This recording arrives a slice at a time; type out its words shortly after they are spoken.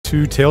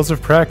to Tales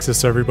of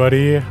Praxis,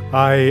 everybody.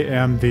 I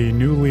am the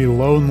newly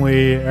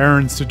lonely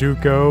Aaron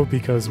Sudoku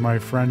because my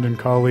friend and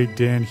colleague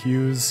Dan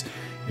Hughes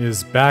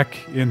is back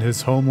in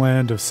his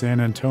homeland of San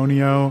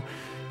Antonio.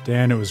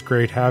 Dan, it was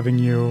great having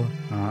you.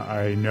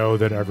 I know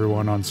that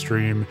everyone on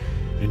stream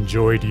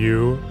enjoyed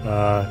you.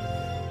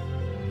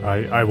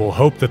 I will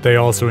hope that they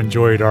also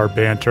enjoyed our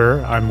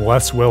banter. I'm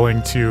less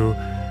willing to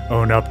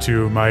own up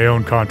to my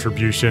own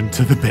contribution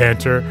to the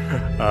banter.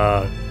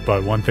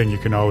 But one thing you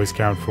can always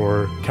count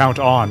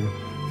on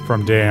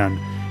from Dan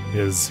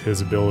is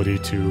his ability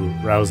to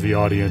rouse the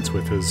audience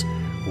with his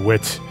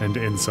wit and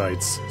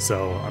insights.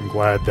 So I'm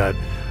glad that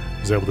I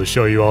was able to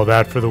show you all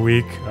that for the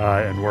week,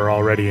 and we're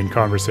already in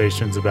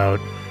conversations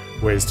about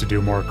ways to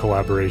do more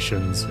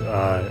collaborations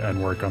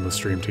and work on the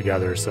stream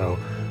together. So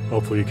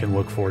hopefully you can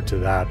look forward to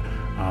that.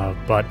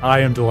 But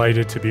I am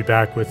delighted to be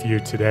back with you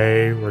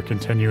today. We're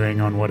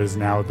continuing on what is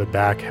now the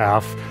back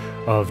half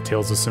of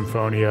Tales of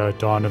Symphonia,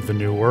 Dawn of the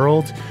New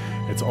World.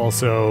 It's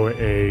also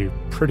a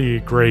pretty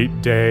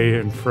great day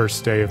and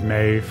first day of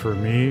May for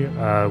me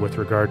with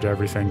regard to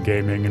everything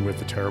gaming and with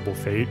the Terrible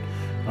Fate.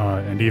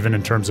 And even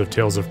in terms of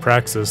Tales of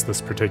Praxis,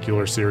 this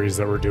particular series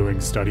that we're doing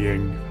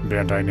studying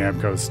Bandai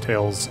Namco's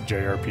Tales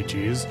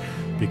JRPGs,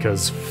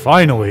 because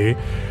finally,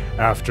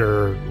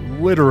 after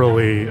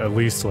literally at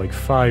least like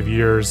 5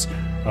 years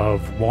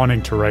of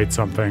wanting to write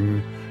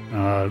something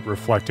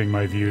reflecting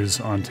my views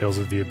on Tales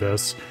of the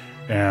Abyss,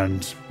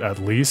 and at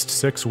least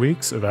 6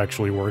 weeks of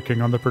actually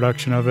working on the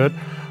production of it,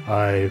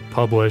 I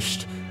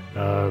published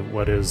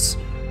what is,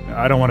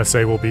 I don't want to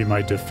say will be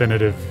my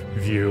definitive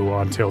view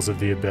on Tales of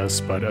the Abyss,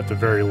 but at the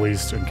very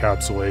least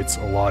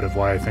encapsulates a lot of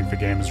why I think the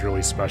game is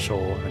really special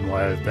and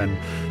why I've been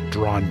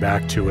drawn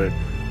back to it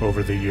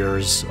over the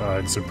years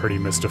in some pretty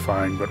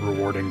mystifying but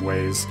rewarding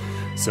ways.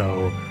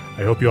 So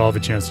I hope you all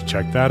have a chance to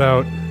check that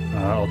out.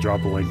 I'll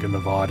drop a link in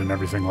the VOD and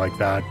everything like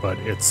that, but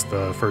it's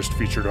the first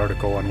featured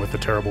article on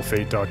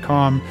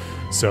withtheterriblefate.com.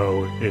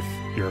 So if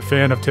you're a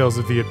fan of Tales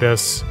of the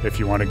Abyss, if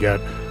you want to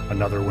get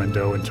another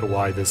window into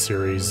why this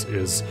series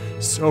is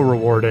so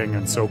rewarding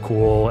and so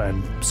cool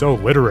and so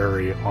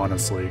literary,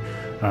 honestly,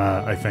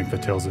 I think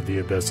that Tales of the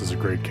Abyss is a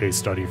great case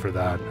study for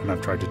that, and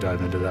I've tried to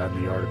dive into that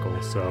in the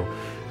article. So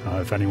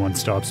if anyone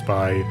stops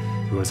by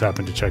who has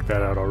happened to check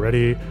that out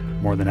already,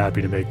 more than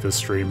happy to make this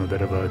stream a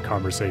bit of a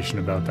conversation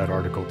about that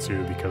article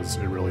too, because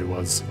it really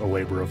was a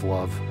labor of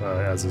love,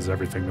 as is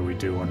everything that we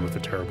do on With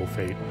a Terrible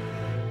Fate.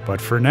 But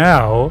for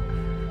now,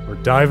 we're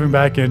diving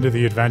back into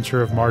the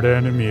adventure of Marta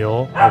and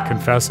Emil. I'll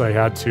confess I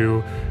had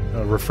to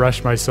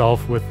refresh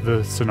myself with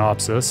the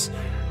synopsis,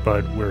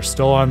 but we're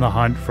still on the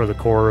hunt for the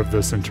core of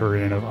the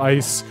Centurion of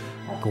Ice,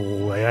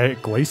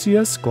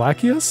 Glacius?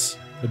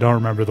 I don't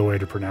remember the way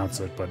to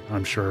pronounce it, but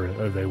I'm sure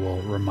they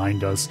will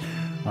remind us.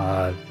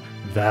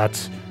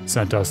 That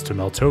sent us to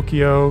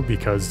Meltokio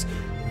because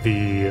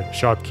the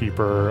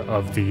shopkeeper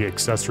of the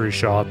accessory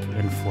shop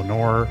in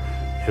Flanor,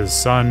 his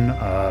son,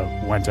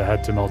 went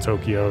ahead to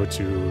Meltokio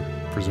to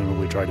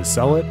presumably try to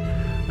sell it.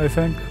 I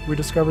think we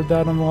discovered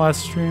that on the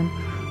last stream.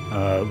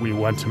 We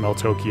went to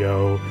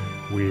Meltokio.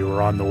 We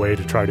were on the way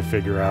to try to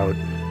figure out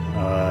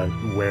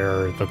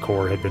where the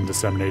core had been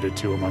disseminated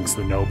to amongst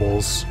the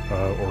nobles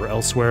or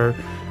elsewhere.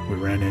 We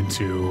ran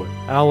into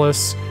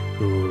Alice,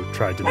 who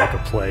tried to make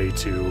a play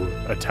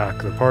to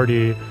attack the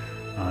party.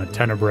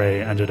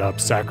 Tenebrae ended up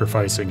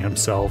sacrificing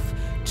himself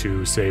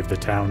to save the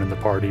town and the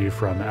party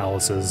from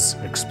Alice's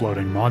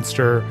exploding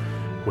monster,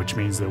 which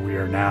means that we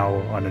are now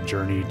on a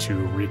journey to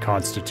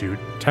reconstitute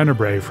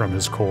Tenebrae from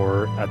his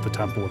core at the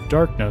Temple of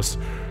Darkness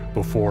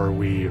before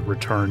we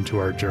return to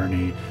our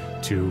journey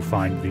to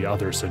find the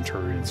other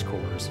Centurion's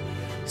cores.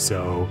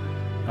 So,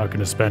 not going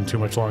to spend too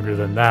much longer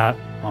than that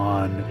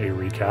on a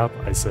recap.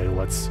 I say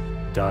let's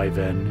dive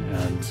in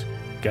and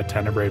get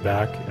Tenebrae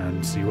back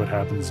and see what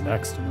happens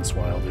next in this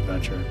wild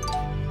adventure.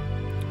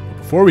 But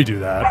before we do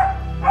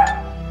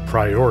that,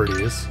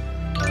 priorities.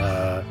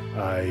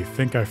 I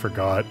think I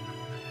forgot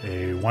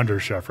a Wonder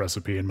Chef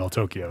recipe in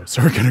Meltokio,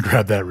 so we're going to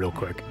grab that real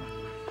quick.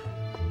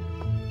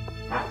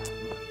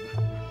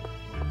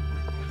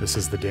 This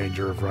is the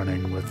danger of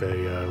running with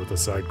a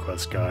side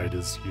quest guide,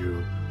 is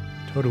you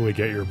totally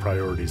get your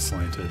priorities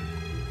slanted.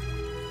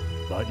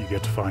 But you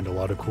get to find a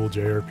lot of cool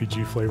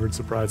JRPG flavored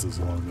surprises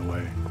along the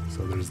way,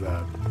 so there's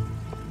that.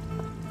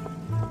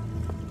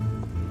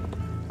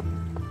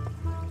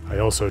 I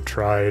also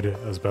tried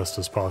as best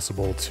as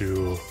possible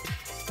to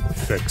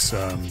fix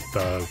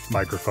the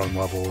microphone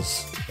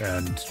levels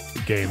and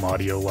game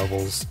audio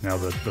levels now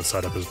that the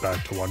setup is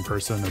back to one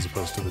person as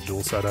opposed to the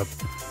dual setup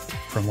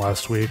from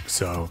last week,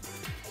 so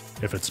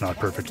if it's not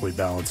perfectly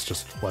balanced,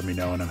 just let me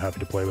know and I'm happy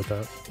to play with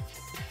that.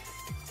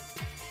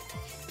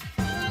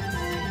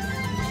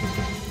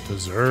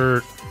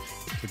 Dessert.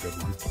 It's a good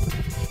one.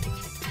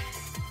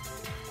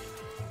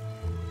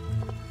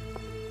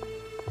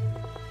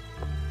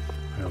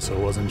 I also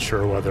wasn't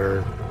sure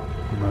whether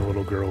my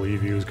little girl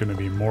Evie was going to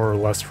be more or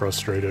less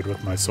frustrated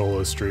with my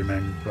solo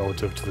streaming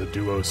relative to the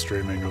duo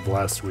streaming of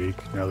last week,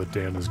 now that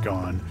Dan is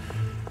gone.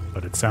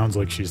 But it sounds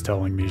like she's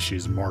telling me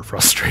she's more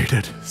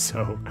frustrated,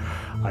 so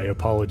I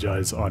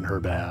apologize on her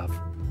behalf.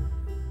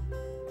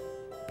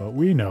 But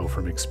we know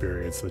from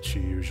experience that she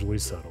usually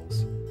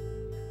settles.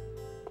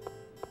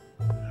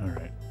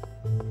 Alright.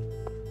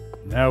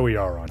 Now we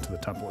are on to the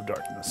Temple of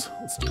Darkness.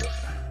 Let's do it.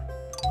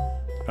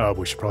 Oh,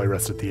 we should probably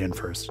rest at the inn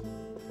first.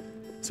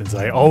 Since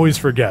I always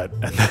forget,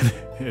 and then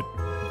it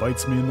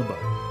bites me in the butt.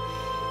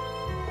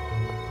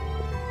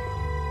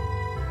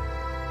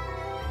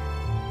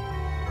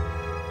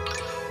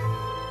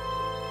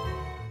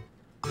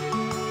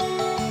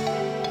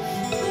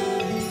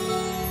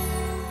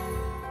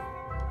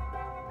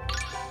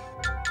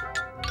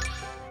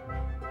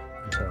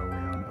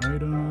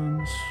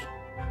 Items.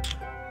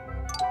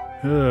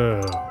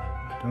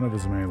 Don't have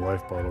as many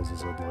life bottles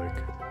as I'd like.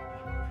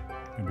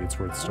 Maybe it's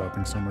worth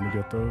stopping somewhere to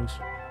get those.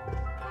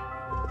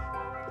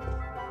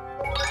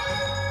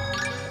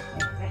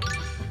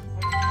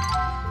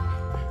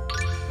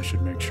 I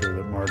should make sure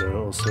that Marta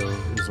also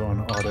is on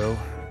auto,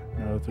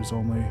 now that there's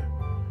only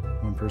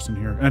one person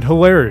here. And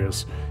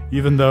hilarious!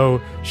 Even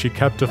though she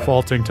kept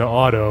defaulting to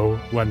auto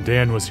when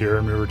Dan was here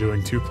and we were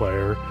doing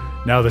two-player,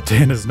 now that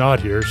Dan is not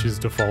here, she's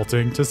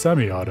defaulting to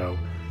semi-auto.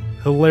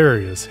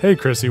 Hilarious. Hey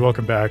Chrissy,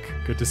 welcome back.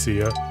 Good to see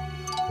ya.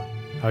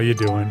 How you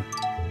doing?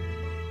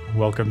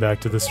 Welcome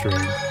back to the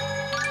stream.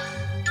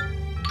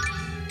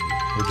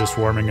 We're just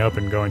warming up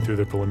and going through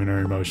the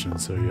preliminary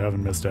motions, so you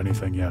haven't missed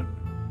anything yet.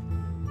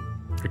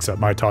 Except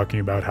my talking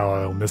about how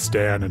I'll miss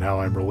Dan and how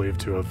I'm relieved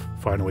to have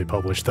finally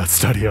published that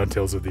study on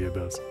Tales of the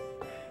Abyss.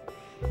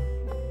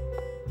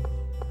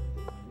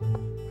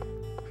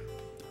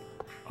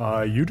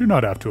 You do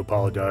not have to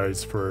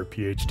apologize for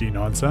PhD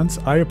nonsense.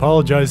 I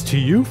apologize to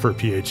you for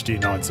PhD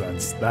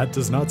nonsense. That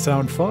does not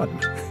sound fun.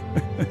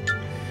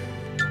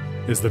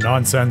 Is the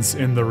nonsense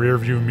in the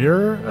rearview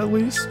mirror, at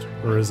least?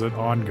 Or is it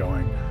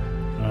ongoing?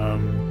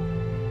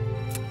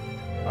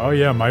 Oh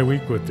yeah, my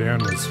week with Dan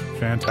was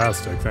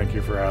fantastic. Thank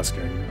you for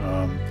asking.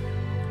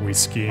 We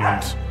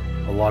schemed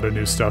a lot of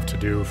new stuff to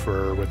do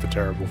with the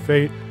Terrible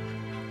Fate.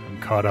 I'm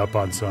caught up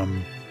on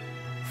some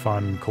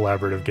fun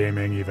collaborative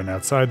gaming even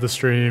outside the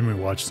stream. We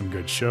watched some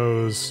good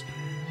shows.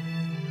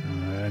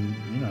 And,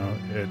 you know,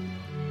 it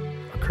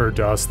occurred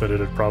to us that it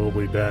had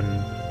probably been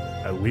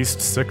at least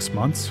 6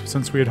 months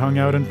since we had hung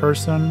out in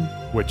person,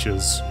 which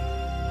is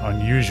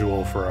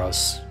unusual for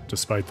us,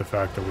 despite the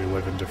fact that we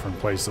live in different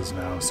places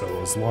now, so it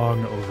was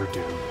long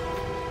overdue.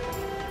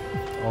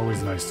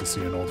 Always nice to see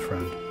an old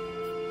friend.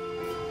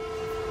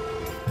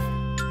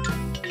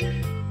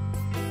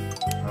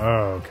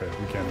 Oh, okay,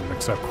 we can't even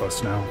accept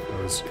quests now.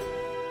 I was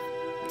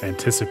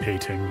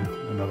anticipating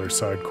another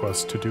side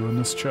quest to do in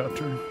this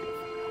chapter.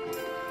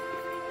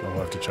 I'll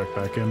have to check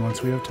back in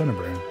once we have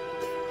Tenebrae.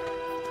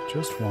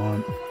 Just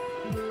want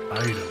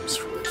items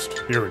first.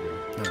 Here we go.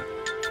 All right.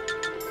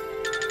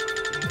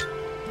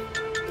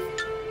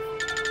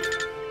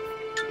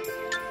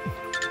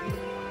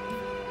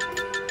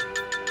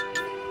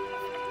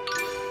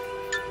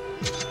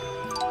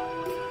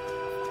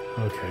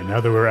 Okay, now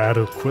that we're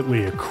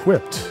adequately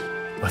equipped,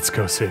 let's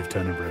go save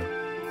Tenebrae.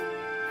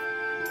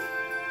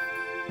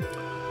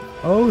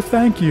 Oh,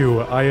 thank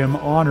you! I am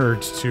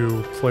honored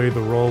to play the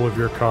role of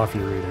your coffee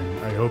reading.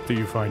 I hope that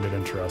you find it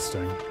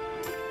interesting.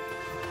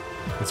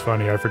 It's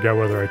funny, I forget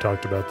whether I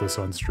talked about this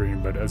on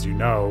stream, but as you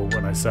know,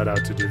 when I set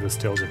out to do this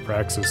Tales of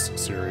Praxis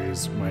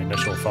series, my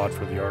initial thought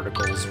for the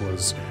articles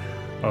was,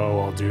 oh,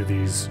 I'll do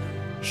these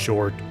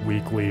short,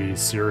 weekly,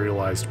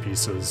 serialized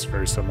pieces,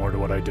 very similar to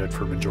what I did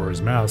for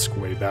Majora's Mask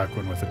way back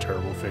when With the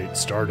Terrible Fate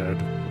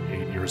started,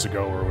 8 years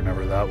ago or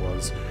whenever that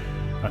was.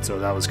 And so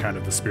that was kind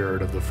of the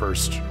spirit of the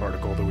first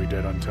article that we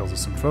did on Tales of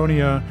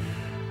Symphonia.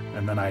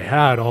 And then I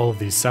had all of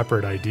these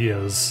separate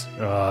ideas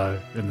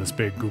in this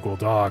big Google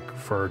Doc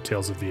for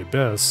Tales of the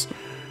Abyss.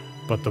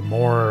 But the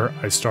more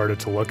I started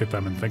to look at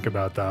them and think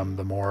about them,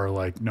 the more,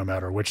 like, no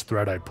matter which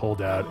thread I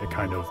pulled at, it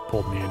kind of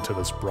pulled me into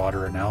this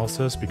broader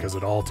analysis, because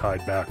it all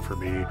tied back for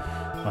me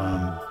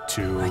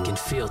to I can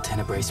feel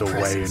Tenebrae's the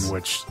presence. way in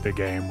which the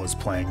game was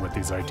playing with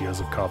these ideas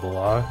of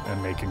Kabbalah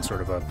and making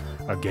sort of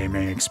a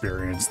gaming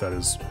experience that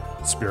is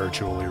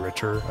spiritually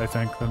richer, I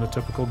think, than a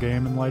typical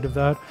game in light of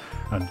that.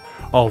 And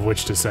all of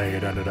which to say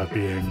it ended up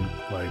being,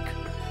 like,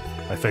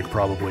 I think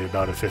probably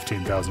about a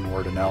 15,000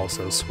 word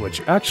analysis,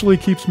 which actually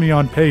keeps me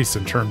on pace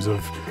in terms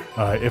of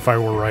if I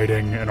were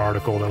writing an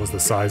article that was the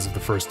size of the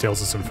first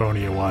Tales of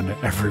Symphonia one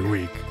every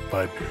week.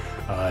 But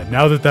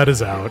now that that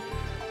is out,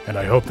 and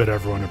I hope that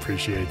everyone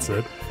appreciates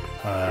it,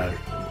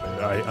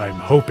 I'm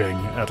hoping,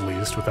 at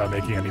least, without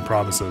making any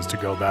promises, to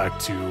go back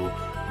to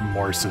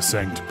more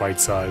succinct,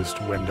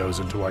 bite-sized windows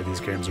into why these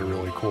games are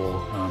really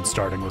cool,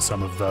 starting with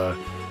some of the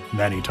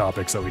many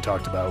topics that we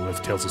talked about with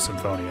Tales of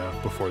Symphonia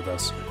before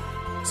this.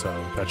 So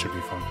that should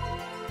be fun.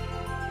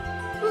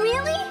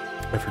 Really?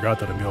 I forgot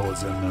that Emil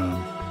was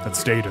had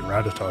stayed in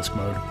Ratatosk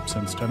mode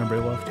since Tenebrae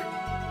left.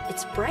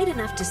 It's bright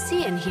enough to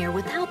see in here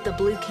without the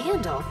blue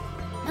candle.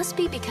 Must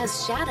be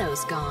because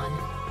Shadow's gone.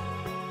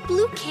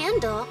 Blue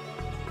candle?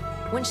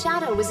 When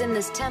Shadow was in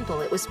this temple,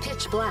 it was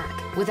pitch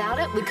black. Without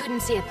it, we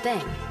couldn't see a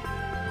thing.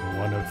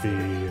 one of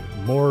the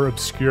more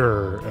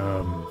obscure,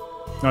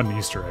 not an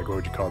Easter egg, what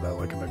would you call that,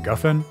 like a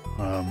MacGuffin?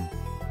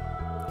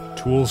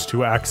 Tools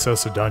to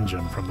access a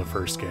dungeon from the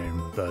first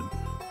game that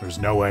there's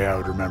no way I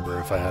would remember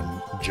if I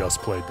hadn't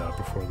just played that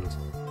before this.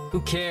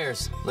 Who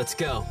cares? Let's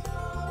go.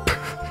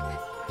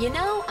 You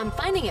know, I'm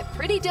finding it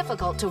pretty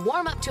difficult to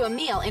warm up to a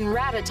meal in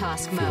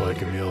Ratatosk mode. I feel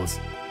like Emil is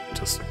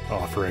just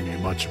offering a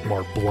much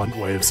more blunt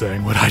way of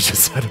saying what I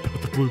just said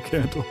about the blue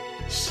candle.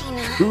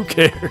 Sheena. Who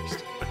cares?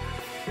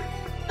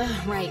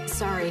 Right,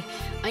 sorry.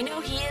 I know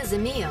he is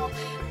Emil.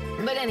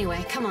 But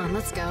anyway, come on,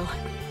 let's go.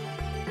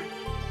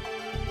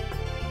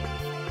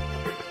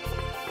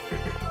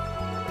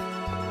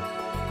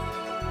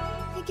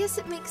 I guess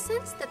it makes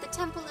sense that the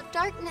Temple of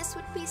Darkness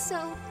would be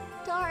so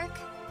dark.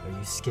 Are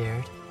you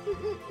scared?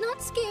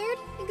 Not scared,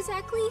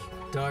 exactly.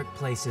 Dark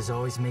places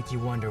always make you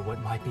wonder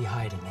what might be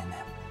hiding in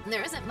them.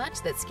 There isn't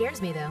much that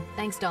scares me, though,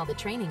 thanks to all the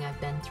training I've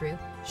been through.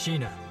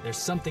 Sheena, there's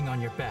something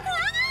on your back.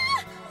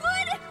 Ah!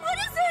 What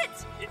is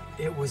it?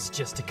 It was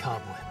just a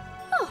cobweb.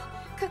 Oh,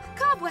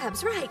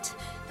 cobwebs, right.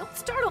 Don't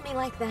startle me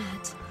like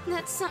that.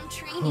 That's some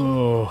training.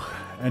 Oh,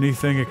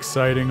 anything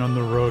exciting on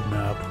the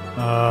roadmap?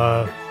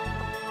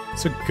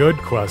 It's a good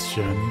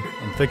question.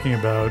 I'm thinking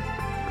about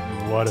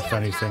what, if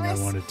anything, I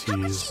want to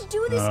tease. How could she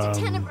do this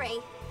to Tenebrae?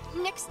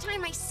 Next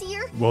time I see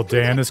her, Well,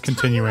 Dan is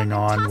continuing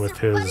on toss with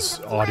her butt his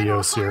into audio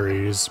Flannel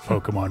series,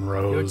 Pokemon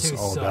Rose, too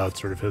all soft. about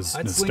sort of his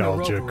I'd swing a rope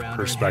nostalgic around her and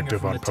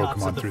perspective hang her on from the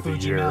tops Pokemon of the through the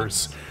Fuji years.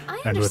 Mountains. I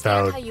And understand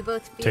without how you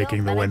both feel, taking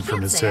the but I win from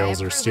can't his say I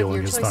sails or approve of stealing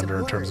your his choice thunder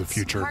in terms of words.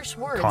 future Harsh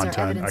words are content,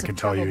 evidence I of can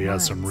tell you he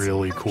has some troubled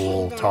really minds.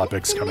 cool then.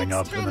 topics The coming next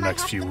up in the time I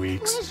next have few the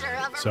weeks. pleasure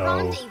of a So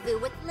rendezvous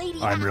with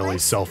Lady I'm really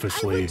Alice,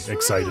 selfishly I would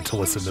excited to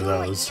truly listen to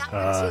enjoy those, the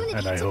opportunity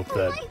and I to hope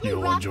that politely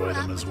you'll wrap enjoy her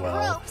them up as with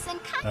well. ropes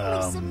and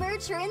kindly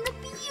submerge her in the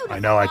beautiful I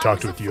know I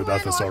talked waters with you of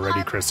about this Flannel already,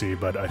 Harbor. Chrissy,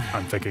 but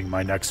I'm thinking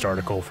my next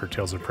article for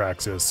Tales of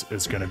Praxis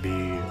is going to be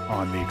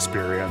on the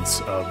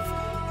experience of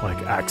like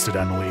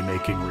accidentally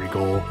making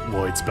Regal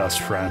Lloyd's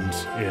best friend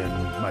in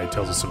my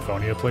Tales of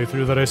Symphonia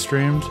playthrough that I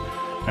streamed,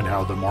 and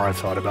how the more I've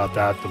thought about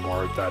that, the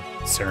more that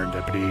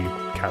serendipity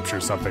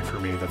captures something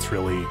for me that's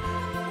really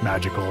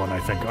magical and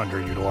I think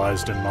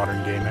underutilized in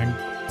modern gaming.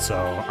 So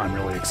I'm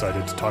really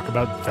excited to talk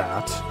about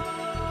that.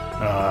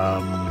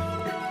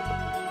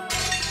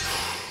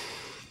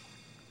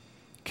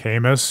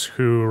 Camus,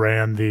 who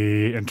ran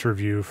the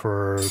interview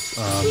for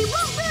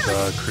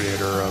the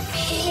creator of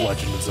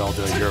Legend of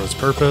Zelda Hero's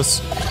Purpose,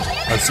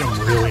 has some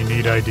really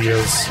neat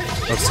ideas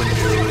of some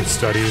new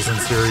studies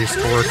and series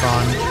to work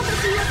on.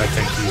 I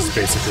think he's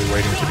basically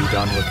waiting to be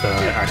done with the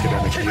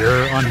academic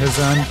year on his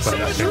end,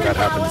 but I think that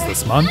happens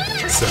this month.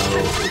 So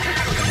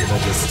I'm going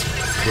to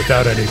just,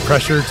 without any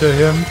pressure to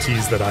him,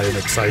 tease that I am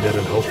excited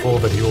and hopeful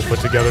that he will put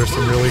together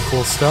some really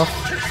cool stuff.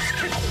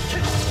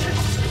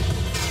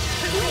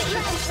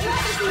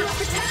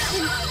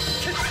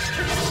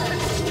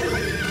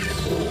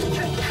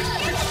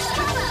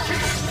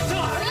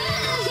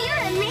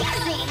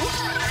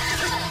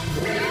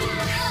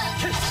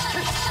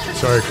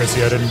 Sorry,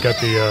 Chrissy, I didn't get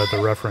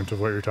the reference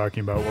of what you're talking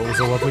about. What was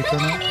the lovely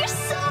tournament? You're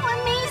so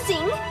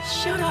amazing!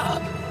 Shut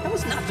up! That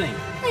was nothing.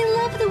 I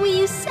love the way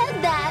you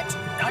said that.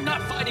 I'm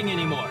not fighting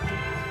anymore.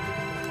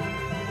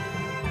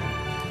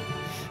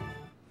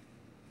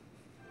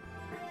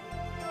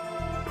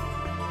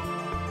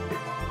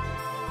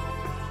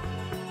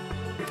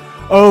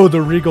 Oh,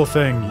 the Regal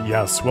thing,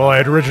 yes. Well, I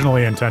had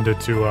originally intended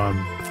to,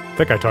 I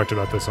think I talked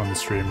about this on the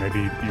stream,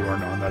 maybe you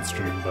weren't on that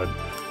stream, but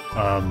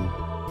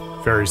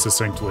very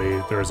succinctly,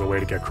 there is a way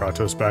to get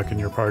Kratos back in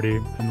your party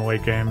in the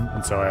late game,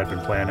 and so I had been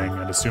planning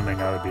and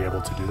assuming I would be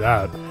able to do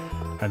that,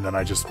 and then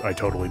I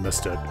totally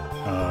missed it.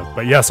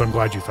 But yes, I'm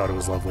glad you thought it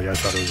was lovely. I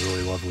thought it was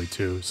really lovely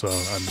too, so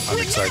I'm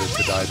excited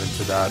to dive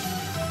into that.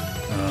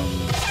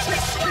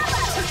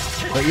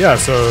 But yeah,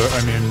 so,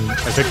 I mean,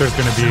 I think there's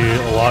going to be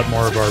a lot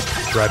more of our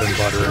bread and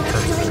butter in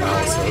terms of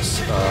analysis.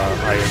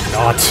 I am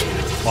not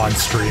on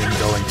stream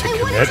going to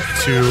commit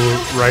to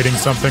writing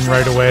something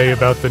right away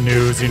about the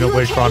new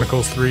Xenoblade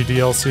Chronicles 3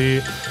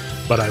 DLC,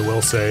 but I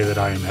will say that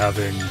I am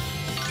having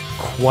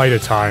quite a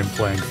time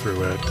playing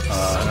through it,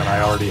 and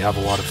I already have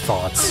a lot of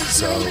thoughts,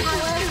 so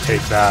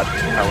take that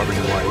however you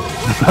like.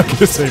 I'm not going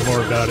to say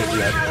more about it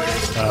yet.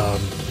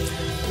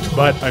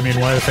 But, I mean,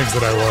 one of the things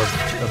that I love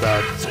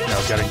about,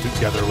 getting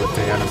together with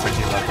Dan and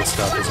thinking about this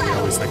stuff is we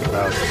always think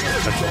about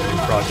potential new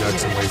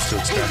projects and ways to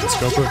expand the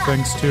scope of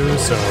things, too.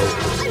 So,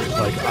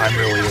 like, I'm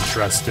really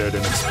interested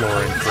in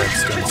exploring, for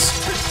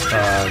instance,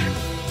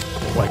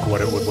 like,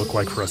 what it would look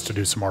like for us to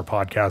do some more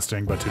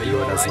podcasting, but to do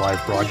it as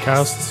live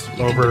broadcasts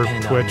over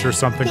Twitch or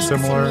something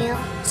similar,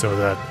 so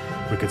that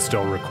we could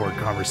still record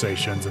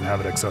conversations and have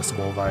it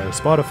accessible via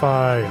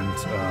Spotify and,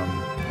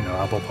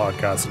 Apple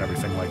Podcasts and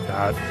everything like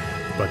that.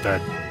 But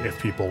that if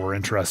people were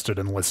interested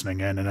in listening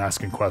in and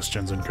asking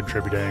questions and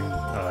contributing,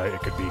 it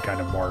could be kind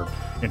of more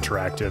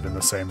interactive in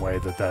the same way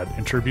that that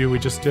interview we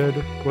just did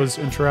was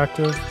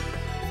interactive.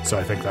 So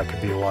I think that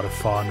could be a lot of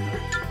fun.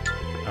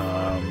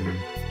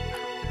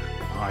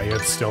 I I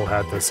had still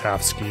had this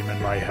half scheme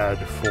in my head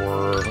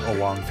for a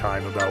long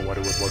time about what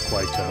it would look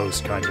like to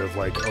host kind of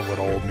like a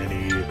little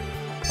mini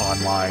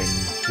online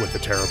with a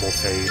terrible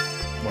fate,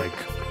 like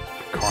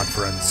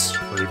conference,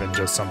 or even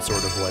just some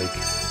sort of like,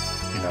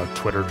 you know,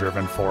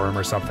 Twitter-driven forum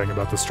or something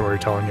about the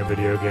storytelling of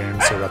video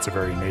games. So that's a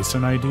very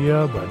nascent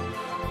idea, but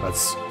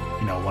that's,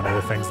 you know, one of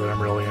the things that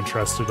I'm really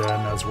interested in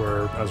as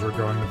we're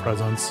growing the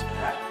presence.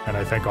 And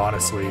I think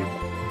honestly,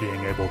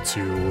 being able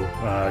to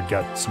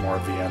get some more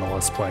of the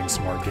analysts playing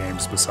some more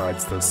games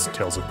besides this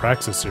Tales of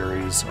Praxis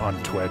series on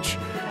Twitch,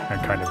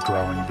 and kind of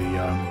growing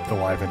the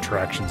live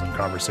interactions and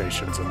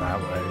conversations in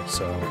that way.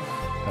 So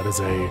that is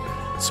a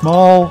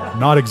small,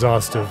 not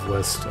exhaustive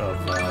list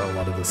of a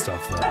lot of the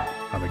stuff that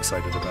I'm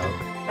excited about.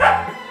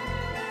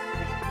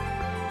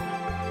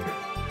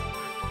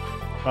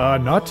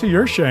 Not to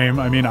your shame.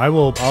 I mean,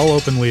 I'll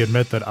openly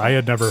admit that I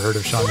had never heard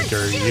of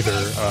Shamigari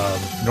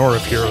either, nor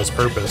of Hero's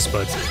Purpose,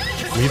 but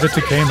leave it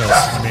to Camus.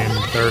 I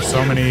mean, there are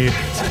so many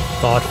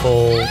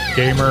thoughtful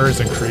gamers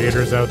and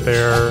creators out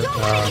there,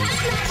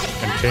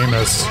 and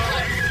Camus,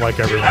 like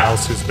everyone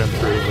else who's been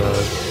through the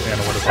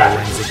analytical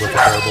wings of With a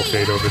Terrible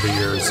Fate over the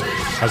years,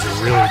 has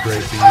a really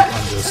great beat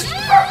on just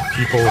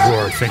people who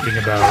are thinking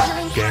about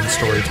game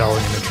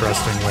storytelling in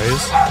interesting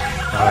ways.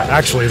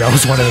 Actually, that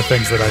was one of the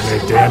things that I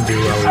made Dan do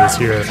while he was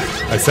here.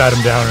 I sat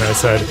him down and I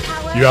said,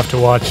 you have to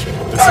watch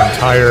this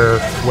entire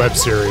web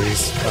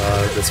series,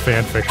 this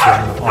fan fiction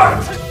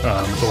on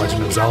The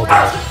Legend of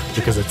Zelda,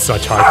 because it's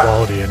such high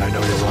quality and I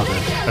know you'll love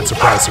it. And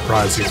surprise,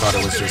 surprise, he thought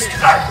it was just,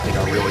 you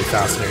know, really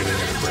fascinating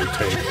and a great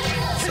take.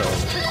 So,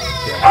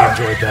 yeah, I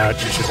enjoyed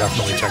that. You should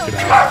definitely check it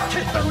out.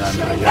 And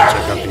then, yeah,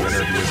 check out the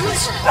interview,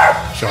 because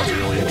Sean's a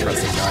really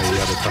interesting guy. He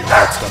had a ton of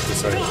good stuff to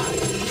say.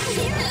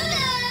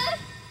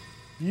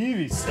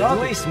 Evie, stop.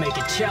 At least make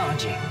it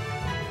challenging.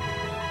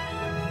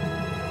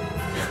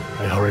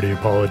 I already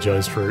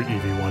apologized for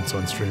Evie once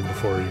on stream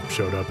before he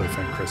showed up, I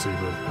think, Chrissy,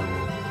 but I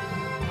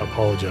will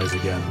apologize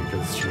again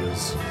because she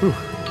is in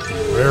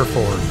rare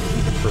form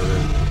for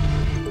her.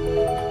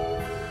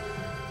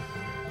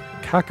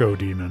 Kako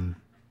Demon.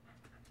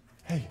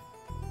 Hey,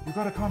 you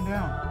gotta calm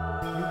down.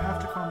 You have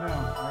to calm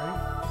down,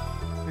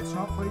 alright? It's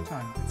not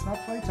playtime. It's not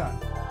playtime.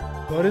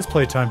 Well, it is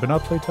playtime, but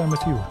not playtime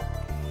with you.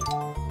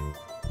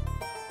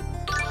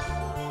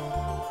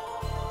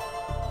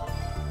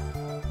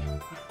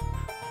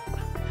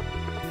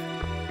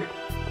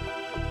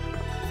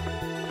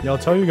 Yeah, I'll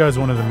tell you guys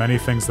one of the many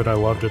things that I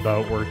loved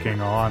about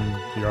working on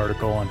the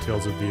article on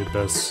Tales of the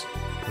Abyss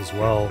as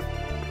well.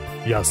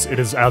 Yes, it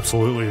is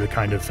absolutely the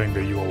kind of thing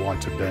that you will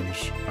want to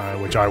binge,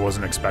 which I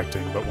wasn't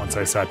expecting, but once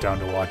I sat down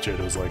to watch it,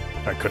 it was like,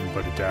 I couldn't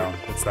put it down.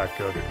 It's that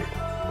good.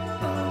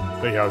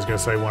 But yeah, I was going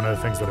to say one of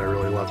the things that I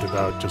really loved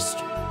about just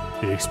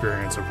the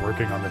experience of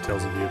working on the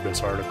Tales of the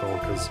Abyss article,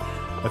 because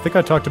I think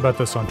I talked about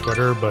this on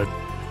Twitter, but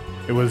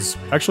it was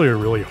actually a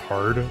really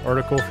hard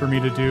article for me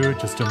to do,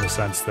 just in the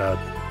sense that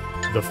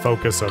the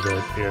focus of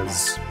it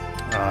is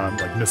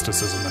like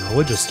mysticism and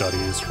religious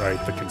studies,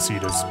 right? The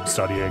conceit is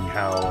studying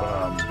how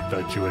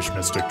the Jewish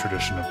mystic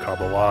tradition of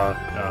Kabbalah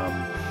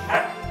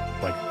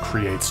like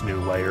creates new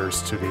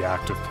layers to the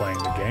act of playing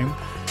the game,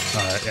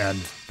 and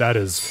that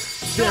is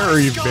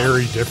very,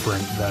 very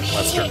different than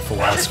Western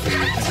philosophy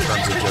in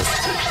terms of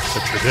just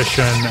the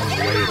tradition and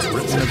the way it's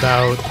written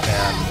about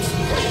and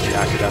like the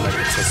academic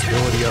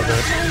accessibility of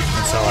it.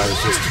 And so I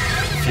was just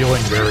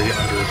feeling very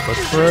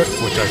under-equipped for it,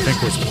 which I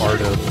think was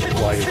part of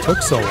why it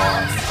took so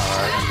long,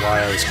 and why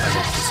I was kind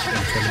of just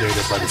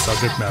intimidated by the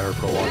subject matter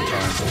for a long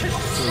time. So it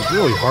was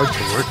really hard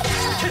to work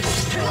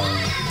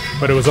through,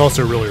 but it was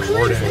also really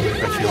rewarding.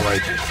 I feel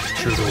like,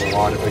 true to a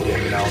lot of the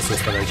game analysis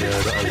that I did,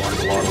 I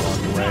learned a lot along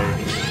the way.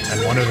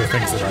 And one of the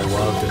things that I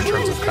loved in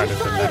terms of kind of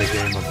the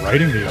metagame of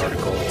writing the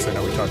article, because I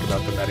know we talked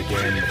about the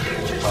metagame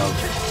of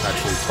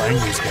actually playing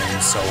these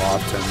games so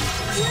often,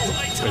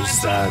 is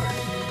that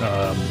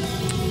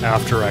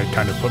after I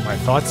kind of put my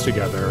thoughts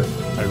together,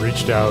 I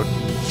reached out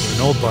to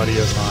an old buddy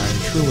of mine,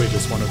 truly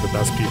just one of the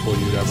best people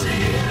you'd ever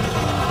meet,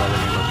 by the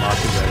name of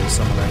Makinde,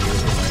 someone I knew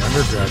from my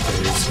undergrad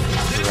days.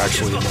 We were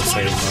actually in the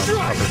same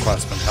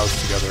upperclassmen house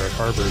together at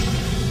Harvard.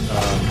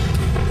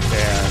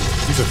 And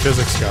he's a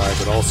physics guy,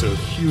 but also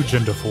huge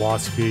into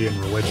philosophy and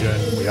religion.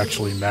 We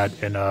actually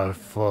met in a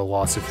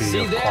philosophy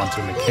of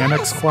quantum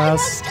mechanics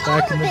class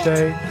back in the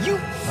day.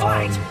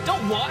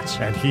 Don't watch.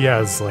 And he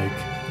has like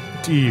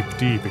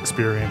deep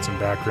experience and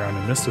background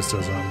in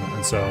mysticism,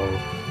 and so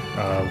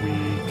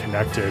we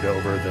connected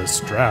over this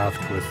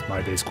draft with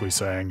my basically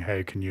saying,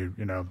 hey, can you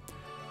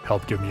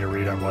help give me a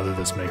read on whether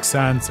this makes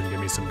sense and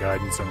give me some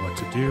guidance on what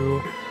to do.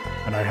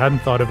 And I hadn't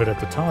thought of it at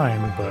the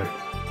time, but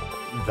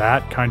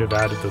that kind of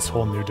added this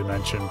whole new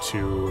dimension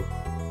to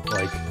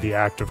like the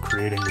act of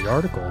creating the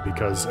article,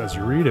 because as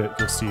you read it,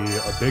 you'll see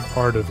a big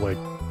part of like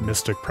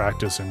mystic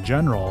practice in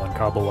general, and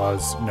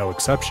Kabbalah's no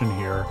exception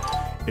here,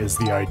 is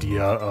the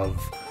idea of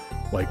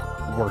like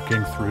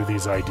working through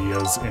these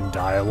ideas in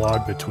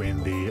dialogue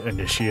between the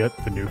initiate,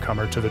 the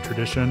newcomer to the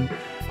tradition,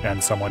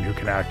 and someone who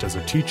can act as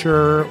a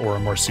teacher or a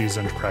more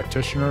seasoned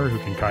practitioner who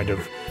can kind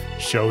of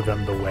show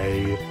them the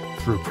way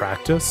through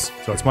practice.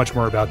 So it's much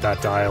more about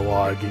that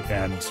dialogue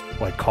and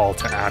like call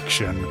to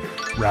action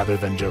rather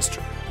than just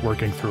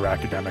working through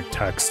academic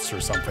texts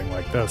or something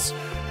like this.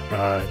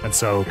 And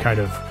so kind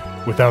of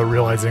without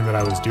realizing that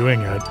I was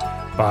doing it,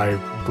 by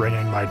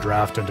bringing my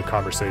draft into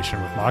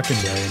conversation with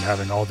Mockingjay and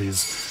having all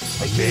these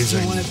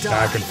amazing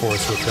back and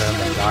forth with him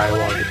and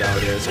dialogue about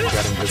it and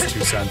getting his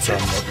 2 cents on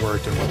what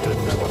worked and what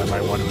didn't and what I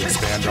might want to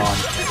expand on,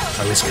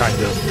 I was kind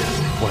of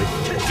like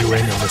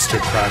doing a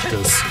mystic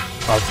practice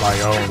of my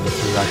own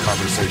through that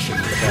conversation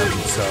with him.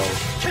 So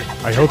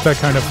I hope that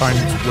kind of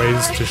finds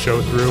ways to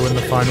show through in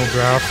the final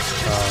draft.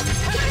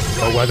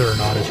 But whether or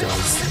not it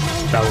does,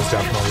 that was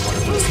definitely one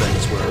of those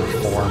things where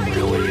form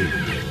really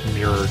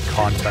mirrored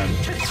content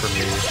for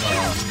me.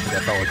 I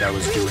felt like I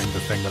was doing the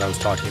thing that I was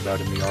talking about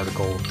in the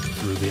article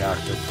through the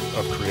act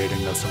of creating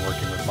this and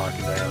working with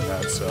Mockingjay on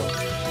that. So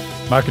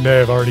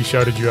Mockingjay, I've already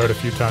shouted you out a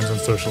few times on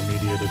social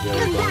media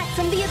today, but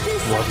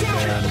love you,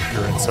 man.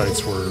 Your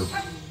insights were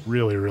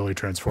really, really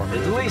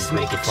transformative in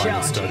the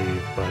final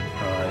study, but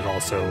it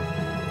also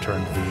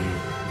turned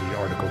the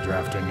article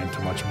drafting into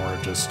much more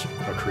of just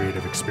a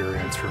creative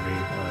experience for me,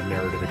 a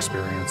narrative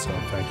experience, so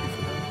thank you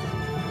for that.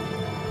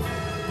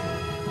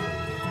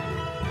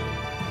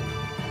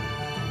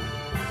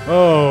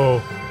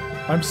 Oh,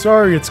 I'm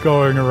sorry it's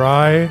going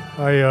awry.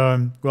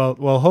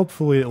 Well,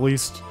 hopefully at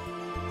least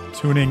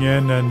tuning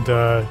in and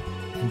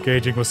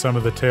engaging with some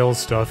of the Tales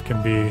stuff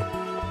can be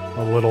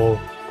a little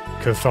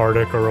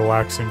cathartic or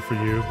relaxing for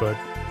you, but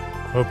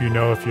hope you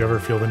know if you ever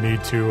feel the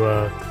need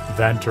to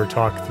vent or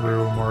talk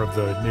through more of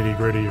the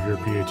nitty-gritty of your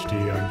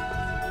PhD,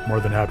 I'm more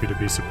than happy to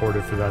be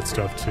supportive for that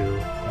stuff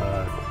too.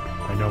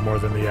 I know more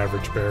than the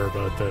average bear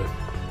about the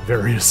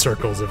various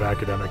circles of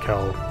academic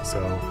hell,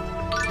 so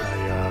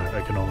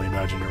I can only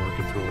imagine you're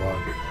working through a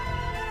lot.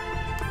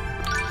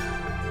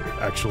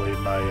 Actually,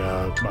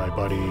 my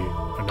buddy,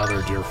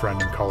 another dear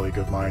friend and colleague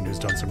of mine who's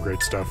done some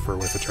great stuff for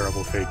With a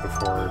Terrible Fate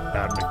before,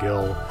 Matt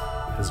McGill,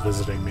 is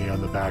visiting me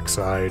on the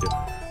backside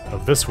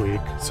of this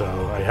week, so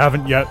I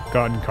haven't yet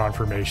gotten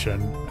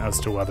confirmation as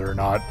to whether or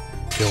not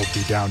he'll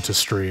be down to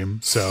stream,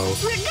 so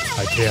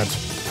I can't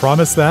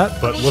promise that,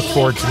 but look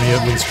forward to me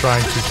at least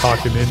trying to talk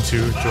him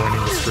into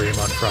joining the stream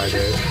on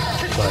Friday.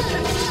 But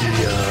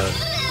he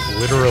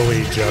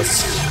literally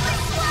just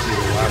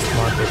either last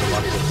month or the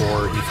month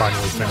before, he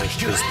finally finished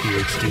his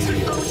PhD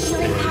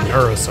in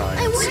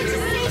neuroscience,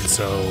 and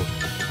so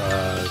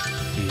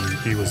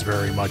he was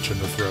very much in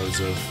the throes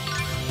of,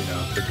 you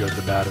know, the good,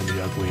 the bad, and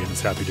the ugly, and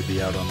is happy to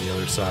be out on the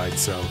other side.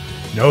 So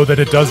know that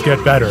it does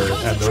get better,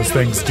 and those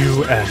things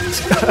do end.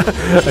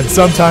 And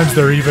sometimes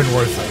they're even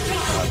worth it.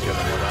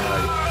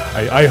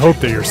 I hope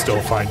that you're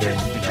still finding,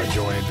 you know,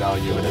 joy and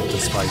value in it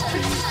despite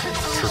the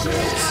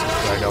travails.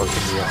 I know it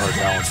can be a hard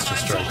balance to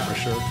strike for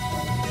sure.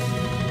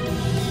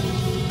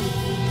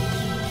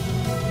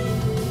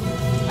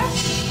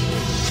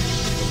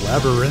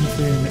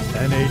 Labyrinthine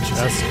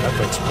NHS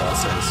ethics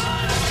process.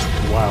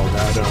 Wow,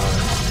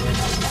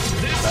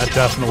 that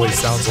definitely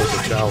sounds like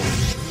a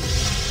challenge.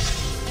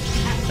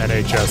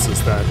 NHS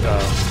is that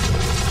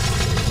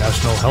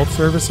National Health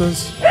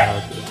Services?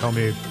 Tell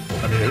me,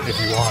 I mean, if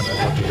you want, I'd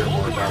love to hear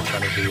more about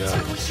kind of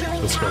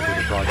the scope of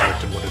the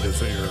project and what it is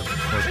that you're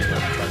working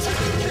on and trying to do.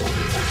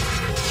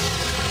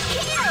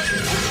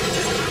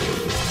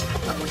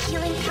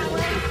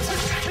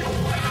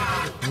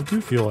 I do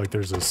feel like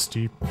there's a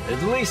steep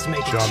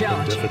jump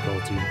in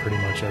difficulty in pretty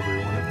much every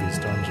one of these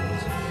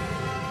dungeons.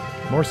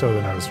 More so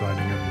than I was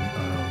finding in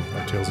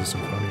our Tales of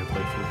Symphonia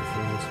playthrough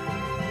before this.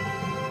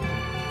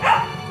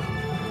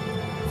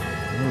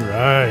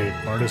 Alright,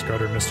 Marta's got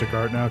her Mystic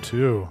Art now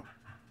too.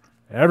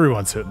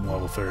 Everyone's hitting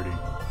level 30.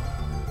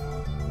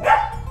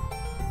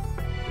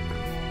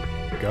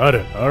 Got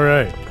it,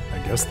 alright. I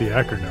guessed the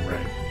acronym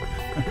right.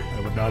 I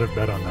would not have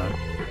bet on that.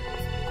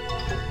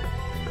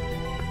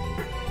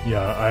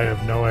 Yeah, I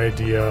have no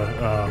idea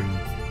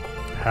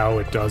how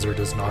it does or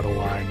does not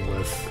align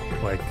with,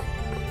 like,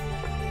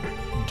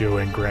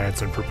 doing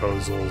grants and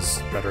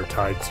proposals that are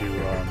tied to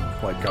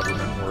like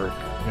government work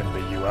in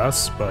the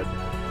US, but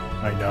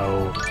I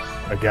know,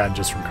 again,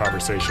 just from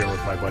conversation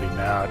with my buddy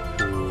Matt,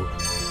 who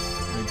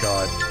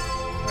got,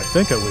 I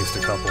think, at least a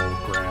couple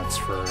grants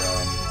for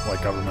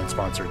like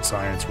government-sponsored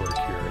science work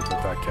here,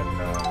 that can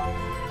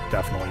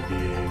definitely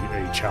be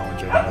a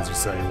challenging, as you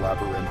say,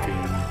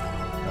 labyrinthine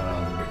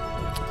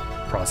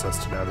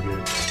process to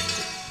navigate.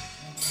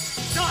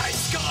 Die,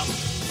 scum!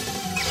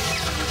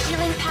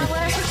 Healing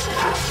power.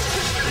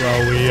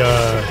 Well,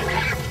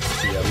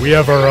 we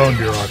have our own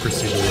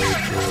bureaucracy to wade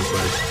through,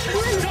 but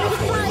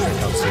definitely when it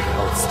comes to the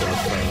health stuff,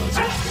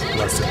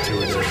 less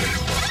intuitive and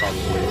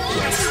probably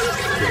less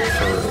good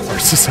for our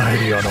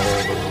society on a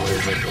whole than the way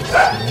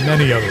that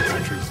many other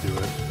countries do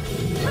it.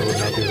 I would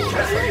not be able to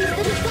fight that.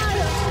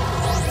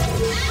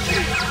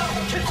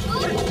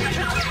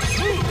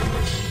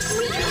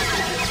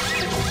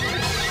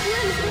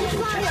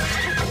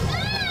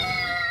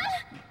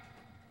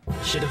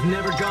 Should have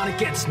never gone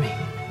against me.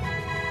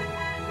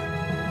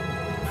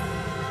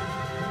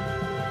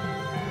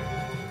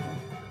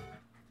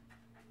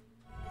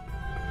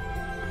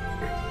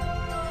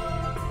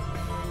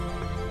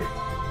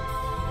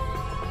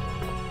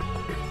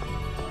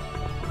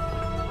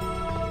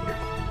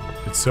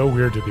 It's so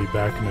weird to be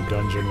back in a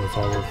dungeon with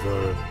all of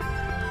the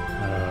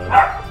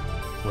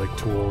like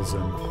tools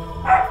and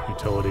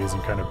utilities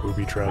and kind of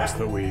booby traps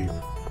that we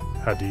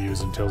had to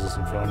use in Tales of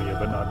Symphonia,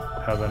 but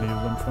not have any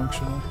of them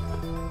functional.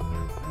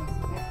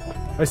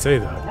 I say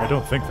that. I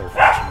don't think they're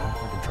functional.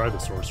 I can try the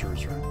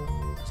Sorcerer's Ring.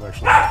 I was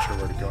actually not sure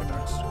where to go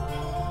next.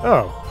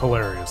 Oh,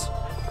 hilarious.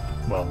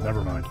 Well,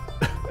 never mind.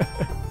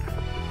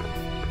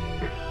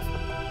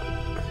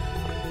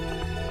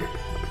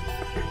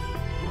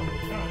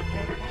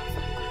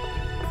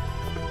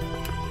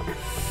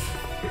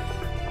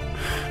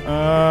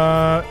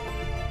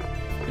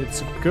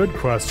 It's a good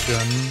question.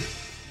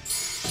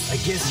 I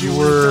guess You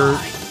were...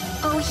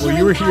 Oh, Well,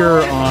 you were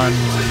here on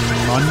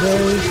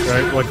Monday,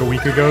 right? Like a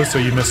week ago, so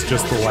you missed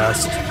just the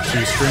last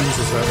 2 streams,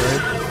 is that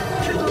right?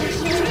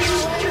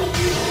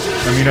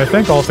 I mean, I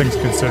think all things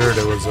considered,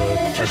 it was a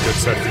good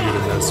set for you to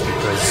miss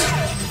because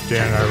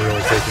Dan and I were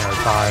really taking our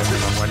time,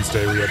 and on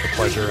Wednesday we had the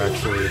pleasure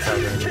actually of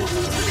having a new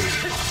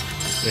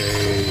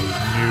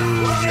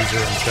user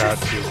in chat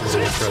who was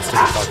really interested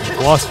in talking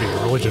philosophy and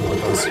religion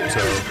with us,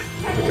 so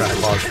we kind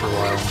of paused for a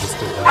while and just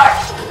did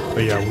that.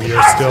 But yeah,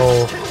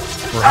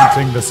 we're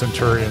hunting the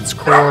Centurion's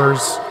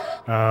cores.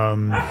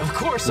 Of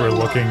course We're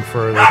looking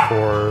for the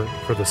core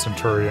for the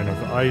Centurion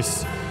of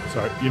Ice.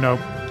 So, you know,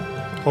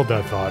 hold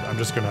that thought. I'm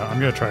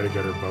gonna try to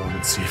get her bone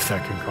and see if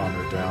that can calm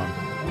her down,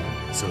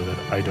 so that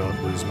I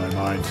don't lose my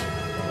mind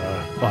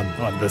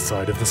on this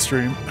side of the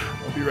stream.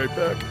 I'll be right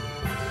back.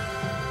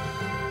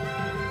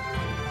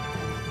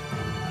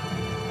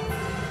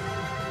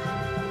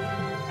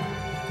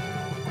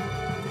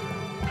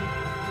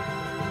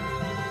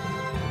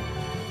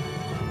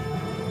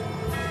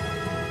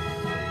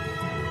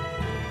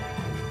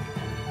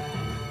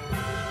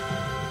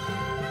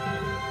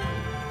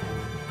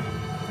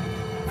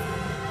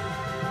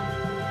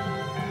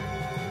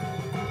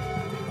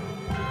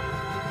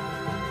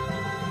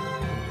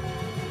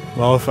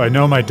 Well, if I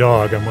know my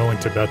dog, I'm willing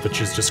to bet that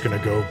she's just going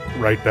to go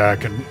right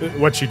back. And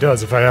what she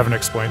does, if I haven't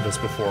explained this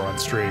before on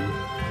stream,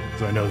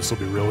 because I know this will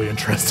be really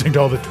interesting to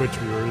all the Twitch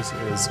viewers,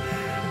 is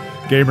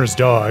Gamer's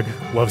dog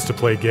loves to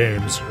play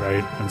games,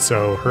 right? And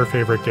so her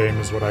favorite game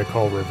is what I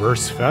call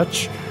reverse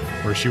fetch,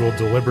 where she will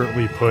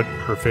deliberately put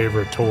her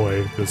favorite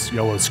toy, this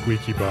yellow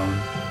squeaky bone,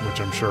 which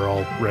I'm sure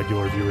all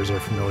regular viewers are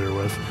familiar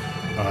with,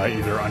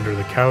 either under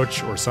the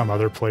couch or some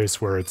other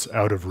place where it's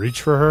out of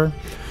reach for her.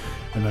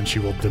 And then she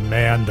will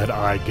demand that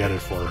I get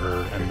it for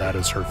her, and that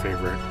is her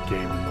favorite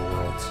game in the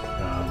world.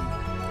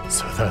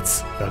 So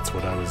that's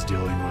what I was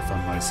dealing with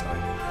on my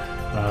side.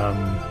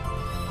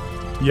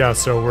 Yeah,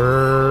 so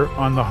we're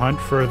on the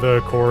hunt for the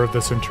core of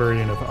the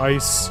Centurion of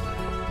Ice.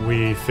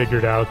 We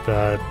figured out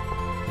that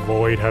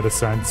Lloyd had a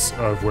sense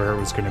of where it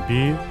was going to be,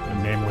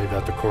 and namely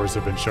that the cores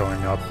have been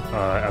showing up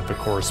at the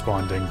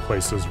corresponding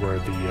places where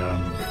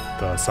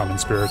the summoned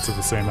spirits of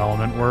the same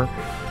element were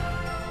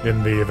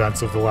in the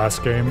events of the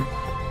last game.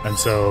 And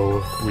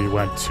so we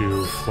went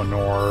to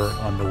Flanor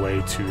on the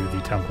way to the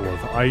Temple of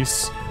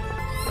Ice.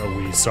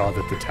 We saw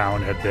that the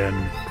town had been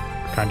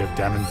kind of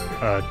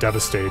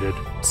devastated,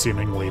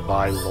 seemingly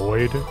by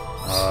Lloyd.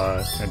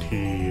 And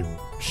he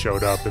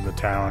showed up in the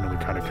town, and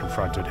we kind of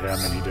confronted him,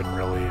 and he didn't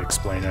really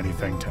explain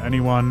anything to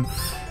anyone.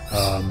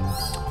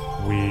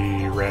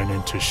 We ran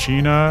into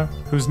Sheena,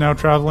 who's now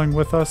traveling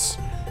with us.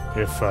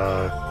 If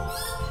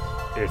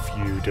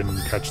you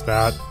didn't catch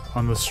that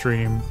on the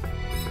stream.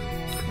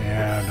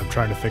 And I'm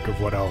trying to think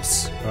of what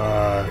else.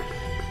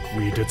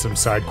 We did some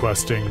side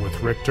questing with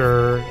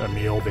Richter.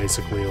 Emil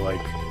basically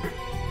like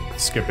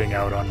skipping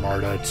out on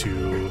Marta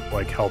to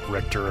like help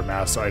Richter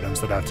amass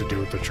items that have to do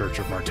with the Church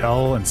of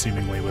Martel and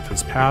seemingly with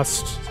his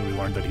past. So we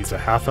learned that he's a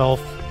half-elf,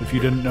 if you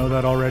didn't know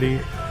that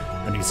already.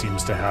 And he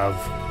seems to have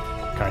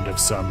kind of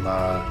some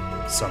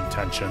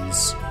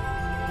tensions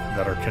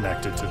that are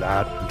connected to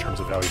that in terms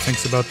of how he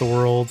thinks about the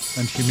world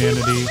and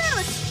humanity.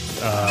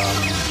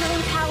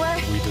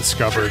 We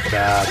discovered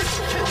that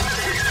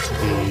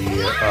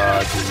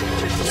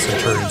the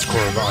Centurion's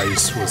Core of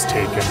Ice was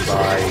taken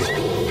by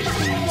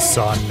the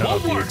son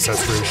of the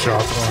accessory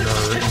shop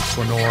owner in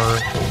Flanor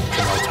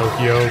to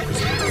Maltokyo,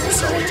 presumably to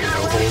sell it to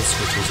nobles,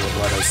 which was what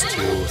led us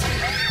to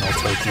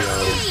Maltokyo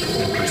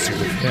in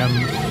pursuit of him.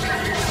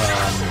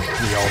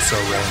 We also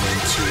ran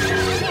into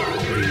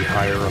the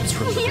higher-ups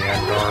from the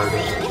Vanguard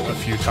a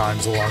few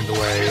times along the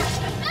way,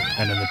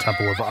 and in the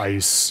Temple of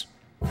Ice.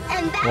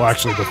 Well,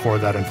 actually, before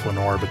that in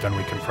Flanor, but then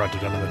we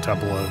confronted him in the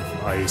Temple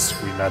of Ice.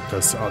 We met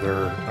this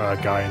other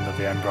guy in the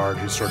Vanguard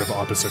who's sort of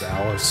opposite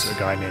Alice, a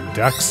guy named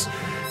Dex,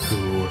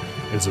 who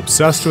is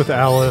obsessed with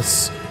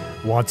Alice,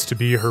 wants to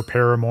be her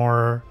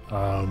paramour,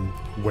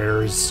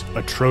 wears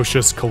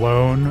atrocious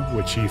cologne,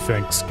 which he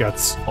thinks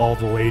gets all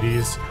the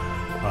ladies,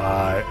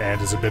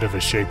 and is a bit of a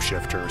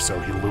shapeshifter. So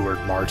he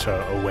lured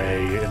Marta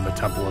away in the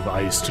Temple of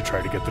Ice to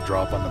try to get the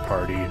drop on the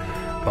party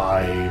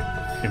by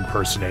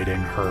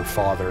impersonating her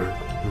father,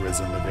 who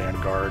is in the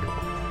Vanguard.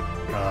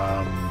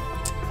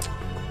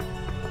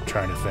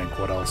 Trying to think,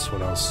 what else?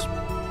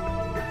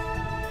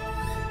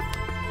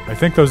 I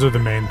think those are the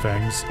main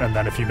things. And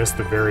then if you missed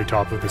the very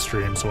top of the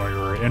stream, so when we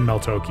were in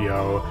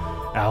Maltokyo,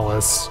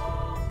 Alice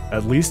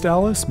at least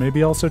Alice,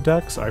 maybe also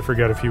Dex. I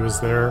forget if he was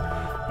there.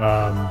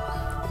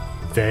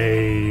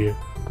 They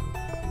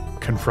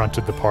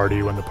confronted the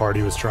party when the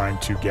party was trying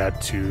to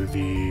get to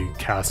the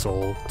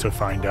castle to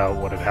find out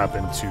what had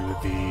happened to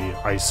the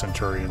Ice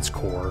Centurion's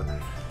core.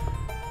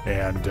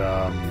 And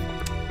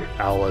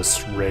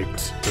Alice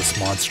rigged this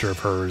monster of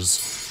hers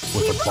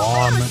with a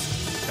bomb.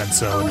 And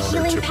so in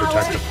order to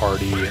protect the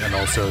party and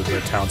also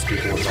the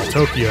townspeople of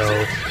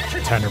Tokyo,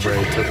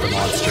 Tenebrae took the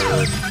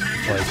monster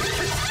like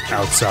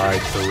outside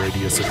the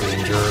radius of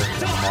danger,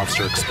 and the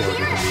monster exploded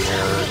in the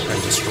air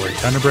and destroyed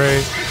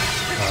Tenebrae.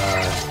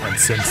 And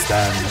since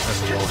then,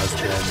 Emil has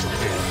been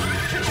in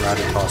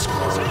Ratatosk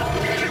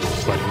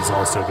mode, but he's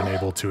also been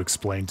able to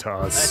explain to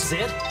us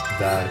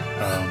that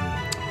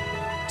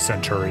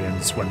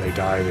Centurions, when they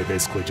die, they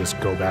basically just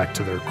go back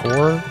to their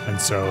core,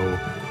 and so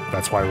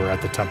that's why we're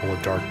at the Temple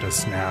of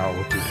Darkness now,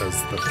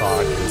 because the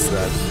thought is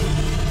that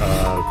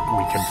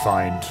we can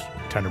find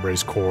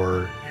Tenebrae's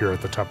core here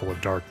at the Temple of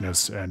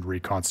Darkness and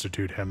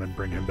reconstitute him and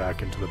bring him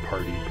back into the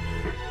party.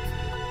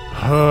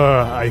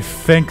 I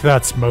think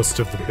that's most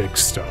of the big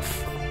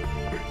stuff.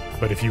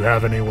 But if you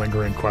have any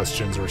lingering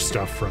questions or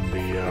stuff from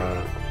the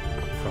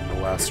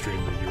last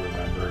stream that you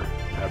remember,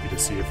 I'm happy to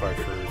see if I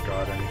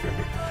forgot anything.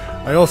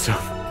 I also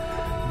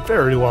am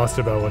very lost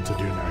about what to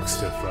do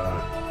next if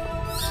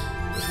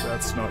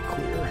that's not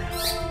clear.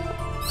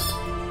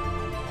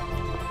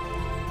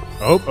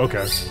 Oh,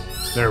 okay.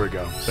 There we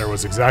go. There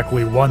was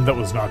exactly one that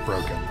was not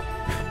broken.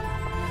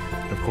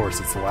 Of course,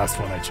 it's the last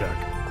one I check.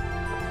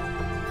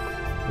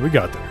 We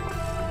got there.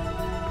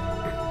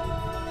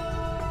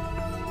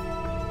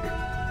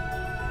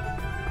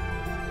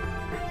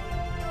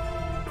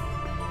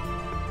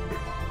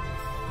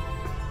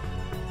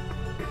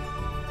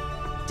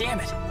 Damn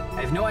it!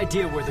 I have no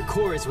idea where the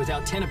core is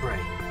without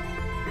Tenebrae.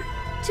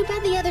 Too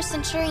bad the other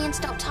Centurions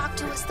don't talk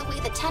to us the way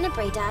the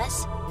Tenebrae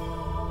does.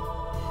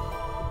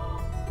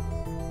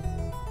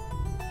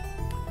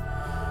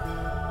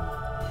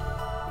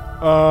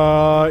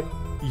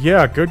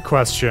 Yeah, good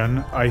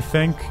question. I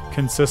think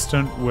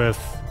consistent with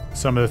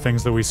some of the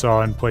things that we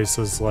saw in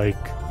places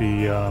like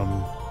the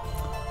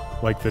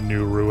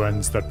new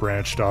ruins that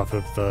branched off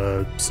of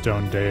the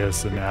stone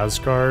dais in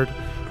Asgard,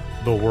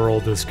 the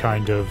world is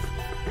kind of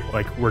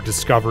like we're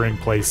discovering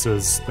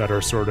places that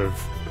are sort of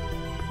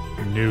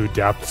new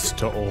depths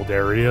to old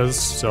areas,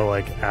 so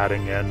like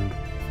adding in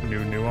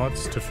new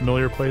nuance to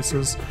familiar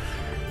places.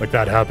 Like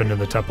that happened in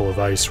the Temple of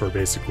Ice, where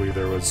basically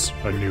there was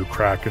a new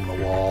crack in the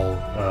wall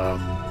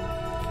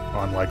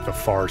on like the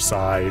far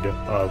side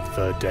of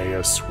the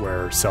dais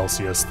where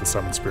Celsius, the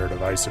summoned spirit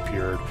of ice,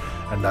 appeared,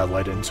 and that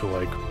led into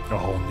like a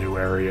whole new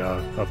area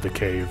of the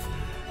cave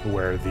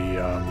where the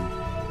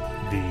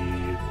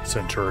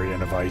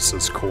Centurion of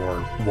Ice's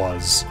core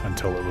was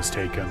until it was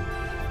taken.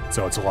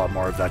 So it's a lot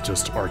more of that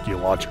just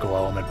archaeological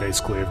element,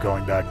 basically, of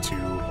going back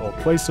to old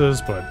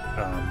places, but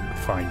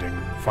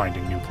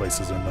finding new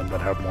places in them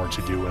that have more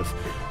to do with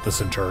the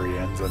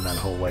Centurions and that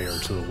whole layer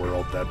to the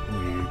world that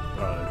we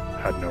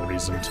had no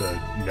reason to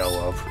know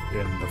of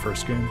in the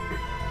first game.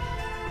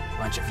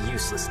 Bunch of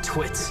useless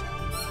twits.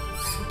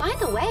 By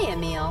the way,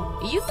 Emil,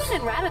 you've been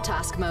in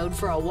Ratatosk mode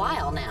for a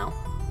while now.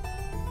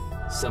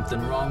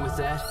 Something wrong with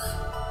that?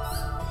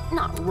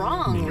 Not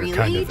wrong, You're really,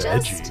 kind of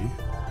just... edgy.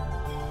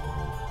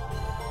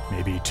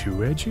 Maybe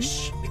too edgy?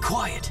 Shh, be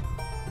quiet.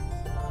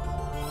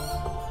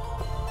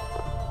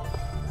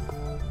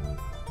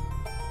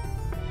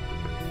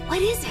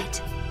 What is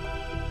it?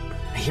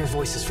 I hear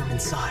voices from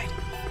inside.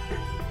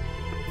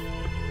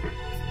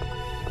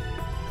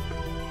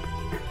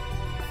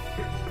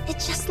 It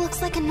just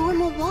looks like a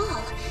normal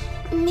wall.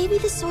 Maybe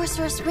the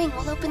Sorcerer's Ring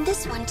will open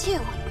this one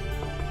too.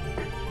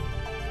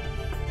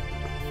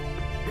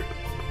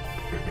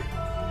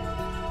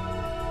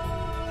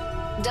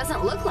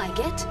 Doesn't look like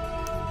it.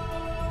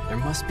 There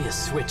must be a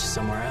switch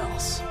somewhere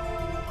else.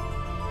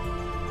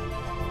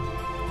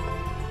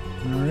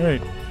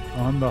 Alright,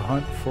 on the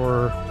hunt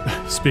for,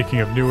 speaking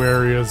of new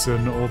areas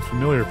and old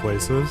familiar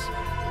places,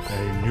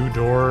 a new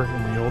door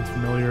in the old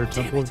familiar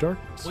Temple of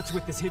Darkness. What's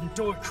with this hidden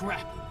door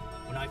crap?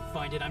 When I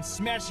find it, I'm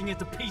smashing it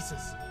to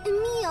pieces.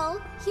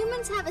 Emil,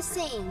 humans have a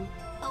saying.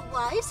 A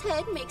wise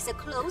head makes a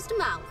closed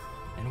mouth.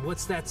 And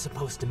what's that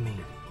supposed to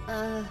mean?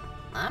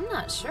 I'm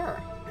not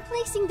sure.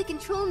 Placing the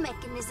control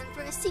mechanism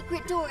for a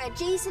secret door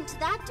adjacent to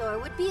that door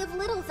would be of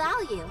little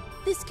value.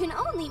 This can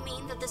only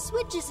mean that the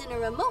switch is in a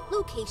remote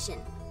location.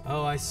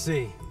 Oh, I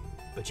see.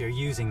 But you're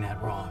using that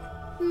wrong.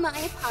 My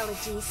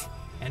apologies.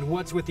 And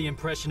what's with the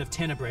impression of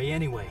Tenebrae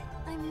anyway?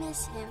 I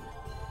miss him.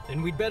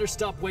 Then we'd better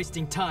stop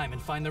wasting time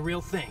and find the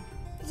real thing.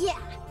 Yeah.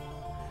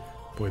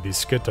 Boy, these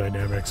skit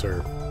dynamics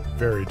are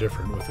very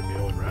different with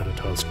Emil in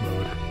Ratatosk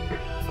mode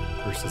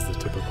versus the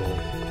typical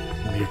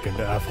meek and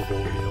affable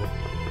Emil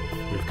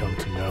we've come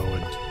to know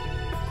and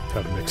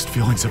have mixed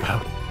feelings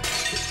about.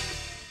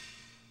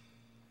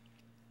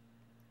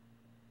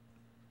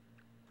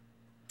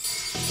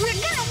 We're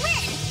gonna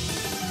win!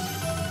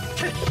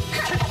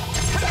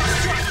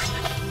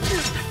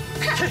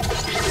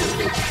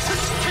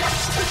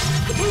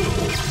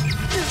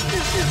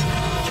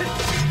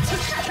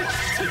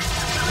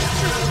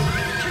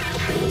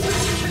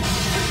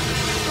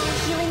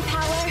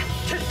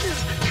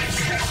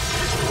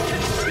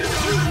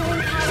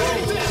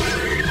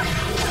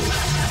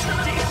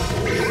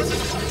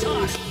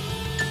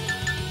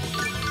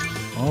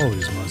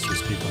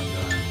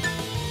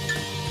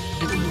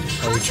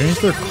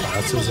 changed their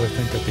classes, I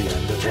think, at the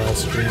end of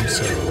last stream,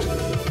 so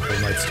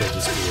they might still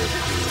just be at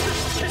the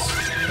levels.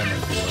 That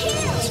might be like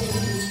the last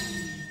games.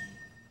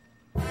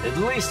 At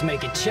least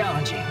make it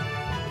challenging. I'll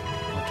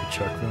have to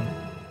check them.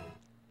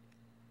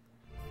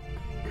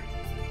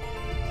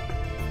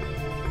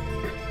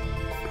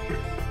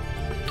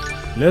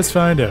 Let's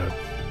find out.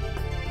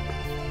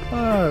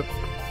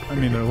 I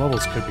mean, their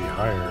levels could be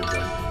higher, but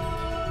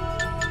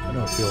I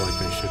don't feel like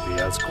they should be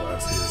as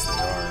classy as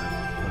they are,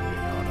 if I'm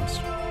being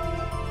honest.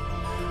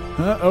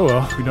 Oh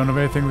well, we don't have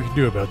anything we can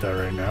do about that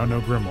right now. No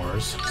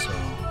grimoires, so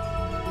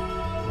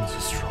let's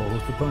just roll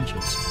with the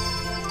punches.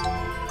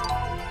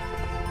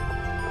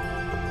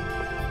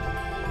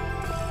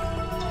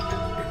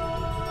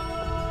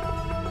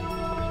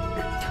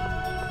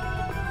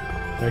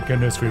 Thank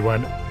goodness we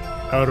went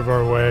out of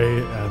our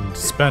way and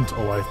spent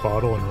a life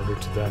bottle in order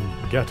to then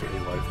get a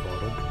life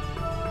bottle.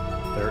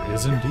 There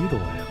is indeed a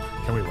lamp.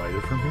 Can we light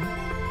it from here?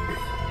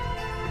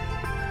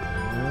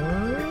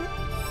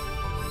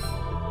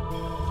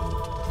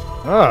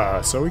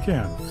 So we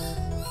can.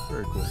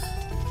 Very cool.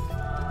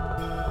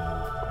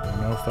 I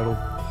don't know if that'll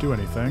do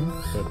anything,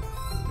 but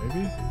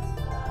maybe? I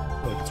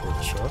feel like it's worth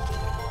a shot.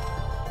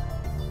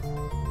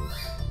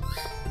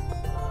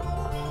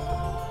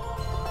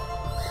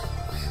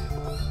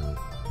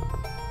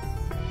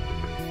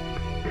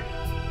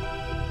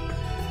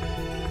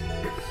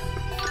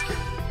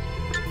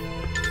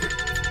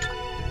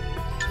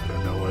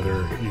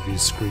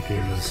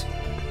 Squeaking is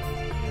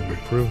an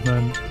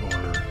improvement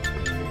or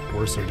a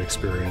worsened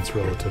experience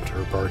relative to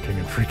her barking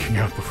and freaking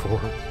out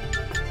before.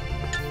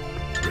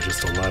 Or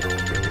just a lateral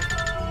move.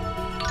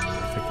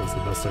 I think that's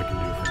the best I can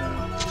do for now.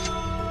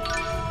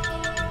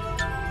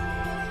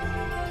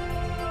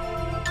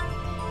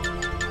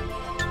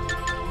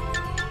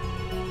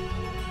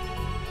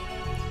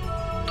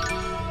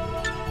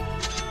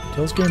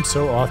 Tales games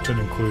so often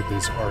include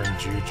these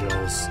RNG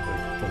gels,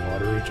 like the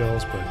lottery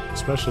gels, but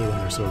especially when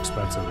they're so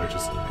expensive, I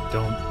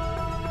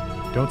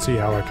don't see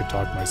how I could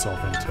talk myself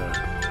into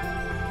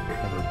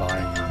ever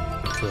buying them.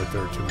 I feel like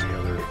there are too many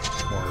other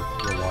more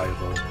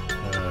reliable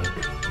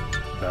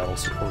battle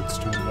supports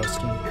to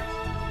invest in.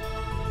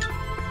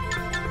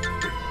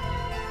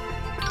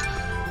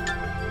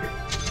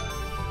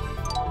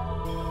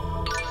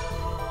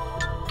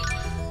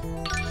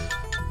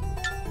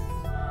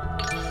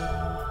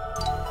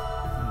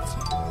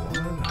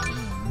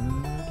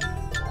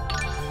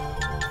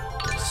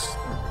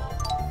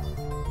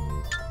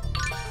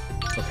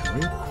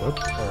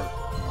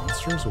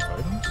 With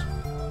items?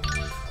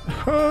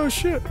 Oh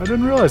shit, I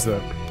didn't realize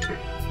that.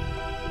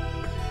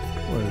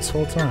 Boy, this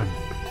whole time.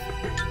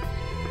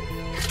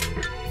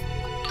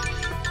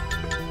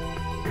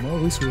 Well,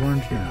 at least we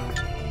learned now.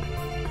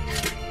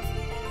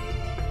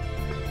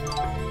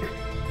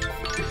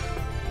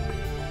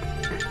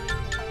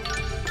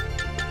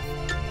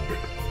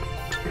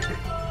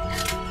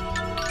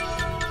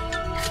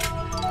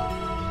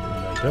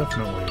 And I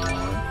definitely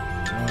want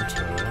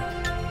Marta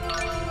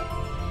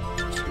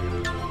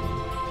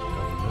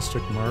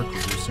mark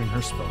reducing her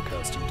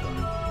spellcasting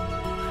time.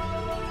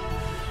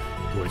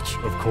 Which,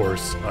 of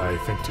course, I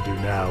think to do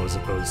now as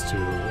opposed to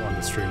on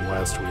the stream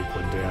last week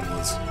when Dan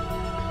was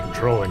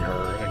controlling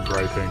her and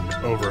griping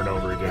over and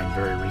over again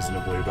very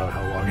reasonably about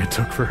how long it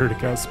took for her to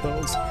cast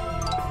spells.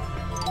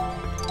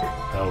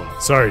 Oh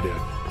well. Sorry, Dan.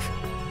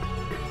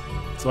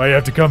 That's why you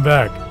have to come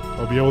back.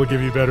 I'll be able to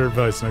give you better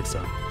advice next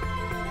time.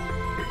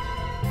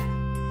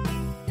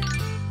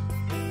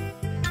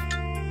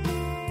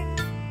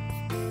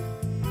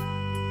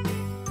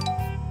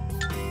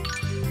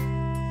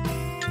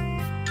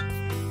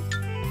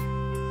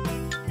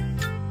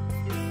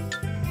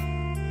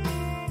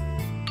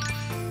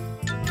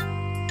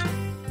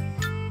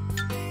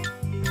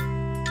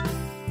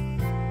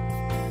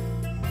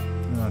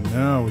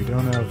 No, we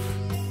don't have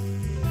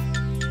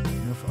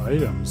enough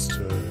items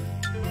to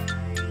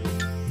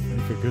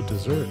make a good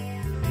dessert.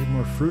 We need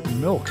more fruit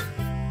and milk.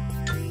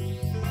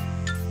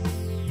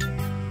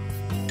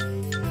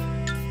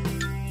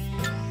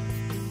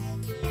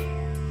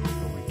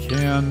 But we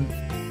can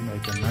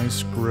make a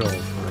nice grill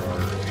for our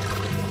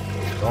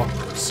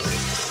doctors.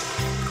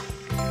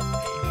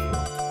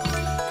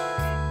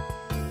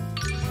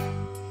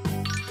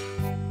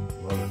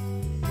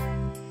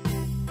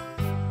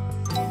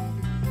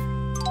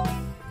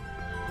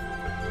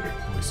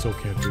 Still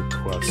can't do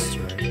quests,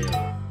 right?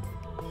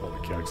 Well, we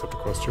can't accept a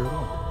quest here at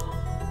all.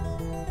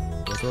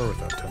 With or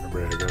without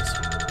Tenebrae, I guess.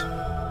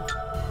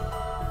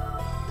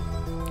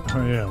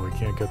 Oh yeah, we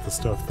can't get the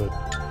stuff that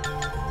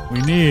we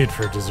need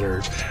for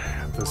dessert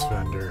at this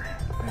vendor.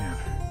 Man,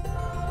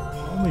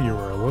 if only you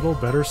were a little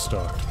better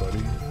stocked,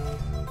 buddy.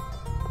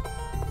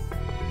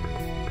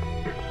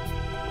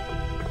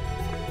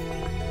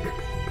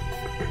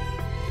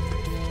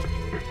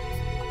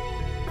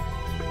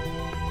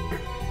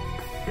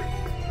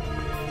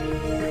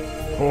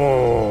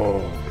 Oh!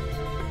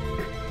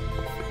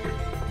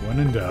 When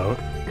in doubt,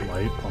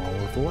 light all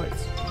of the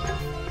lights.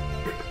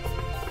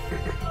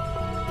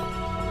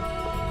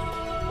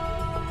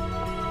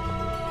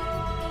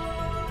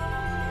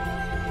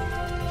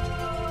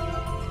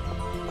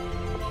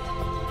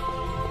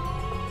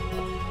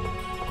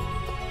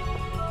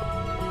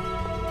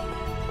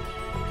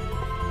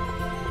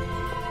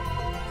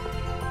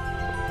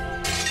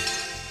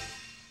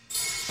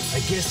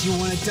 guess you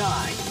wanna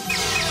die.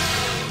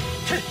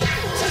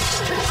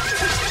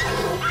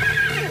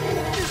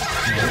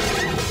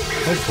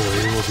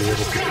 Hopefully we'll be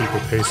able to keep a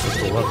pace with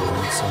the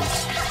leveling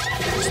since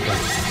we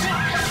spent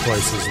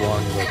twice as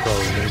long as I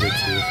probably needed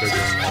to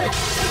figuring out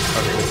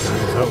how to get down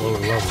to that lower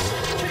level.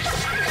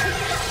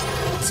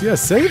 See, I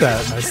say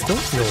that and I still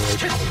feel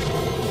like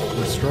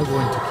we're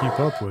struggling to keep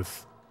up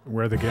with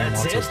where the game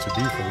wants us to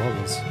be for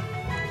levels.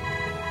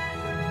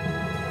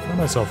 I find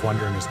myself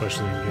wondering,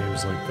 especially in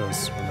games like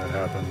this, when that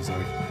happens,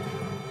 like,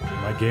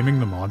 am I gaming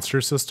the monster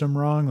system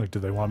wrong? Like, do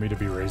they want me to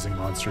be raising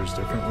monsters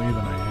differently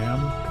than I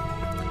am?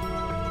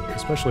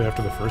 Especially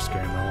after the first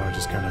game, I want to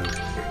just kind of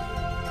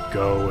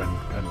go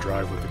and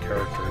drive with the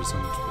characters,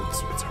 and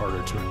it's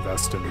harder to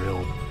invest in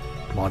real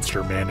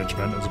monster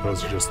management as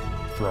opposed to just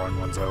throwing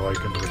ones I like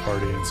into the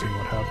party and seeing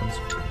what happens.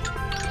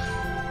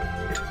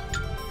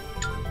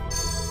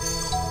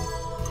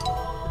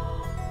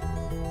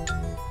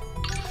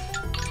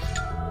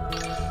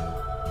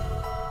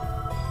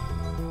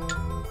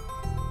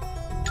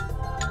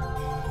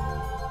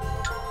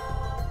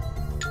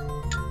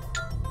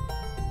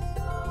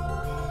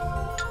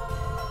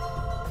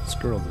 This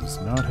girl does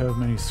not have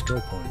many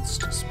skill points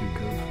to speak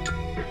of.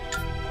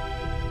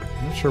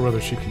 I'm not sure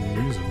whether she can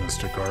use a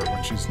mystic art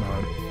when she's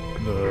not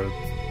the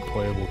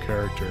playable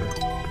character.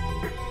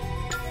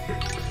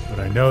 But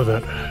I know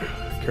that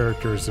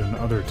characters in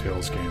other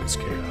Tales games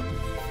can.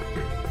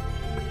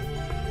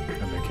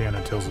 And they can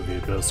in Tales of the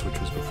Abyss, which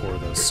was before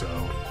this, so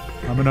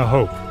I'm gonna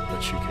hope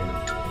that she can.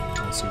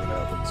 We'll see what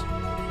happens.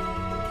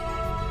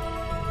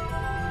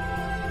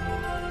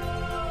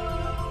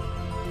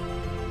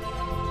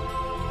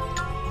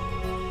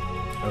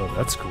 Oh,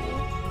 that's cool.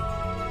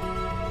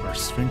 Our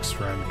Sphinx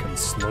friend can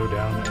slow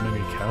down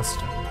enemy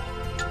casting.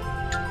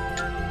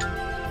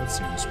 That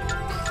seems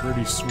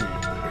pretty sweet.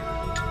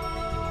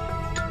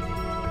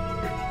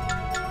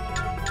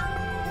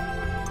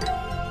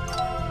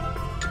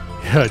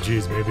 Yeah,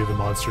 geez, maybe the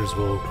monsters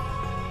will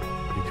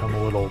become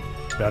a little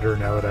better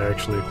now that I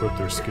actually equip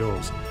their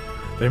skills.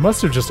 They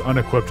must have just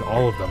unequipped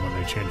all of them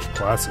when they changed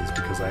classes,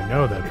 because I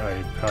know that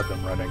I had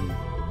them running,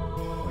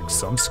 like,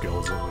 some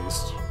skills at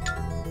least,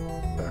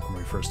 back when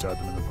we first had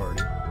them in the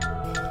party.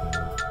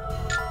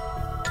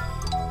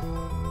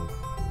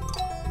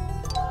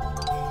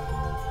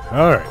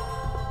 Alright.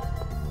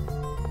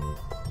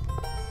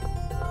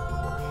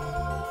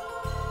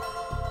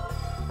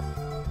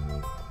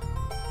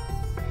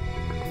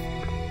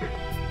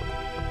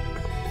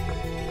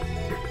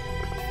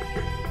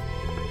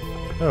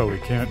 Oh, we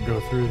can't go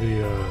through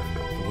the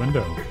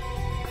window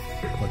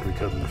like we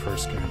could in the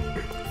first game.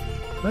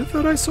 I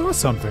thought I saw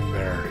something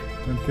there.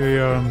 Like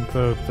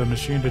the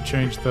machine to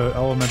change the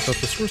element that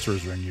the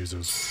Sorcerer's Ring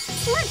uses.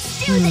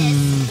 Let's do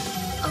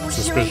this! Oh,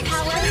 Suspicious.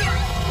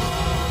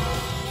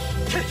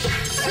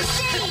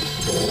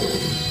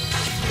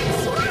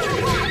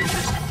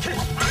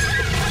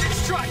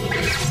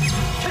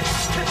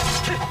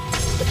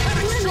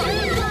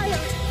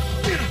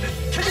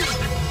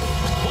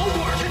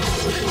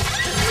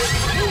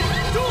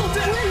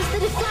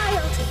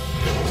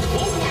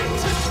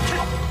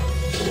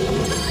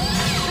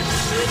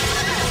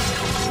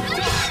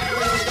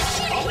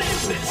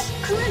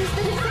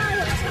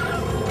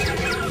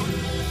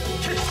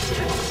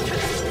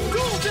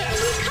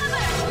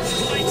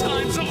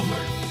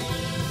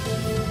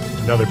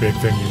 Another big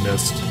thing you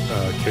missed,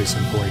 case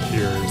in point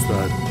here, is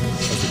that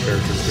as the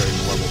character's getting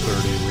to level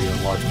 30, we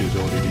unlock the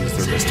ability to use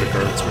their mystic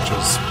arts, which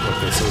is what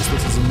this is.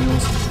 This is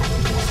Emil's.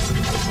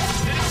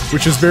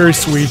 Which is very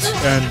sweet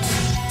and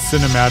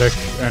cinematic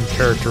and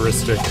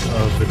characteristic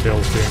of the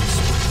Tales games.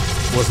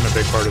 Wasn't a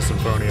big part of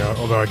Symphonia,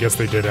 although I guess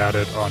they did add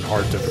it on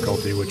hard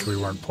difficulty, which we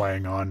weren't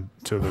playing on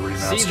to the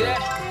remaster. See that?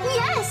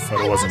 Yes!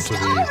 But it wasn't to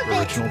the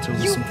original Tales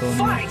of You Symphonia.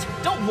 fight!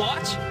 Don't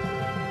watch!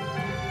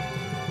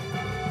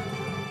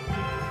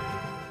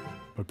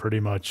 But pretty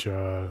much,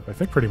 I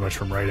think pretty much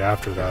from right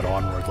after that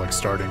onward, like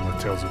starting with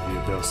Tales of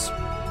the Abyss,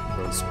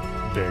 those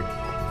big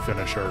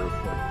finisher,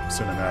 like,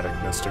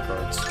 cinematic mystic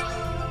arts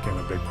became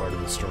a big part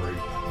of the story.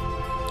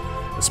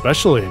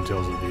 Especially in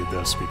Tales of the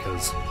Abyss,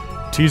 because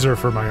teaser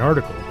for my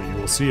article, but you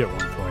will see at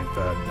one point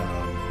that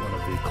one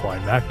of the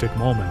climactic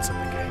moments in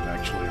the game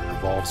actually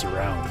revolves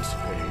around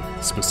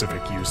a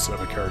specific use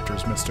of a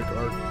character's mystic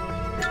art.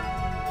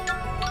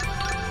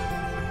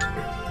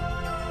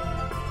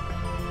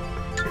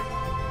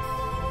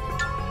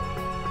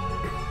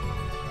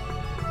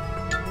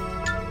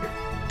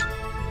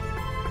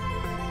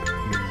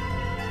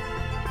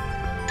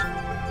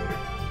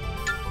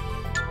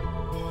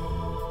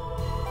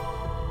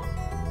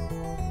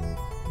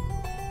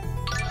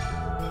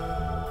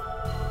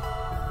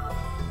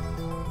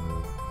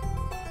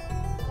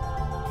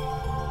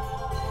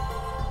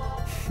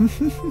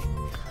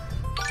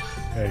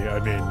 Hey, I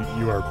mean,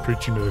 you are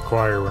preaching to the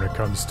choir when it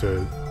comes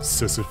to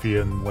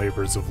Sisyphean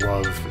labors of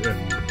love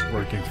in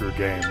working through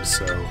games,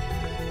 so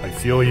I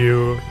feel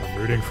you, I'm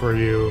rooting for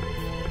you.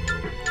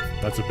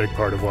 That's a big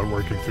part of what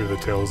working through the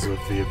Tales of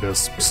the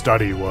Abyss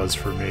study was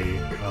for me,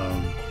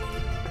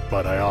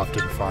 but I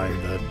often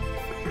find that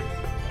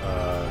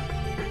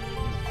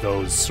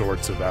those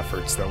sorts of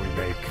efforts that we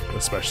make,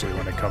 especially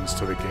when it comes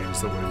to the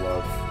games that we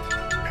love,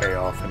 pay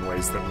off in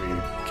ways that we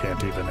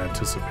can't even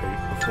anticipate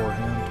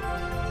beforehand.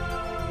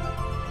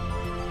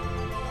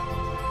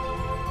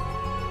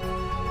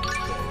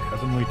 Okay,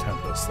 Heavenly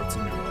Tempest, that's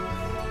a new one.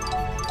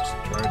 Just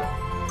try it out.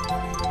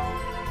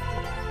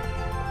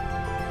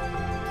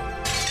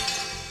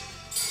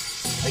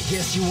 I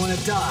guess you want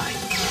to die.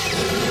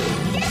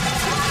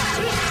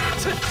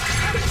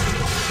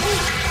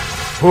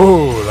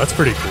 Ooh, that's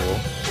pretty cool.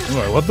 Ooh,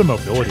 I love the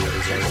mobility of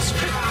his arms.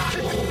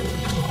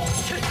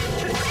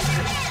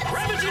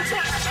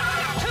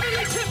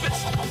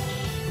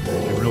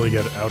 You can really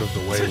get out of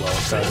the way while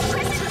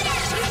attacking.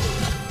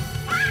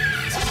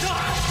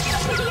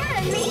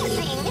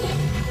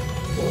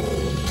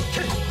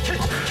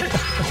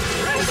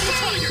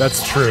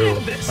 That's true.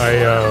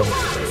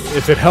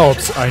 If it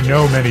helps, I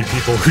know many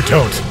people who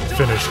don't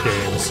finish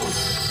games,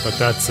 but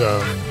that's,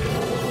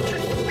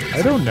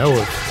 I don't know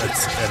if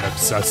it's an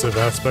obsessive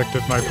aspect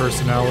of my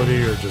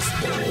personality or just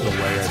the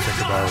way I think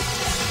about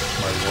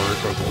my work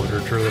or the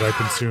literature that I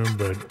consume,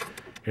 but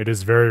it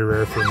is very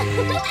rare for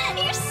me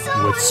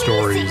with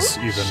stories,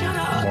 even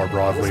more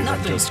broadly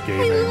than just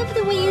gaming,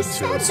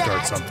 to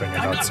start something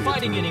and not see it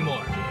through.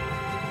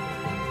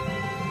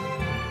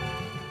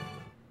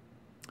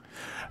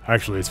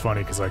 Actually, it's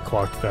funny because I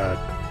clocked that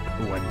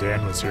when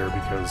Dan was here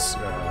because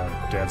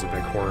Dan's a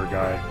big horror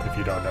guy. If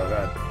you don't know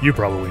that, you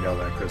probably know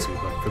that, Chrissy,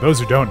 but for those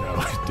who don't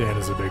know, Dan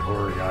is a big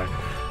horror guy,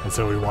 and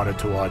so we wanted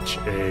to watch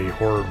a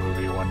horror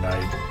movie one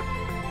night,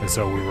 and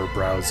so we were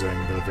browsing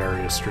the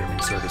various streaming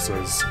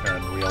services,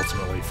 and we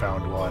ultimately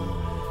found one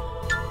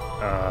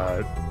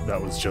that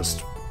was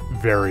just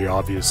very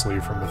obviously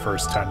from the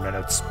first 10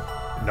 minutes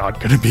not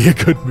going to be a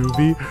good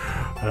movie,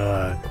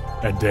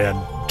 and Dan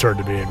turned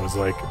to me and was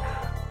like,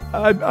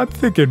 I'm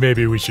thinking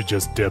maybe we should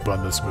just dip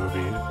on this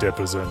movie. Dip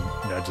as in,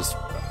 just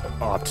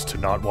opt to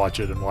not watch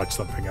it and watch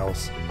something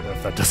else,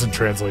 if that doesn't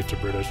translate to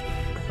British.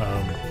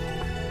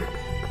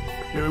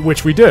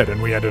 Which we did,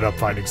 and we ended up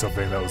finding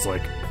something that was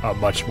like a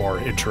much more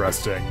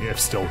interesting, if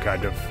still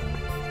kind of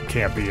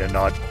campy and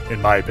not,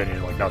 in my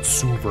opinion, like not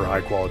super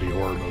high quality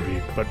horror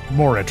movie, but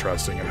more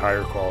interesting and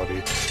higher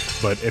quality.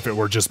 But if it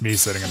were just me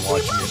sitting and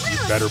watching it, you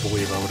better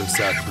believe I would have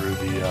sat through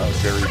the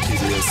very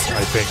tedious,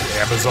 I think,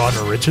 Amazon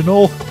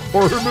original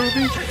horror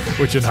movie,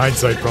 which in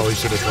hindsight probably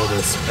should have told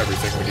us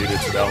everything we needed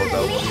to know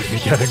about what we'd be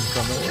getting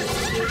from it.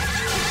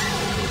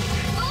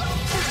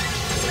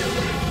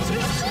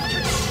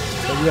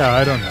 But yeah,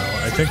 I don't know.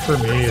 I think for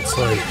me, it's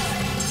like,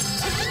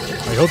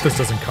 I hope this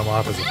doesn't come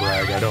off as a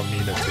brag. I don't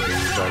mean it to be,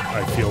 but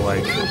I feel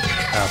like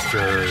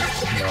after,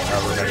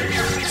 however many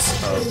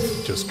years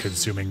of just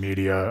consuming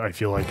media, I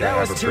feel like I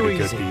have a pretty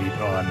good beat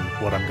on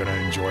what I'm going to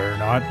enjoy or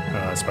not,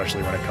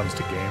 especially when it comes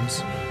to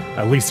games,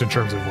 at least in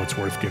terms of what's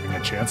worth giving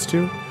a chance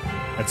to.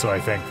 And so I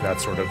think that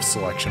sort of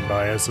selection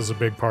bias is a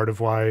big part of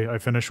why I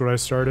finished what I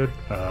started,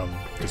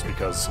 just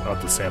because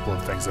of the sample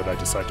of things that I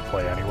decide to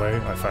play anyway.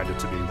 I find it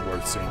to be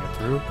worth seeing it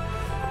through.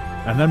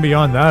 And then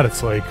beyond that,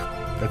 it's like,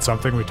 it's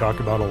something we talk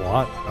about a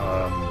lot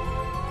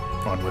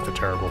on With a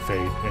Terrible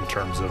Fate in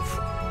terms of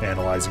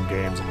analyzing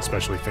games and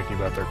especially thinking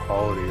about their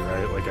quality,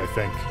 right? Like, I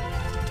think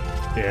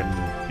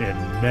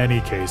in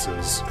many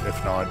cases,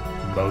 if not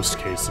most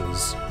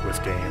cases, with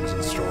games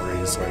and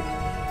stories, like,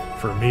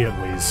 for me at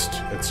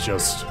least, it's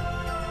just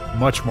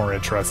much more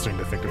interesting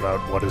to think about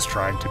what is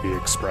trying to be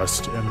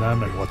expressed in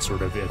them and what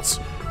sort of its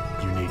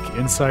unique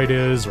insight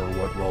is, or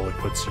what role it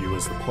puts you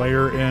as the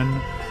player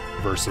in,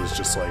 versus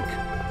just like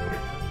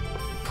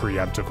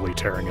preemptively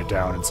tearing it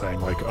down and saying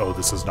like, oh,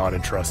 this is not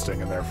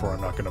interesting and therefore I'm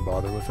not going to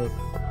bother with it.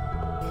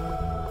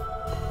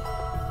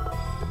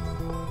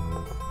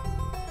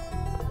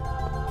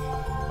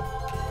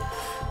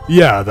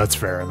 Yeah, that's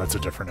fair, and that's a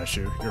different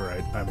issue. You're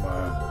right.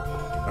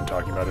 I'm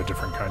talking about a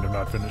different kind of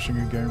not finishing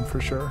a game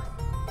for sure.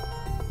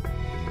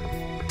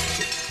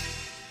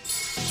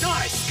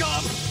 Die,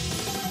 scum!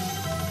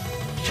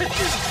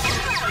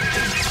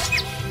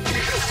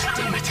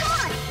 Damn it!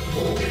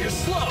 You're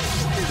slow.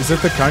 Is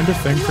it the kind of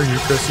thing for you,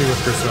 Chrissy, with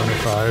Persona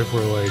 5,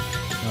 where, like,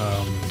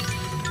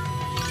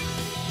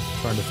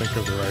 trying to think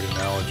of the right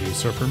analogy.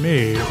 So for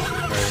me,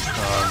 right,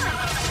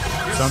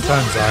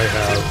 sometimes I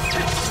have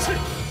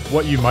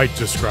what you might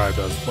describe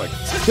as, like,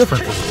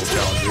 different physical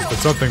challenges, but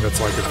something that's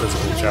like a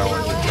physical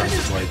challenge in terms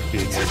of, like,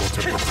 being able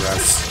to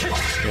progress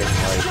in,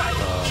 like,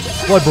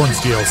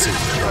 Bloodborne's DLC,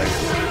 right?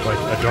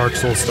 Like, a Dark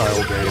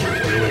Souls-style game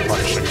with really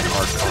punishing and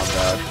hard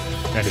combat,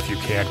 and if you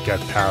can't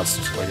get past,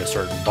 like, a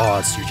certain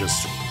boss, you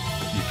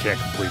can't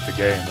complete the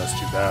game. That's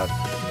too bad.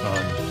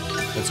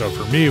 And so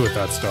for me with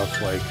that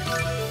stuff, like,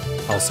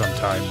 I'll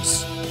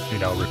sometimes,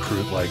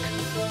 recruit, like,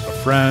 a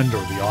friend,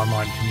 or the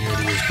online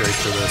community is great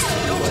for this, to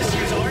do, like,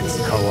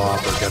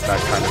 co-op or get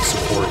that kind of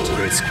support to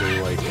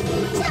basically, like,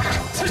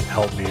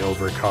 help me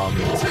overcome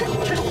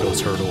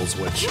those hurdles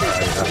which I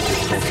have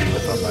difficulty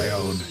with on my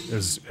own.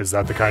 Is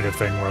that the kind of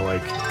thing where,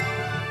 like,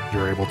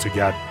 you're able to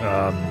get,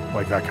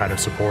 like, that kind of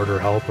support or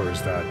help, or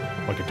is that,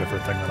 like, a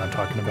different thing that I'm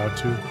talking about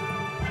too?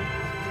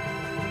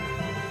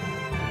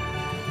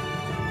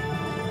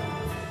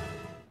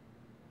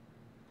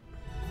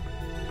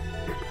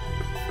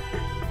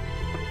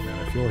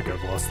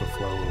 adjust the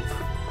flow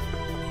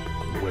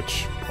of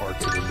which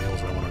arts of the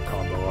meals I want to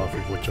combo off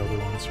of which other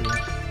ones here.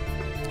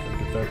 Gotta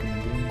get back in the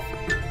game.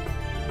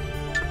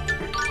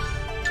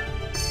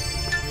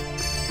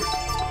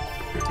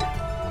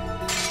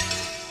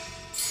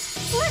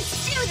 Let's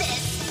do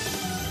this!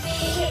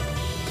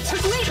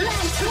 Great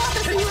land, swap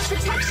us in your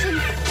protection!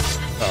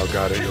 Oh,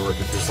 got it. You're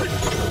working through something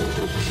different.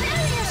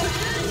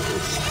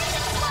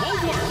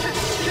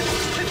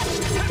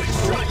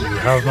 Well, you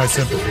have my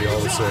sympathy all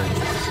the same.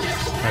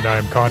 And I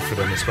am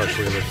confident,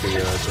 especially with the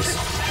just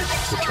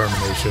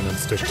determination and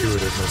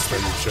stick-to-itiveness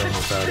that you've shown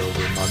with that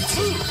over months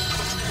and,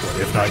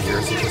 if not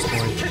years at this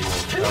point.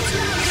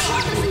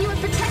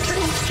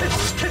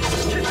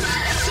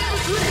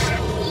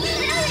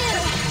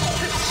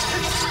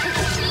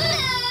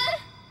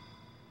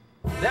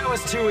 That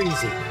was too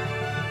easy.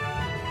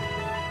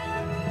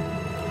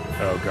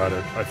 Oh, got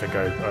it. I think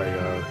I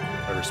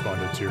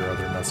responded to your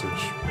other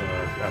message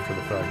after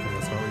the fact, and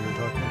that's not what you were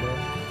talking about.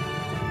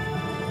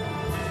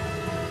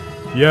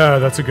 Yeah,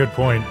 that's a good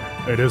point.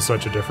 It is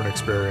such a different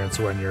experience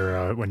when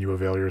you're when you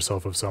avail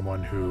yourself of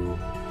someone who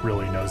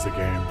really knows the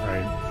game,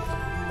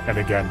 right? And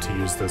again, to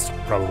use this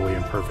probably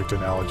imperfect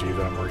analogy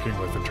that I'm working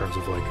with in terms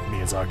of like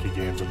Miyazaki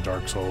games and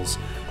Dark Souls,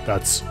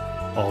 that's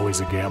always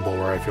a gamble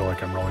where I feel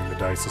like I'm rolling the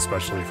dice,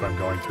 especially if I'm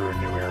going through a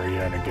new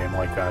area in a game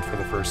like that for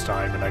the first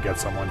time and I get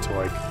someone to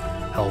like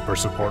help or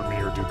support me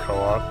or do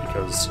co-op,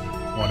 because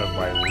one of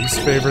my least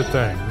favorite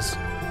things,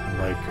 and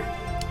like,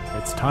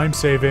 it's time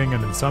saving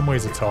and in some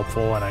ways it's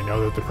helpful, and I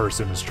know that the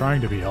person is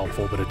trying to be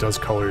helpful, but it does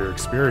color your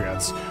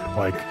experience.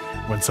 Like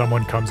when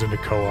someone comes into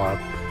co-op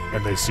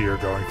and they see you're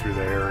going through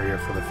the area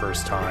for the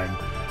first time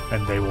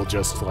and they will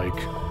just like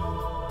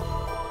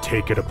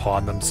take it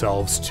upon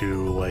themselves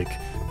to like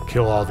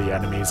kill all the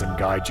enemies and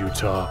guide you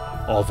to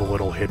all the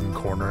little hidden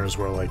corners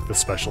where like the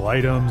special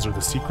items or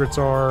the secrets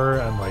are,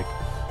 and like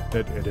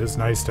it is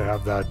nice to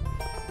have that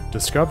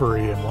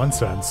discovery in one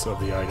sense of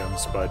the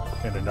items, but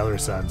in another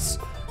sense,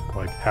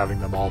 like having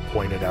them all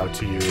pointed out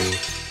to you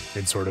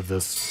in sort of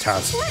this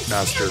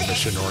taskmaster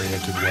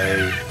mission-oriented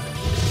way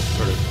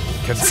sort of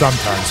can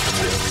sometimes, for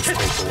me at least,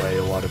 take away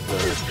a lot of the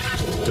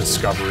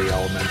discovery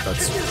element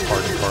that's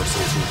part and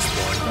parcel to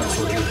exploring that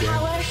sort of a game.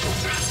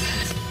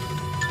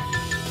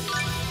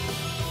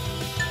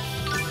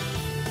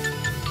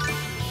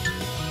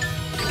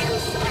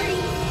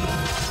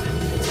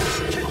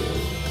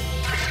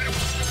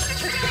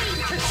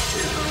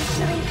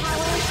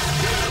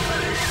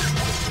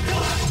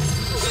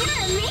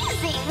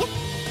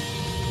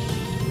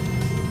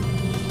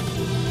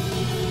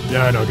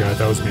 Yeah, I know, guy.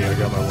 That was me. I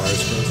got my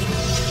wires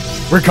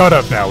crossed. We're caught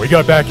up now. We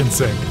got back in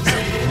sync.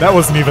 That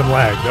wasn't even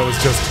lag. That was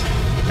just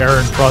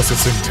Aaron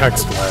processing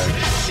text lag.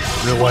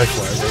 Real life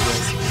lag, I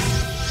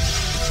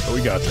guess. But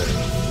we got there.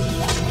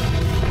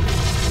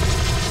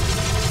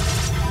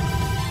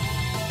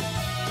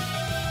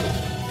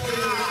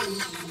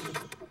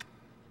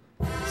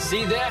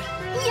 See that?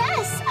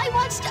 Yes, I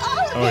watched all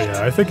of it. Oh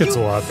yeah, I think it's a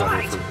lot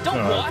better fight. Don't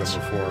than watch.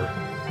 before.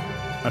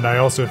 And I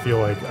also feel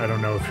like, I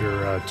don't know if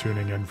you're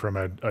tuning in from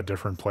a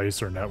different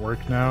place or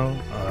network now,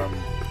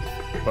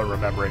 but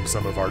remembering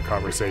some of our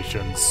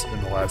conversations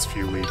in the last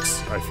few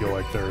weeks, I feel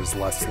like there's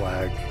less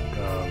lag,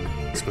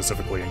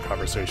 specifically in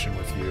conversation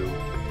with you,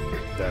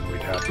 than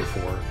we'd had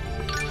before.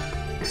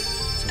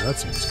 So that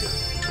seems good.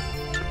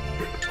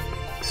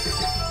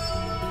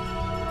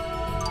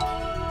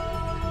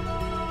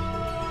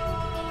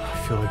 I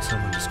feel like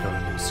someone just got a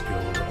new skill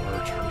or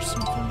art or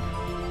something.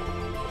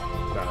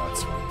 Nah,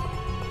 that's fine.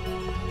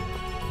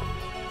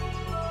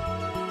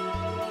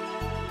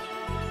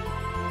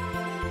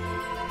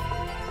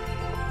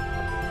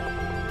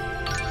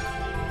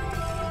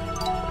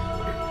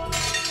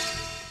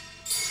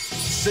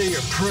 Say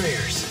your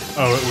prayers.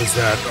 Oh, it was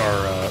that our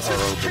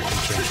open can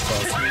change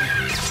spots.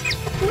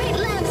 Great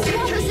land,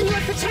 swap us in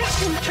your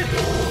protection.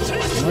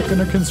 I'm not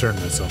gonna concern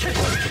myself with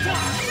that at the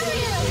moment.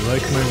 I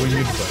like my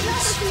winged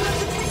buddies.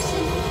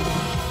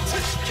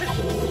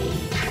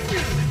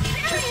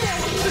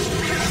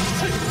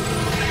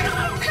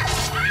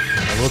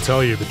 I will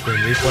tell you, between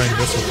replaying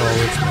this with all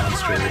its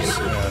monsters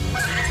and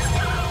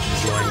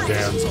enjoying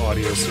Dan's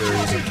audio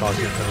series and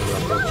talking to him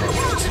about Pokemon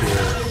Rose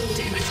here,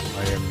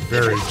 I am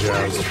very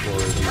jazzed for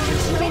the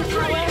Pokemon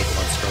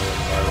Scarlet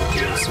and Violet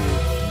DLC.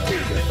 Now we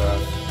get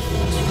that.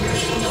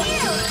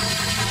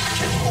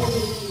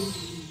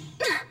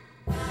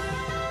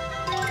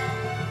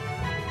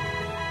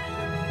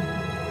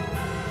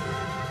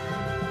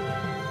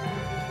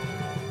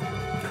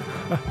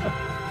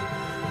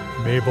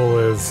 Mabel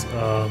is,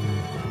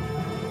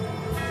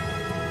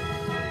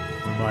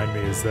 remind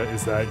me, is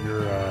that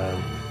your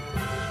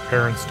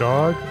parents'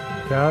 dog,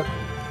 cat?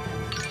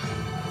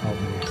 Help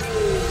me.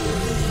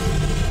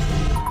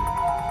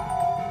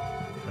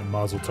 And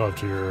Mazel Tov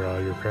to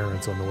your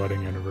parents on the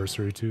wedding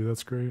anniversary too.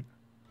 That's great.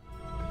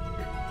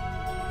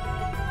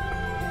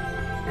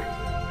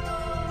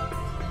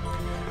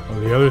 Well,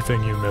 the other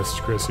thing you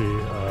missed, Chrissy,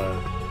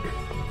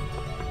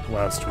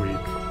 last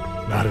week,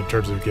 not in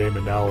terms of game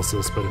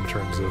analysis, but in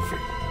terms of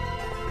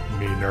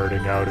me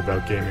nerding out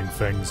about gaming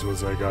things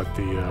was I got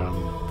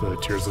the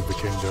Tears of the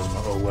Kingdom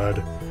OLED,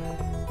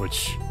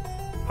 which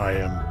I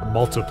am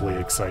multiply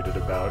excited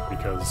about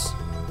because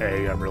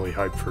A, I'm really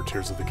hyped for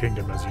Tears of the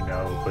Kingdom, as you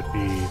know, but B,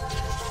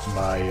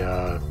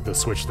 the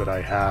Switch that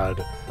I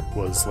had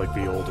was like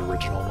the old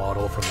original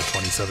model from the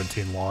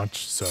 2017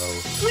 launch, so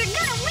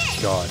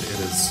God,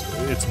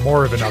 it's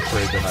more of an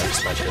upgrade than I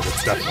expected.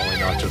 It's definitely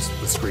not just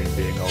the screen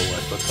being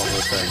OLED, but the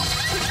whole thing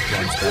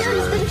runs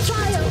better, the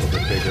screen's a little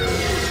bit bigger,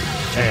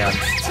 and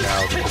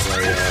now because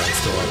I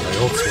still have my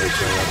old Switch,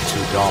 I have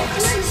 2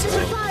 docks, so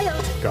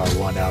got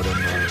one out in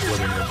the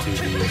living room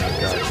TV, and I've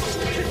got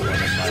one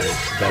in my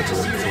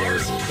bedroom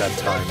for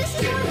bedtime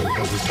gaming,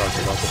 as we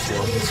talked about before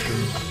on the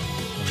stream.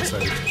 I'm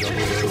excited to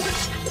juggle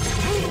those.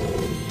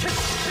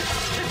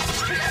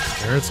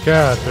 There's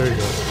Cat, there you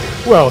go.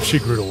 Well, if she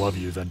grew to love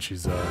you, then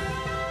she's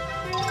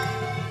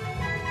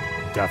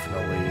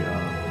definitely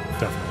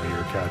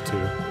your cat too.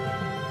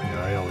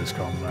 Yeah, I always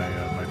call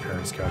my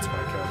parents' cats my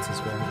cats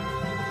as well.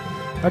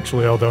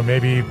 Actually, although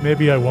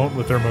maybe I won't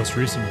with their most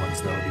recent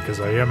ones though, because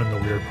I am in the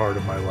weird part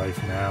of my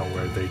life now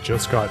where they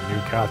just got new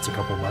cats a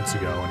couple months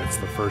ago, and it's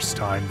the first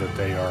time that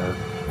they are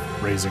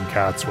raising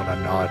cats when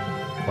I'm not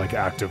like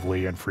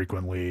actively and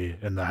frequently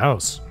in the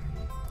house.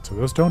 So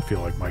those don't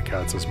feel like my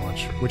cats as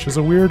much, which is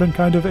a weird and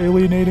kind of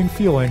alienating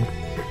feeling.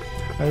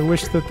 I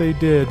wish that they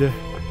did.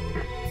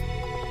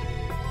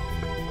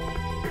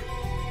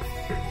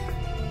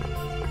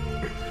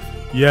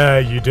 Yeah,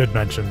 you did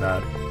mention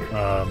that,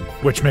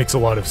 which makes a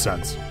lot of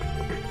sense.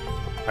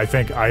 I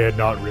think I had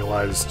not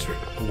realized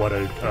what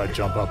a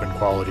jump up in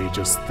quality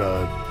just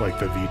the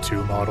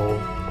V2 model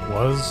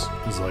was.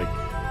 It was like,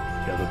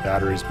 yeah, the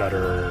battery's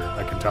better.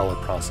 I can tell it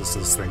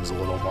processes things a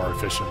little more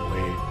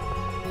efficiently.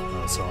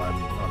 So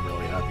I'm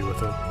really happy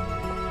with it.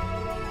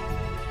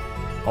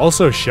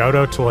 Also, shout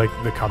out to like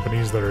the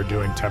companies that are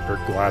doing tempered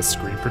glass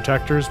screen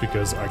protectors,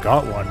 because I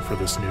got one for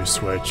this new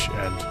Switch,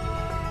 and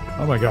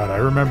oh my god, I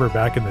remember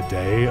back in the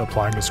day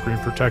applying a screen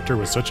protector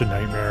was such a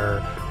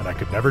nightmare, and I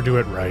could never do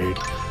it right,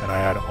 and I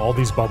had all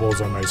these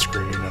bubbles on my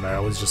screen, and I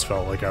always just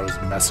felt like I was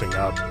messing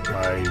up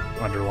my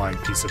underlying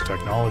piece of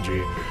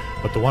technology.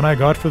 But the one I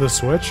got for the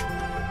Switch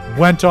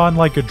went on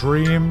like a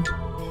dream.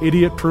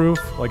 Idiot-proof.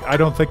 Like, I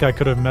don't think I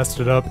could have messed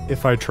it up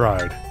if I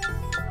tried.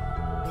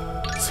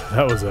 So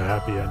that was a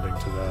happy ending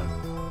to that.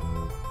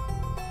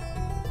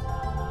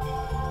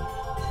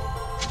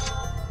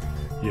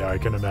 Yeah, I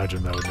can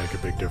imagine that would make a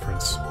big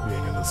difference,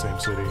 being in the same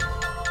city.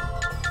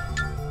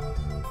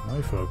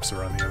 My folks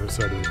are on the other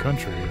side of the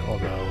country,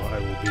 although I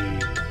will be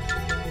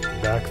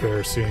back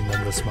there seeing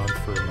them this month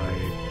for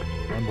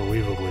my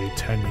unbelievably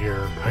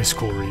 10-year high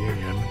school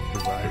reunion,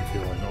 because I'm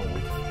feeling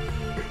old.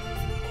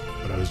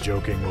 But I was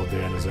joking while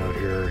Dan is out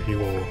here, he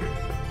will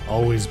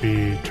always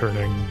be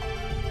turning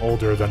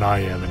older than I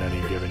am in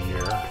any given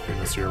year. And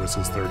this year was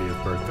his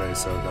 30th birthday,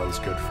 so that was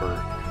good for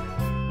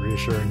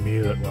reassuring me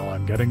that while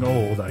I'm getting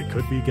old, I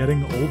could be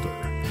getting older.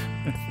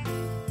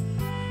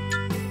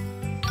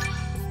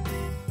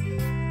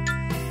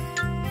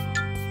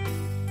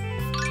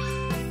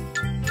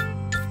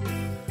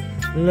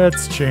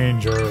 Let's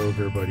change our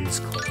ogre buddy's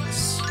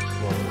class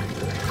while we're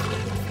here.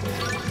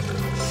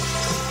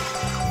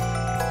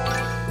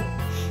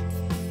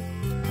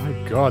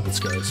 God, this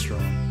guy is strong.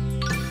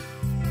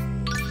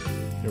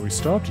 Yeah, we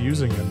stopped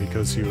using him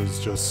because he was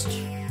just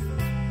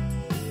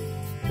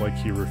like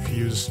he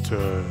refused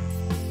to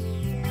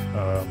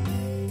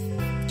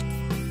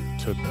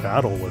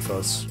battle with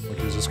us. Like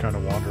he was just kind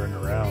of wandering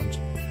around.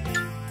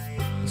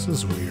 This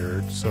is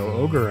weird. So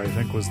Ogre, I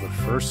think, was the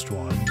first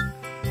one,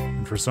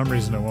 and for some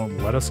reason it won't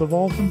let us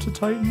evolve him to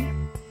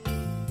Titan.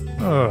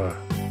 I'm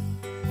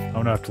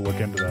gonna have to look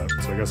into that.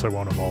 So I guess I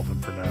won't evolve him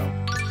for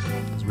now,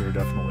 because we were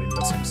definitely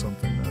missing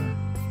something there.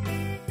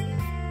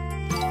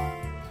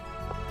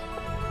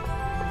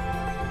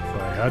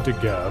 I had to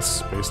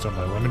guess, based on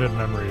my limited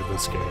memory of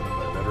this game and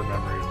my better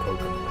memory of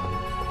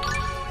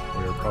Pokemon,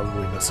 we are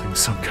probably missing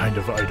some kind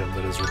of item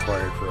that is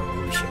required for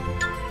evolution.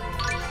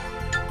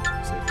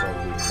 So they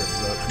probably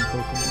crypted that from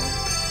Pokemon.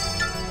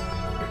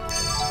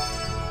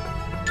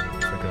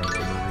 I think I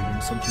remember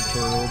reading some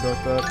tutorial about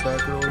that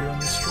back early on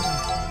the stream.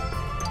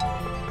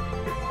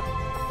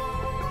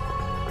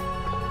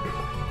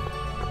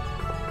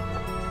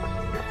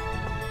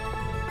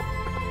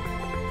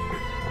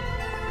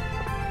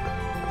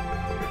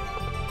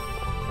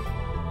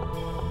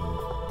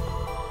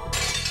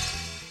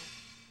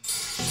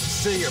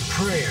 Say your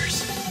prayers.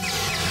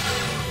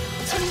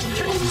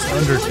 These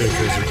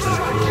Undertakers are pretty cool.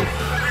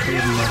 I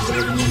wouldn't mind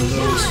getting one of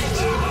those.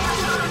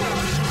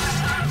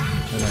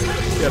 And I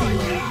get them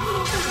though.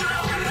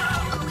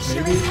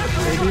 Maybe.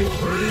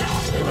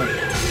 Come on.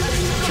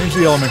 Change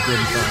the element grid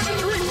and fine.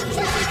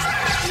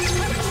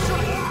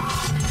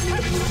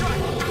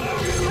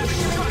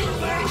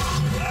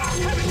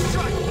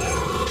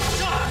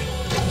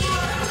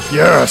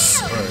 Yes!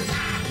 Alright,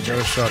 we got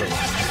a shot at one.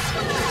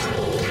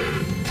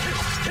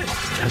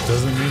 That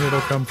doesn't mean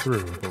it'll come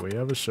through, but we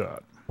have a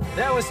shot.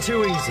 That was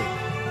too easy.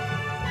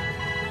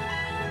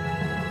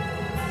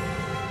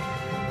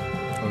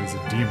 Oh, he's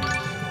a demon.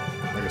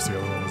 guess the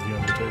other one was the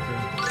Undertaker.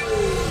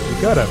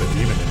 You gotta have a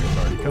demon in your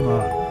party, come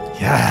on.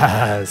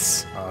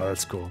 Yes! Oh,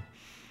 that's cool.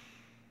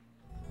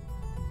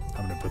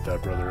 I'm gonna put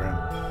that brother in.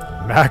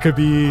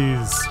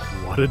 Maccabees!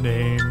 What a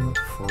name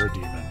for a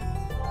demon. And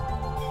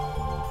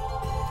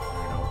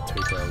I'll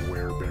take our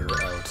werebear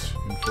out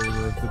in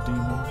favor of the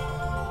demon.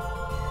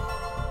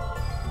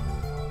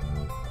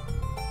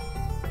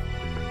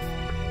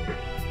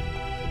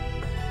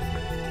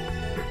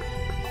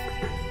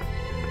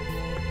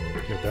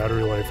 Yeah,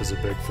 battery life is a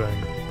big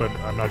thing, but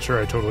I'm not sure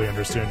I totally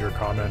understand your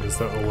comment. Is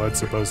that OLED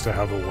supposed to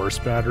have a worse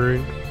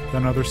battery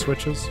than other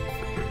Switches?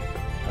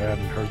 I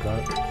hadn't heard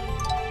that.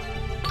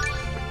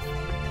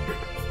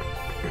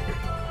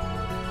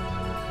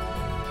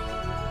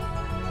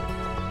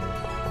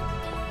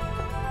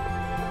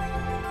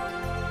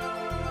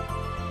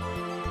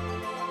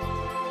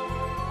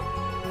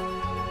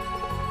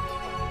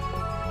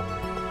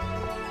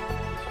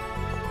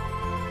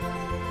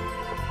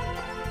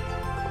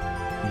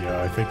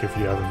 I think if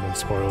you haven't been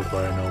spoiled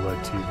by an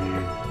OLED TV,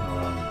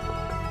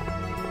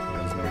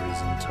 there's no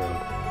reason to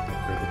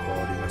upgrade the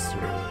quality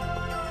necessarily.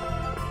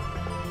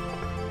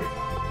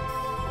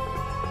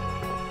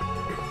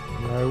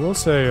 Yeah, I will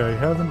say I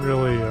haven't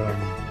really,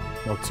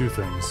 well, two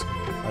things.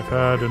 I've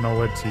had an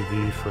OLED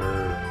TV for,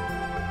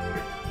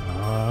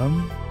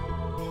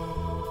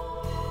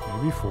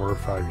 maybe 4 or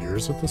 5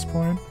 years at this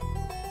point.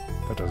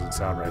 That doesn't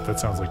sound right. That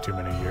sounds like too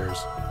many years.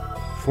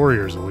 4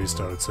 years at least,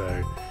 I would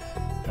say.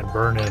 And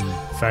burn-in,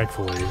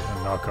 thankfully,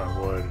 and knock on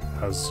wood,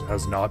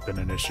 has not been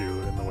an issue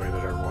in the way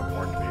that everyone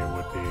warned me it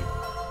would be.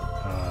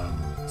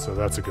 So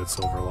that's a good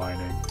silver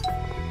lining.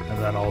 And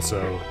then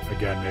also,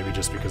 again, maybe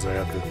just because I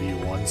have the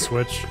V1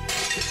 Switch,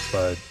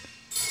 but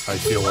I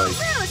feel like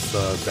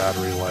the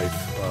battery life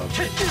of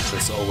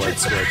this OLED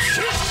Switch,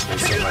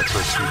 based on my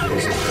first few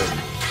days of it,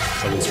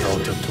 at least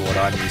relative to what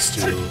I'm used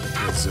to,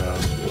 is, I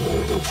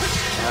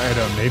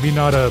don't know, maybe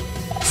not a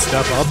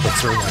step up, but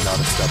certainly not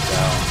a step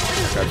down.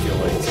 Like, I feel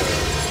like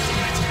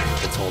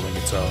it's holding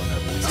its own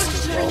at least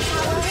as well as the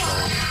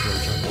original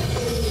version.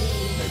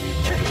 Maybe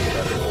even a little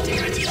better.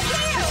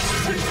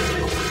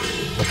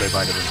 But they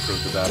might have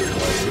improved the battery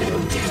life. You know,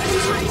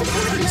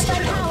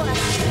 step down.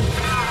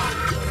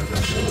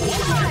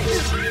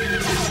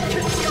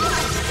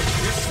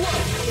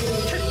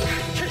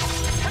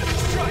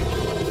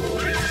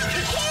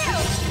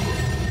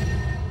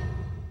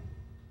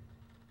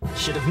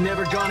 Should have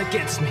never gone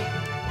against me.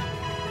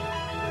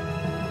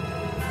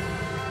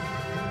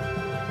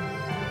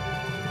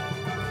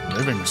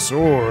 Living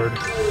sword,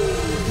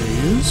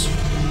 please.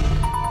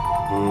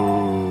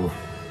 Ooh.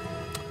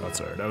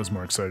 That's alright. I was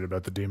more excited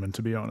about the demon,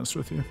 to be honest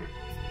with you.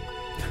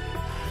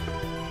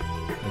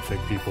 I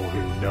think people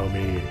who know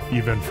me,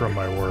 even from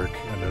my work,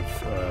 and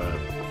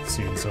have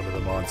seen some of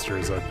the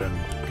monsters I've been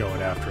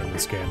going after in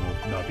this game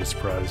will not be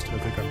surprised. I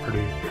think I'm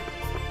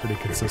pretty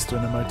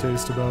consistent in my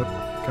taste about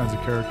kinds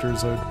of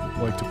characters I'd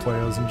like to play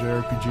as in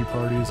JRPG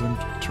parties and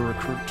to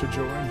recruit to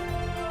join.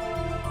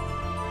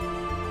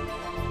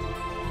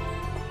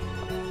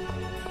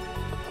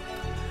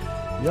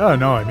 Yeah,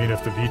 no, I mean,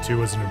 if the V2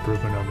 was an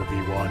improvement on the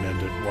V1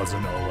 and it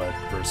wasn't OLED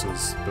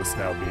versus this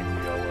now being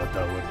the OLED,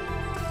 that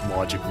would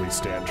logically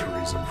stand to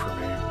reason for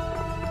me.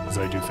 Because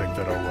I do think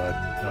that OLED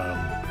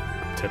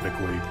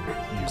typically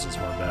uses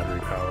more battery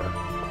power.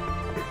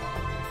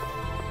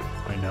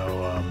 I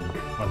know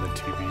on the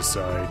TV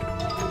side,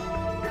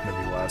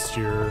 maybe last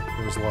year,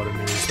 there was a lot of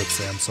news that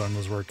Samsung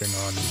was working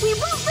on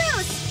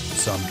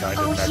some kind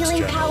of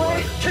next-gen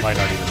OLED. Might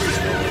not even be an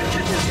OLED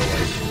anymore, but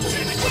like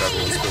whatever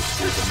was supposed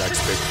to be the next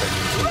big thing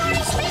in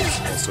TVs that was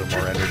also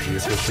more energy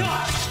efficient.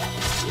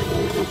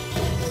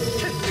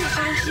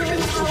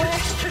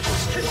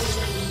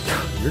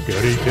 You're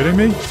good. Are you kidding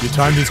me? You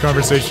timed these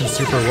conversations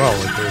super well.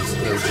 Like there's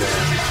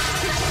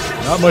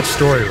not much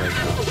story right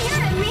now.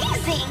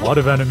 A lot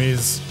of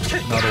enemies,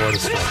 not a lot of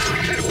story.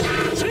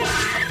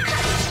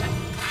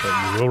 But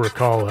you will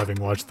recall, having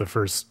watched the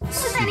first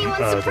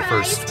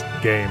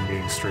game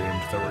being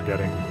streamed, that we're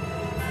getting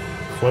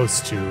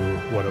close to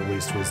what at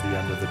least was the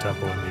end of the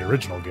temple in the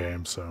original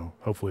game, so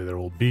hopefully there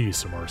will be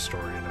some more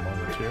story in a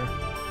moment here.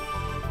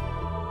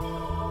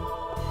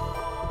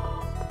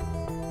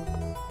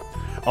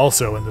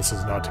 Also, and this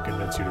is not to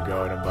convince you to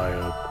go out and buy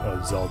a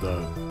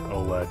Zelda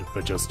OLED,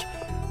 but just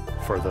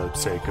for the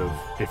sake of,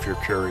 if you're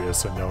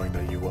curious and knowing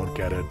that you won't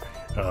get it,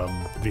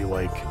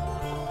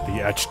 the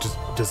etched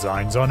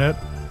designs on it,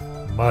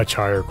 much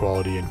higher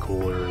quality and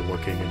cooler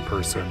looking in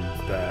person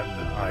than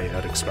I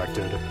had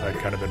expected. I'd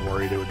kind of been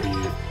worried it would be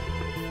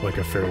like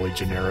a fairly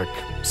generic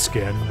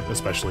skin,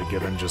 especially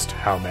given just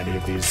how many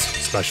of these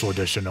special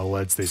edition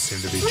OLEDs they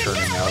seem to be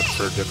churning out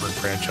for different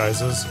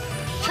franchises.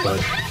 But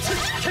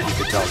you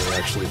could tell they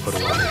actually put a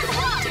lot of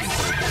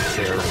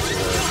care into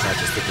not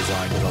just the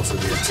design, but also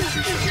the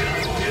execution.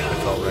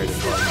 It felt right in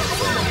line with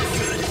my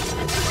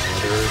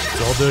other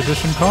Zelda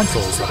edition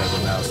consoles that I've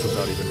amassed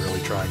without even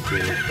really trying to.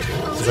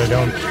 Because I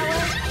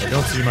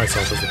don't see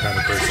myself as the kind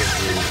of person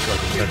who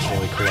like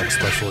intentionally collects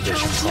special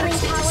edition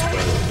consoles,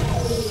 but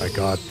I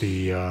got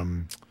the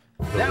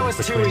That was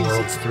too Between easy.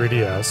 Worlds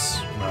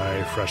 3DS,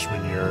 my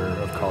freshman year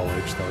of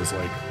college. That was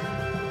like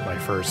my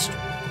first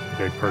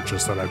big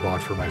purchase that I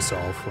bought for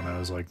myself when I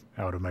was like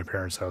out of my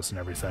parents' house and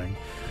everything.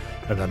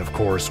 And then, of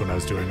course, when I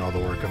was doing all the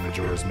work on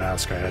Majora's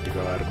Mask, I had to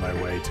go out of my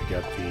way to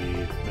get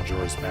the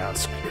Majora's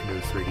Mask new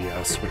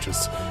 3DS, which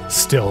is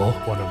still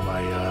one of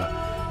my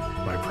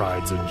my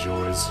prides and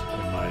joys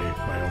in my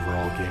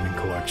overall gaming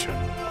collection.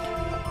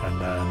 And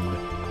then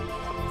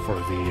for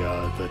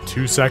the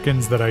 2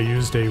 seconds that I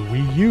used a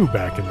Wii U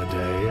back in the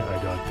day,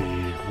 I got the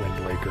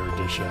Wind Waker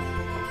edition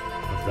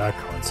of that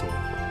console.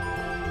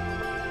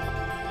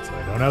 So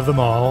I don't have them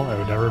all. I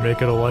would never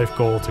make it a life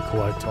goal to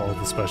collect all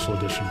the special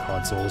edition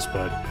consoles,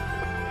 but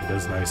it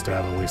is nice to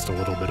have at least a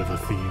little bit of a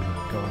theme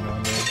going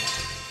on there.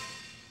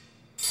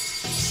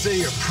 Say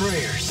your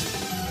prayers.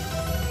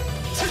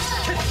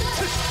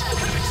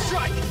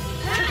 Strike!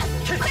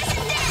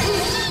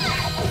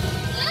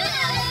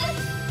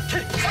 I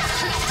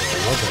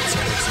love that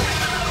sound.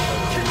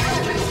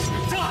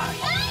 Die!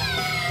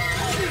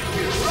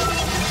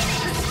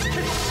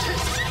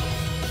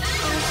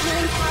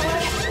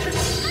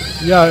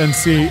 Yeah, and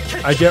see,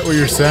 I get what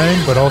you're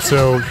saying, but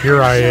also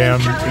here I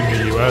am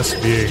in the US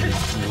being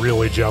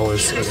really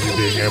jealous of you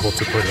being able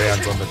to put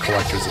hands on the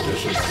collector's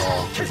edition at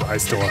all, because I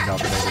still have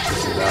not been able to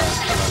do that,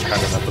 and I'm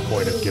kind of at the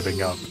point of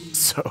giving up,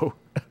 so...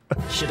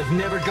 Should have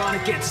never gone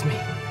against me.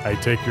 I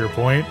take your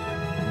point,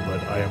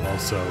 but I am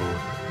also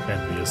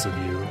envious of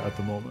you at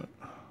the moment.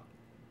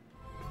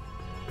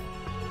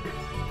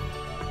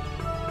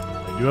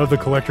 I do have the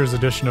collector's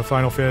edition of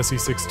Final Fantasy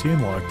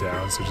XVI locked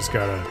down, so just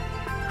gotta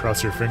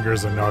cross your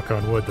fingers and knock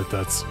on wood that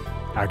that's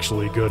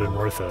actually good and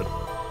worth it.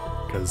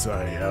 Because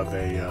I have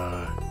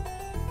a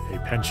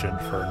penchant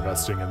for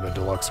investing in the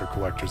deluxe or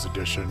collector's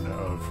edition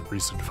of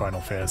recent Final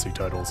Fantasy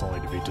titles,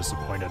 only to be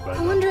disappointed by I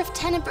them. wonder if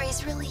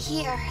Tenebrae's really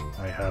here.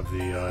 I have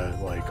the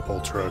like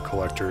ultra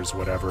collectors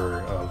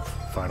whatever of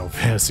Final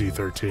Fantasy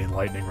 13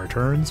 Lightning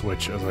Returns,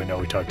 which, as I know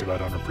we talked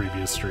about on a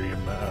previous stream,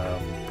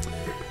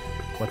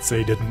 let's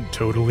say didn't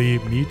totally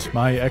meet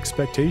my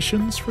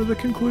expectations for the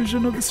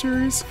conclusion of the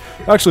series.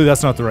 Actually,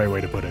 that's not the right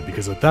way to put it,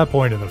 because at that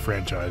point in the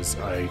franchise,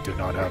 I did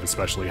not have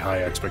especially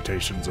high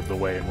expectations of the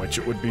way in which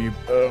it would be,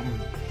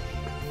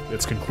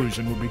 its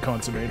conclusion would be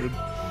consummated.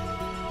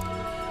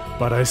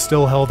 But I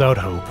still held out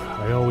hope.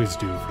 I always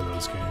do for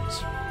those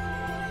games.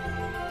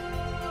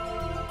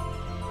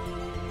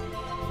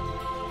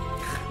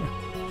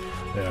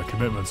 Yeah,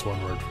 commitment's one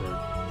word for it.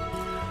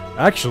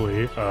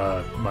 Actually,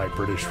 my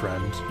British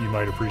friend, you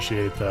might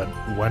appreciate that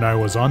when I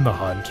was on the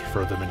hunt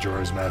for the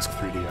Majora's Mask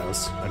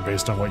 3DS, and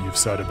based on what you've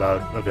said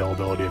about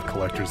availability of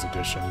collector's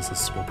editions,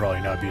 this will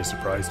probably not be a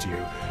surprise to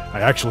you, I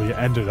actually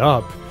ended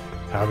up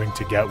having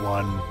to get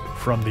one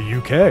from the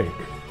UK,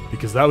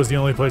 because that was the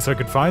only place I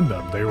could find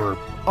them. They were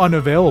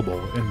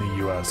unavailable in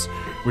the US,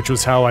 which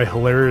was how I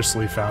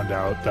hilariously found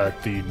out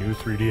that the new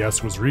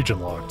 3DS was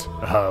region-locked,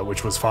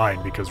 which was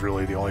fine, because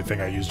really the only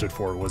thing I used it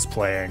for was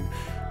playing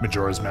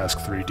Majora's Mask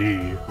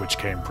 3D, which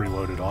came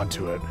preloaded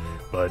onto it.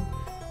 But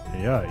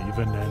yeah,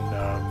 even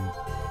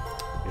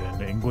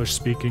in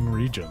English-speaking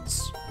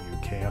regions, you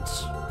can't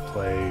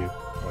play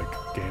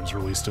like games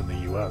released in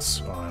the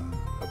US on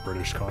a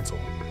British console,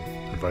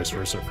 and vice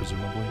versa,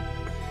 presumably.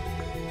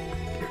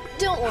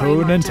 Don't worry, Oh,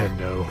 Marta.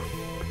 Nintendo.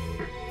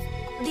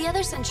 The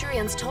other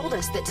Centurions told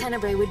us that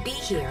Tenebrae would be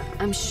here.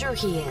 I'm sure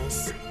he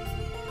is.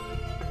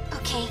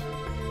 Okay.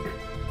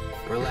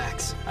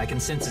 Relax. I can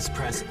sense its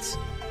presence.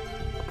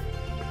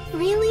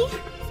 Really?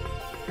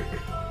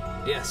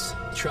 Yes,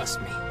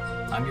 trust me.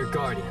 I'm your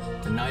guardian,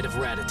 the Knight of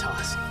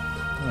Ratatosk.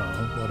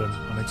 Oh, what an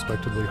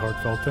unexpectedly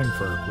heartfelt thing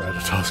for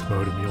Ratatosk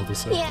Mode Emil to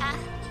say. Yeah.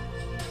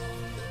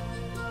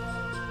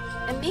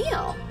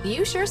 Emil,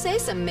 you sure say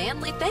some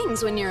manly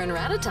things when you're in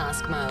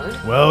Ratatosk mode.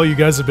 Well, you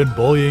guys have been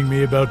bullying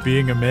me about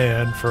being a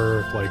man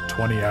for like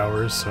 20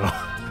 hours, so...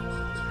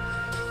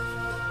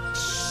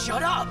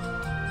 Shut up!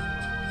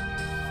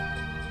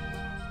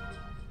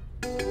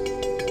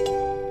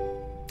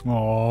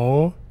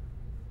 Aww.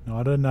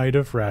 Not a Knight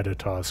of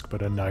Ratatosk,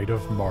 but a Knight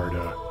of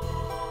Marta.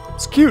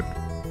 It's cute!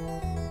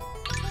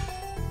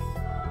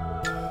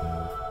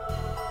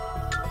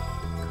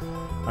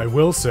 I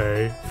will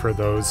say, for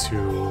those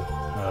who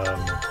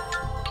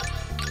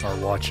are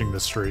watching the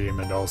stream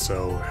and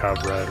also have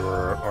read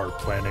or are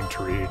planning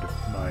to read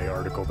my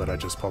article that I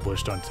just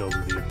published on Tales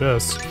of the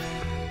Abyss,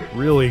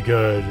 really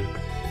good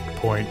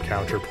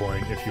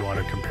point-counterpoint if you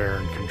want to compare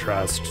and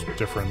contrast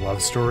different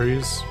love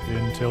stories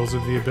in Tales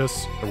of the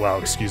Abyss. Well,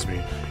 excuse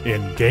me,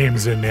 in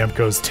games in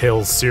Namco's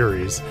Tales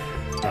series,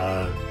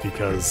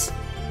 because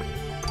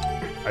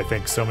I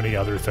think so many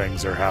other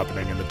things are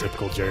happening in the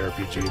typical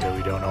JRPG that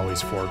we don't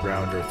always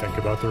foreground or think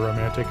about the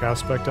romantic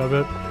aspect of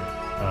it,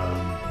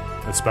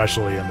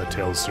 especially in the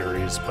Tales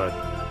series, but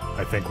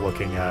I think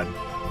looking at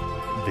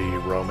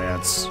the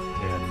romance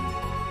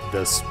in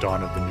this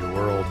Dawn of the New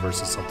World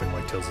versus something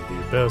like Tales of the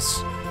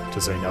Abyss,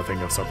 to say nothing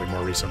of something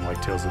more recent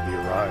like Tales of the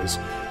Arise.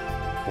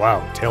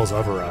 Wow, Tales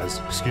of Arise,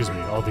 excuse me,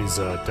 all these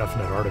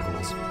definite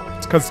articles.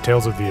 It's because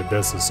Tales of the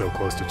Abyss is so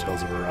close to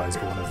Tales of Arise,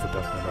 but one has the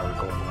definite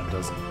article and one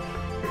doesn't.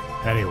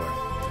 Anyway,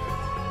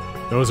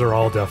 those are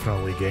all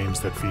definitely games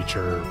that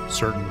feature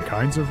certain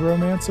kinds of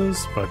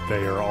romances, but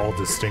they are all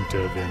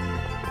distinctive in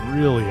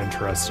really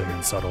interesting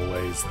and subtle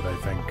ways that I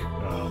think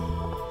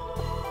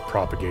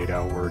propagate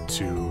outward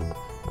to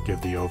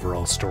give the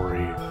overall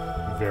story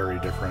very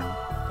different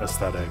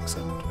aesthetics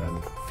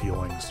and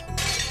feelings,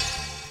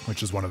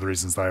 which is one of the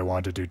reasons that I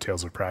wanted to do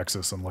Tales of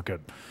Praxis and look at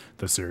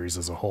the series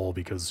as a whole,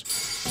 because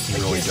you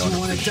really don't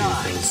appreciate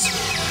those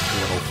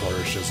little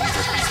flourishes and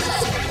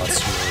differences unless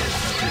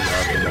you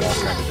have them all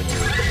kind of in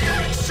your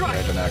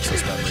random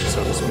access memory,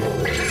 so to speak.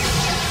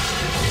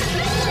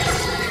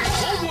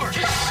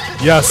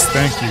 Yes,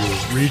 thank you.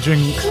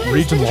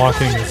 Region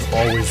locking is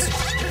always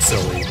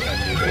silly and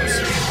needless,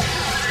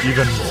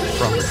 even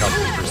from the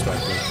company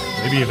perspective.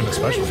 Maybe even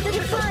especially from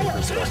the company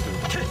perspective.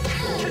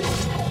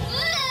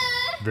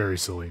 Very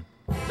silly.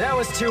 That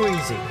was too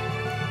easy.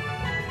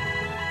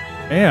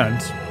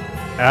 And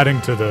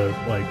adding to the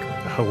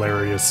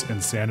hilarious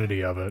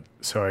insanity of it,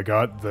 so I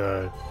got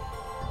the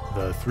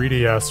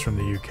 3DS from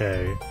the UK,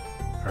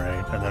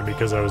 right? And then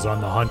because I was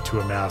on the hunt to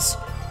amass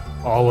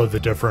all of the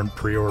different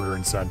pre-order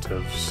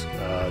incentives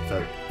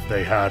that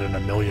they had in a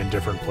million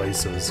different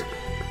places,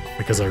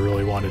 because I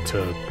really wanted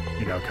to,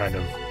 kind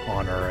of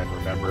honor and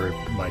remember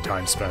my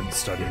time spent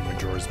studying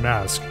Majora's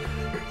Mask,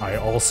 I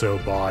also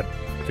bought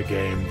the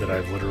game that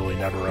I've literally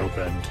never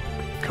opened,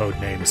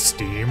 codenamed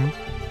Steam,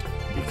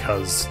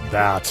 because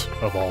that,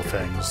 of all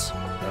things,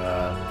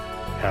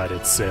 had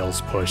its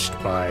sales pushed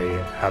by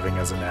having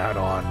as an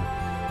add-on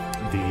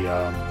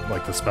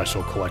the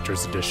special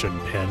collector's edition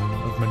pin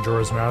of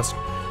Majora's Mask,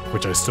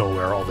 which I still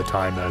wear all the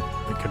time at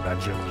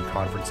conventions and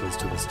conferences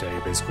to this day,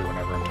 basically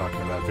whenever I'm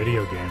talking about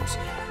video games.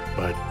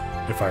 But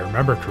if I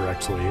remember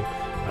correctly,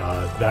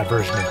 that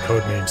version of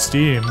Codename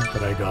Steam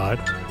that I got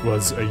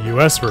was a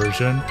US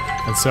version,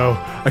 and so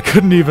I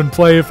couldn't even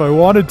play, if I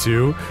wanted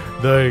to,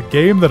 the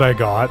game that I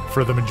got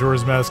for the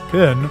Majora's Mask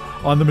pin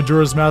on the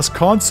Majora's Mask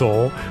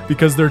console,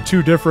 because they're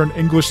two different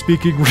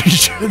English-speaking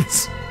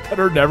regions that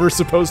are never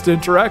supposed to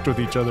interact with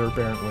each other,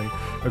 apparently,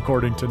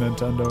 according to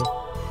Nintendo.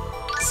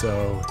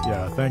 So,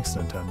 yeah, thanks,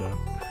 Nintendo.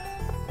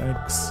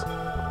 Thanks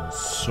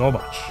so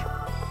much.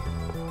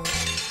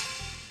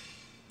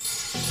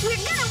 We're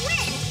gonna win!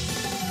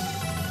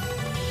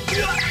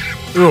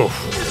 Oof.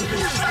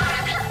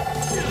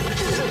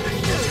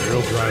 That's a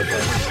real drive-by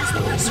with these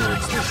little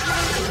swords.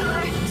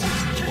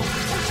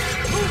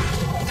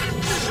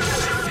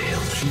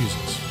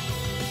 Jesus.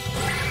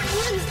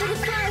 One's gonna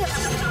fly up.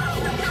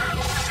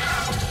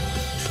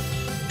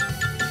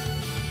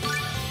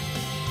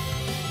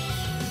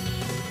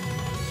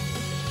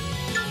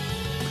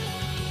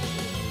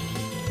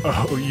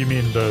 Oh, you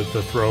mean the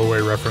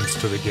throwaway reference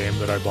to the game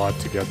that I bought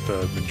to get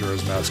the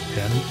Majora's Mask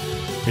pin?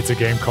 It's a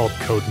game called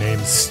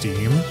Codename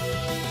Steam.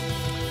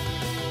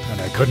 And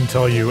I couldn't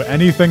tell you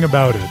anything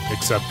about it,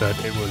 except that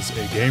it was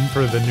a game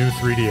for the new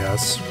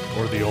 3DS,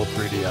 or the old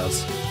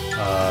 3DS,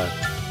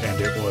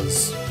 and it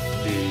was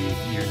the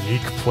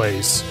unique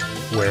place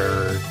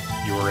where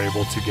you were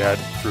able to get,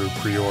 through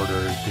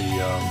pre-order,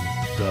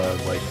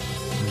 the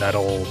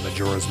metal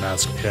Majora's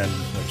Mask pin,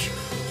 which,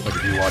 if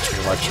you watch me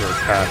lecture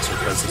at PAX or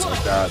places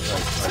like that,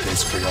 I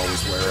basically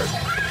always wear it.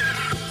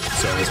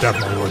 So it was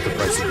definitely worth the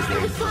price of the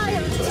game for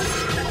me, but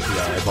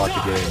yeah, I bought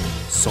the game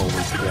solely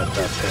to get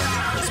that pin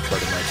as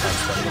part of my time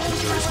spent with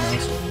Majora's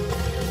Mask.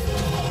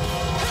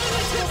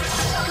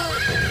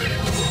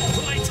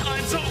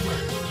 Playtime's over.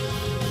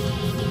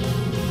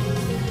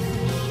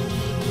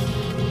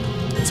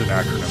 It's an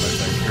acronym, I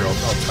think. Here, I'll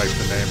type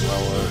the name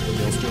while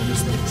Neil's doing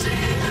his thing.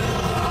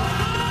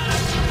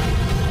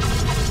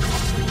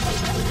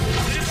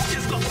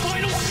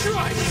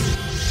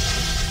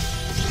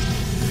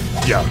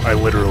 Yeah, I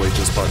literally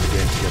just bought the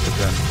game to get the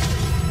pin.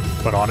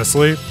 But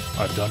honestly,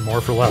 I've done more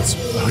for less.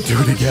 I'll do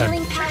it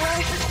again.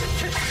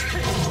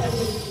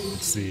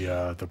 It's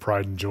the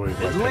pride and joy of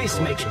my At pin least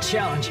make collection. it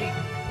challenging.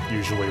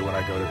 Usually when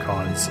I go to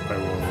cons,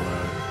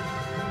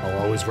 I'll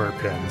always wear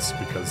pins,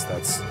 because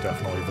that's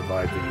definitely the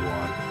vibe that you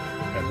want.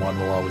 And one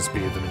will always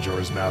be the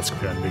Majora's Mask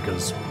pin,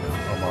 because,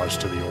 homage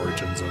to the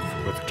origins of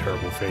With a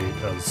Terrible Fate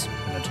as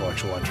an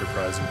intellectual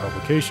enterprise and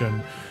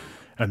publication.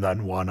 And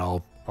then one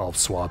I'll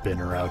swap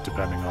in or out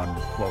depending on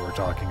what we're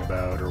talking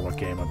about or what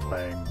game I'm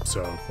playing.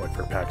 So, like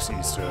for PAX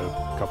East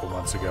a couple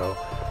months ago,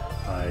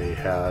 I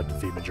had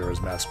the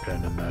Majora's Mask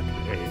pin and then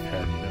a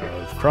pin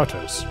of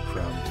Kratos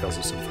from Tales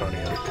of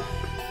Symphonia,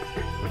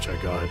 which I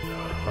got,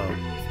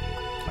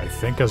 I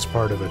think as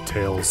part of a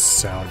Tales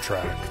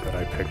soundtrack that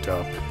I picked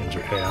up in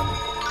Japan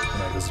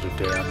when I visited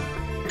Dan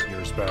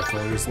years back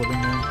while he was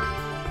living there.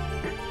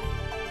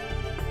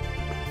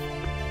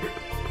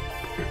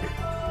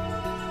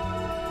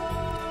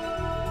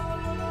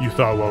 You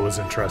thought what was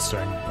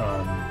interesting?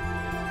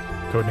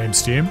 Codename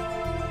Steam?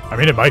 I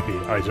mean, it might be.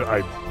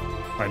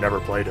 I never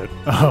played it.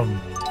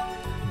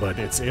 But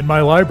it's in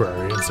my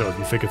library, and so if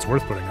you think it's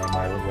worth putting on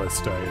my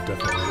list, I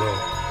definitely will.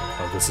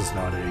 This is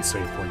not a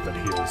save point that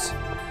heals.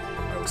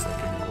 I was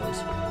thinking it was.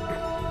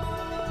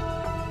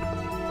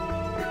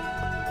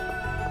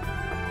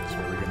 So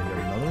are we going to get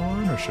another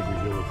one, or should we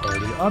heal the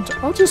party?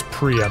 I'll just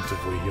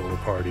preemptively heal the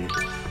party.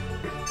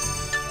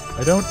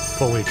 I don't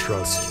fully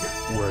trust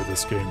where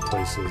this game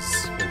places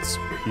its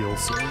heal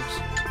saves.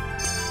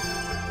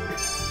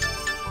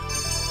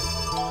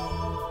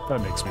 That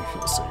makes me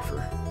feel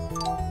safer.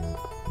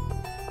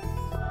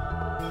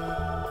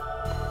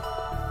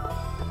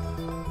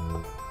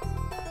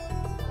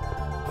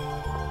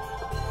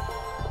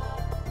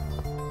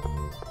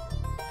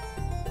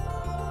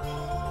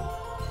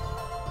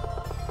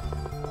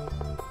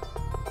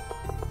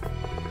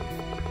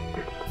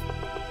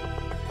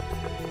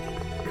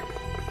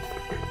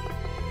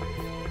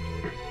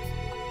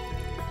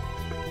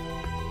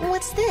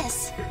 What's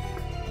this?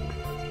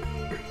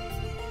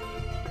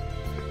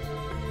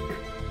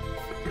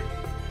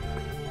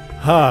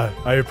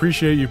 I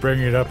appreciate you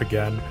bringing it up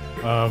again.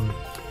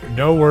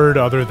 No word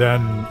other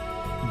than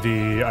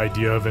the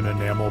idea of an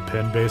enamel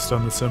pin based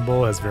on the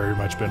symbol has very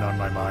much been on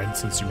my mind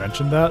since you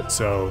mentioned that,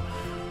 so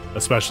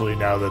especially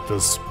now that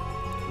this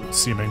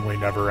seemingly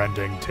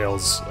never-ending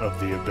Tales of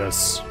the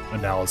Abyss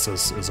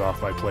analysis is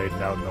off my plate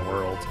and out in the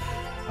world,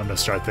 I'm going to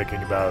start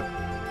thinking about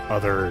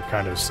other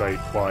kind of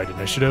site-wide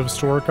initiatives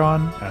to work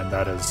on, and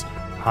that is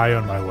high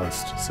on my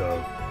list,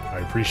 so I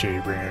appreciate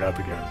you bringing it up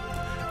again.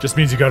 Just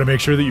means you got to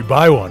make sure that you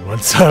buy one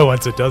once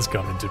it does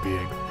come into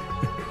being.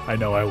 I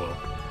know I will.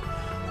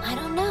 I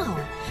don't know.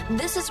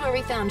 This is where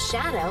we found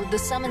Shadow, the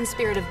summoned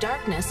spirit of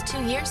darkness,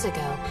 2 years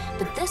ago,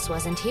 but this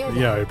wasn't here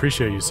then. Yeah, I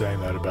appreciate you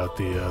saying that about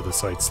the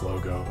site's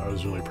logo. I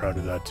was really proud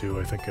of that too.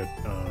 I think it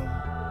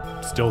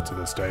still to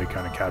this day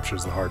kind of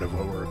captures the heart of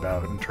what we're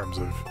about in terms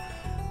of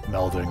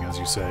melding, as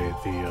you say,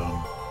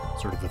 the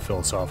sort of the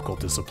philosophical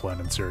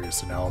discipline and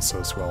serious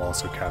analysis while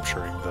also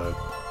capturing the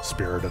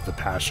spirit of the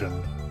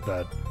passion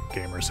that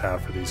gamers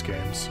have for these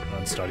games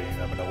and studying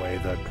them in a way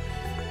that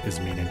is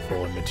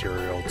meaningful and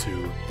material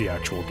to the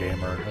actual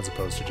gamer as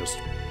opposed to just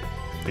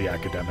the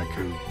academic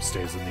who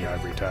stays in the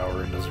ivory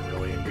tower and doesn't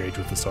really engage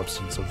with the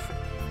substance of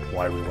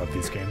why we love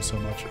these games so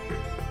much.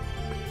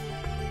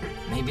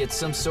 Maybe it's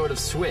some sort of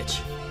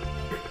switch.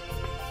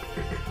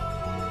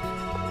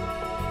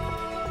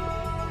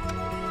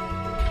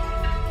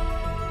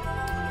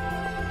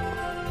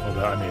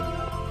 Well, I mean,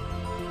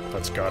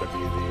 that's got to be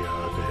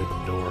the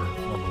hidden door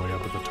all the way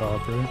up at the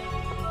top, right?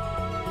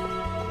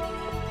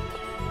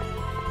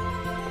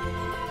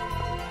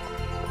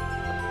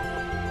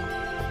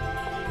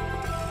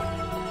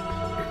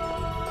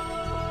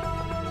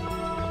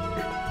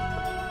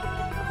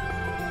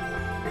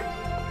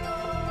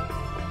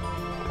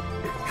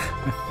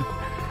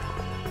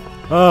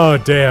 Oh,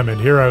 damn, and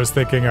here I was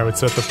thinking I would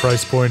set the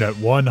price point at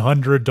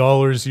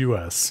 $100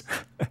 US.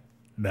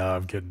 No,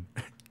 I'm kidding.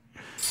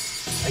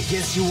 I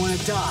guess you want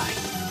to die.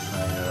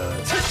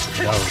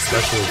 No,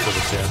 especially for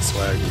the fan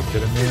swag. Are you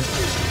kidding me?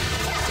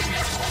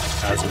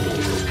 As we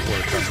do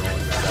work on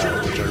rolling that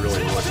out, which I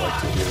really would like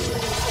to do.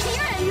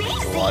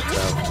 A lot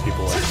of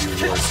people like you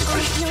who are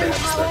sufficient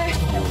fans that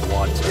you would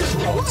want to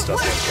own stuff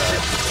like that.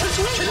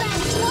 Really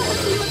want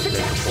to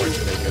make a point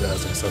to make it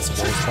as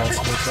accessible as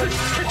possible to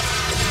everyone.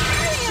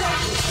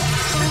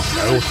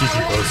 I will keep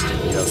you posted,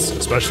 yes,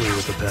 especially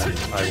with the pen.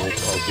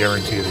 I'll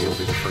guarantee that you'll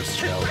be the first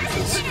to know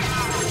because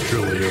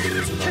truly you're the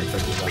reason I'm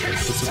thinking about that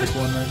specific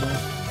one right now.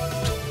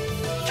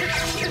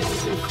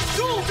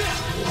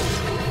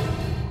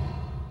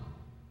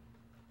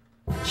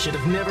 Should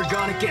have never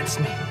gone against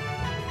me.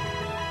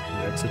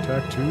 EX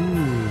attack 2.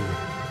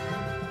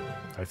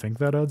 I think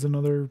that adds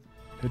another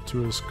hit to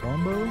his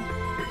combo.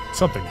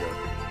 Something good.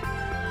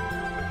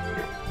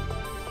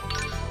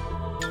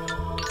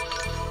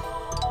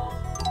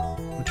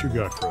 What you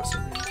got for us,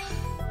 Amir?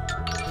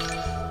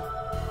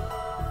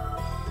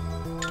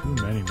 Too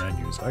many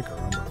menus. I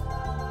caramba.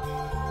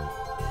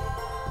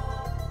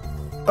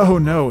 Oh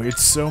no,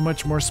 it's so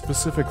much more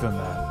specific than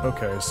that.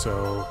 Okay,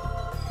 so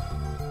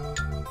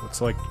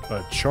it's like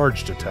a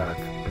charged attack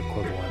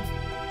equivalent.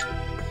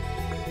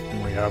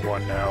 And we have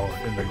one now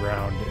in the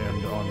ground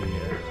and on the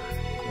air.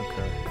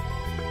 Okay.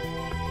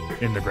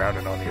 In the ground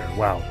and on the air.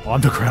 Wow. On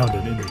the ground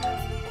and in the air.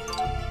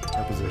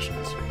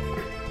 Prepositions.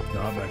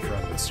 Not my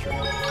friend this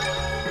stream.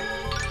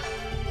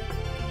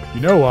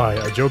 You know why?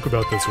 I joke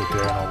about this with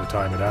Dan all the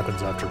time. It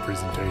happens after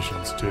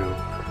presentations too.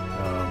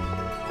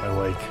 I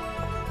like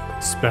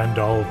spend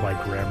all of my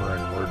grammar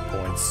and word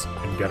points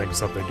in getting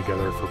something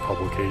together for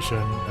publication,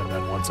 and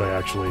then once I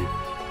actually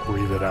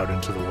breathe it out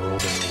into the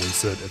world and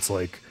release it, it's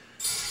like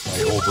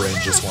my whole brain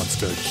just wants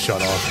to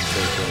shut off and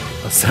take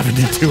a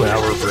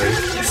 72-hour break.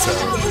 So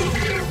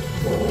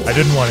I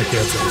didn't want to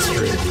cancel the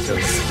stream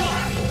because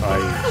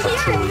I have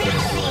truly been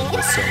enjoying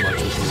this so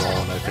much with you all,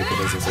 and I think it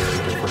is a very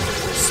different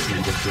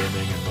speed of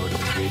gaming and mode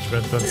of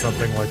engagement than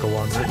something like a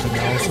long written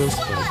analysis,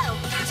 but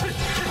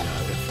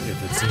if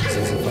it seems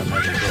as if I'm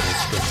having trouble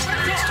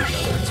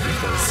stringing words together, it's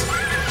because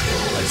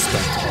I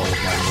spent all of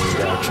my word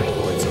action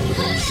points over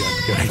the weekend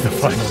getting the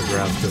final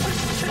draft of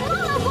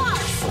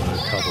the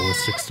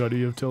Kabbalistic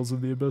study of Tales of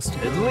the Abyss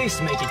together. At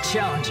least make it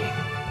challenging.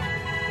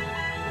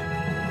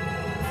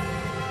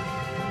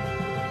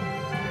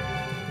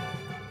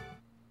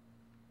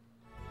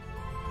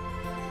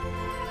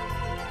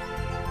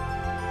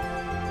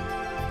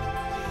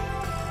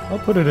 I'll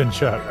put it in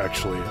chat,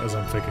 actually, as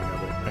I'm thinking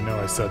of it. I know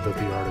I said that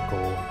the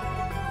article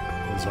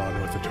was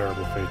on with the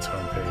Terrible Fates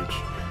homepage,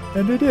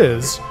 and it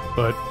is,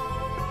 but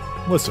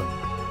listen,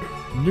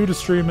 new to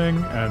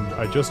streaming, and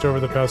I just over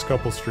the past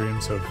couple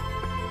streams have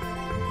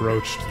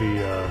broached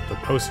the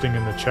posting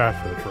in the chat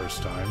for the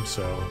first time,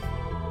 so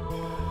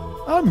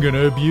I'm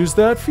gonna abuse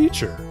that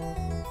feature.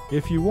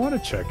 If you want to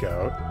check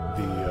out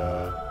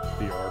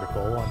the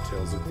article on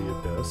Tales of the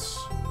Abyss,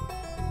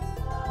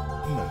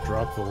 I'm gonna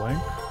drop the link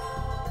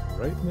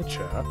right in the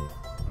chat,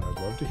 and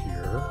I'd love to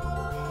hear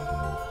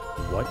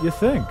what you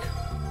think.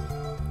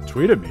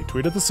 Tweet at me,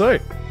 tweet at the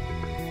site,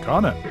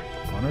 comment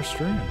on our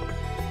stream.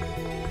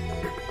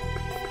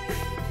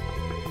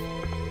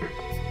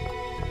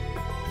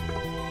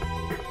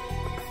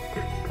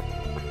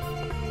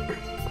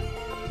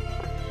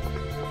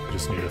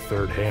 Just need a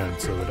third hand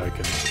so that I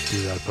can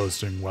do that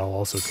posting while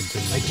also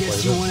continuing to play I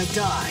guess you want to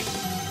die.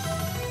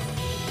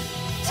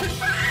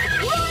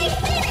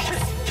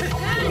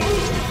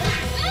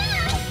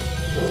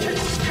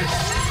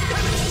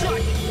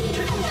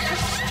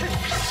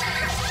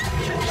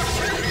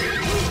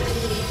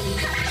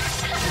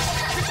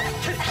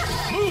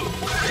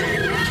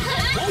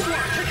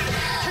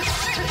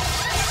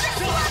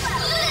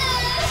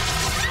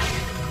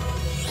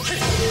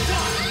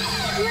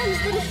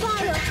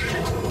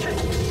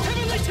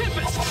 Heavenly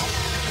Tempest!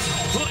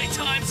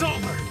 Playtime's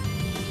over!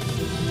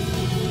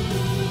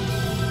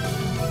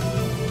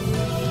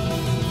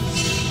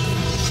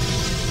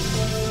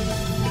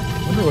 I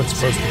wonder what's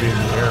supposed to be in the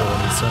air when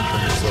he's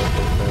centering himself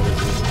like that.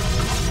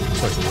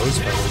 Looks like rose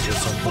petals or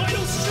something.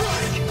 Final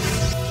strike!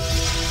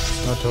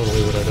 Not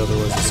totally what I'd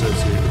otherwise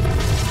associate with it.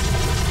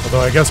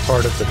 Although I guess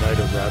part of the Knight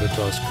of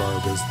Rathatos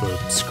garb is the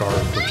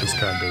scarf, which is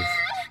kind of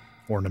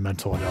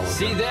ornamental and elegant.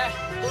 See that?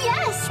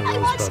 Yes, So I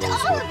rose watched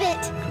petals all would of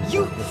it. comport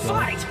You with that.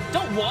 fight!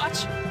 Don't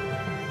watch!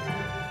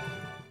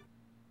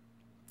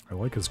 I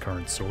like his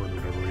current sword,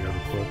 whatever we have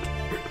equipped.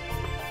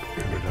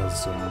 And it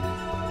has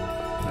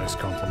nice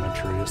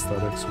complementary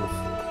aesthetics with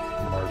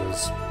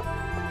Marta's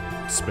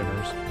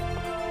spinners.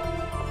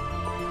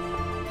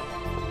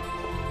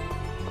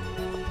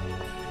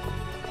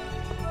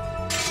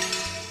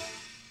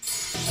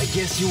 I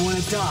guess you want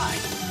to die.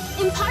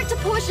 Impart a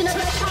portion of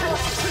your power.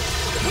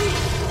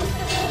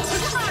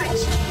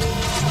 Charge!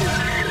 I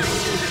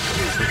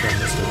think I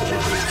missed it.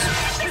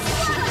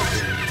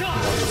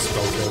 Marta's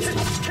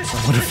spellcasting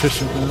somewhat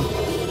efficient now. I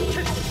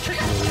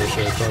really wish I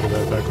had thought of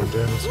that back when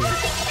Dan was here.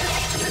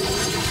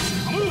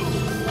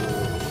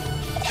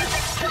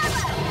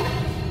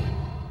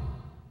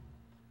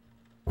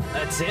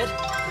 That's it?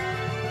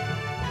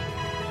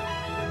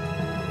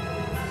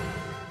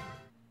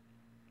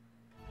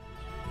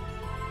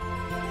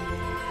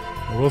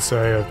 I will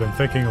say I've been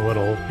thinking a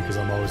little, because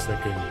I'm always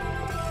thinking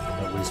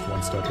at least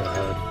one step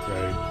ahead,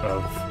 right,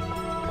 of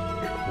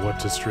what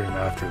to stream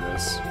after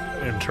this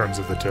in terms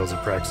of the Tales of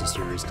Praxis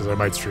series, because I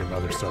might stream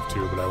other stuff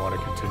too, but I want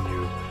to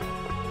continue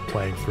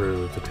playing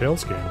through the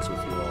Tales games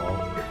with you all.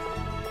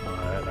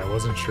 And I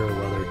wasn't sure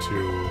whether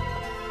to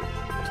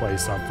play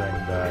something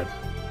that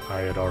I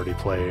had already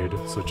played,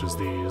 such as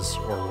these,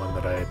 or one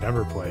that I had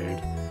never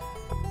played.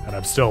 And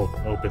I'm still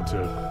open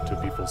to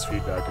people's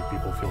feedback if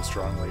people feel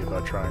strongly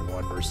about trying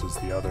one versus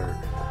the other.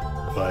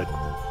 But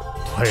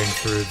playing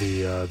through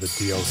the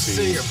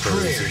DLC for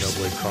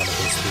Xenoblade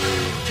Chronicles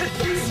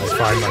 3, I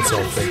find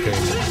myself thinking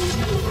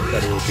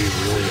that it would be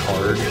really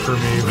hard for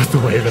me with the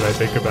way that I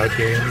think about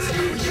games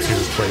to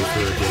play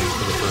through a game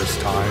for the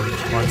first time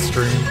on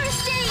stream.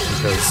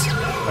 Because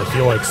I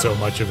feel like so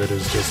much of it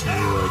is just me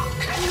like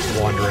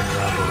wandering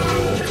around the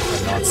world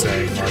and not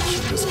saying much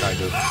and just kind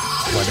of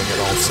letting it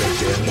all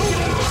sink in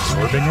and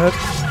absorbing it.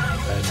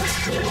 And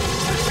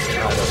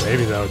I don't know,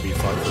 maybe that would be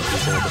fun for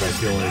people, but I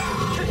feel like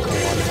a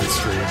lot of the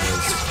stream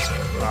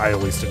is, I at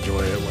least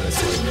enjoy it when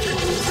it's like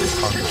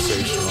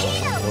conversational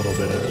and a little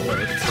bit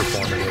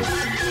performative.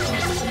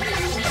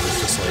 And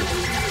it's just like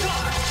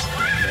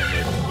in a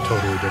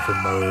totally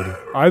different mode.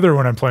 Either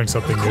when I'm playing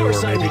something new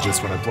or maybe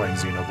just when I'm playing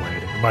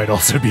Xenoblade. It might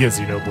also be a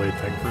Xenoblade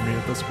thing for me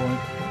at this point.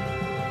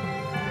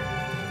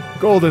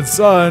 Golden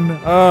Sun!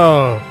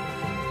 Oh!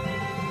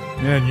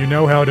 Man, you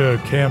know how to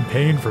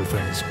campaign for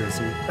things,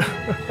 Chrissy.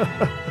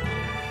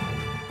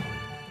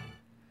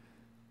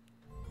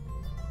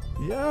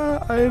 Yeah,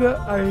 I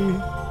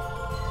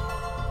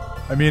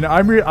mean,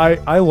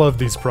 I love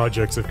these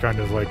projects of kind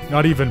of like,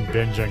 not even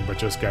binging, but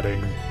just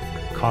getting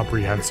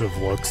comprehensive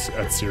looks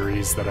at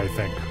series that I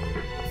think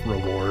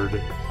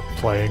reward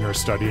playing or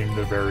studying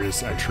the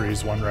various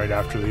entries one right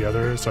after the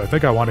other. So I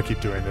think I want to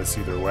keep doing this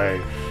either way.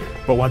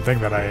 But one thing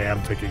that I am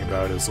thinking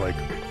about is like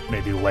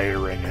maybe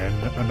layering in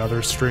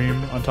another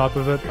stream on top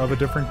of it of a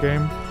different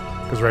game.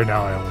 Because right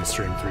now I only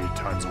stream 3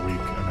 times a week,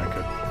 and I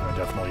could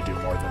definitely do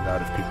more than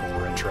that if people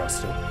were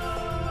interested.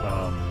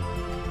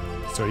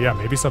 So yeah,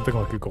 maybe something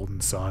like a Golden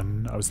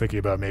Sun. I was thinking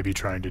about maybe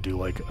trying to do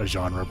like a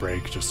genre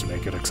break just to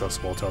make it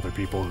accessible to other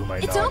people who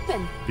might not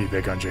be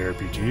big on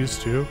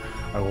JRPGs too.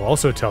 I will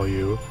also tell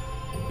you,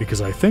 because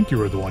I think you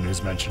were the one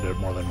who's mentioned it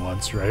more than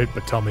once, right?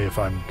 But tell me if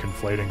I'm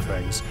conflating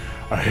things.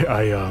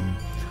 I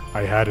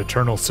I had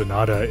Eternal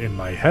Sonata in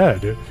my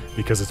head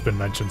because it's been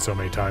mentioned so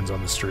many times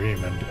on the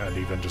stream and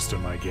even just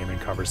in my gaming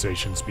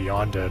conversations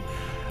beyond it.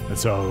 And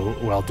so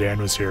while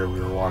Dan was here, we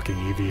were walking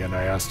Eevee, and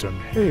I asked him,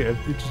 hey,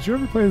 did you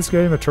ever play this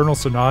game, Eternal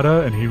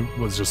Sonata? And he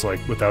was just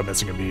like, without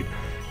missing a beat,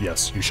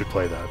 yes, you should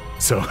play that.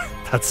 So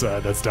that's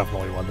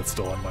definitely one that's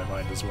still on my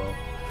mind as well.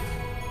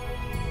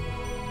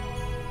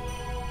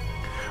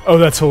 Oh,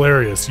 that's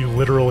hilarious. You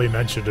literally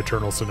mentioned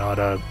Eternal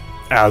Sonata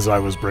as I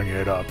was bringing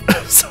it up.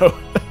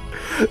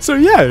 So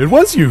yeah, it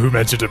was you who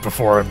mentioned it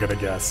before, I'm gonna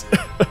guess.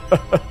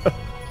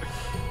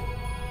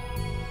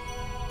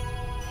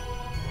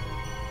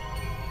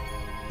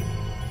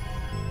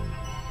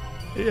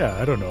 Yeah,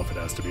 I don't know if it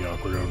has to be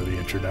awkward over the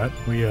internet.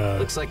 We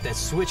Looks like that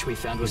switch we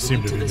found was seem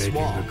linked to to be this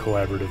making wall. the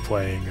collaborative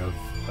playing of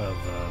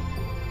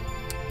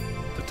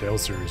the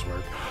Tales series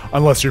work.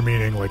 Unless you're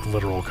meaning like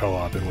literal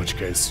co-op, in which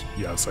case,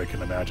 yes, I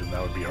can imagine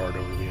that would be hard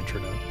over the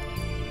internet.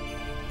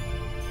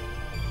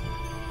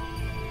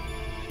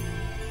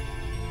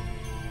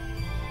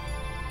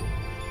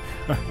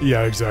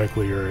 Yeah,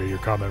 exactly. Your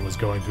comment was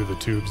going through the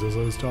tubes as I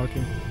was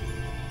talking.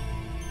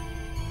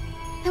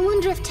 I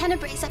wonder if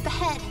Tenebrae's up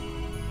ahead.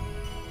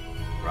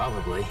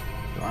 Probably.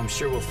 Or I'm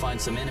sure we'll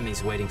find some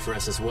enemies waiting for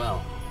us as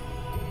well.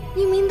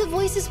 You mean the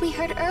voices we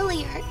heard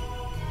earlier?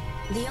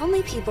 The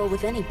only people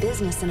with any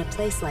business in a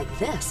place like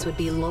this would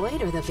be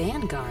Lloyd or the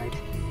Vanguard.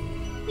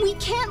 We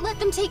can't let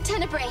them take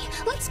Tenebrae.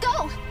 Let's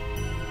go!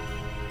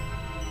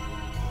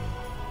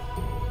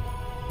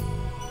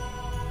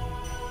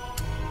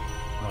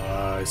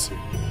 I see.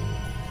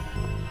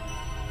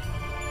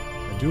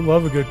 I do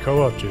love a good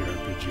co-op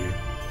JRPG.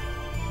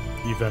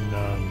 Even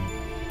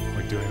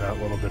like doing that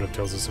little bit of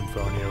Tales of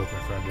Symphonia with my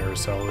friend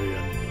Araceli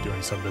and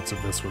doing some bits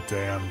of this with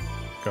Dan.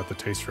 Got the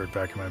taste for it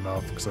back in my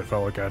mouth because I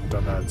felt like I hadn't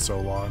done that in so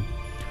long.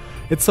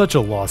 It's such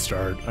a lost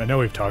art. I know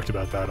we've talked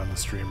about that on the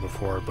stream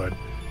before, but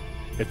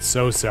it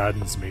so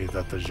saddens me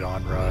that the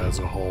genre as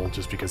a whole,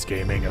 just because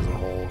gaming as a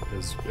whole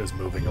is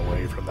moving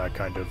away from that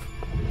kind of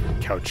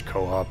couch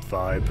co-op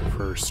vibe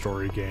for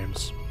story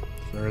games.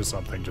 There is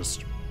something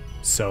just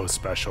so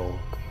special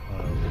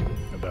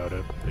about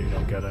it that you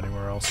don't get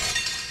anywhere else.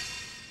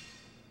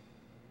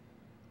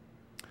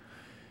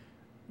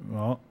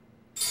 Well,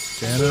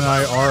 Dan and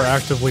I are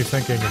actively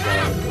thinking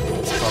about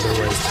other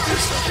ways to do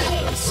stuff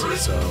like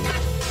this, so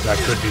that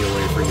could be a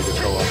way for you to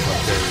co-op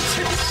like days.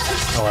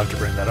 I'll have to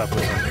bring that up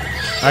with him.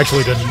 I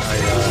actually didn't know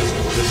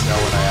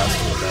when I asked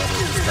him about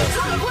it this past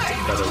week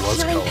that it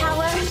was co-op.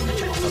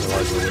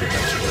 Otherwise I would have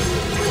mentioned it,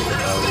 but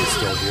now he's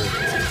still here.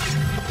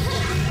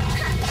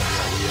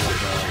 Yeah, we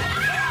have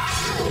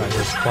kind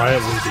of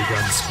quietly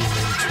begun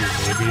scheming to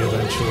maybe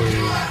eventually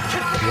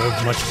live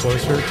much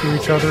closer to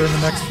each other in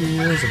the next few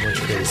years, in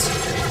which case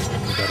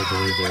you better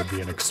believe there would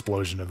be an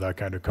explosion of that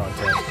kind of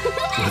content,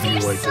 whether you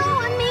liked it or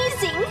not.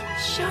 Amazing!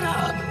 Shut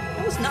up!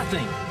 That was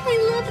nothing. I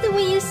love the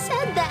way you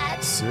said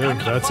that. Civ,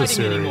 that's a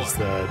series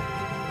that,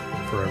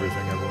 for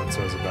everything everyone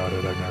says about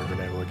it, I've never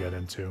been able to get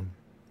into.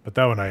 But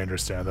that one I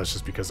understand. That's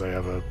just because I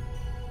have a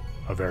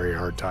very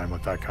hard time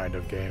with that kind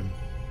of game.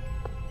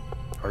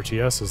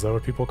 RTS, is that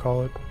what people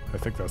call it? I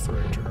think that's the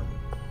right term.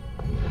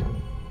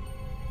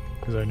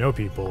 Because I know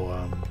people,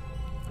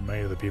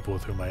 many of the people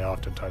with whom I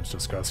oftentimes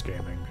discuss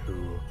gaming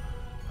who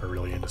are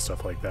really into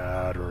stuff like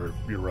that, or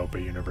Europa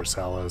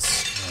Universalis,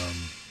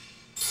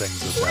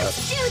 things of that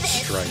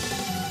stripe.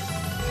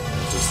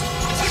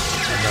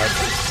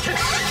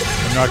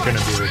 I'm not going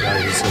to be the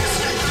guy who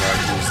sits and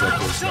argues that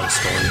there's no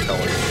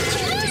storytelling in these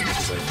games,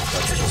 because I think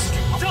that's just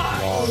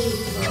wrong.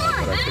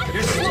 But I think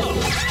in terms of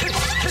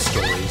the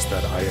stories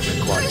that I am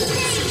inclined to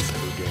consume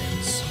through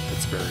games,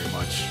 it's very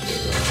much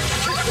in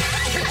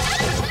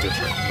a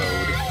different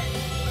mode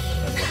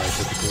than what I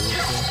typically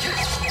look for.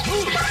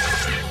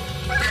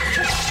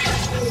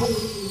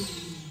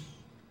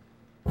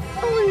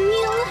 Oh,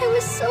 Neil, I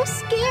was so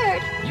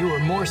scared. You were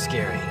more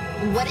scary.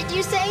 What did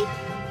you say?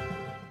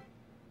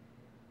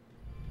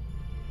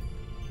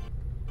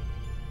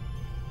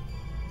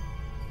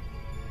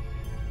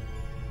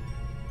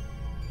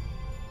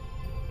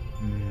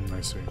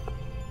 I see.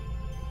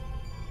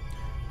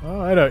 Oh,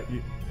 I don't.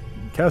 You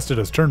cast it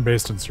as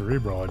turn-based and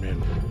cerebral. I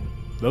mean,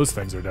 those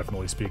things are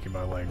definitely speaking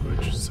my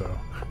language, so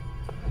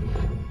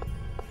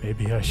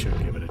maybe I should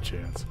give it a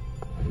chance.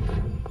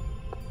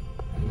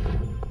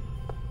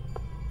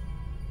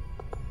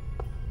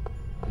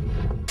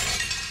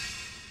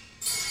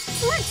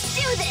 Let's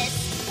do this!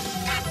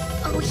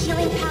 Oh,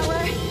 healing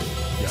power.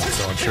 Yeah,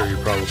 so I'm sure you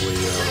probably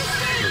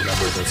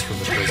remember this from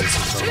the Praxis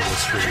Symphonia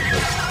stream,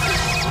 but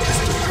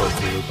just to close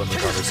the loop on the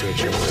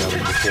conversation we were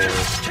having before,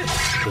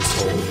 this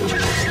whole new,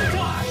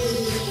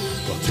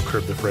 well, to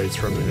crib the phrase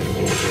from the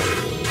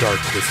dark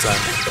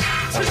descent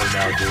that we're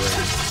now doing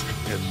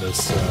in this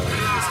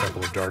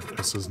Temple of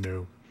Darkness is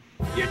new.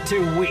 You're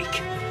too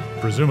weak.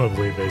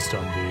 Presumably based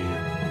on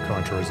the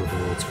contours of the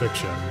world's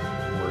fiction,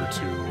 were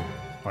to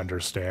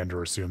understand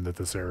or assume that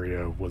this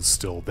area was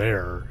still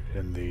there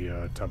in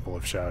the Temple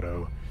of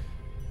Shadow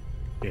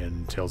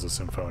in Tales of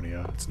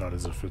Symphonia. It's not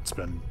as if it's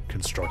been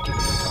constructed in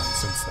the time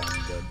since then,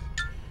 but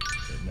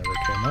It never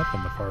came up,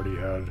 and the party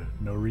had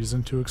no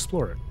reason to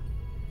explore it.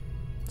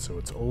 So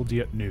it's old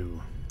yet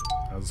new,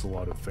 as a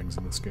lot of things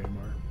in this game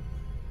are.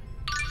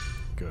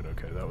 Good,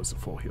 okay, that was the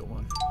full heal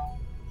one.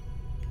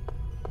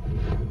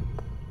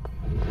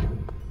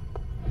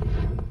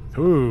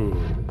 Ooh,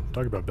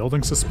 talk about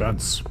building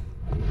suspense.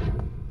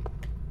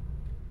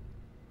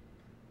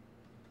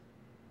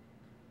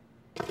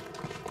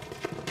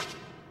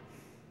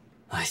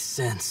 I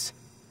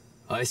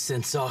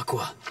sense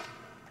Aqua.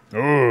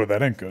 Oh,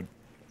 that ain't good.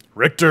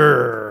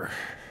 Richter!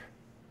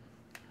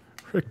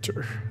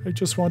 Richter, I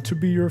just want to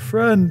be your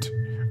friend.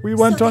 We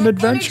went on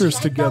adventures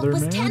together,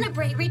 man. Was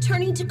Tenebrae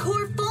returning to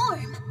core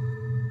form?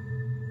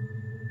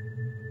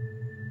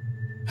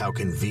 How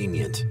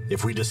convenient.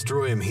 If we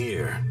destroy him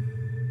here...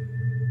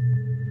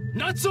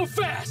 Not so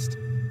fast!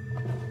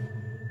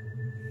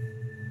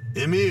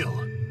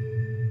 Emil!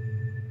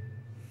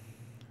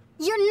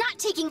 You're not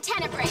taking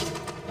Tenebrae!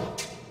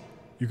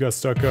 You got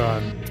stuck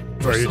on...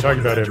 Are you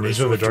talking about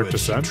Amnesia, the Dark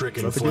Descent? Is that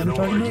the game you're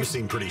talking about? You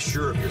seem pretty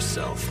sure of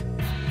yourself.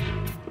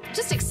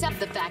 Just accept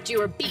the fact you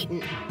were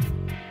beaten.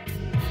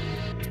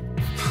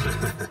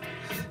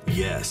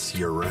 Yes,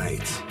 you're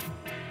right.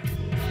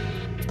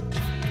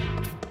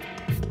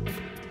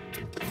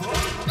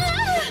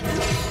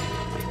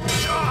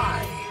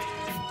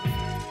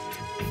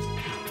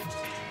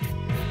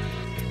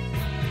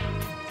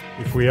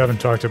 If we haven't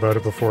talked about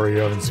it before, you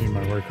haven't seen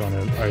my work on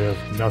it, I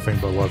have nothing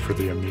but love for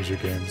the Amnesia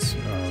games.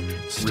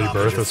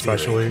 Rebirth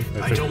especially.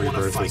 I think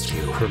Rebirth is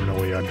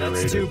criminally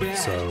underrated,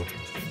 so...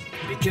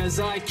 Because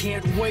I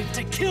can't wait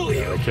to kill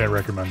you! I can't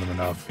recommend them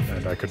enough,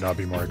 and I could not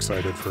be more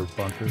excited for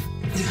Bunker.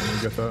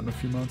 We'll get that in a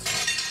few months.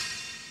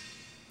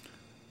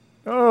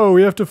 Oh,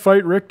 we have to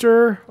fight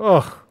Richter?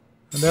 Ugh.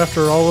 And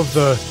after all of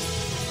the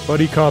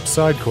buddy cop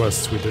side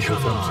quests we did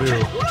with him,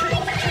 too.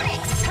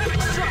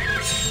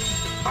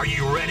 Are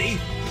you ready?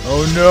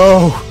 Oh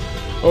no!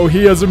 Oh,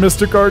 he has a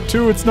Mystic Art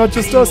too. It's not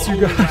just us, you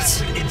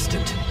guys.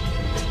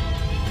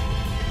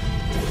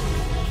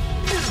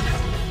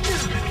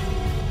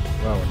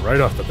 Wow, and right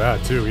off the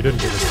bat too. He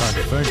didn't give us time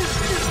to think.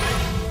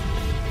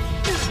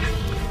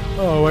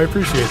 Oh, I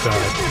appreciate that.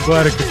 I'm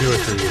glad I could do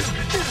it for you.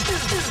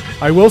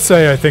 I will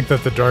say I think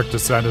that the Dark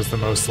Descent is the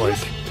most, like,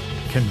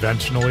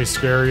 conventionally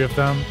scary of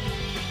them.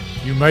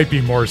 You might be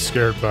more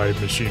scared by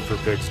Machine for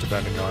Pigs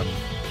depending on,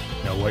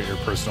 you know, what your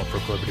personal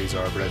proclivities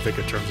are, but I think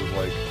in terms of,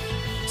 like,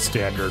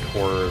 standard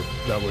horror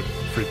that would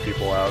freak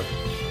people out,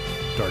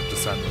 Dark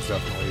Descent was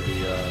definitely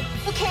the,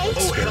 Okay.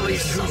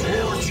 scariest.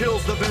 More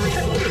chills the very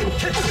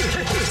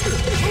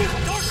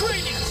Dark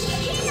Radiance!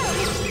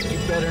 You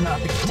better not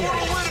be dead. I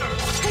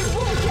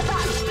won't give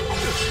up!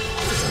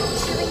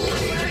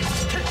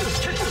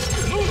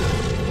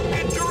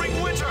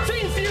 Enduring winter!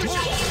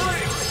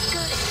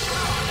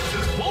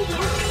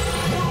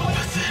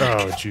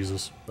 Oh,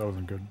 Jesus. That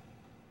wasn't good.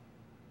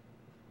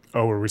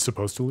 Oh, were we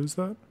supposed to lose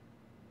that?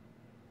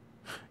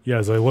 Yeah,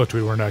 as I looked,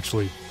 we weren't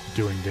actually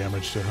doing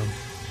damage to him.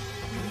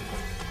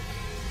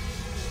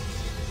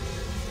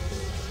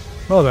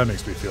 Well, that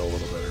makes me feel a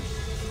little better.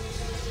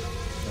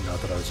 And not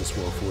that I was just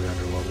woefully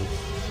underleveled.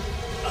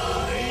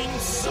 I'm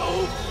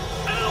so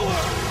Hour!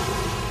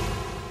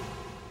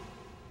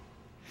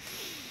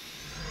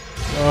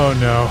 Oh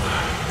no.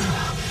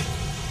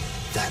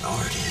 That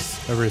art is...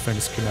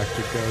 Everything's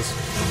connected, guys.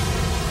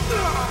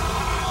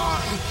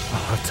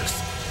 I'll have to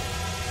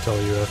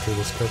tell you after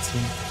this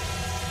cutscene.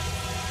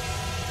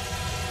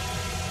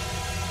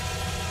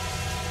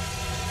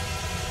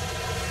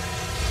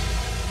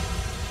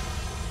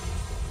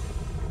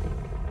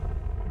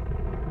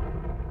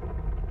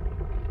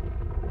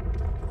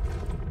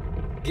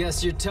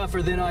 Guess you're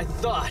tougher than I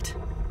thought.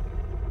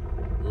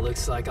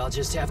 Looks like I'll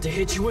just have to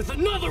hit you with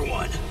another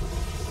one.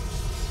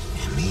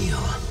 Emil,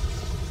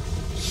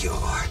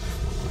 you're...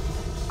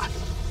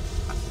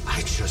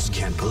 I just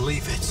can't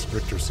believe it.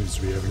 Richter seems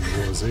to be having a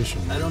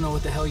realization here. I don't know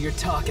what the hell you're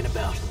talking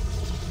about.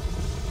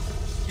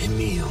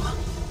 Emil,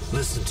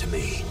 listen to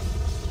me.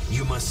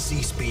 You must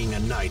cease being a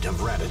knight of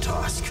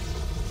Ratatosk.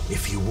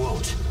 If you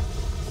won't,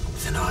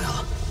 then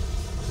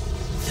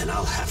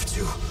I'll have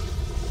to.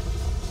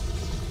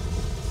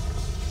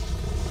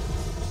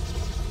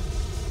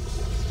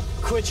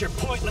 Quit your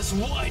pointless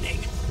whining!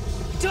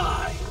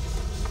 Die!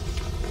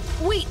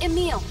 Wait,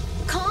 Emil.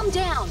 Calm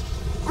down.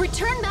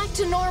 Return back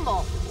to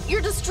normal.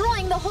 You're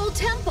destroying the whole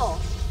temple.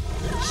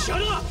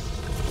 Shut up!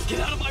 Get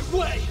out of my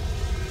way!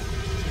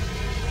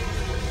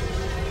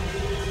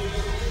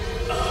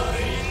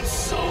 I'm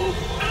so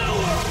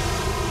Hour!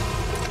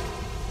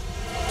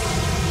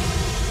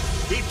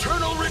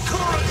 Eternal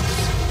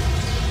recurrence!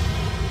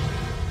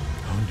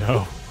 Oh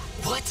no.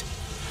 What?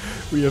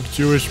 We have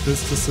Jewish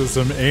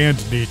mysticism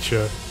and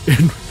Nietzsche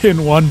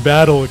in one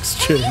battle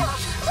exchange.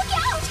 Look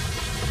out!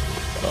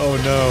 Oh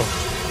no.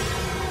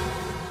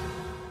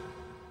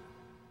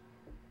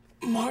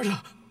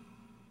 Marta!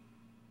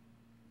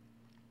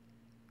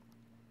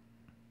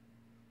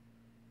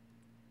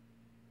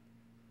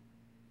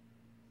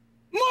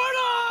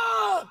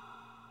 Marta!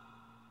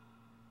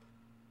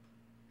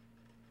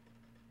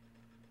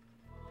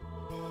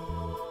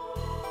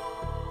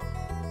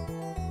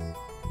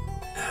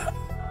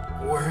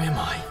 Where am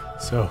I?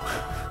 So,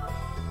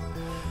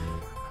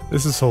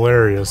 this is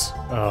hilarious,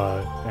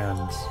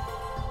 and,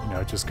 you know,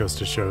 it just goes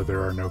to show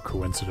there are no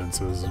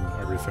coincidences, and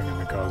everything in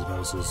the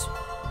cosmos is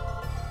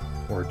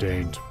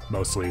ordained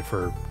mostly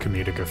for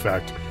comedic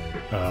effect.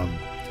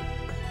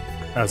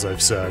 As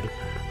I've said,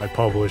 I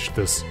published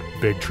this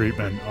big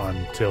treatment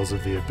on Tales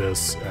of the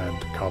Abyss and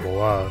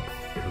Kabbalah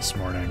this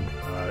morning,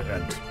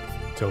 and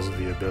Tales of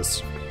the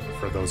Abyss,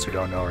 for those who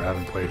don't know or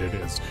haven't played it,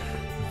 is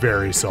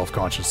very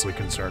self-consciously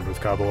concerned with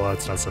Kabbalah.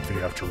 It's not something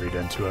you have to read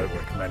into it.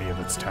 Like, many of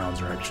its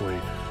towns are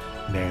actually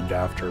named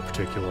after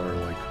particular,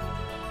 like,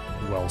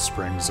 well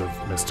springs of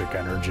mystic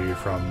energy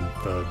from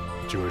the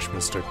Jewish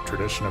mystic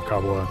tradition of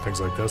Kabbalah and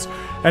things like this.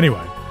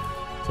 Anyway,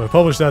 so I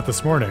published that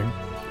this morning,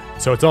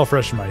 so it's all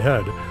fresh in my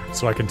head.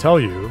 So I can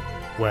tell you,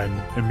 when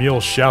Emil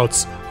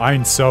shouts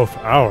Ein Sof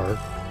Hour,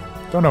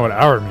 don't know what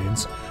hour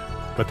means,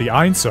 but the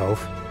Ein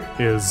Sof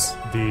is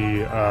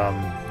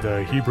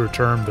the Hebrew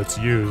term that's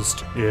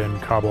used in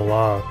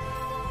Kabbalah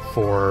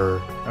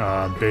for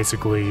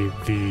basically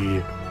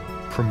the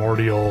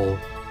primordial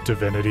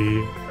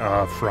divinity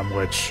from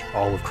which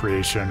all of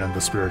creation and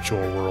the spiritual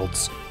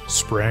worlds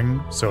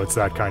spring. So it's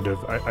that kind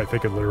of, I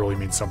think it literally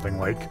means something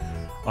like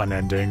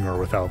unending or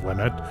without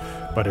limit,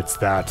 but it's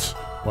that,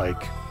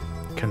 like,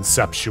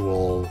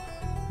 conceptual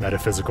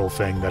metaphysical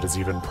thing that is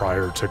even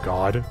prior to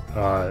God,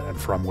 and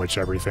from which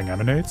everything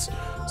emanates.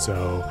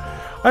 So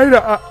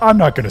I'm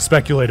not going to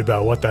speculate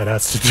about what that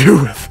has to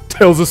do with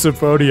Tales of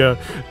Symphonia,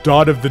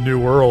 Dawn of the New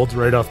World,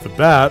 right off the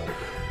bat,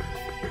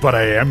 but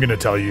I am going to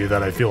tell you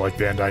that I feel like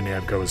Bandai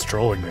Namco is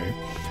trolling me.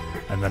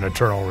 And then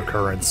Eternal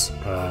Recurrence,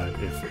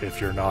 if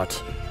you're not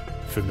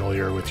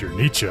familiar with your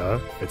Nietzsche,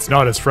 it's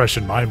not as fresh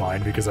in my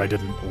mind because I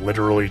didn't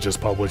literally just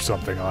publish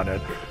something on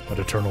it, but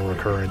Eternal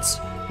Recurrence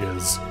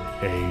is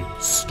a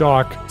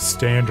stock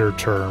standard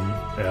term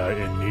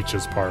in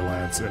Nietzsche's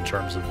parlance in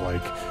terms of,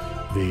 like,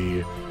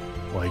 the,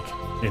 like,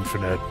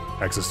 infinite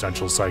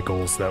existential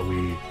cycles that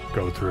we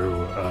go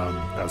through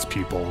as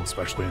people,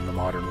 especially in the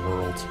modern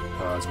world,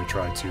 as we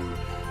try to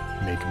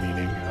make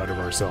meaning out of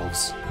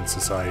ourselves and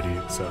society.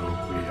 So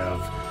we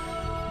have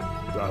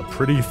a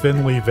pretty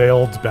thinly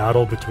veiled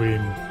battle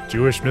between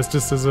Jewish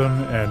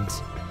mysticism and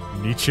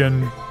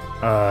Nietzschean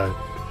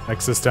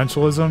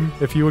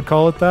existentialism, if you would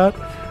call it that,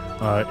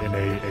 in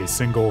a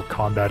single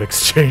combat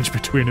exchange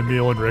between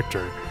Emil and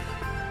Richter.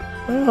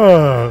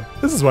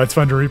 This is why it's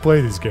fun to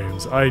replay these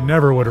games. I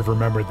never would have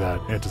remembered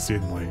that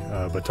antecedently,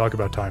 but talk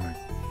about timing.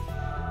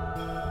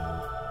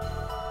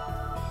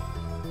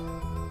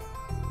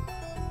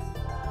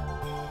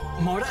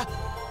 Marta?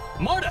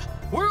 Marta,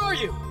 where are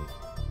you?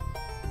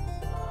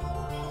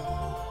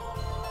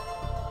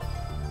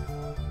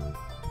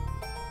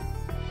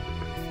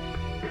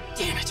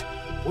 Damn it,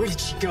 where did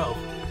she go?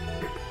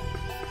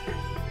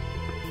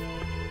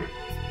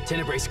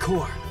 Tenebrae's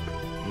core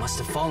must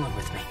have fallen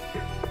with me.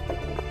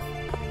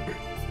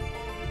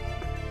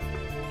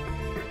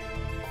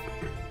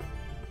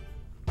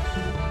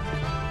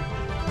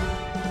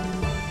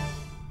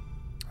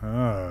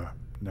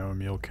 Now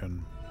Emil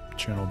can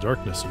channel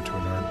darkness into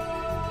an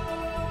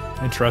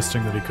art.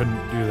 Interesting that he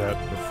couldn't do that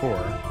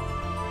before.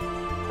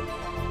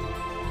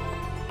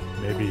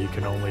 Maybe he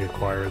can only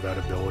acquire that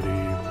ability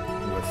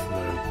with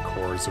the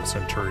cores of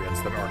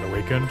Centurions that aren't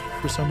awakened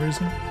for some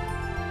reason.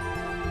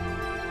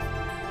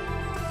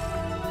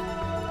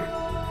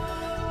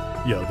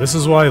 Yo, this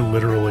is why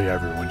literally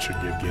everyone should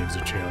give games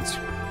a chance.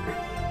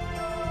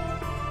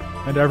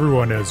 And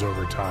everyone is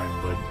over time,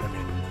 but I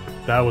mean,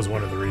 that was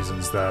one of the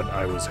reasons that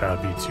I was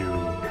happy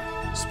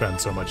to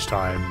spend so much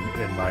time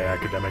in my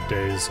academic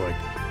days, like,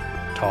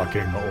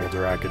 talking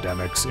older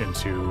academics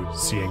into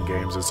seeing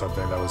games as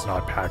something that was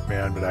not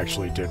Pac-Man, but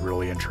actually did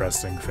really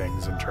interesting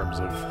things in terms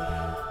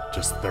of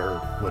just their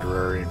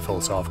literary and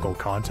philosophical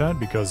content,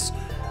 because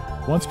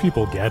once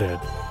people get it,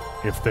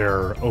 if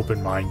they're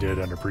open-minded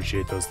and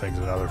appreciate those things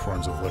in other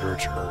forms of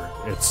literature,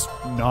 it's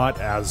not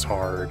as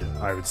hard,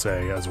 I would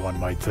say, as one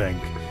might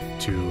think,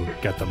 to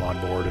get them on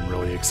board and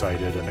really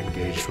excited and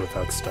engaged with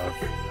that stuff.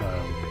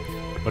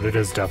 But it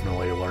is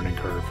definitely a learning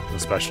curve,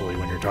 especially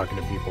when you're talking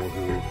to people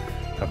who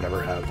have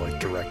never had,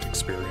 like, direct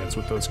experience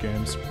with those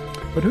games.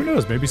 But who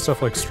knows, maybe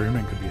stuff like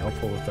streaming could be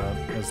helpful with that,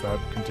 as that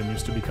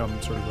continues to become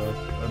sort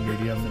of a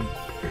medium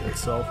in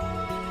itself.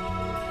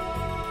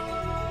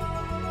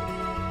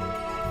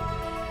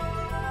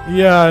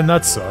 Yeah, and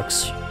that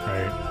sucks,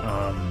 right?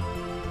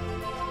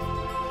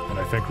 And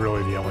I think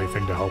really the only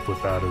thing to help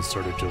with that is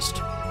sort of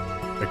just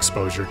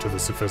exposure to the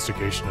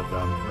sophistication of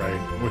them, right?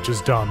 Which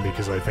is dumb,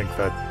 because I think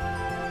that,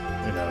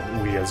 you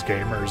know, we as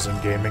gamers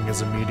and gaming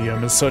as a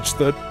medium is such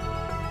that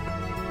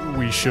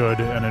we should,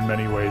 and in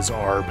many ways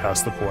are,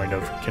 past the point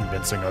of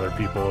convincing other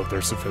people of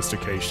their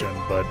sophistication,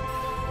 but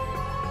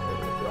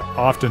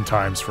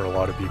oftentimes for a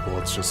lot of people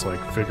it's just like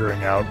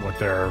figuring out what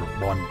their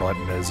one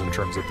button is in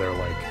terms of their,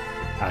 like,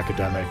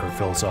 academic or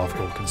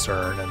philosophical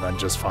concern, and then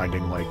just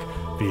finding, like,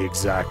 the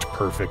exact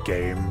perfect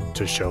game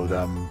to show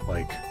them,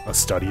 like, a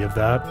study of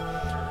that.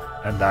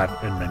 And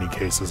that, in many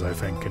cases, I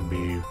think can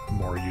be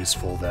more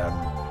useful than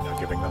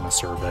giving them a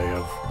survey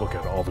of, look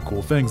at all the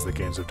cool things that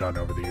games have done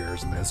over the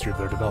years and the history of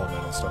their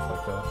development and stuff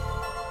like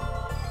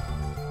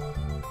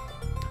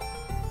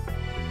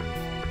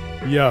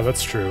that. Yeah,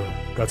 that's true.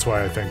 That's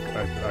why I think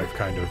I've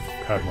kind of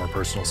had more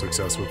personal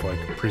success with, like,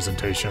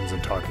 presentations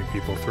and talking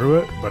people through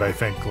it. But I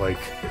think, like,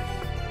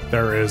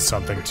 there is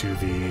something to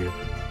the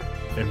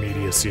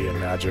immediacy and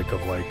magic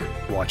of, like,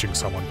 watching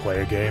someone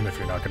play a game if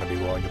you're not going to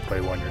be willing to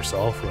play one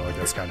yourself, or, like,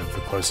 that's kind of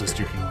the closest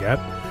you can get.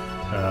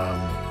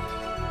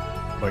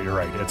 But you're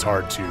right, it's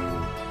hard to,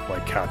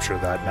 like, capture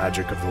that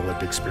magic of the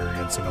lived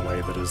experience in a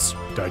way that is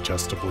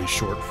digestibly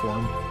short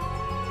form.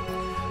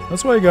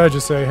 That's why you gotta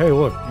just say, hey,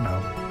 look,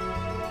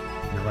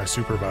 you're my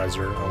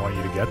supervisor, I want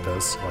you to get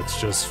this,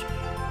 let's just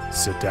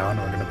sit down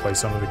and we're going to play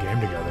some of the game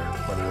together.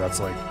 Whether that's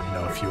like,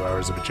 a few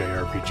hours of a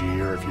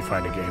JRPG, or if you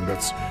find a game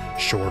that's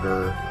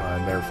shorter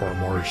and therefore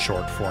more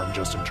short form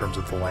just in terms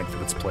of the length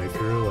of its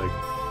playthrough,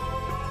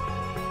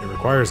 like, it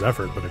requires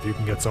effort, but if you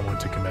can get someone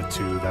to commit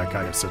to that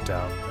kind of sit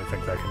down, I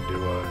think that can do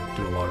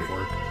a lot of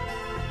work.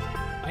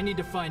 I need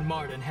to find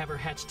Marta and have her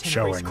hatch Tenebrae's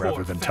Showing core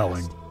rather than fast.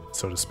 telling,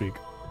 so to speak.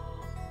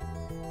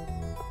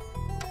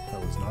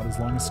 That was not as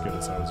long a skit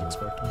as I was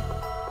expecting.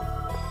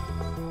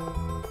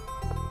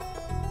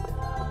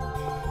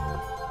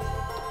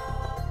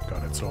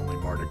 It's only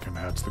Marta can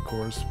hatch the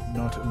cores,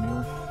 not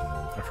Emil.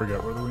 I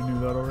forget whether we knew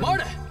that already.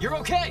 Marta, you're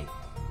okay!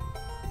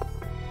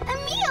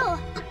 Emil!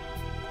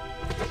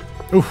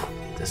 Oof.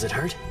 Does it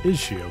hurt? Is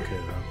she okay,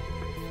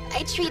 though?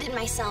 I treated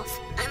myself.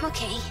 I'm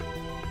okay.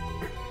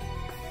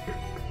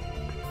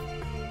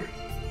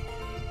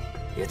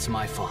 It's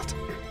my fault.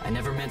 I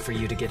never meant for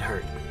you to get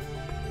hurt.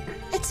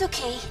 It's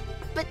okay.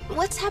 But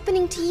what's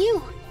happening to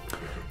you?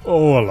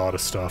 Oh, a lot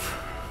of stuff.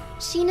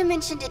 Sheena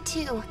mentioned it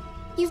too.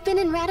 You've been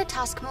in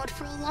Ratatosk mode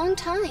for a long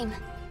time.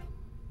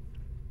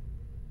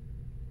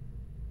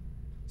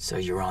 So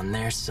you're on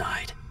their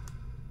side.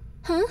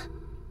 Huh?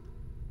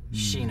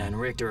 Sheena and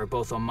Richter are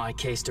both on my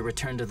case to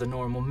return to the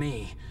normal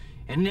me.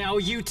 And now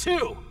you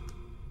too!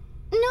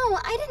 No,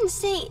 I didn't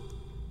say...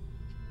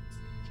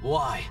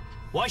 Why?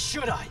 Why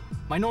should I?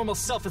 My normal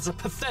self is a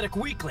pathetic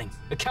weakling,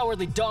 a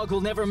cowardly dog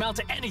who'll never amount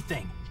to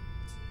anything.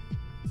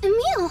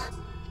 Emil!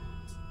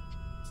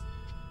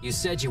 You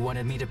said you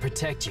wanted me to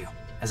protect you,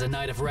 as a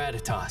knight of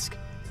Ratatosk.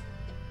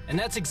 And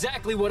that's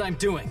exactly what I'm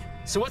doing.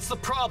 So what's the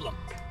problem?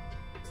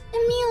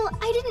 Emil,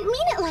 I didn't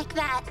mean it like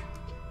that.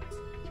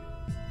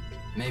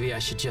 Maybe I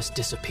should just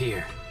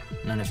disappear.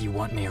 None of you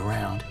want me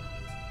around.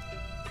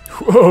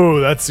 Whoa,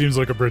 that seems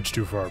like a bridge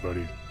too far,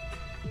 buddy.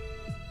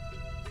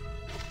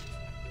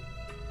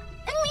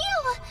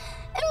 Emil!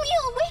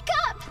 Emil, wake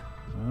up!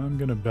 I'm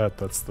gonna bet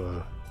that's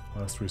the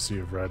last we see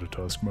of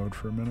Ratatosk mode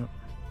for a minute.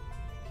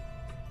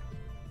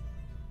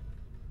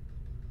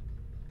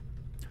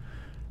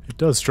 It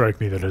does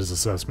strike me that his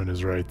assessment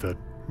is right, that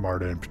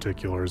Marta in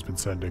particular has been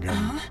sending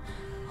him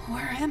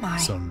where am I?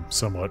 some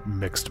somewhat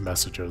mixed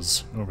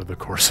messages over the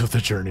course of the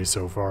journey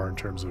so far in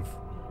terms of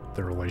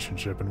the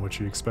relationship and what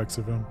she expects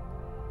of him.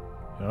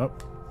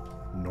 Yep.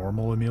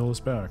 Normal Emil is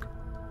back.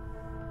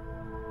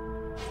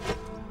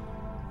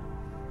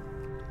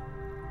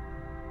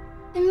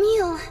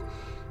 Emil,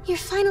 you're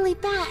finally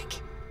back.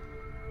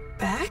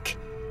 Back?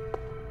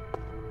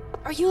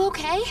 Are you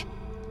okay?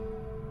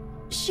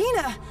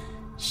 Sheena!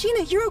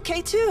 Sheena, you're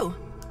okay too.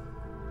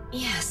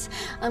 Yes,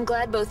 I'm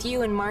glad both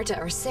you and Marta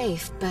are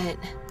safe, but...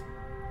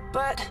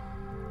 But...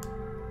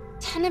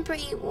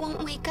 Tenebrae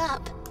won't wake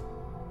up.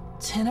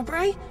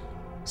 Tenebrae?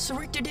 So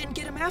Richter didn't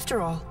get him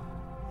after all.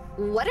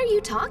 What are you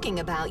talking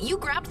about? You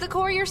grabbed the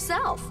core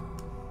yourself.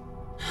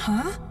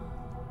 Huh?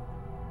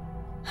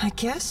 I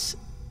guess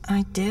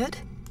I did.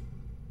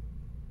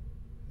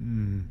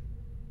 Kind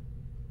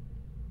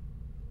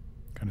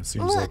of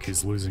seems Look, like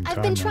he's losing time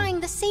I've been now, trying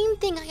the same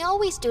thing I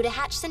always do to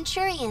hatch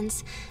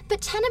Centurions,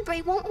 but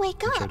Tenebrae won't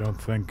wake which I up.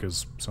 don't think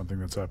is something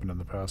that's happened in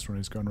the past when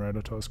he's gone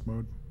Ratatosk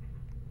mode.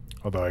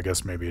 Although I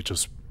guess maybe it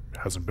just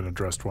hasn't been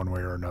addressed one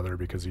way or another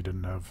because he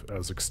didn't have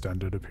as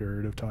extended a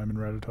period of time in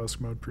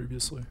Ratatosk mode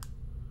previously.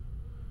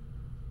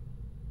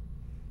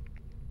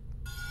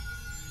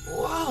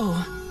 Whoa!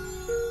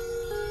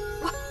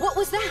 What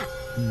was that?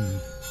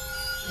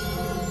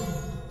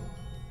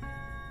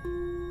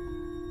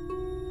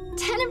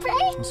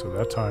 Tenebrae? So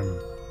that time,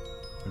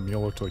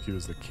 Emil looked like he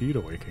was the key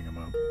to waking him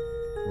up.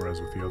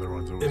 Whereas with the other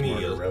ones, it was Marta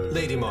Emil, rather than...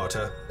 Lady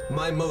Marta,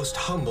 my most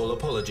humble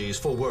apologies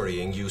for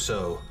worrying you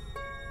so.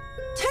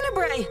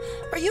 Tenebrae!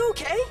 Are you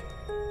okay?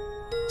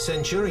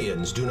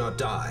 Centurions do not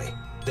die.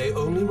 They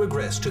only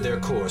regress to their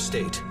core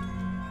state.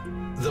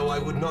 Though I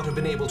would not have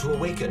been able to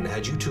awaken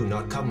had you two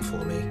not come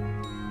for me.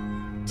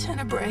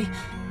 Tenebrae,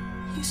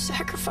 you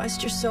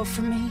sacrificed yourself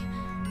for me.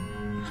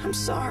 I'm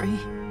sorry.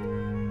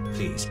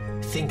 Please,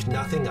 think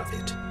nothing of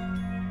it.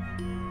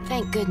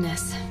 Thank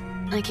goodness.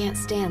 I can't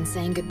stand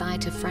saying goodbye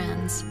to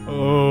friends.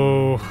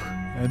 Oh,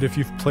 and if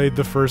you've played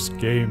the first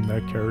game,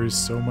 that carries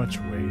so much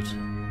weight.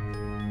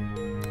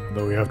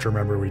 Though we have to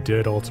remember we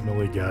did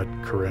ultimately get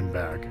Corinne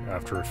back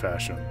after a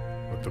fashion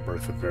with the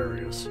birth of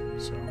Various,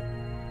 so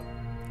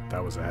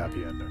That was a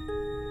happy ending.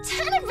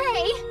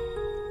 Tenebrae!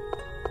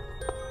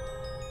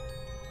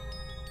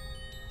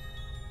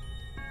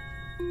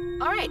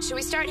 Alright, should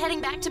we start heading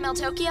back to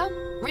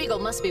Meltokio? Regal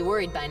must be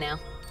worried by now.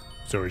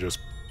 So we're just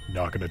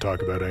not going to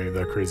talk about any of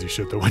that crazy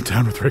shit that went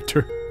down with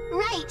Richter.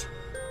 Right.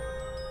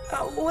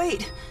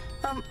 Wait.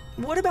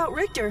 What about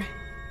Richter?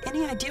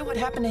 Any idea what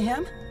happened to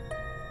him?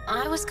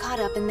 I was caught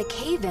up in the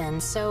cave-in,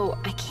 so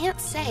I can't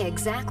say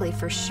exactly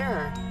for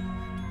sure.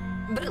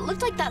 But it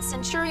looked like that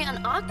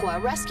Centurion Aqua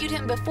rescued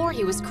him before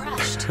he was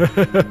crushed.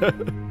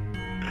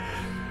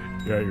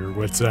 Yeah, your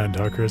wit's end,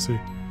 huh, Chrissy?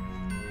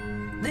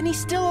 Then he's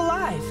still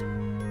alive.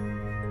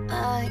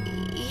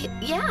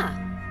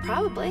 Yeah,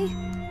 probably.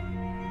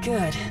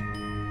 Good.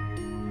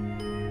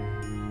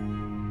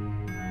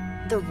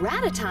 The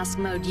Ratatosk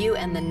mode you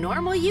and the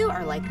normal you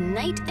are like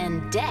night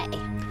and day.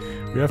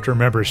 We have to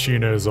remember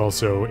Sheena is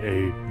also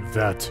a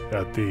vet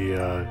at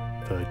the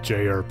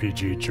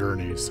JRPG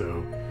journey,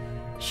 so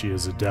she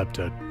is adept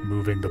at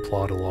moving the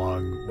plot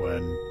along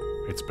when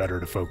it's better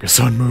to focus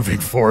on moving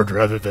forward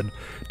rather than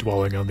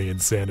dwelling on the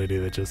insanity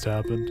that just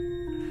happened.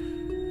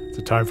 It's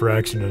a time for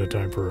action and a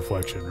time for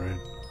reflection, right?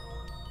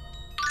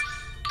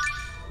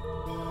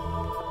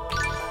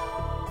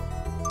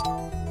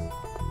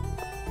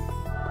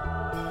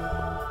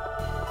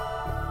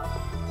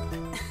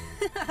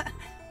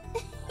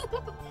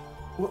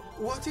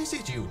 What is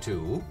it, you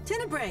two?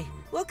 Tenebrae,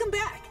 welcome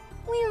back.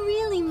 We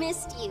really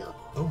missed you.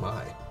 Oh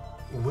my.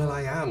 Well,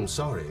 I am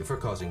sorry for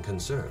causing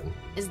concern.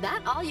 Is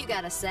that all you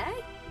gotta say?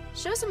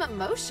 Show some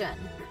emotion.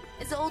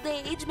 Is old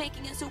age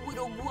making us a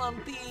little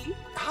grumpy?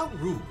 How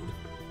rude.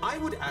 I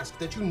would ask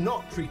that you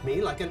not treat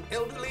me like an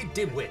elderly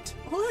dimwit.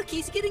 Look,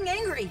 he's getting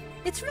angry.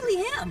 It's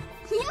really him.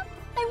 Yep,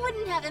 I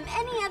wouldn't have him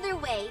any other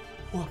way.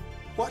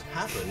 What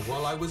happened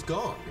while I was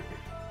gone?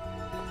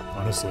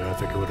 Honestly, I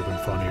think it would have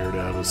been funnier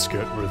to have a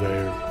skit where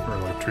they were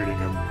like treating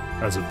him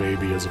as a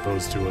baby as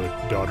opposed to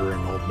a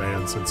doddering old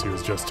man, since he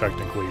was just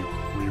technically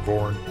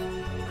reborn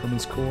from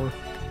his core.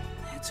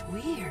 That's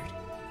weird.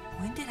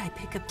 When did I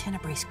pick up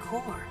Tenebrae's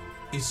core?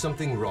 Is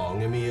something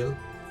wrong, Emile?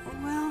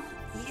 Well,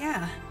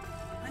 yeah.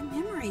 My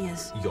memory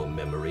is... Your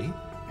memory?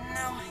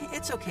 No,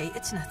 it's okay.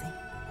 It's nothing.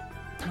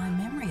 My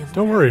memory of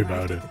Don't when I worry arrived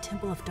about at it. the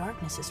Temple of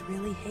Darkness is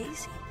really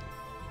hazy.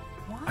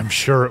 Why? I'm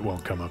sure it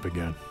won't come up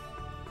again.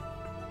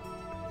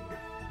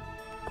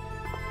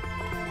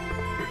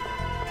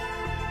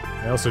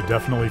 I also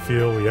definitely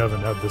feel we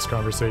haven't had this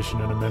conversation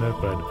in a minute,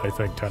 but I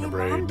think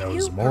Tenebrae Mom, do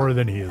knows you- more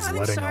than he is I'm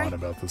letting sorry. on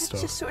about this It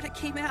stuff. just sort of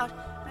came out.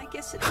 I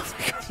guess it is.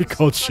 He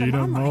called What a Sheena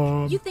mom like.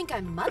 mom. You think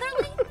I'm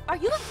motherly? Are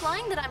you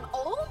implying that I'm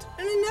old?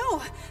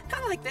 No,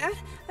 not like that.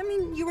 I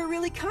mean, you were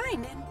really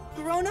kind and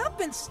grown up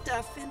and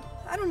stuff, and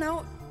I don't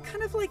know,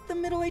 kind of like the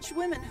middle-aged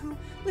women who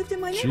lived in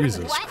my neighborhood.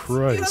 Jesus What?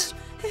 Christ.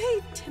 Hey,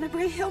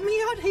 Tenebrae, help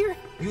me out here.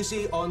 You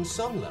see, on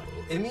some level,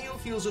 Emile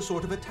feels a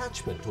sort of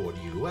attachment toward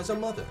you as a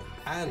mother.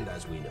 And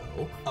as we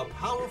know, a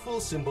powerful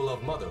symbol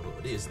of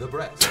motherhood is the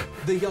breast.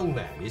 The young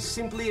man is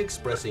simply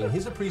expressing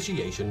his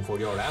appreciation for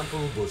your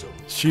ample bosom.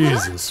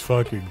 Jesus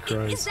fucking Is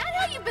Christ. that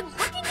how you've been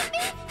looking at me?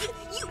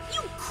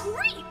 You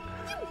creep!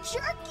 You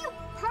jerk! You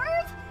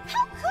perv!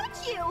 How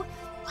could you?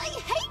 I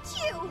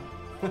hate you!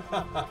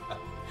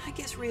 I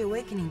guess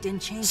reawakening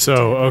didn't change. So,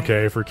 Tenebrae.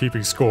 okay, for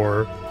keeping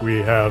score, we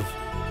have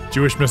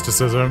Jewish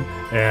mysticism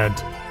and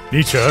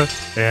Nietzsche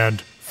and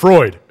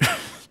Freud.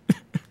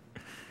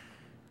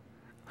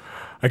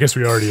 I guess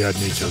we already had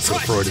Nietzsche, so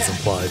Freud is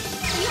implied.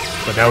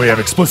 But now we have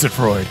explicit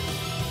Freud.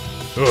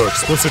 Oh,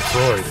 explicit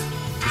Freud.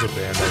 There's a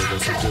band I would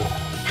listen to.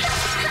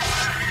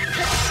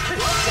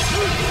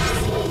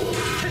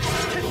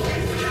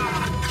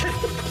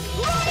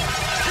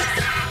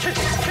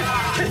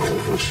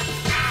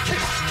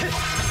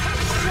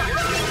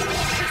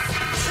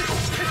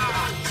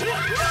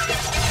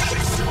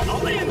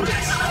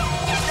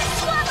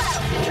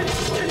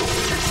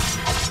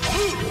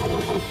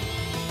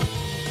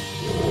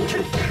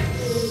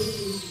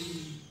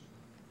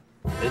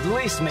 At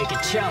least make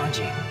it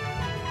challenging.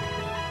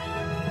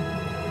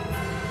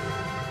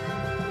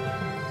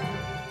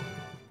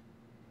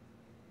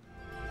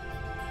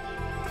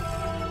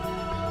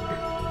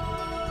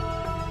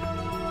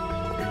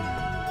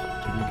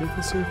 Did we get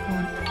the save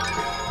point?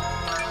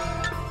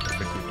 I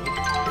think we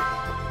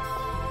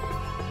did.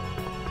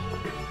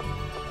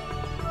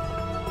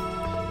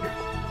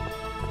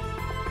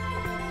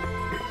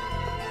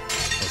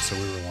 Oh, so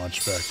we were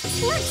launched back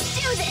to Let's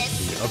do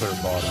this! the other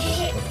bottom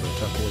of the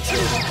temple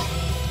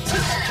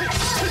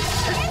itself.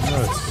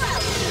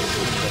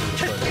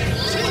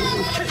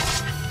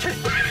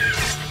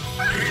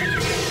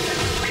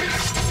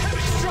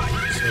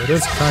 So it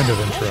is kind of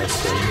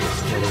interesting,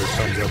 whether it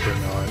comes up or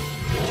not,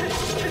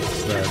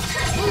 that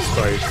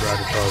despite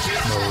Ratatosk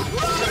mode,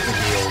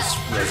 Emil's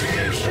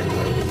resignation,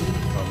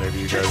 that, well, maybe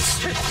you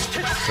guys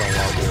don't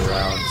want me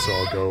around, so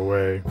I'll go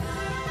away.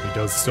 He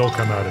does still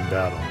come out in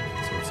battle,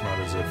 so it's not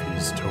as if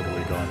he's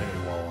totally gone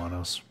AWOL on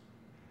us.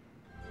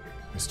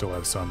 We still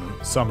have some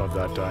of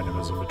that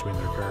dynamism between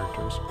their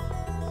characters.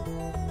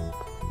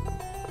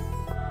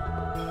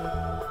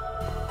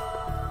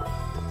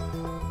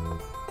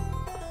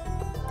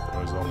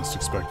 was almost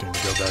expecting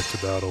to go back to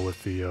battle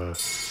with the I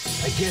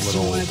guess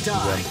little you wanna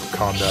die.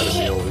 combat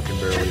Emil who can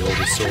barely hold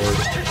a sword.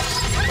 I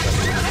don't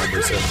even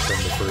remember him from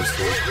the first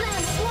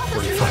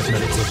 45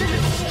 minutes of the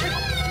game.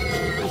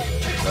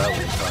 That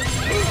was fun.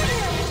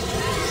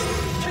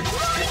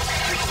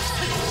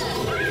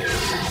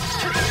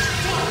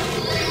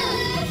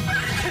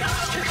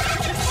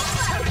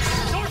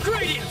 Dark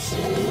Radiance!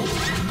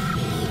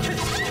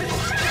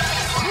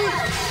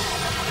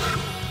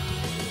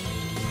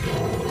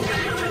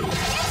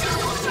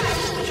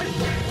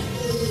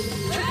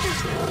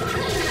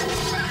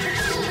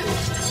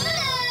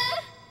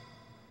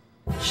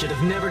 Should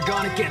have never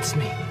gone against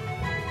me.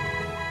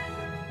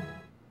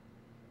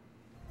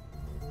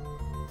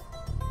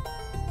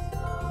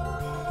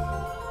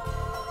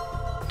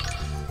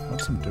 Want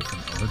some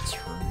different arts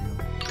for you.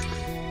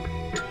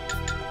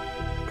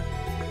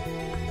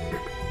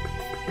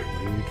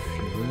 Lloyd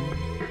Fury?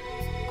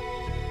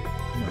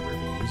 I'm not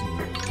really using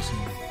that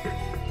recently.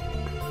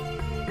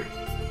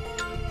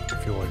 I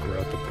feel like we're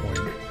at the point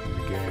in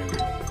the game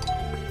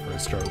where I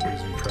start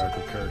losing track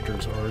of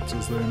characters' arts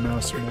as they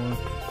amass more.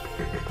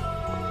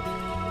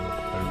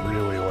 I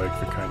really like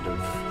the kind of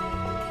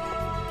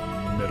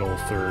middle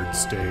third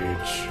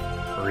stage,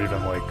 or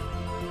even like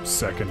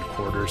second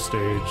quarter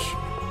stage,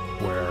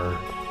 where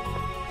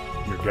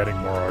you're getting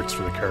more arts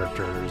for the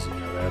characters, and,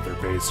 you know, they have their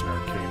base and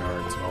arcane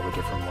arts and all the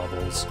different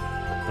levels,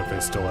 but they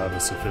still have a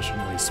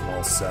sufficiently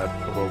small set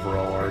of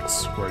overall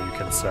arts where you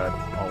can set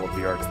all of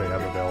the arts they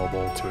have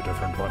available to a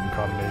different button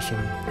combination,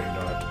 and you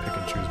don't have to pick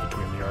and choose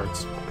between the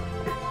arts.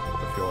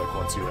 I feel like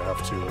once you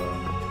have to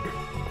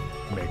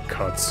make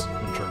cuts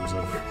in terms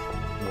of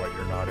what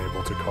you're not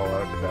able to call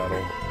out in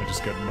battle, I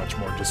just get much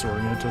more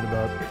disoriented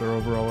about their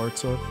overall art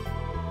set.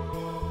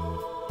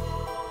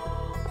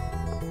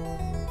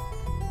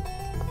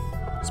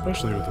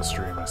 Especially with the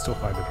stream, I still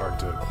find it hard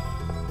to,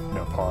 you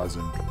know, pause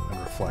and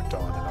reflect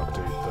on and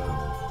update the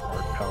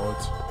art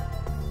palettes,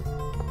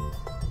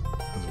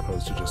 as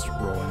opposed to just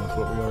rolling with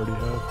what we already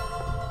have.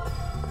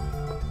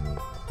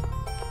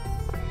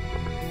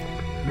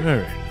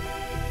 Alright.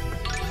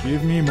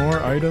 Give me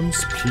more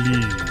items,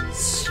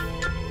 please.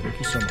 Thank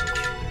you so much.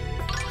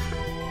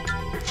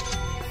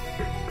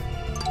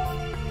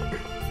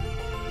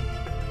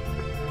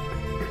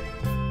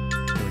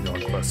 Can we go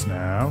on quest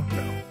now?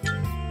 No.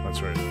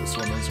 That's right, this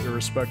one is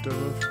irrespective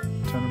of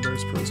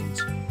Tenebrae's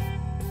presence.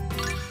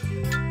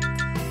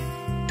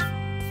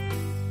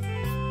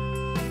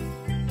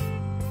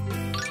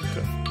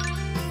 Okay.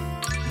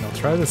 And I'll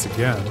try this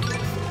again.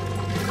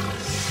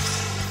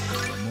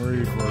 I'm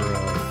worried we're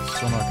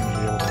still not going to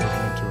be able to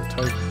turn into a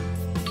Titan.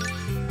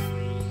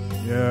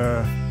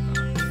 Yeah,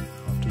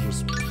 I'll have to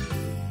just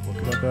look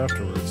it up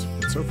afterwards.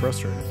 It's so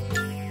frustrating.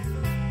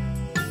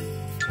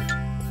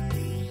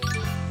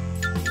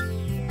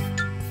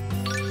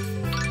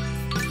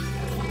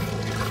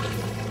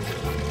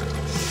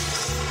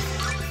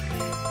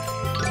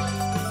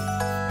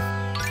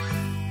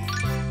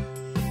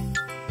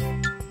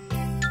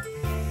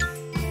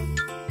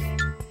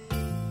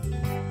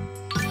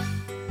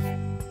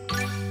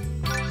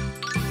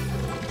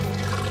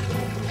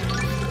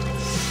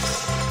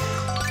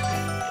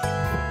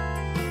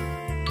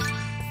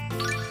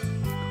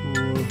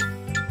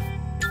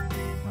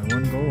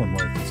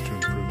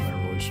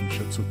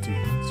 With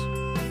demons.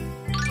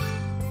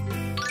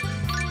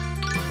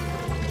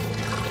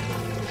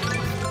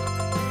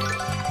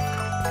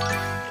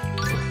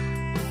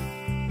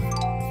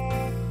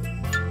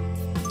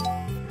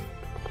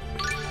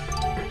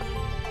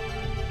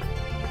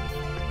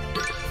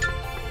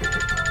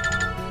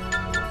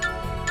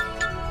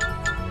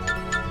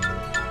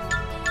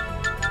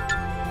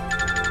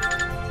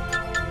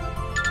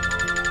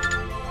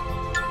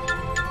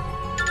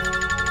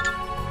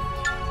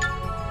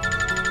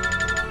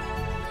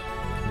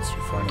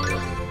 Finally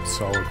have a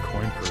solid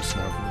coin purse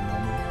now for the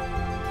moment.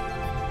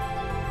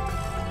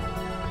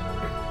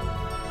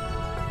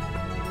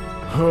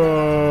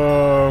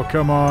 Oh,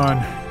 come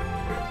on.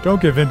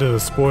 Don't give in to the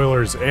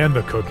spoilers and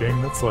the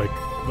cooking. That's like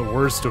the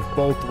worst of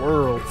both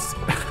worlds.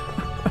 No,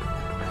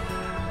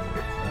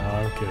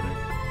 I'm kidding.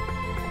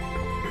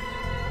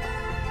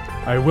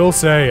 I will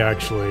say,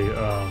 actually,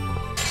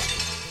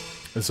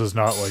 this is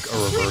not like a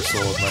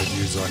reversal of my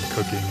views on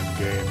cooking in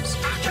games,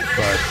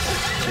 but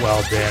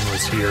while Dan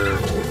was here,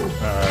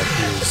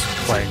 he was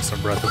playing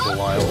some Breath of the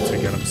Wild to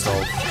get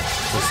himself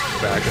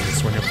just back in the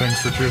swing of things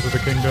for Tears of the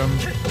Kingdom,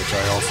 which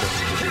I also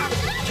need to do.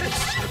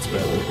 It's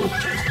been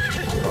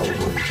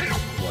probably,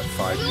 what,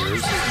 5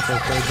 years since I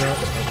played that,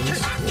 at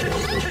least?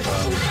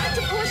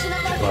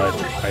 But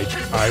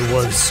I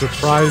was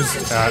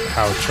surprised at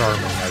how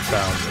charming I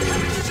found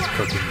the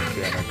cooking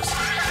mechanics.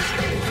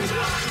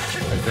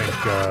 I think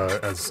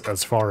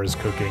as far as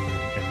cooking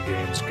in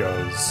games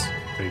goes,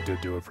 they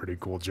did do a pretty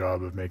cool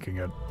job of making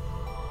it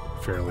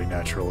fairly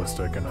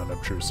naturalistic and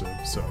unobtrusive,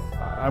 so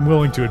I'm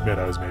willing to admit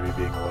I was maybe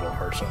being a little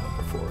harsh on it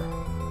before.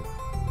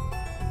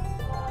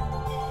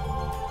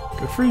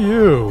 Good for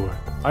you!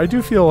 I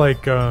do feel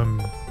like, I'm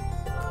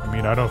I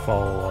mean, I don't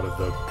follow a lot of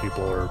the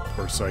people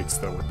or sites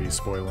that would be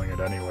spoiling it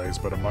anyways,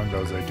 but among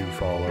those I do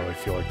follow, I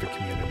feel like the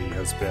community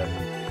has been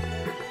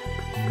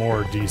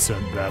more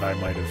decent than I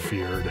might have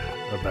feared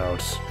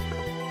about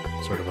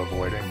sort of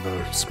avoiding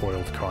the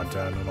spoiled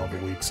content and all the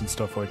leaks and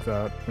stuff like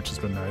that, which has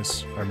been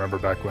nice. I remember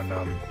back when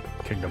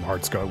Kingdom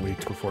Hearts got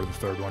leaked before the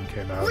third one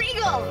came out.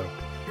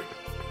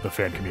 The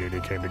fan community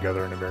came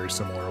together in a very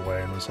similar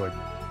way and was like,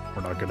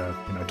 we're not gonna,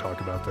 talk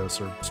about this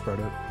or spread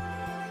it.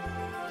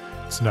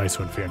 It's nice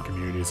when fan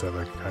communities have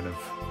a kind of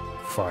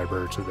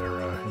fiber to their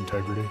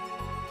integrity.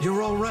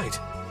 You're all right.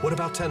 What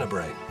about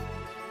Tenebrae?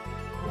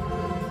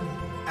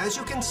 As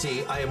you can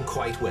see, I am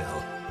quite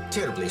well.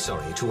 Terribly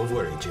sorry to have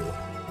worried you.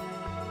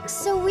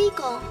 So,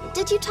 Regal,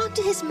 did you talk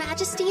to His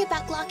Majesty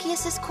about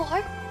Glaucius's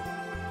core?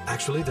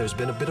 Actually, there's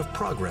been a bit of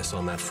progress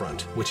on that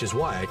front, which is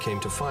why I came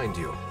to find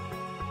you.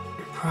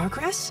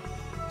 Progress?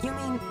 You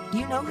mean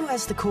you know who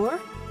has the core?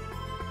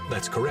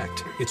 That's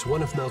correct. It's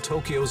one of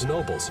Maltokio's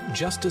nobles,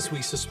 just as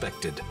we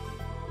suspected.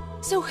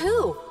 So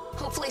who?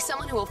 Hopefully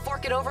someone who will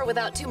fork it over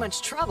without too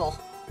much trouble.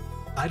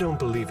 I don't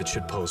believe it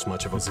should pose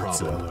much of a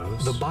problem.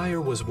 Zelos? The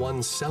buyer was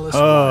one Celis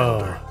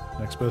Wilder.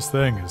 Next best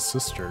thing, his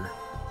sister.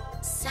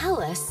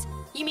 Celis?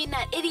 You mean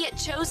that idiot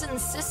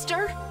Chosen's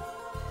sister?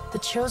 The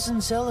chosen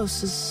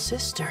Zelos'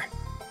 sister.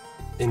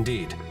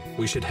 Indeed.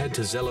 We should head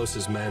to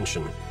Zelos'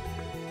 mansion.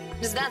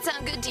 Does that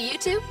sound good to you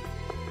two?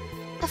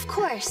 Of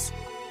course.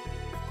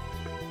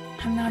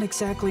 I'm not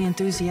exactly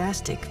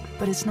enthusiastic,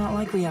 but it's not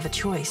like we have a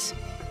choice.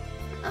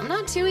 I'm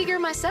not too eager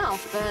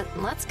myself,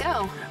 but let's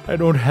go. I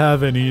don't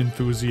have any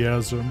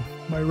enthusiasm.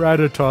 My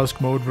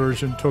Ratatosk mode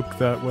version took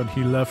that when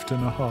he left in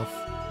a huff.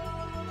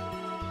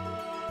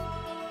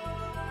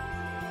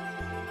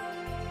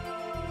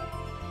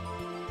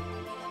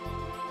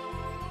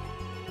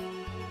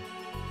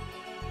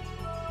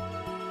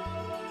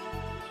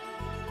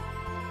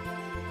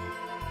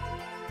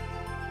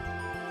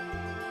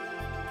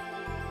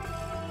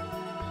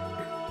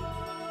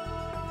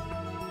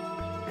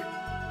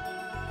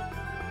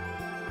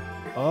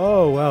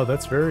 Oh, wow,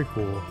 that's very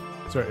cool.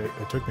 Sorry,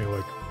 it took me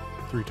like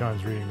 3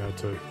 times reading that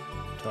to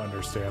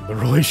understand the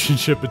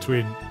relationship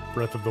between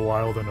Breath of the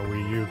Wild and a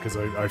Wii U, because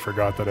I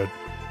forgot that it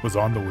was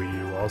on the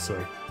Wii U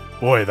also.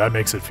 Boy, that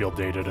makes it feel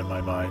dated in my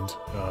mind.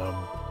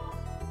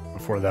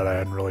 Before that, I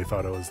hadn't really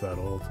thought it was that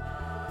old.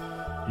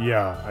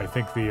 Yeah, I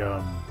think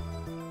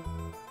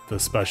the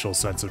special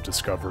sense of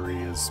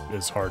discovery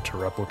is hard to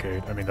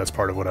replicate. I mean, that's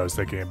part of what I was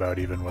thinking about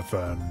even with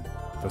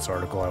this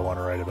article I want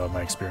to write about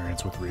my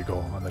experience with Regal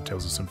on the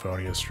Tales of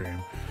Symphonia stream.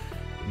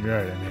 You're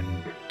right, I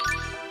mean,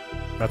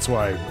 that's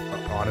why,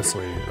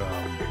 honestly,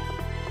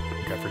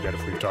 I forget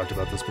if we've talked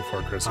about this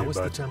before, Chrissy, but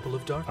the Temple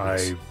of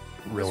Darkness? I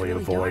really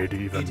avoid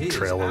even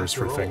trailers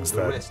for things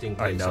that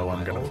I know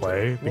I'm going to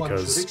play,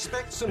 because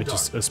it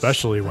just,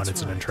 especially when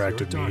it's an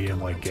interactive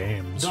medium like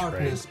games,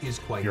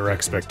 right, your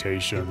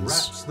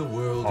expectations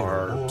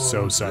are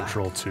so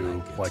central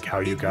to like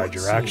how you guide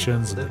your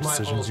actions and the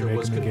decisions you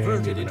make in the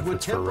game, even if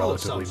it's for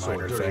relatively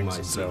minor things.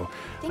 And so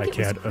I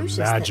can't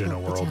imagine a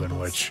world in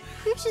which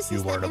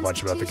you learn a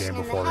bunch about the game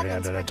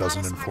beforehand and it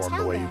doesn't inform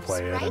the way you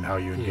play it and how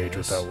you engage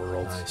with that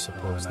world. I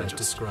suppose that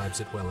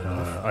describes it well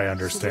enough. I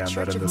understand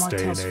that in this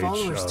day and age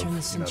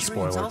of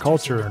spoiler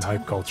culture and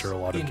hype culture, a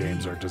lot of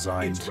games are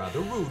designed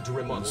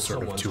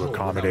sort of to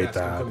accommodate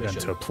that and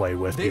to play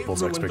with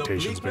people's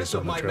expectations based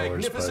on the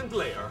trailers, but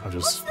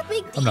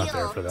I'm not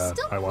there for that.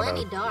 I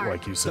want to,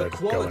 like you said,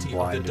 go in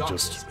blind and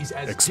just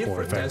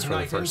explore things for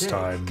the first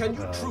time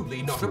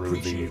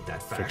through the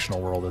fictional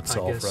world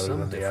itself rather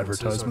than the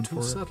advertisement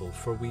for it. Subtle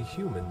for we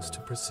humans to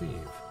perceive.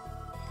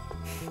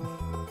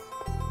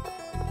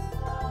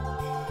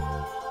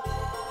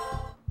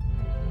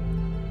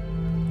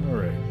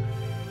 Alright.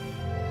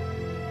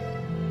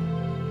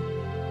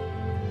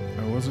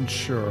 I wasn't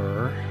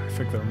sure. I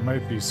think there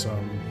might be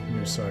some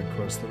new side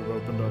quests that have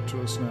opened up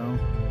to us now.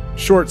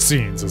 Short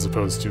scenes as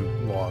opposed to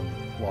long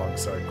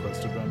side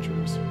quest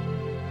adventures.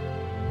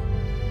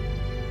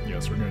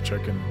 Yes, we're gonna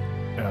check in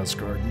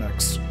Asgard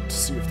next to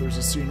see if there's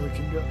a scene we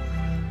can get.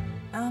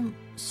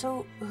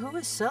 So who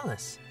is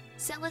Celis?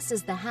 Celis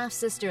is the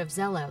half-sister of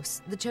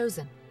Zelos, the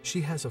Chosen.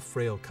 She has a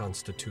frail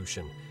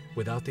constitution.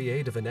 Without the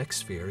aid of an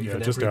X-sphere, Yeah,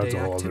 even it just adds everyday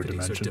a whole other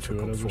activities are dimension to it,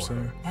 difficult as we're for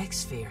saying. her.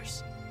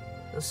 X-spheres.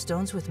 Those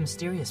stones with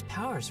mysterious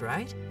powers,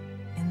 right?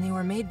 And they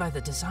were made by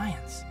the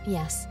Desians.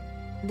 Yes.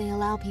 They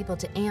allow people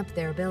to amp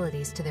their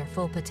abilities to their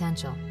full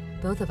potential.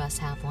 Both of us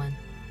have one.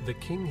 The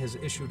king has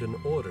issued an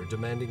order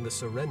demanding the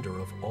surrender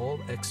of all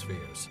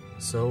X-spheres.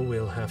 So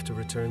we'll have to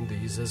return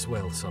these as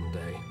well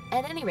someday.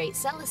 At any rate,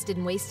 Celis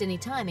didn't waste any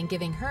time in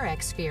giving her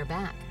X-sphere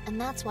back.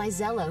 And that's why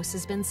Zelos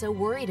has been so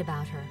worried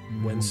about her.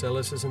 When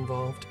Celis is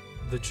involved,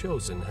 the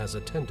Chosen has a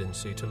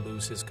tendency to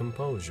lose his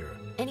composure.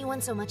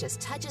 Anyone so much as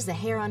touches a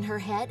hair on her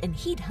head and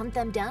he'd hunt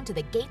them down to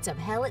the gates of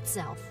hell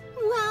itself.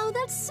 Wow,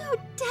 that's so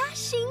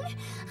dashing.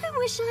 I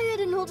wish I had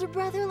an older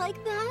brother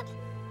like that.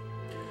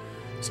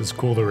 So it's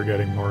cool that we're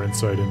getting more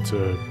insight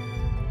into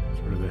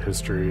sort of the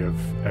history of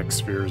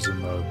X-spheres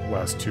in the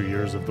last 2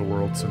 years of the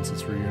world since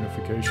its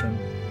reunification.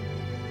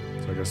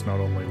 So I guess not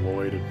only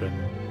Lloyd had been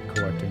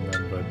collecting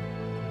them, but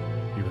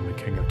even the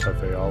King of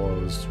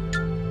Tethe'Alla was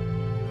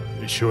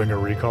issuing a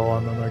recall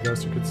on them, I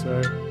guess you could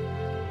say.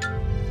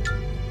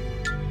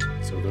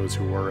 So those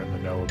who were in the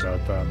know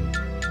about them,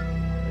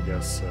 I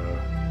guess,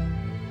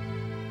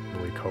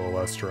 really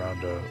coalesced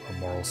around a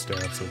moral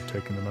stance of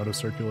taking them out of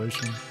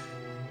circulation.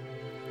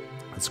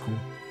 That's cool.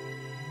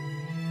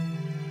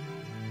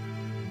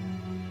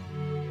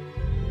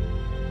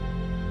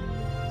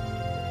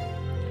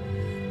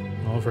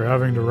 Well, for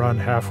having to run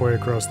halfway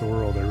across the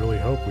world, I really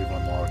hope we've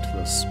unlocked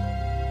this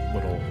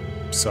little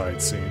side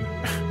scene.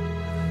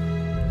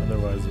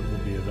 Otherwise, it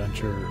will be a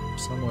venture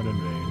somewhat in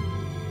vain.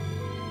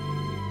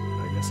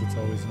 I guess it's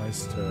always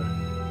nice to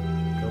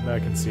go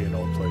back and see an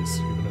old place,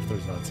 even if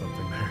there's not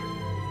something there.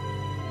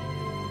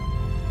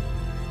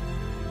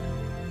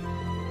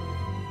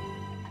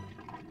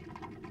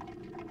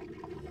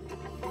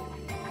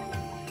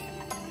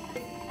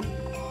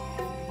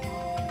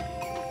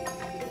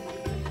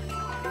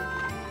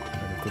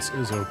 This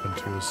is open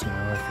to us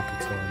now. I think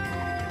it's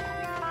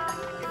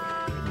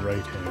on the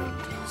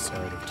right-hand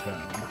side of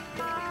town.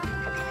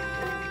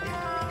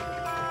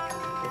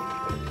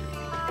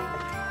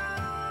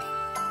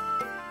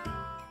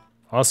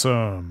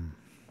 Awesome!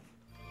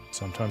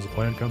 Sometimes a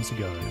plan comes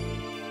together.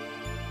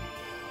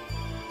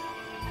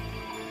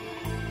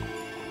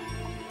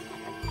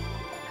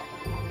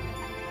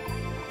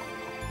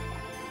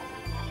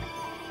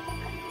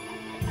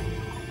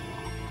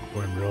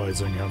 I'm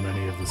realizing how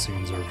many of the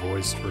scenes are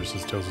voiced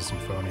versus Tales of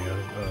Symphonia,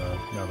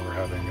 now that we're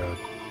having a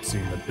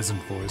scene that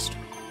isn't voiced,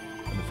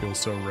 and it feels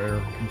so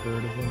rare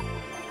comparatively.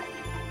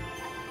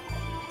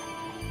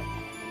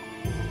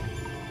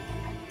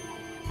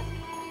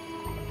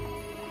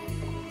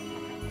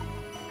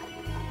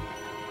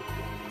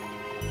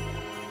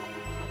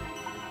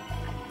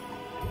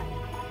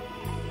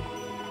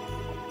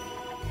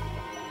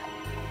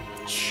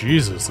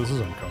 Jesus, this is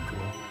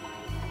uncomfortable.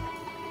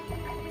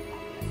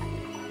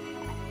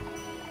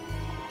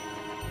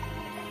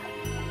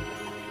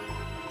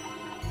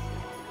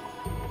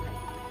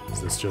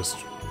 Is this just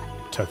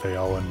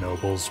Tethe'Alla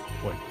nobles,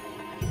 like,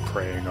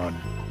 preying on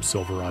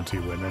Sylvaranti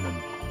women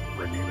and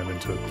bringing them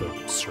into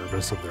the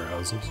service of their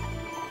houses?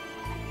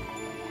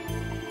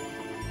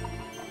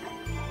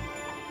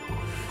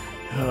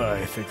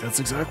 I think that's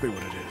exactly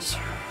what it is.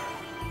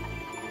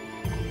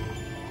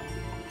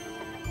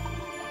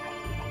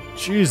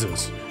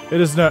 Jesus, it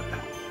is not...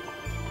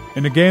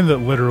 In a game that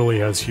literally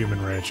has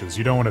human ranches,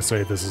 you don't want to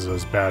say this is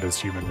as bad as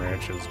human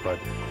ranches, but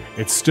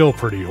it's still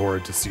pretty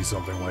horrid to see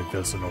something like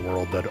this in a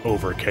world that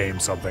overcame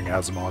something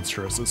as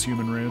monstrous as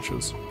human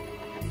ranches.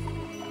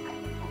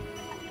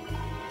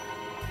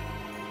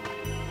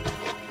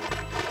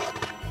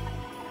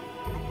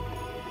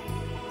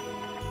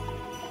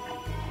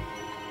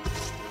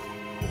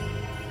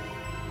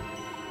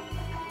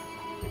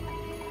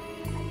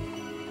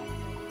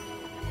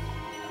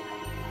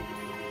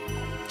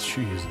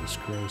 Jesus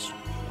Christ.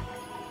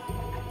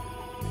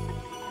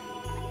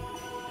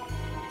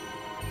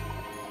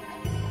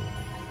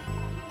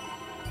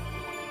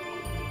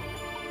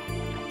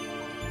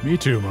 Me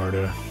too,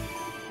 Marta.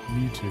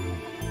 Me too.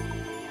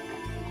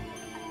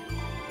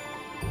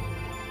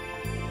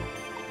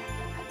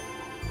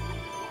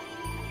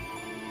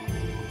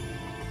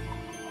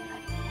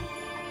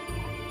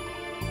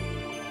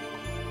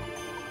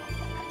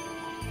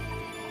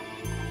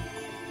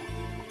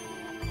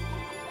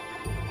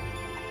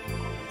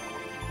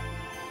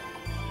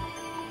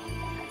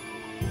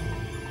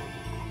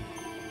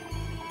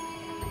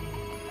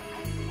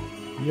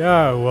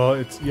 Yeah, well,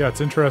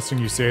 it's interesting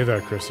you say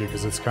that, Chrissy,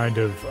 because it's kind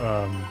of,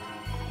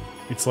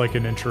 it's like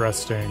an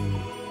interesting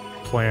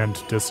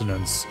planned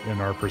dissonance in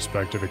our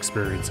perspective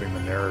experiencing the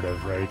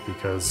narrative, right?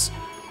 Because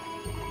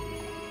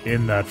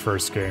in that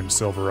first game,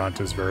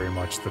 Sylvarant is very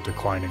much the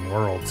declining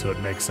world, so it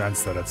makes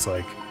sense that it's,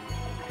 like,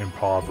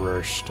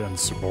 impoverished and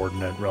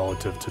subordinate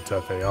relative to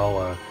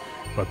Tethe'Alla,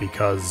 but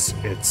because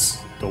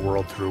it's the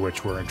world through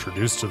which we're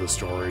introduced to the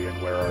story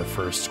and where our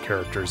first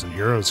characters and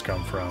heroes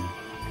come from,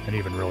 and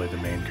even really the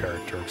main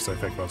character, because I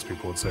think most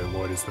people would say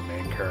Lloyd is the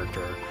main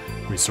character.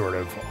 We sort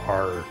of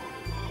are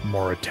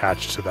more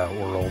attached to that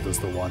world as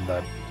the one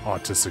that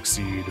ought to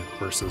succeed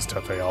versus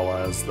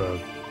Tethe'Alla as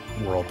the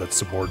world that's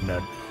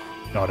subordinate,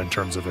 not in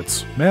terms of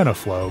its mana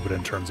flow, but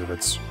in terms of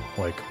its,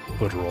 like,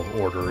 literal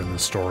order in the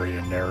story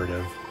and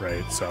narrative,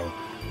 right? So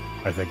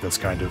I think this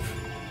kind of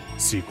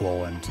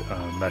sequel and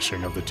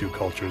meshing of the two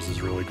cultures is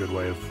a really good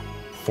way of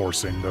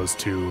forcing those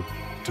two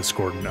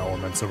discordant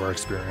elements of our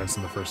experience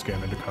in the first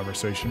game into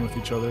conversation with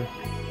each other.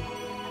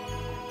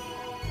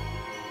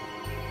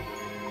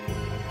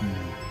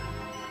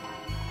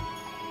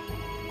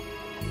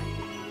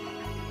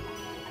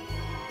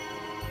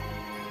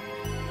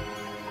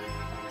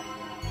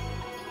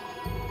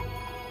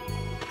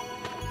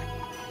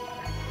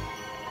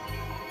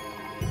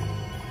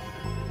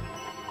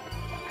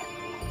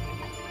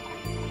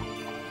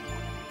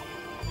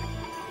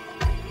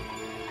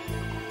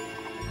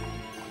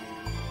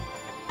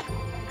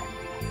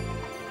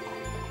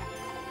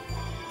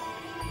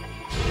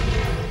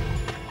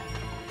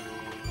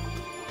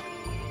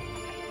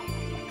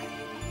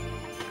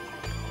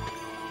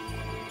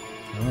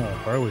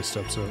 Carly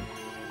steps up.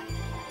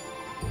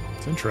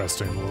 It's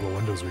interesting the little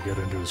windows we get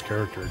into his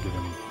character,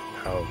 given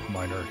how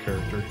minor a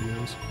character he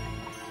is.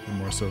 And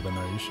more so than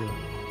Aisha,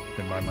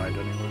 in my mind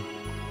anyway.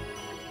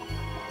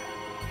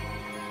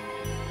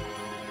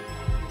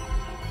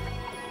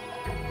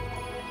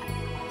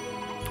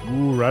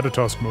 Ooh,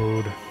 Ratatosk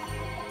mode.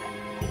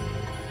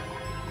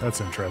 That's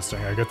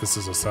interesting. I get this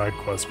as a side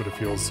quest, but it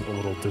feels a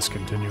little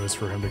discontinuous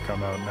for him to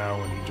come out now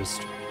when he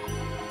just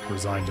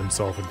resigned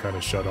himself and kind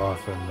of shut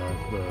off in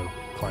the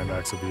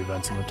climax of the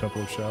events in the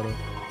Temple of Shadow.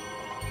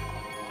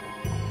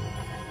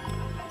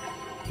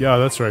 Yeah,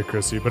 that's right,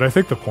 Chrissy. But I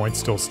think the point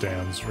still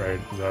stands, right?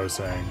 As I was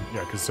saying,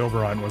 yeah, because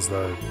Sylvarant was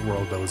the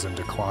world that was in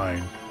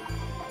decline.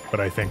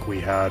 But I think we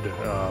had,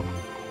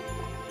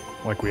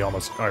 like we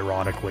almost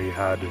ironically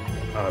had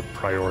a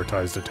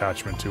prioritized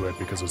attachment to it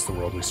because it's the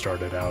world we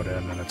started out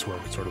in, and it's where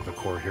sort of the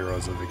core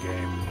heroes of the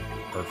game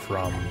are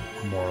from,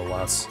 more or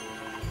less.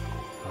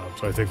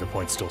 So I think the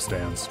point still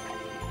stands.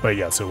 But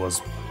yes, it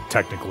was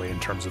technically, in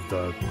terms of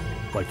the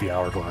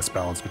hourglass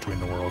balance between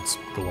the worlds,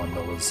 the one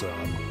that was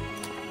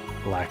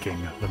lacking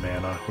the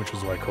mana, which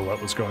is why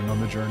Colette was going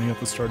on the journey at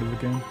the start of the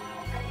game.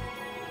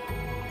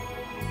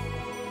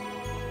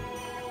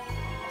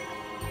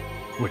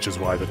 Which is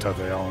why the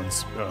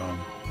Tethe'Allans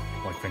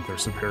think they're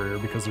superior,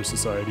 because their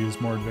society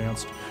is more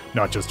advanced.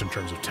 Not just in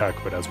terms of tech,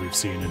 but as we've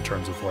seen in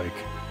terms of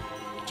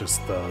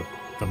just the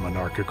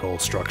monarchical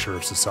structure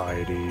of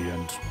society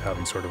and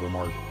having sort of a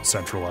more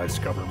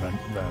centralized government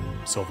than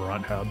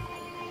Sylvarant had.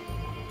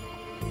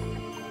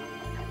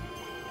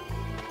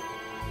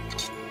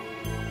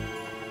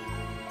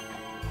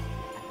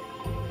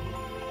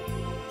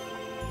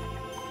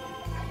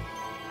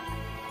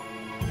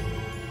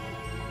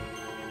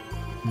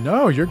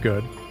 No, you're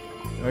good.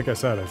 Like I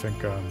said, I think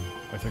the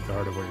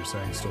heart of what you're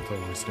saying still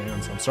totally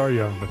stands. I'm sorry you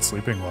haven't been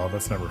sleeping well.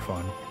 That's never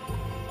fun.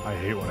 I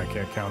hate when I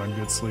can't count on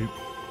good sleep.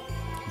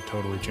 It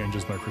totally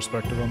changes my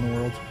perspective on the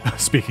world.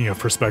 Speaking of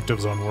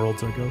perspectives on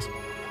worlds, I guess.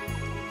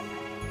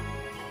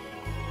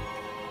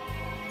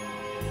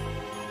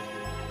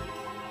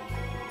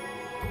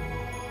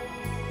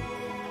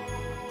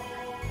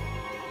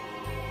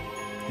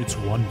 It's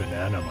one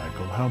banana,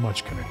 Michael. How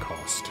much can it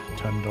cost?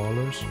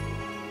 $10?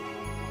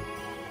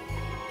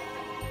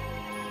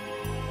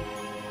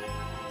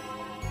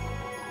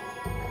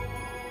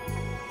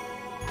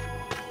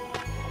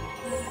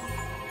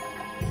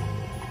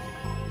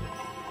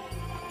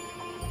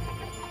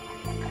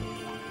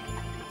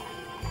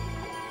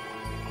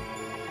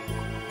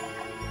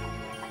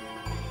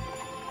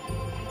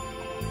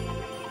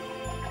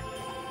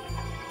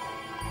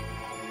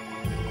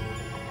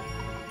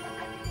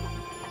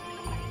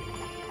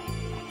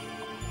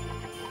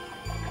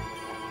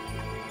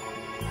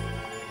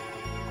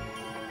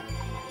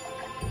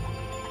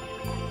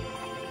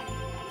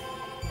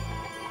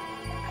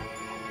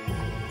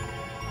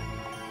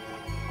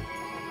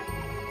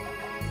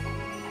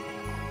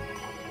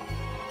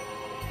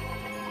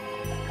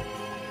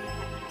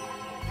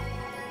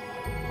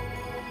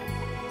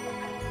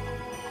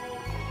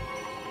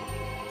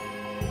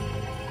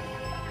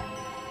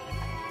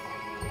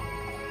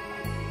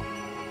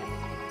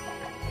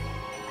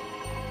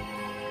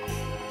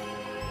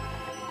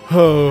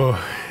 Oh,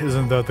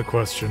 isn't that the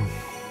question?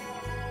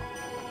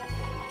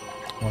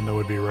 One that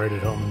would be right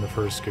at home in the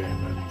first game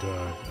and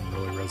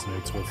really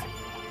resonates with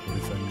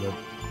everything that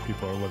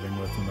people are living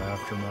with in the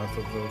aftermath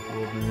of the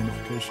world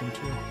reunification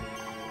too.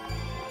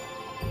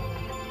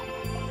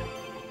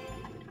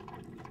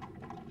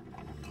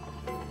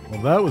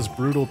 Well, that was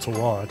brutal to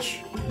watch.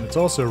 And it's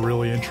also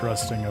really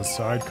interesting as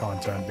side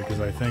content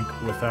because I think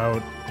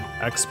without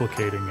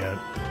explicating it,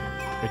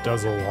 it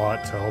does a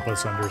lot to help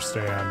us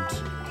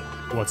understand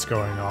what's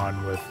going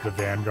on with the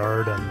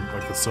Vanguard and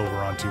the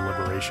Sylvaranti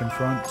Liberation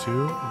Front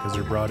too, because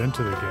you're brought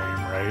into the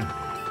game, right?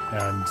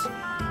 And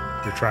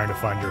you're trying to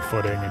find your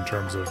footing in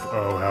terms of,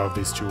 oh, how have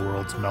these two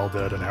worlds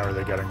melded and how are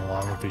they getting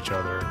along with each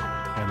other?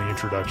 And the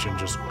introduction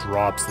just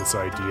drops this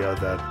idea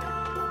that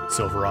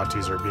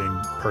Sylvarantis are being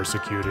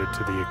persecuted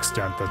to the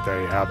extent that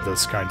they have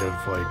this kind of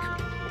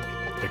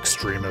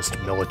extremist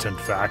militant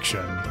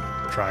faction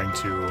trying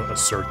to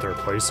assert their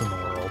place in the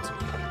world.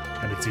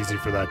 And it's easy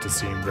for that to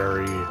seem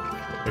very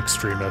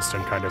extremist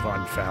and kind of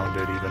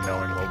unfounded, even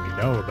knowing what we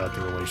know about the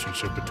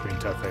relationship between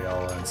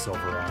Tethe'Alla and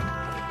Sylvarant.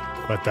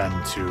 But then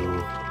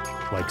to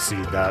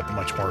see that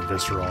much more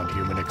visceral and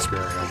human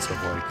experience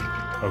of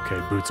okay,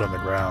 boots on the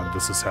ground,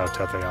 this is how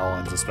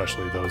Tethe'Allans,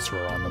 especially those who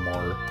are on the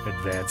more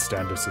advanced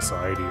end of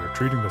society, are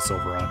treating the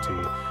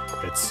Sylvaranti.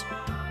 It's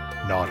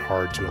not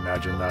hard to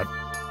imagine that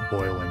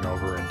boiling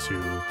over into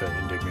the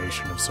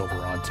indignation of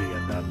Sylvaranti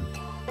and then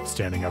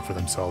standing up for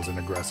themselves in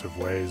aggressive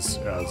ways,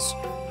 as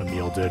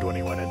Emil did when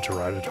he went into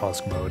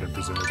Ratatosk mode, and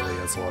presumably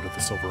as a lot of the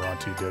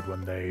Sylvaranti did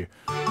when they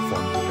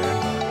formed the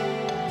Vanguard.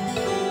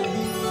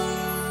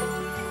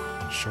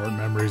 Short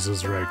memories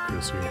is right,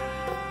 Chrissy.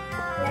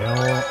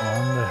 Nail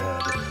on the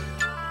head.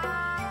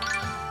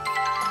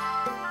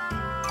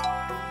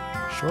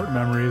 Short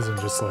memories and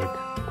just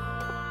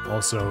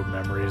also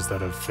memories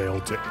that have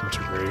failed to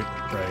integrate,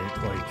 right?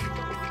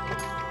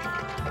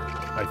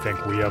 I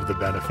think we have the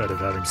benefit of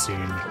having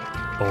seen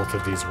both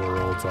of these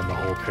worlds on the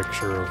whole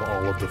picture of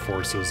all of the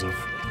forces of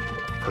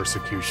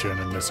persecution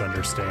and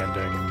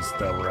misunderstandings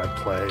that were at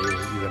play,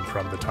 even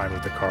from the time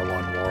of the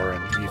Karlon War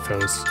and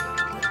Ethos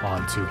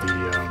onto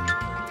the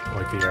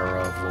like the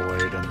era of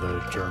Lloyd and the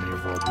journey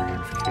of world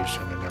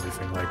reunification and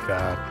everything like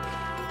that.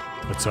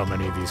 But so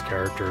many of these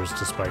characters,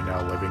 despite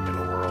now living in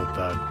a world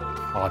that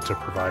ought to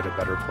provide a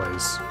better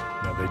place,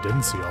 you know, they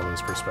didn't see all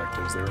those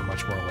perspectives. They were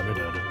much more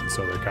limited, and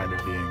so they're kind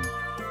of being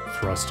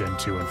thrust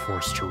into and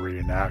forced to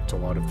reenact a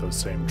lot of those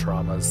same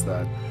traumas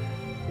that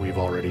we've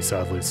already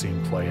sadly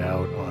seen play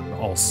out on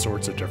all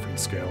sorts of different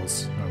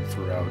scales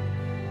throughout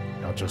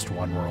not just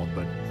one world,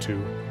 but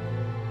two,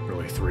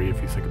 really three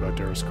if you think about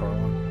Darius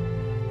Karlon.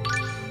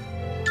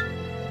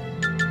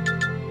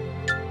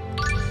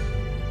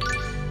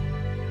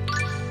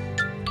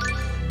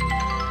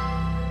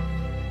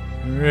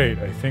 Alright,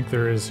 I think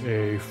there is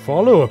a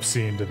follow-up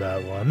scene to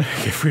that one,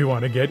 if we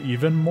want to get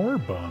even more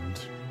bummed.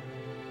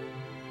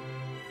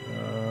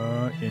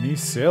 In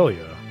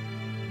Essalia.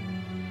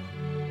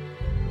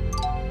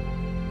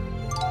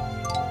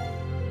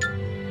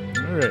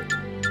 Alright.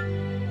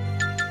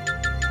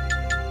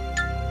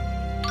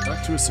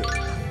 Back to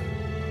Essalia.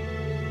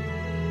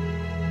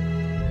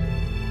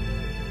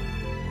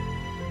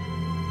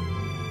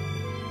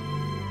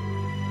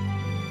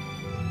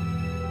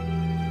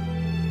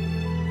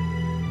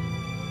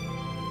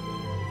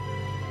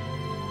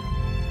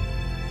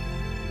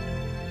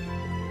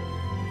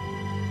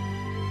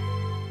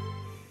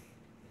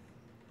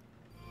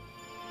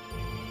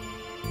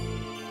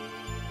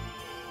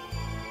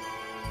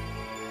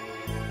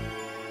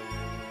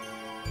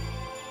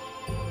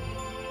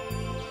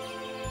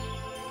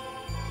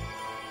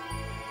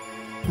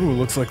 Ooh,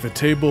 looks like the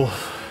table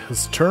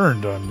has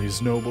turned on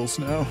these nobles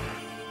now.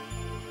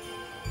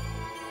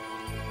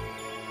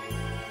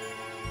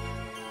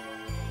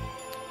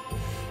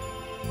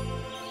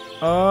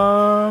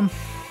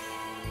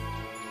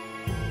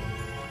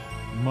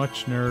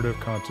 Much narrative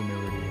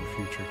continuity in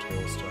future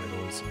Tales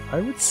titles. I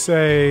would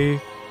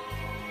say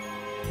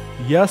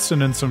yes,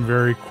 and in some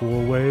very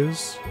cool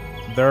ways.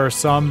 There are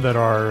some that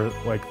are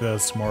like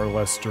this, more or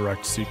less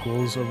direct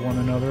sequels of one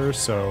another.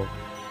 So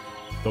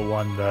the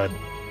one that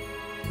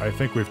I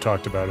think we've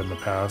talked about in the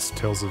past,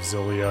 Tales of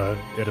Xillia,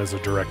 it is a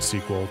direct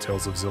sequel,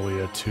 Tales of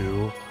Xillia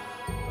 2,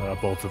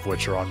 both of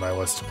which are on my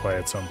list to play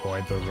at some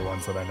point. Those are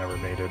ones that I never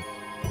made it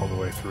all the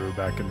way through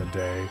back in the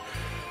day.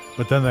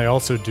 But then they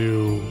also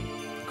do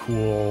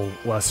cool,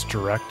 less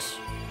direct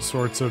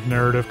sorts of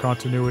narrative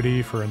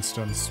continuity. For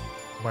instance,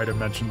 might have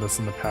mentioned this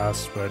in the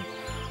past, but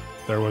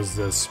there was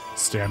this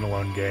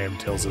standalone game,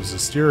 Tales of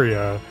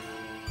Zestiria,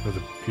 for the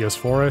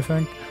PS4, I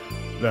think,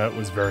 that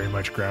was very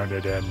much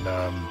grounded in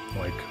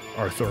like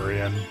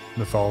Arthurian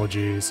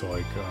mythology, so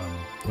like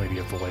Lady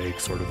of the Lake,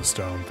 Sword of the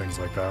Stone, things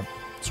like that.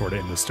 Sword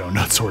in the Stone,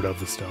 not Sword of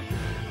the Stone.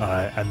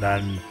 And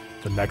then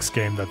the next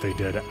game that they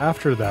did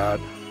after that,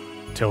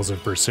 Tales of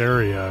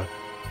Berseria,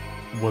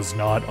 was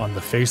not on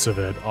the face of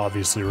it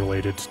obviously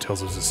related to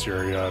Tales of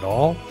Zestiria at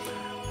all,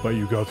 but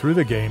you go through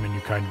the game and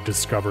you kind of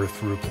discover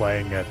through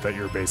playing it that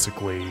you're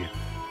basically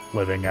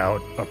living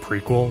out a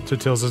prequel to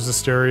Tales of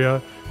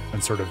Zestiria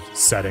and sort of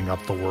setting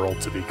up the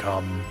world to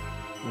become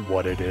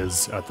what it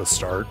is at the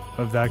start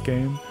of that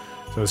game.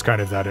 So it's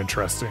kind of that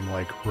interesting,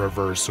 like,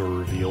 reverse or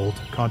revealed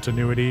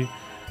continuity.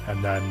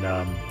 And then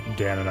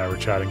Dan and I were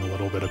chatting a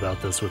little bit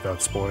about this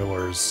without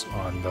spoilers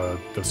on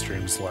the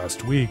streams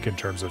last week in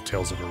terms of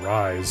Tales of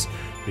Arise,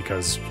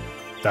 because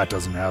that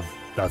doesn't have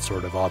that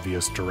sort of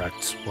obvious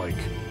direct, like,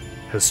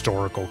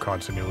 historical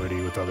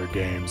continuity with other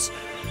games,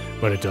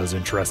 but it does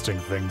interesting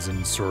things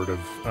in sort of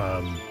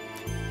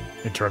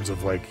in terms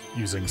of like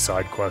using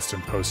side quest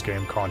and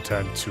post-game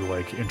content to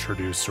like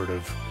introduce sort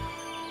of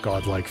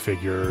godlike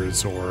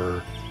figures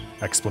or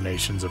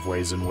explanations of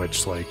ways in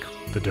which like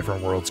the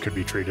different worlds could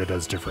be treated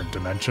as different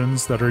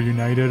dimensions that are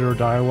united or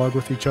dialogue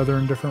with each other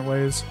in different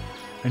ways.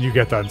 And you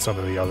get that in some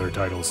of the other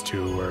titles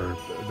too, where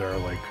there are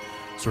like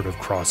sort of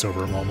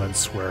crossover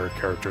moments where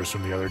characters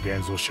from the other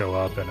games will show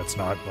up, and it's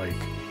not like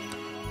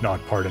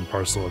not part and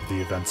parcel of the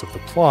events of the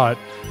plot,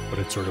 but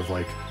it's sort of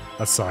like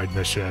a side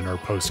mission or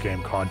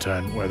post-game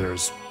content where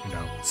there's, you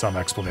know, some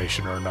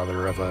explanation or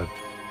another of a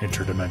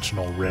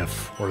interdimensional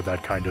riff or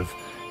that kind of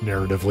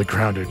narratively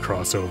grounded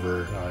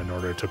crossover in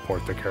order to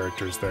port the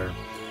characters there.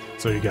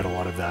 So you get a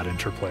lot of that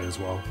interplay as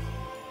well.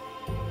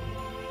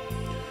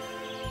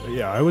 But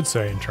yeah, I would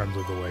say in terms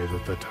of the way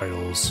that the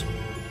titles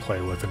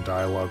play with and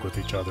dialogue with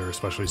each other,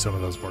 especially some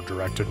of those more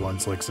directed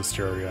ones like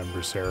Zestiria and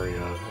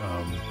Berseria,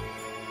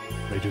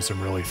 they do some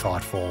really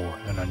thoughtful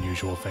and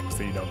unusual things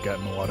that you don't get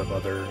in a lot of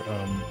other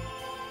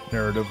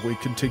narratively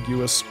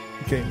contiguous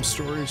game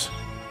stories.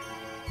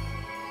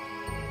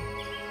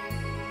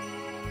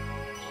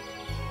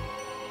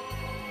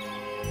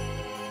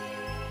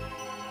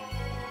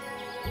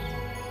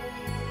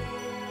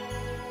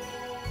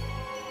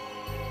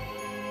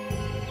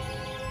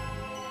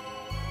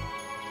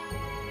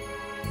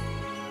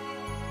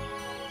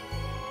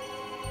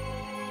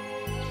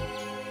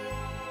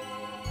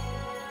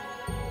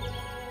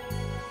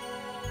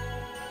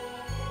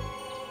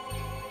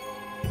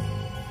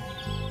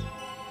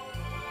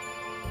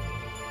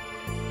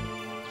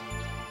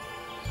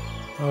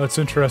 Oh, it's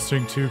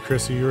interesting too,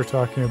 Chrissy. You were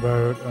talking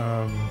about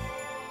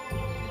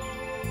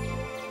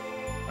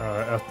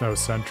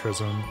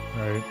ethnocentrism,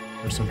 right?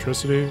 Or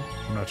centricity.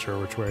 I'm not sure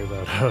which way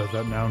that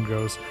that noun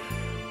goes,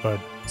 but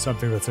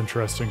something that's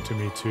interesting to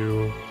me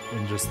too,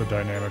 in just the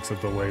dynamics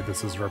of the way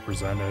this is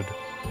represented,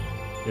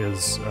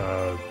 is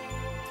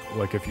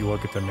like if you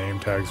look at the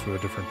name tags for the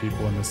different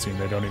people in this team,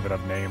 they don't even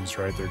have names,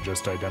 right? They're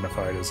just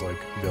identified as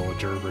like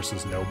villager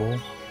versus noble.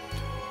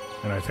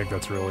 And I think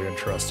that's a really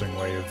interesting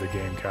way of the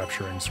game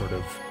capturing sort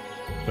of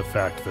the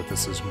fact that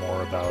this is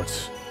more about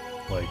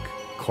like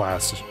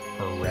class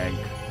or rank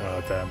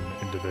than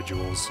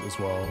individuals as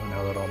well, and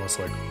how that almost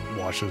like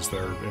washes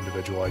their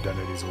individual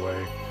identities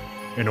away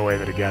in a way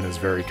that again is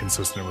very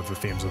consistent with the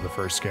themes of the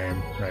first game,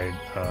 right?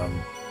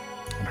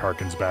 And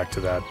harkens back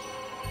to that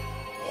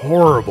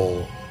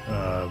horrible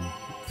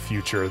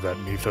future that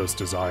Mythos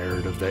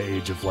desired of the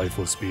age of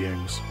lifeless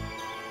beings,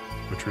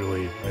 which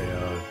really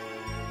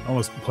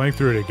almost playing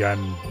through it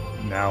again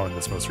now in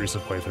this most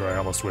recent playthrough, I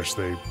almost wish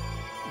they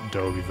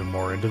dove even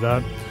more into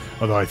that.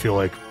 Although I feel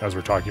like, as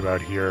we're talking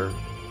about here,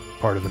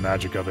 part of the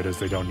magic of it is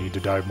they don't need to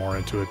dive more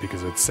into it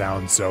because it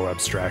sounds so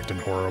abstract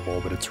and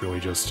horrible, but it's really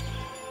just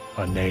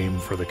a name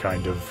for the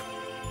kind of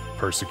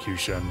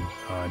persecution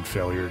and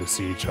failure to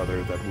see each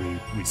other that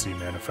we see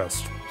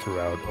manifest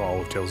throughout all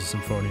of Tales of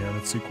Symphonia and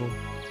its sequel.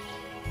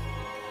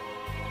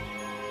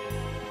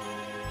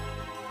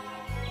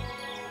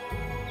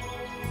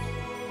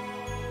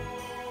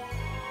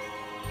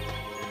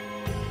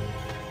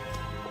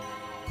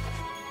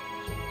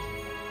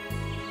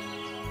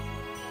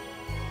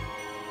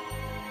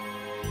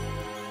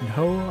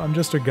 No, I'm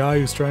just a guy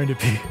who's trying to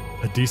be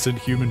a decent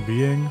human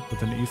being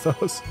with an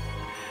ethos.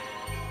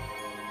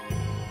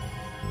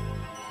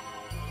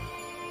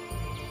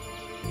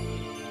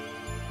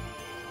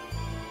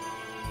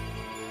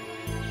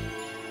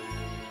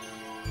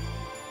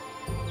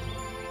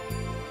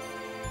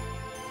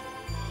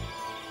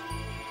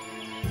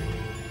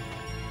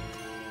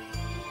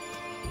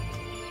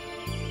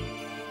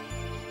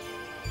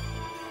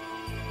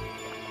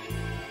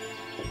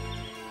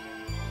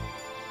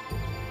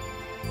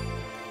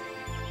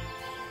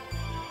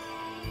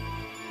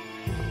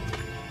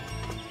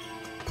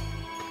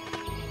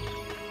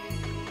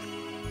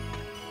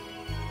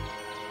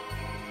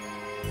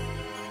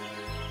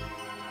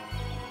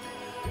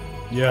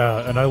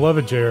 Yeah, and I love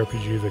a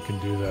JRPG that can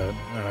do that,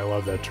 and I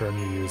love that term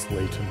you use,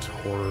 latent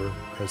horror,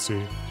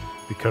 Chrissy,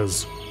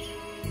 because,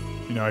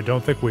 you know, I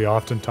don't think we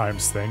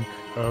oftentimes think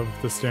of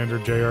the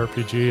standard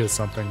JRPG as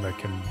something that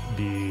can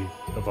be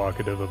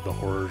evocative of the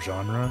horror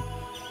genre,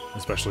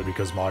 especially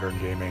because modern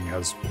gaming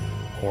has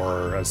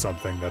horror as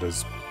something that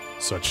is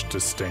such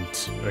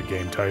distinct a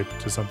game type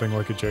to something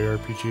like a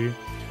JRPG.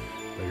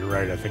 But you're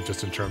right, I think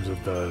just in terms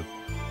of the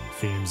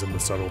themes and the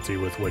subtlety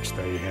with which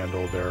they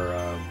handle their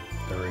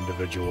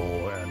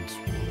individual and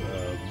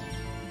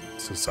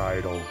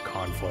societal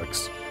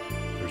conflicts,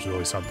 there's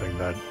really something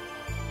that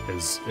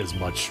is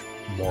much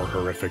more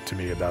horrific to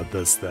me about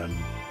this than,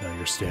 you know,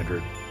 your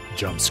standard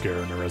jump scare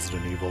in a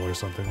Resident Evil or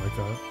something like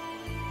that.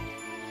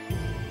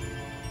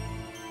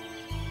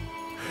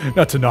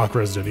 Not to knock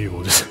Resident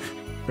Evil, just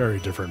very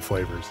different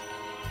flavors.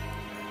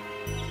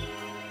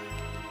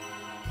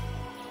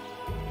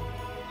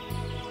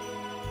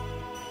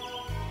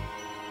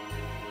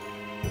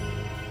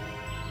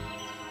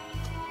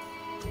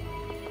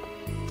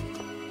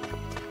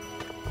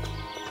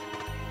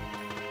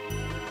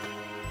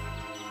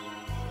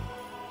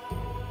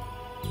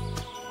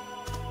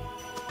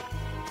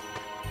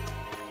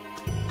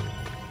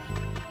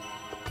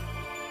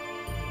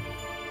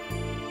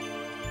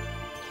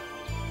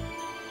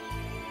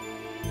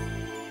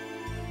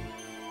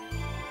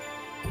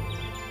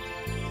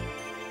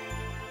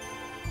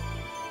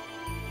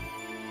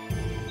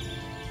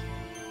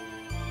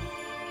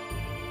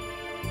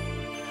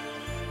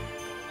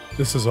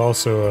 This is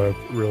also a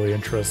really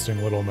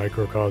interesting little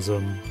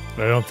microcosm.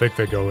 I don't think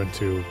they go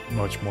into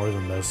much more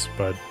than this,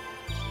 but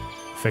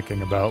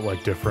thinking about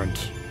like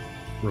different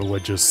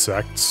religious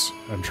sects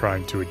and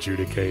trying to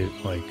adjudicate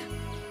like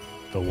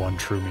the one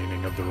true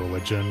meaning of the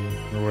religion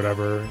or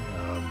whatever.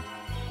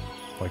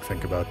 Like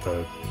think about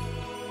the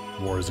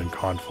wars and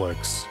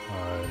conflicts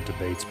and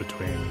debates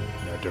between,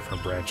 you know,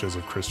 different branches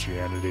of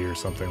Christianity or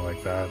something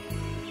like that,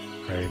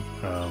 right?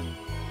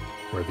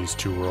 Where these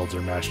two worlds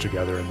are mashed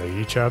together and they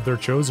each have their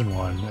chosen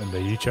one and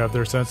they each have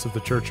their sense of the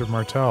Church of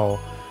Martel,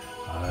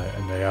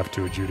 and they have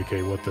to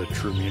adjudicate what the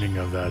true meaning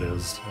of that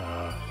is,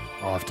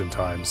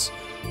 oftentimes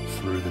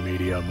through the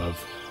medium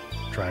of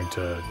trying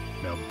to,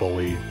 you know,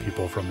 bully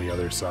people from the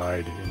other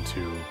side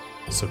into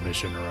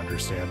submission or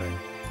understanding.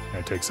 And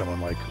it takes someone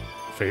like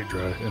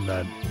Phaedra in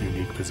that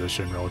unique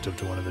position relative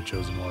to one of the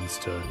chosen ones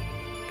to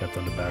get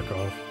them to back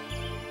off.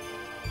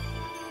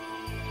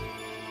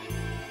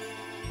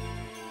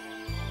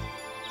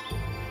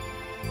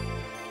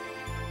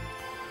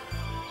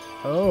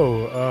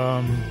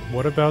 Oh,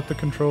 what about the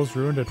controls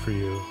ruined it for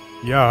you?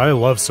 Yeah, I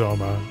love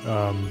Soma.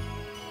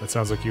 It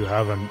sounds like you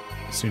haven't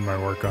seen my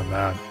work on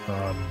that.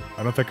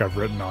 I don't think I've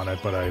written on it,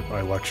 but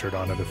I lectured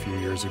on it a few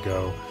years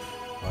ago.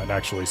 And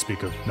actually,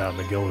 speak of Matt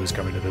McGill, who's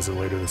coming to visit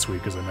later this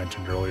week, as I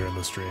mentioned earlier in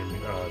the stream,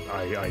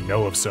 I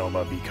know of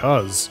Soma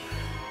because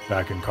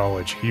back in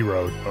college he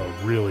wrote a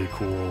really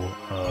cool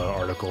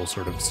article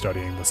sort of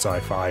studying the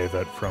sci-fi of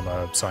it from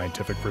a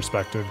scientific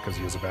perspective because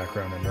he has a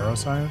background in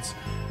neuroscience.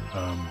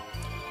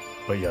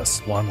 But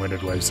yes,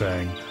 long-winded way of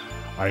saying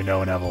I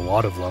know and have a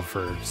lot of love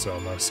for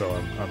Soma, so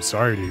I'm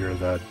sorry to hear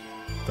that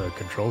the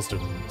controls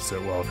didn't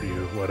sit well for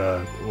you. What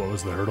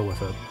was the hurdle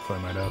with it, if I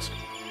might ask?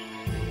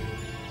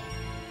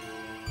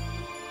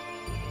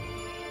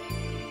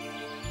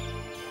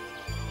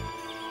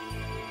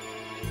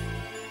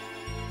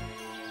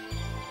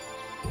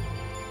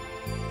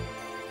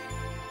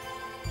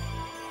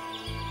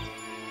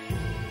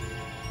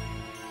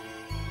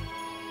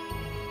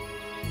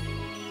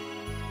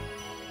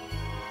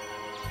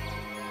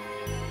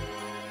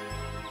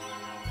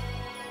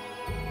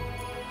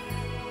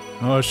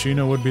 Oh,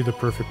 Sheena would be the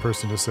perfect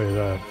person to say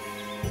that.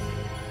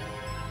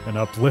 An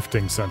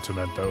uplifting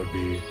sentiment that would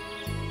be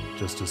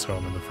just as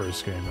home in the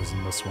first game as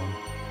in this one.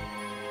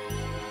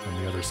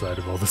 On the other side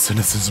of all the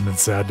cynicism and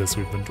sadness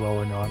we've been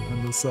dwelling on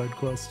in this side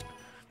quest.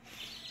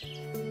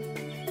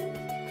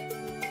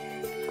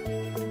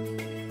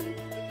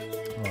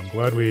 Well, I'm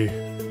glad we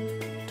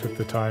took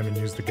the time and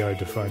used the guide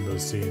to find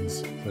those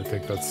scenes. I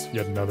think that's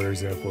yet another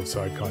example of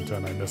side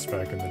content I missed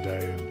back in the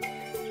day,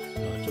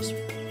 and just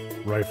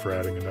ripe for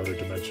adding another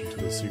dimension to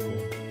the sequel.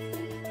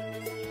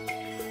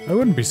 I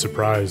wouldn't be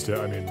surprised,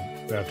 I mean,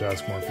 I have to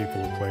ask more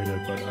people who played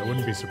it, but I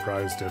wouldn't be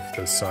surprised if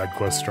this side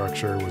quest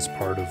structure was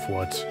part of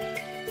what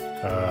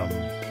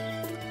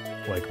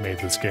like made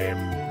this game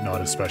not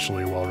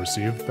especially well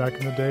received back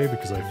in the day,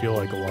 because I feel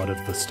like a lot of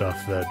the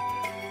stuff that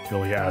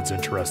really adds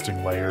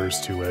interesting layers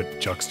to it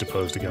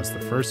juxtaposed against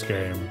the first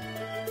game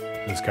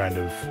is kind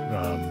of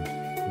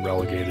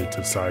relegated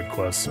to side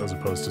quests as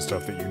opposed to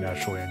stuff that you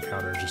naturally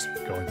encounter just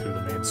going through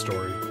the main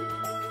story.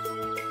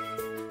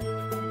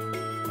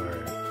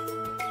 Alright.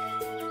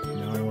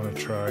 Now I want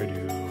to try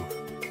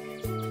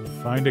to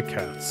find a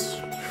cats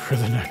for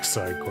the next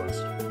side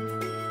quest.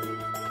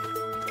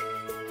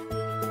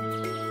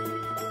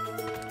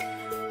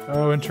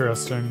 Oh,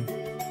 interesting.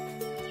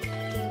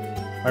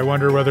 I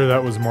wonder whether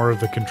that was more of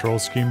the control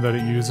scheme that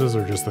it uses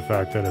or just the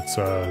fact that it's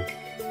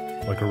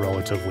like a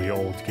relatively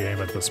old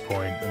game at this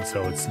point, and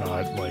so it's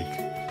not like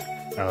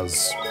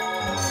as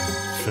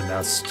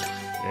finessed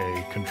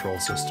a control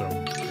system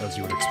as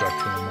you would expect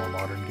from a more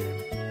modern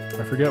game.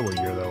 I forget what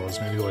year that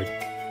was, maybe like,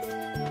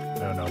 I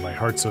don't know, my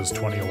heart says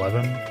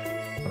 2011,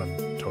 but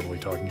I'm totally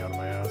talking out of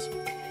my ass.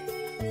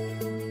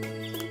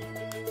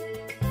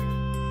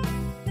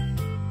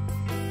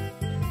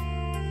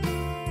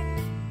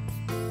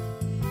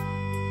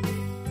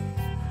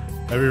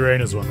 Heavy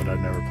Rain is one that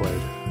I've never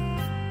played.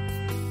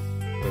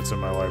 It's in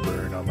my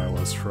library and on my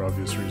list for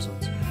obvious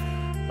reasons.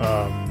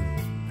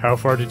 How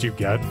far did you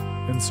get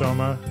in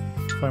Soma,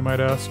 if I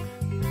might ask?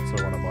 So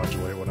I want to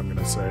modulate what I'm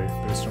going to say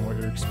based on what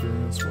your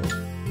experience was.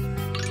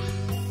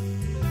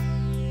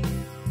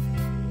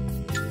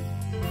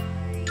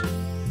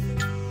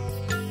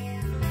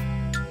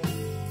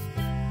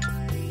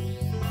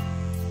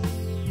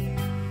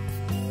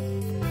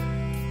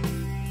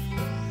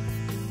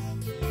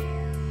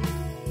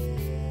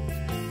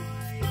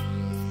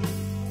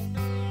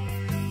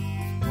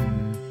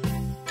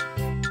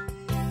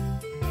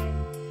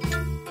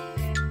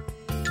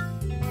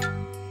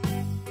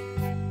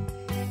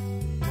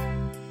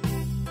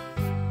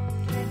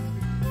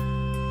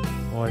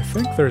 I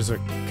think there's a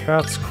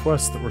cat's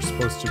quest that we're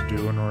supposed to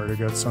do in order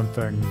to get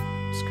something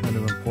that's kind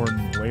of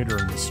important later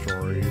in the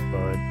story,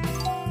 but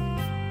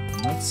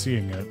I'm not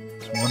seeing it.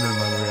 So I'm wondering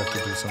whether we have to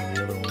do some of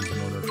the other ones in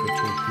order for it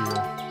to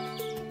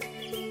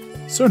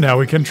appear. So now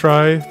we can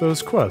try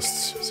those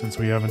quests, since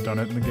we haven't done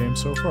it in the game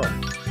so far.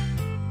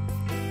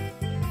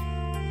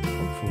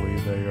 Hopefully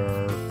they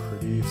are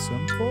pretty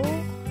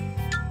simple.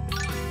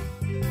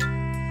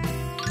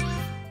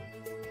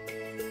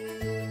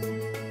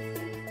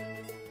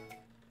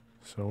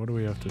 So what do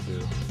we have to do?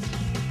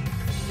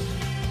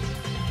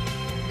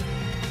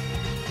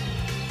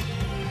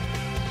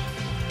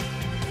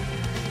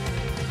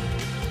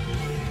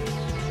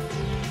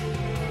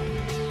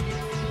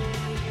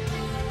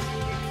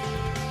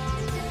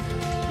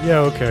 Yeah,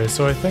 okay,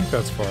 so I think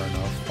that's far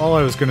enough. All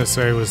I was going to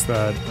say was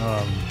that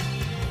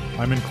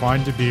I'm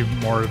inclined to be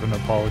more of an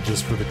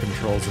apologist for the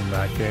controls in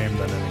that game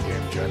than in the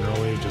game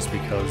generally, just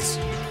because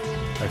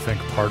I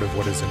think part of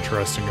what is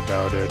interesting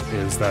about it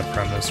is that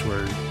premise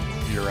where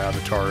your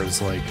avatar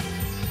is like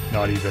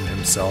not even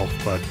himself,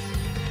 but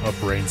a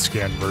brain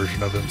scan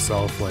version of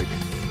himself, like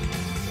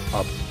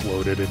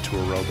uploaded into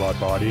a robot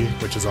body,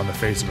 which is on the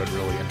face of it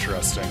really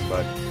interesting.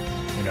 But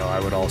you know,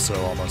 I would also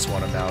almost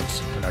want to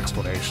mount an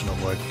explanation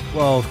of like,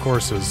 well, of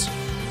course, his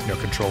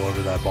control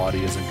over that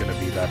body isn't going to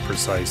be that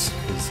precise.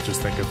 Because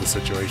just think of the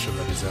situation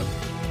that he's in.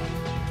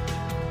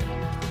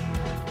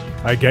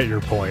 I get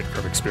your point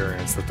from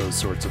experience that those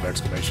sorts of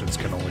explanations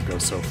can only go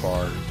so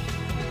far.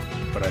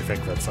 But I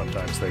think that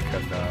sometimes they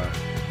can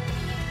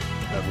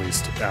at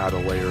least add a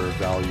layer of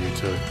value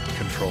to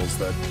controls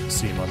that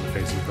seem on the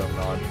face of them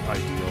not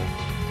ideal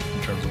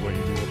in terms of what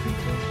you'd be looking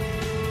for.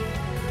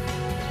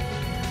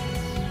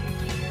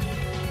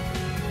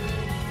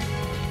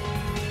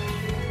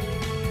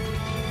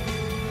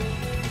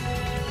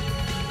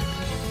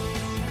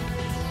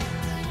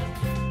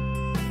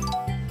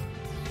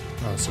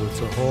 So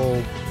it's a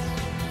whole...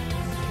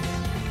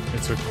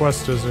 It's a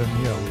quest as in,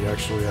 yeah, we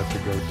actually have to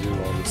go do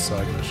all this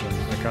side mission.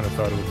 I kind of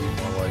thought it would be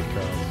more like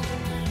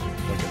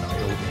an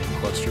idle game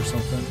quest or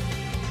something.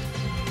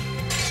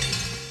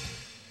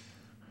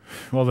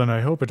 Well then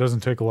I hope it doesn't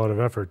take a lot of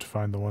effort to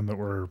find the one that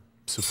we're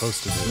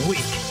supposed to do.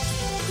 Weak.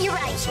 You're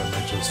right. Also I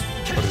might just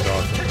put it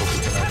off and hope we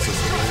can access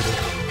it later.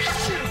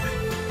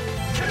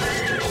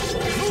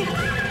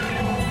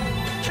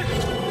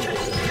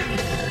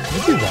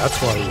 Maybe that's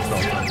why we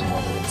felt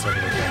underwhelmed in some of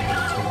the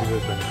campaigns. Maybe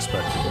they've been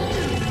expecting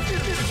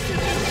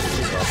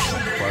these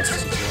optional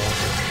quests as well.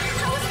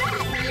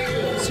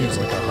 Seems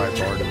like a high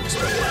bar to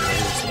expect to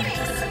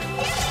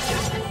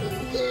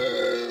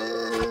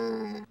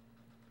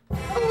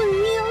Oh,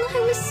 Emil, I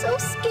was so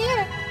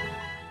scared.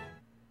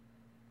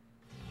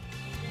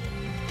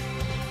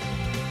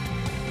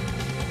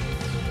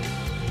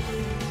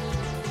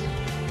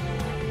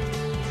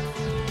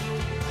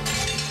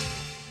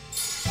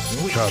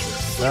 God,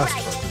 they're fast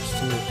fuckers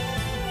too.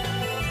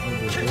 Oh,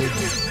 they're really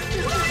good.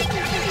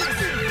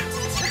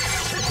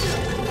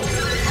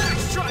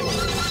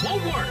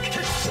 Won't work!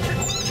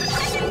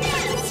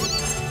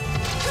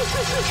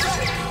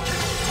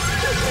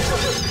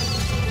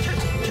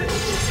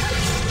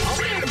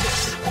 I'll end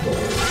this!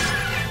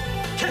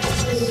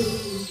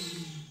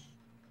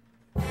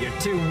 You're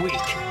too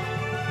weak.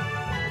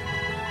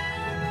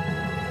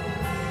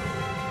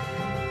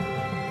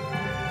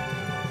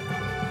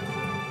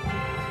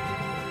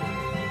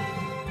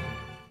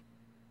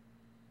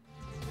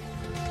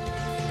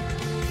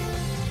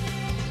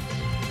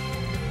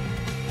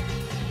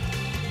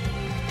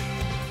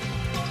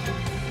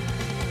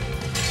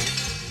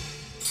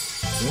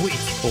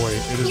 Boy,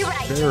 it is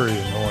very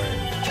annoying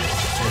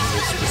in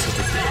this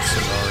specific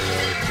scenario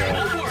that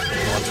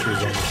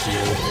monsters on the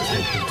field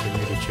can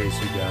continue to chase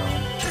you down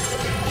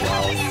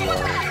while you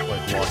are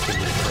like locked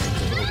into the frames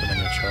and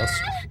opening a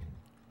chest.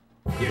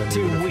 You're then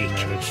too even if weak. you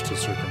manage to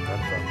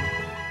circumvent them,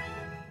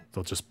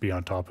 they'll just be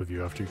on top of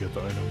you after you get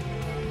the item.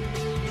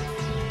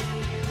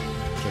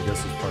 Which I guess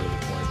is part of the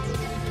point, but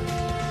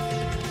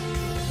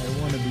I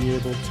want to be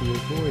able to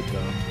avoid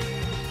them.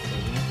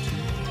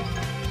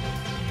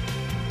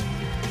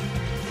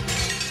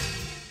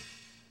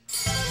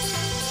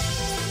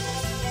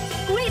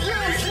 Great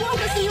lance,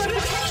 focus in your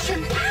protection.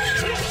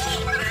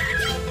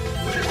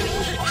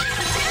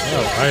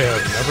 Oh, I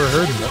have never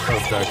heard of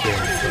that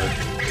game, but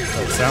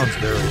that sounds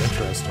very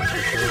interesting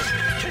for sure.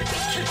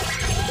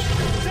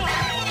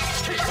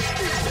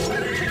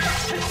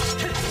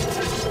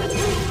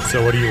 So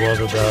what do you love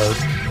about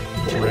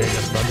Rain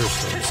and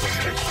Thunderstorm so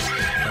much?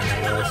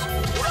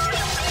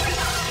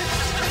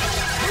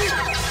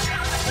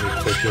 Any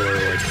particular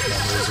like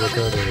memories with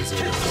it, or is it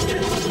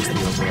just the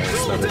overall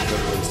aesthetic that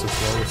really sits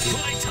well with you?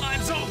 My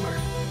time's over!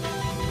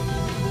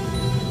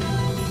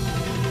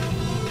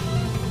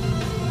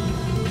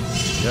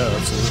 Yeah,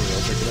 absolutely.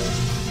 I'll check it out.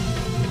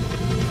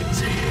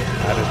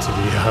 Add it to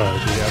the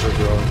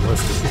ever-growing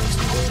list of games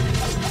to play.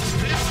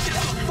 This is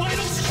the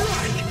final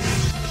strike!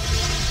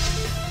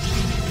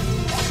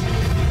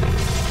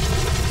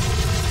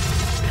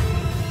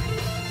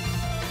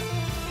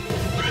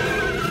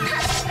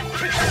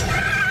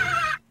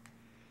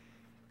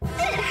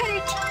 It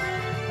hurt.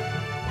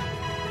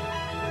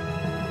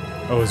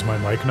 Oh, is my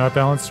mic not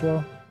balanced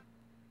well?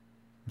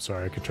 I'm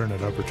sorry, I could turn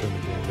it up or turn the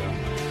game down.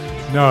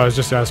 No, I was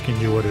just asking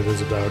you what it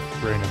is about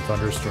Rain and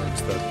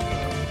Thunderstorms that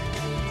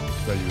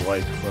that you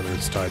like, whether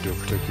it's tied to a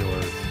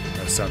particular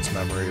sense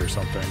memory or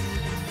something,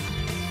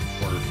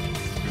 or if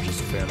you're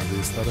just a fan of the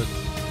aesthetic.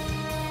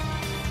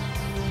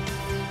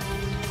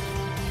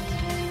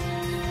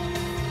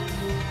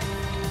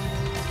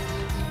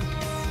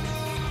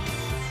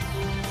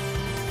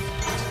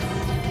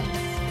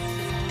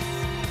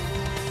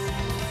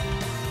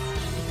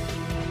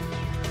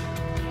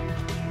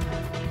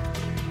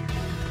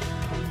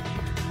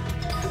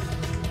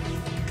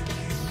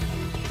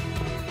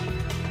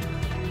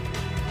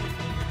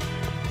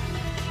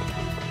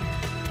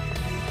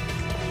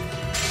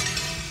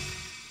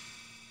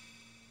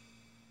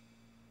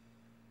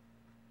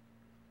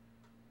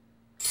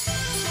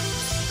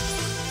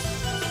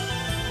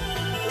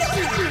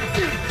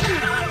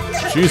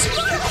 Jesus.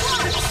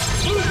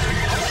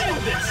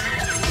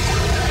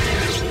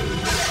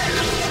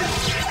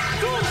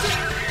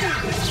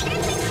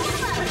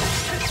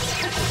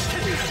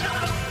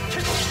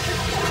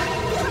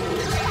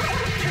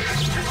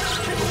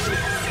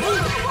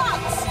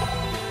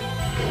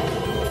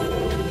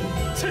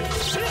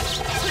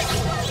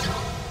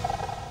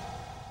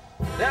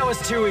 That was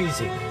too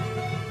easy.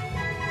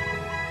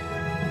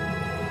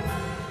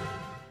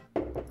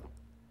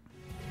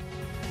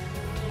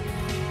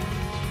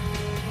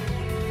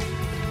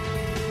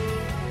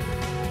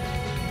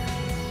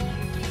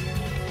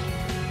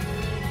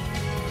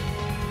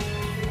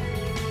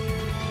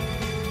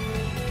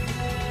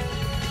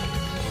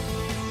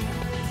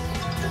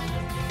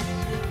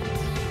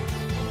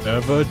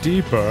 Never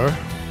deeper.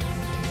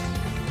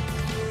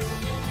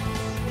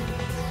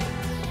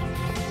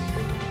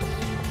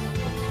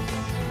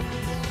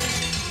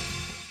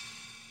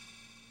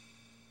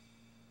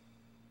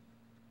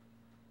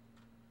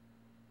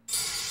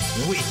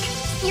 Weak.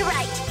 You're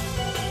right.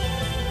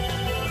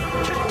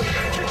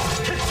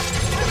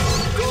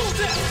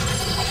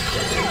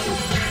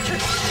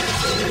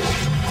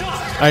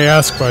 I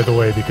ask, by the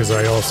way, because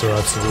I also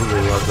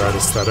absolutely love that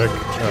aesthetic.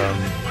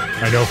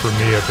 I know for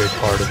me a big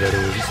part of it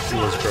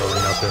was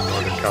growing up in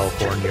Northern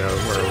California,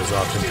 where it was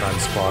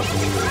oftentimes foggy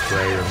or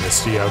gray or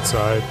misty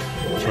outside.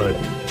 But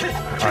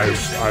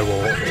I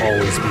will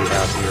always be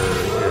happier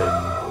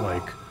in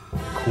like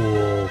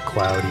cool,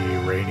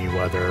 cloudy, rainy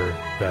weather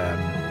than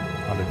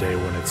on a day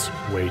when it's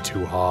way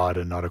too hot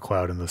and not a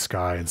cloud in the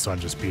sky and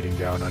sun just beating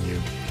down on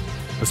you.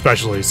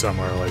 Especially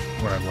somewhere like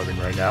where I'm living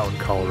right now in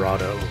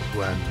Colorado,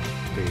 when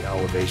the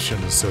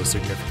elevation is so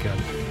significant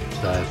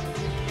that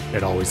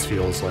it always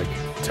feels like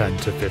 10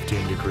 to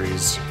 15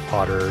 degrees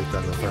hotter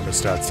than the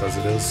thermostat says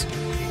it is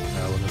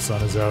when the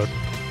sun is out.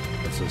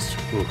 It's just,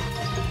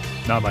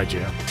 not my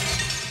jam.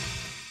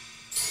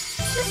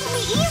 This will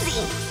be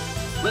easy.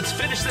 Let's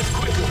finish this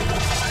quickly.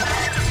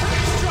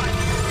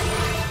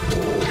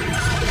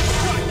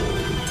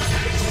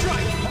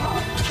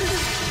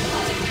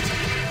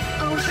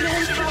 Oh,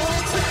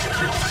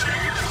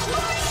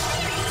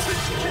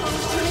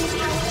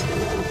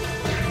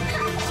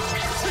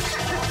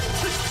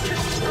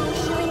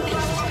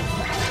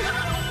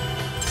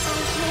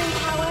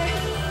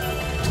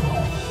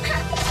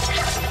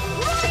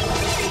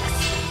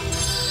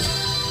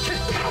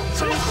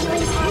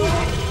 healing power.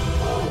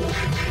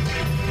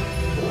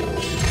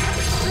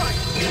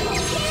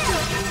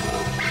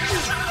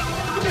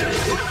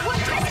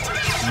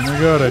 Oh my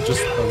god, I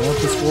want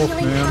this wolf,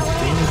 man.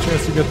 Give me a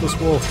chance to get this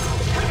wolf.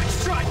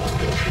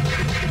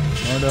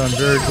 And I'm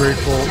very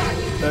grateful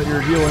that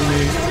you're healing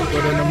me,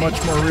 but in a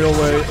much more real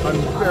way.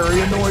 I'm very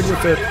annoyed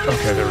with it.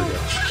 Okay, there we go.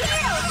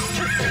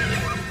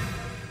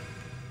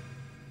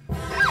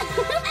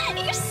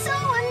 You're so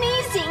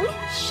amazing.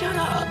 Shut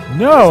up.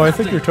 No, I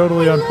think you're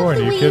totally on point.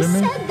 Are you kidding me?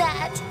 Said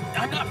that.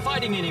 I'm not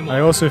fighting anymore.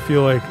 I also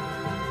feel like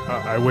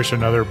I wish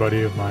another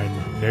buddy of mine,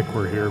 Nick,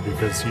 were here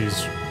because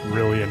he's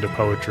really into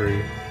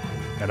poetry.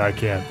 And I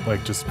can't,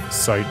 like, just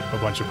cite a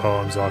bunch of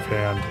poems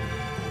offhand.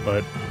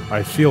 But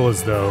I feel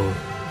as though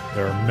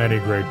there are many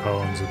great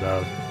poems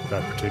about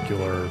that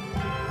particular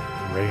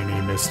rainy,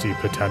 misty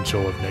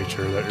potential of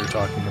nature that you're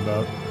talking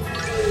about.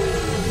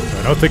 So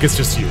I don't think it's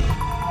just you.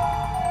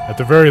 At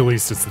the very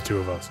least, it's the two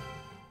of us.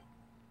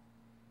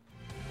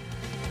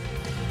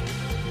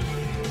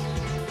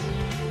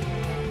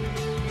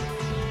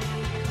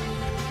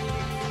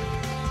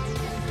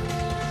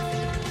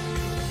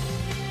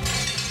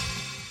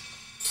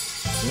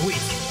 Weak.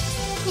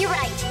 You're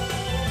right.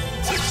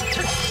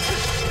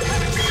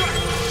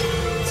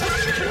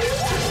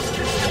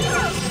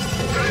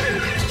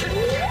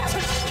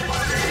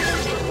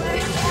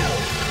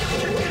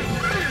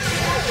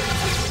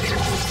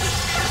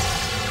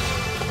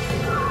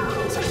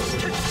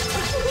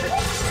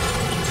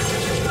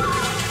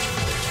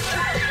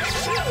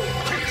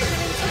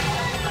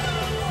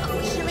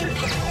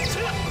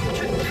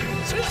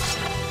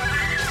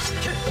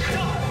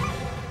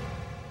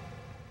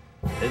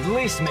 At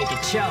least make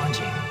it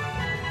challenging.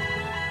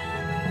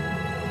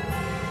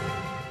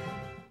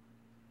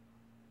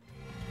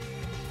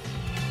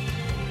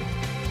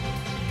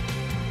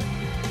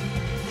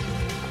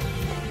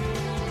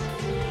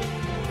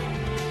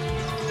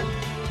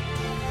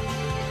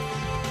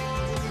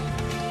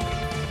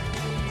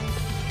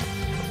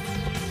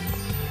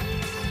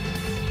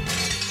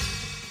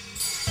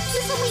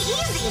 This will be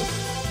easy.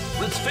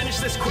 Let's finish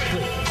this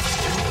quickly.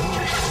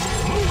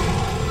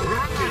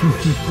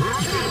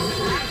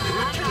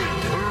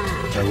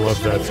 I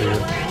love that too.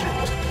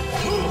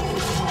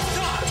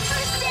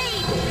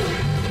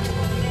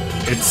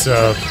 It's,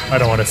 I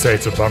don't want to say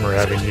it's a bummer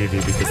having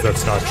Evie because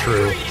that's not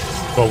true.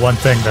 But one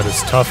thing that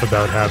is tough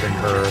about having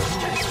her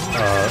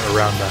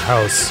around the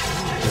house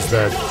is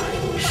that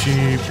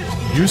she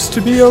used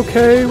to be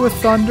okay with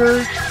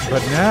thunder,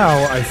 but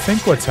now I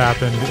think what's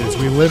happened is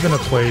we live in a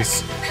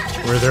place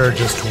where there are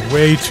just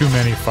way too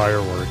many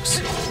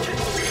fireworks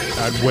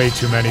at way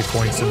too many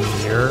points in the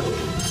year.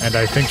 And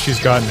I think she's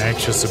gotten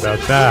anxious about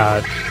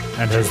that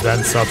and has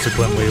then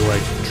subsequently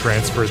like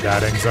transferred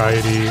that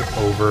anxiety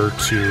over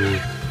to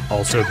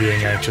also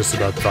being anxious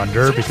about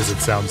thunder because it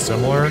sounds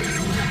similar.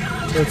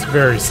 So it's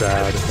very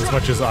sad. As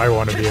much as I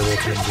want to be able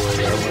to enjoy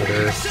that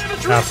weather,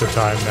 half the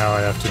time now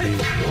I have to be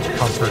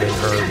comforting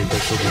her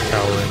because she'll be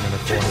cowering in a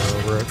corner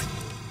over it.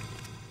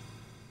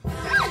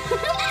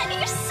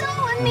 You're so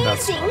And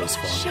that's amazing. not as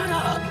fun. Shut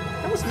up.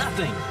 That was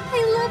nothing.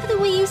 I love the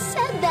way you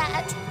said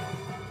that.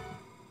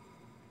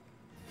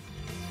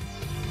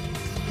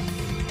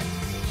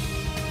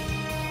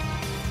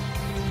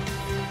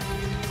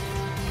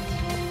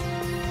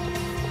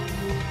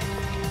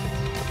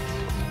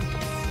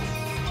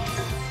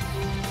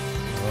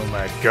 Oh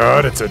my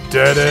god, it's a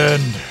dead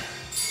end.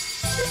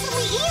 This will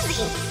be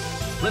easy.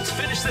 Let's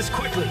finish this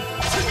quickly.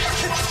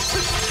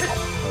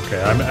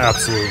 Okay, I'm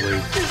absolutely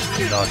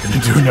not going to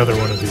do another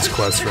one of these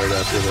quests right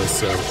after this,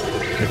 so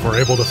if we're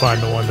able to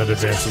find the one that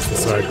advances the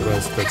side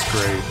quest, that's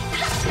great.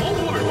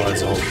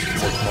 Otherwise, I'll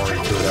look more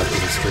into it after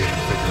the stream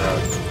and figure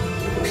out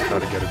how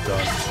to get it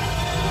done.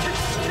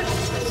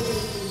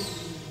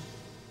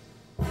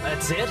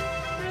 That's it?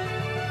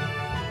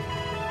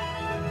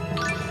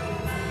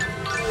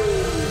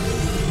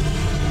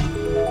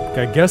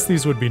 I guess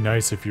these would be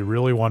nice if you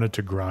really wanted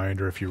to grind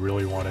or if you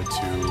really wanted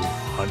to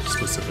hunt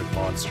specific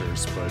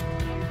monsters, but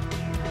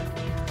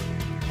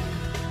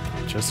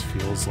it just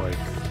feels like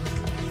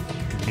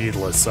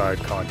needless side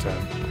content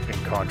in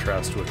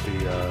contrast with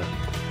the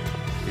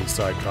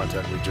side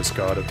content we just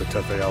got of the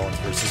Tethe'Allans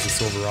versus the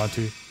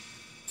Sylvaranti.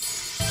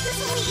 This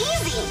will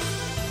be easy.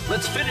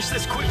 Let's finish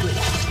this quickly.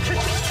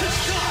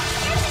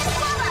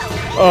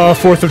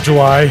 4th of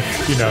July,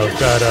 you know,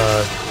 that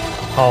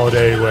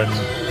holiday when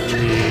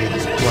we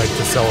like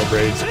to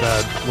celebrate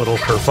that little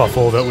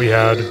kerfuffle that we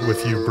had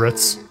with you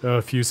Brits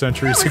a few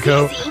centuries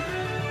ago.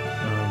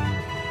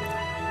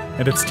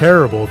 And it's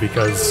terrible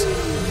because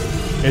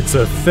it's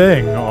a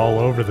thing all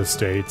over the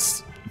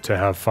States to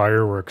have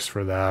fireworks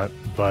for that,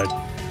 but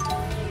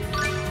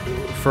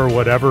for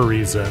whatever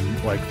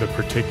reason, like the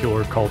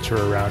particular culture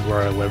around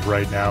where I live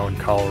right now in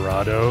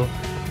Colorado,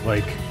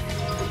 like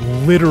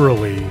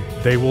literally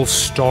they will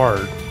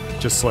start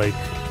just like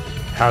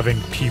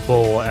having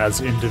people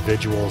as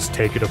individuals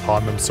take it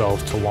upon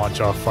themselves to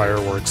launch off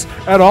fireworks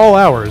at all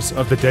hours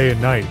of the day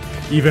and night,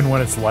 even when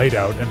it's light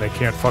out and they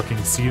can't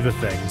fucking see the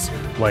things,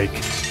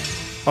 like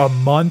a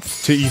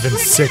month to even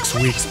 6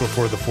 weeks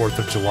before the 4th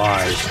of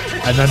July,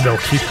 and then they'll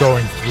keep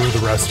going through the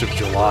rest of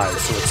July,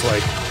 so it's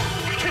like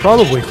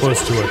probably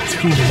close to a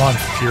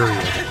 2-month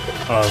period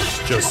of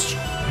just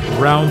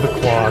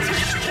round-the-clock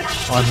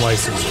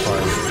unlicensed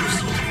fireworks.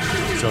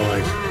 So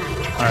like,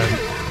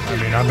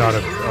 I'm not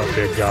a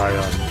big guy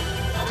on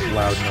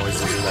loud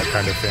noises or that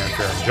kind of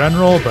fanfare in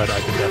general, but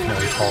I can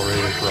definitely tolerate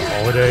it for a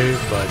holiday,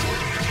 but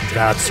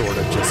that sort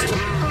of just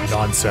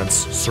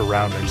nonsense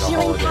surrounding the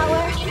holiday,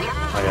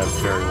 I have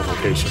very little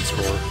patience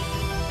for.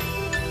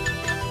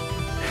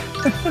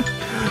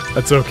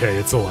 That's okay,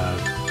 it's allowed.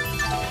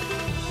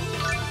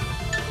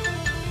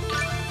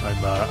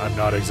 I'm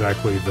not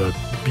exactly the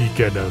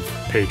beacon of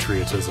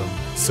patriotism,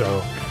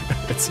 so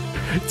it's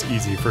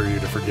easy for you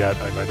to forget,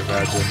 I might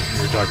imagine,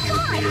 you're talking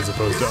with me as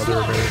opposed to other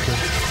Americans.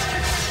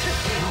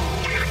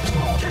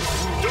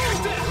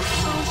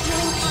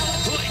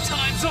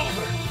 Playtime's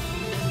over!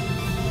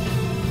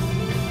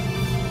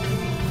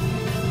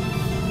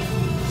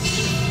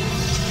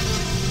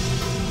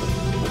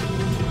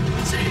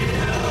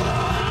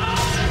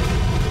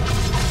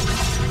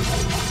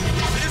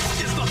 This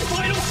is the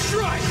final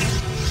strike!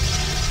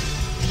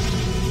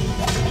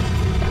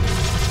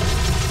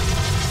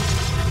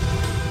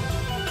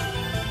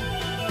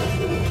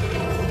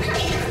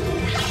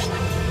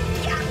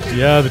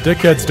 Yeah, the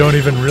dickheads don't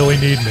even really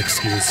need an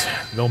excuse.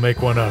 They'll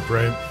make one up,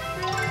 right?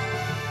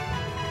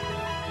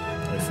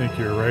 I think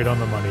you're right on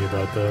the money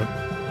about that.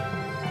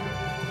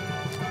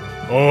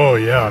 Oh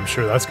yeah, I'm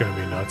sure that's gonna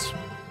be nuts.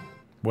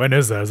 When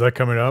is that? Is that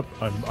coming up?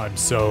 I'm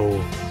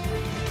so...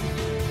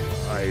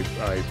 I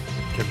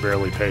can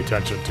barely pay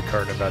attention to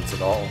current events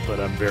at all, but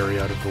I'm very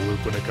out of the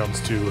loop when it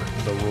comes to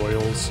the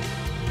Royals.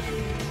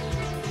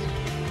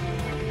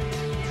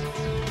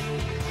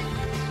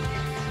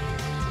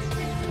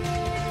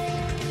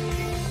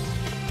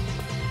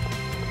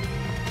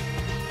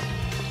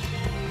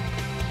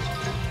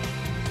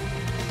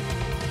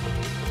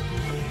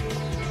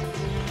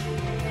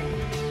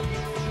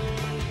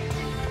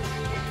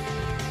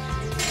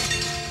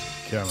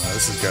 Come on,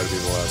 this has got to be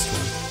the last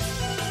one.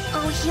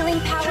 Oh, healing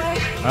power.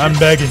 I'm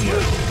begging you.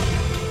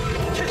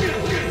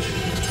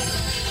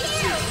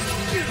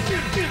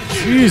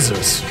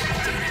 Jesus.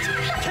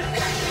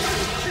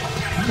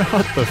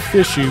 Not the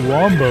fishy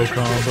wombo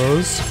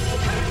combos.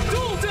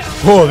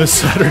 Oh, this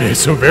Saturday,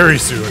 so very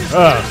soon.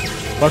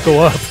 Buckle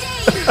up.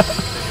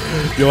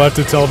 You'll have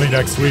to tell me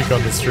next week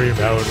on the stream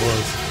how it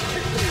was.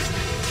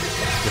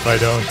 If I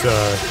don't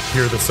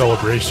hear the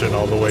celebration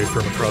all the way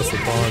from across the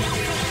pond.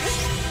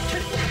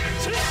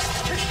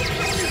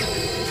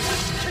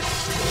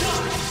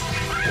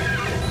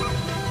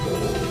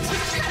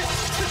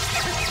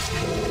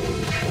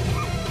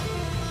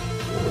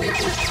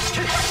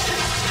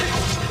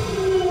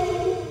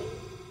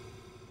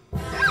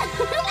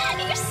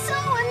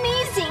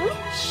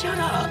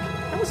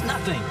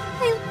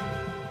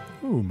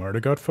 Ooh, Marta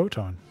got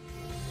Photon.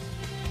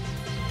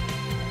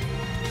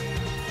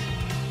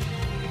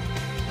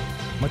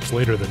 Much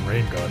later than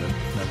Rain got it,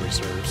 memory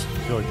serves. I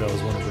feel like that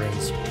was one of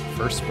Rain's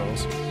first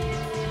spells.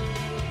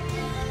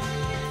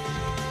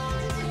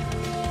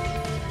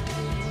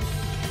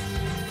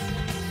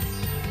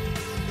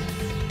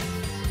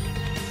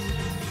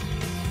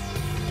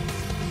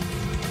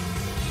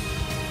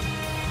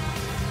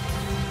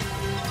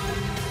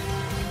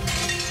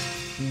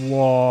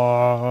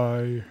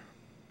 Why?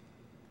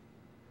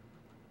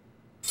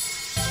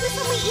 This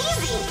will be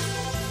easy.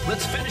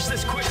 Let's finish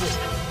this quickly.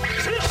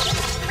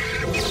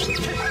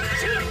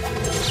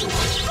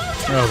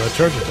 Oh, that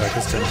charge attack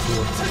is kind of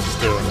cool.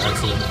 Just did an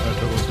accident. I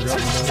totally forgot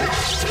about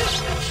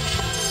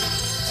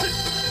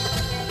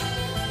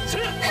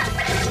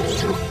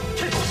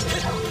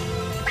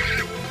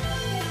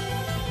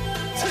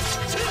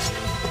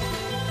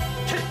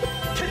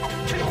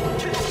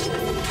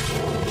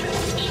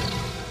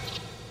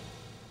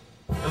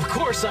Of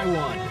course I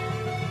won.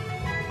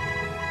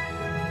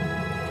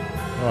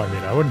 Oh, I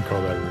mean, I wouldn't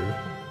call that rude.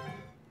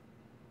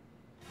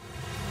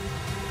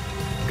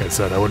 Like I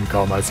said, I wouldn't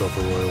call myself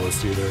a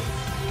royalist either.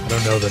 I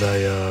don't know that I,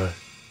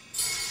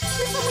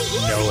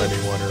 know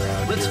anyone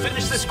around Let's here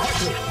finish this who's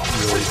quickly.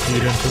 really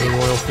keyed into the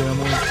royal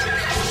family.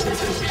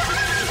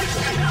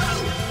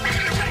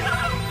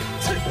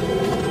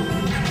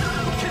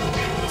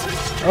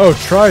 Oh,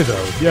 try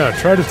though. Yeah,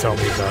 try to tell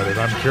me about it.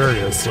 I'm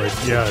curious. Like,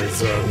 yeah, is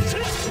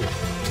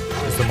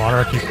the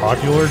monarchy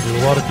popular? Do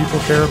a lot of people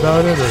care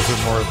about it, or is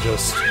it more of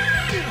just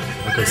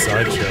like a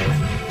sideshow?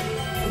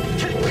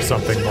 Or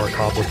something more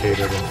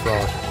complicated and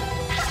fraught?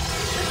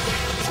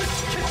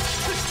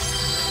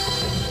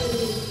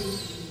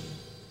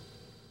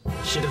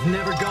 Should have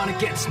never gone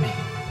against me.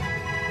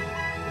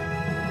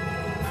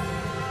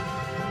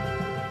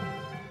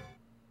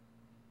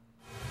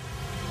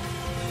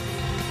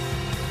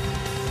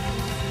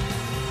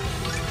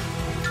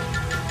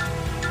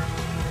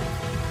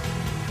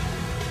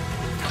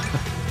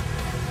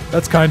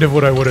 That's kind of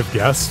what I would have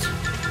guessed.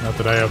 Not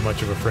that I have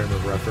much of a frame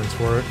of reference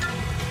for it.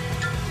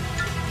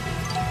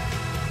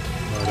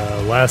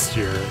 But last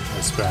year,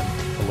 I spent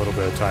a little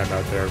bit of time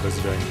out there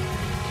visiting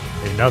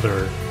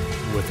another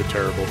With a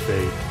Terrible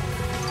Fate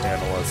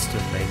analyst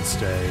and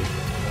mainstay,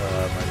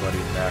 my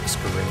buddy Max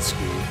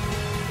Gorinsky,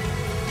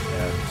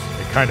 and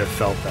it kind of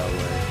felt that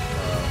way.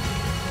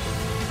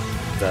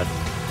 That,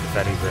 if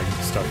anything,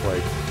 stuff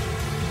like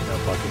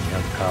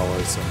Buckingham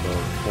Palace and the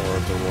War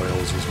of the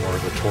Royals was more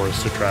of a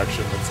tourist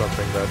attraction than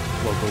something that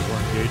locals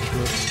were engaged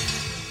with.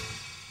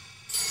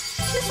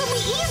 This will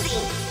be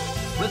easy.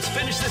 Let's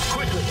finish this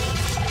quickly.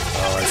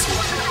 Oh, I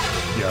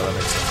see. Yeah, that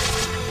makes sense.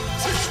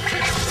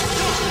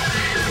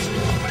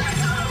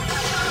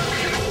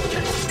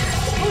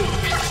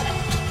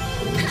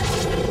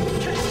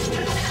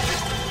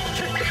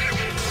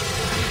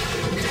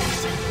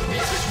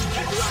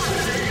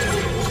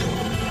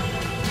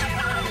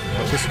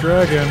 This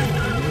dragon.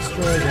 This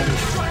dragon.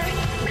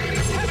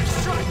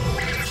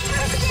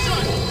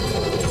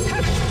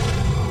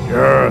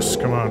 Yes,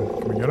 come on.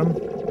 Can we get him?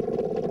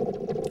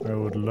 I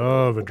would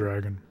love a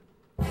dragon.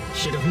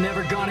 Should have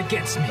never gone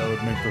against me. That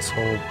would make this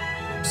whole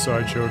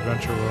sideshow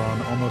adventure we're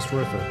on almost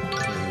worth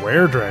it.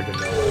 Were dragon,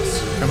 no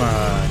less. Come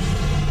on.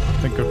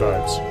 Think good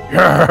vibes.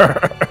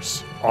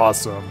 Yes!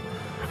 Awesome.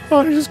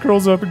 Oh, he just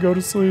curls up and go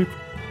to sleep.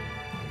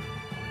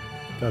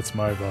 That's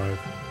my vibe.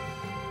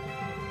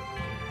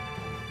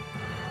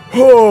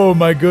 Oh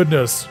my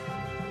goodness.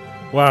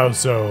 Wow,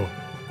 so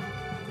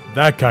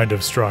that kind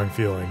of strong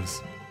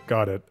feelings.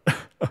 Got it.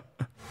 I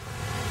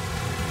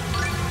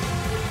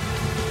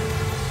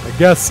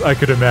guess I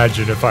could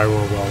imagine if I were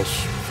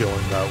Welsh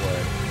feeling that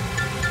way.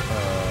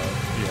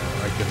 Yeah,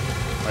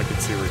 I can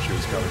see where she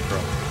was coming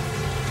from.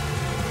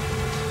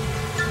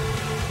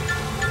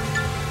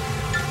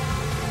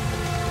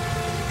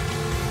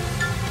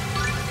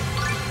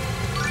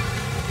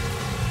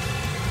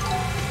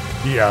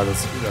 Yeah,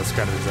 that's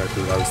kind of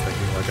exactly what I was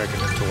thinking. Like, I can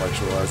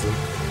intellectualize it.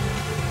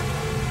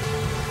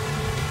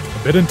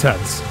 A bit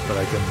intense, but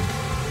I can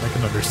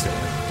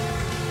understand.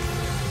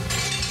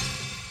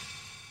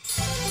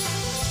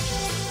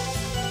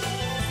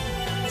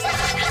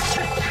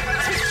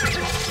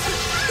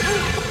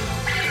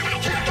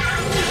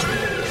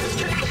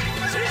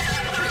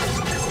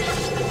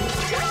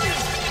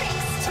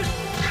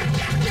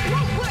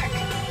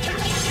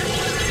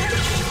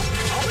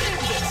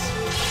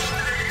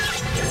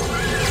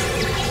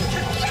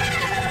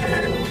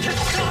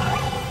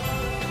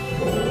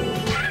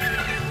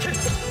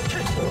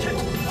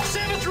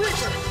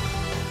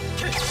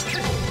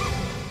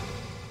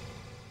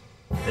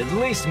 At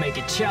least make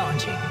it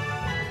challenging.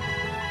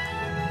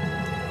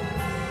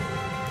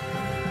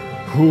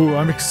 Ooh,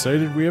 I'm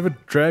excited. We have a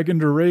dragon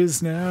to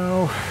raise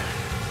now.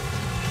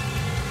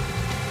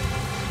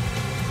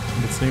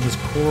 And its name is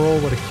Coral.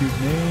 What a cute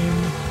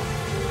name.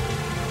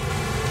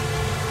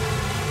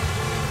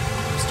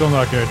 I'm still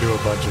not going to do a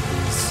bunch of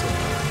these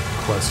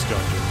quest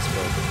dungeons,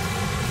 but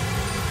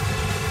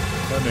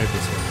that made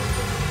this one worth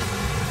it.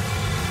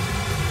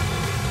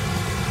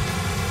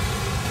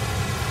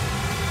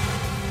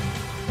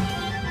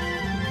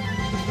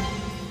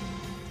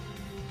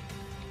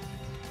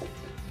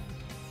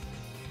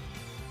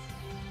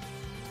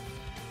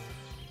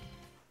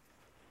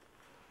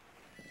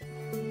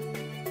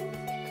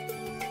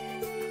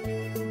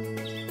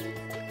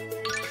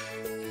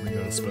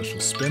 Special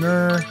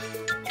spinner.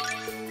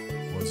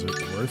 Was it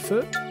worth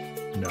it?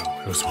 No,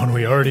 it was one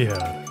we already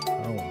had.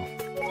 Oh well.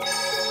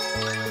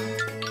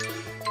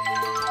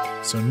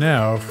 So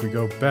now, if we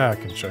go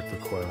back and check the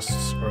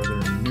quests, are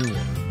there new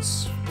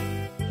ones?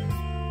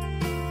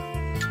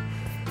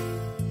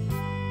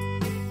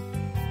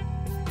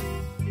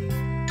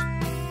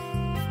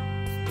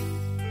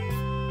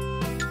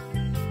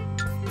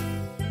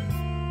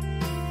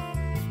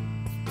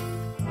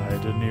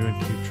 didn't even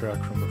keep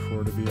track from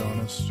before, to be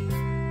honest.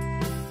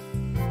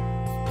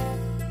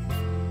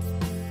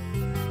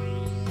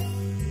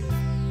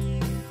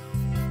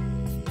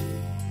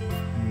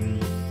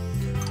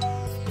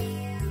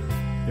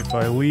 If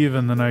I leave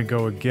and then I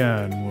go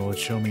again, will it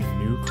show me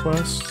new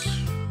quests?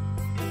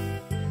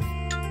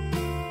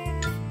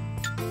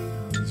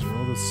 These are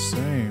all the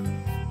same.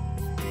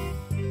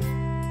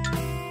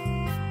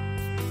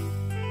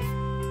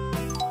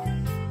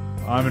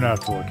 I'm gonna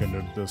have to look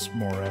into this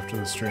more after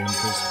the stream,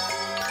 because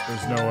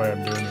there's no way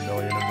I'm doing a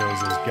million of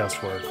those as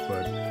guesswork,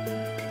 but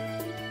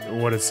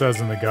what it says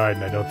in the guide,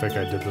 and I don't think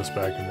I did this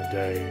back in the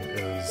day,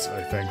 is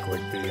I think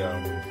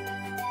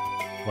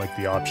like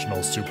the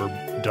optional super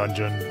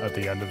dungeon at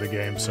the end of the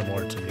game,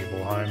 similar to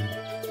Nibelheim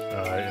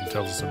in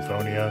Tales of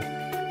Symphonia,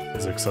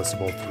 is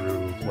accessible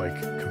through like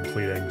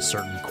completing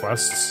certain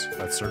quests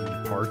at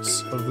certain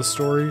parts of the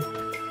story.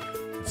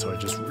 And so I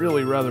just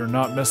really rather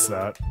not miss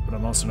that, but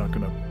I'm also not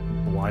gonna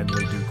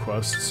blindly do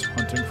quests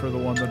hunting for the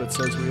one that it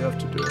says we have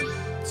to do.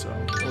 So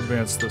we'll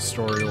advance the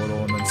story a little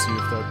and then see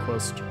if that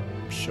quest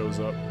shows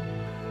up.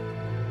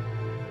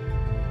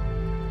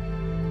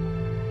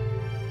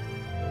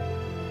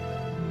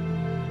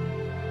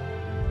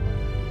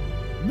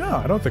 No,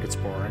 I don't think it's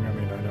boring. I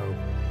mean, I know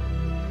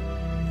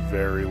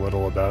very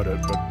little about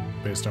it, but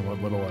based on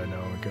what little I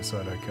know, like I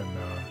said, I can,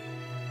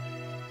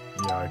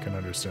 yeah, I can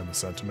understand the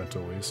sentiment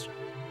at least.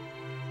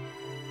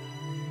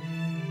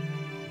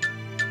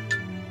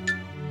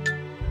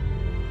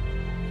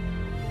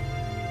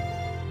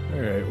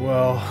 Alright,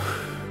 well,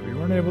 we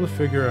weren't able to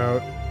figure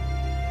out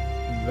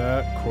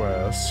that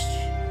quest,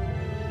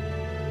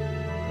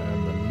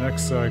 and the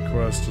next side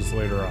quest is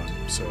later on,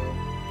 so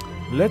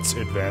let's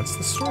advance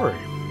the story.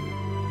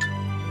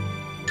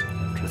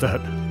 After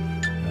that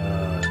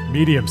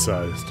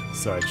medium-sized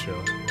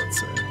sideshow, let's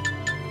say.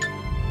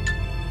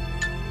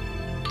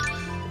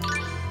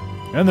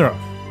 And they're off.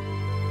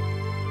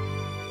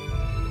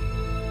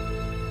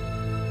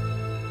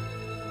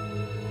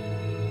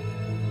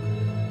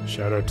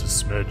 Shout out to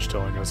Smidge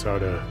telling us how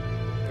to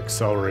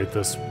accelerate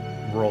this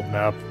world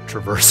map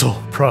traversal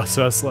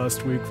process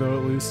last week, though,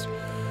 at least.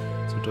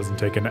 So it doesn't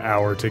take an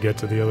hour to get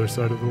to the other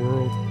side of the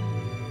world.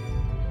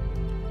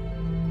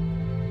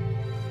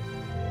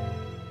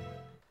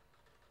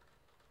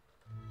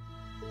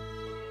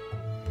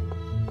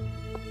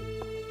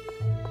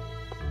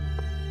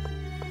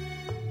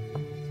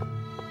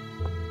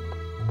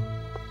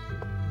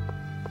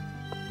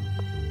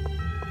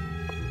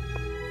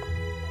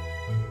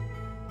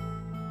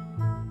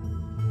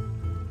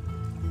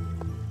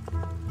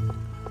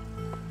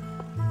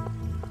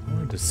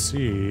 To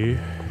see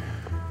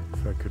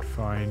if I could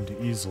find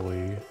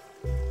easily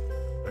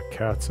a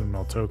Cats in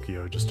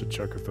Meltokio just to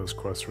check if those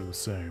quests were the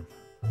same.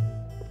 So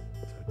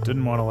I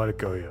didn't want to let it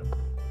go yet.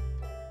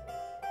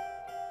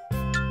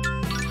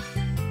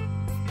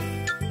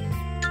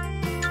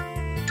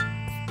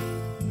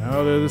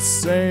 No, they're the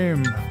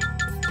same.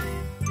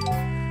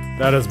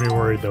 That has me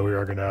worried that we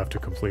are going to have to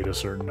complete a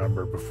certain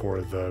number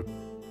before the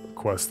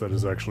quest that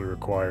is actually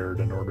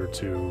required in order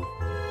to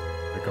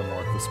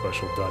unlock the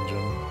special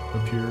dungeon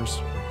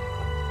appears.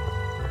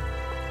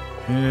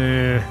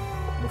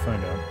 We'll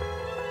find out.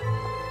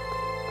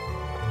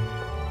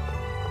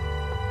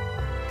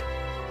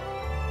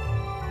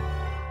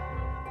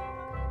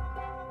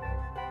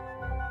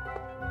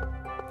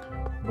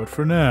 But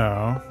for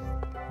now,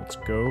 let's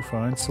go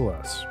find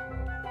Celeste.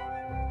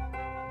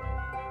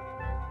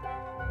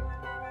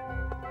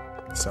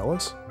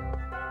 Celis?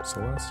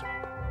 Celeste?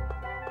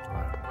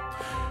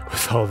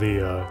 With all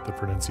the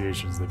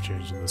pronunciations they've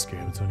changed in this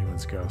game, it's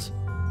anyone's guess.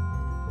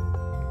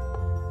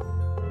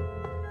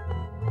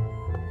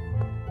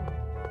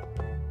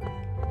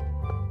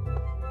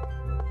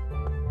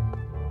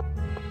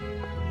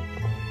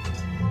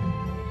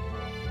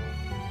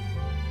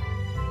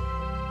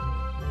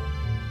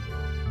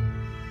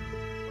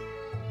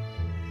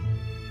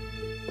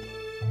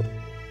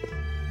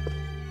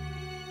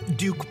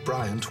 Duke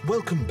Bryant,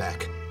 welcome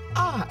back.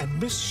 Ah, and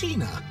Miss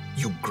Sheena.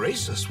 You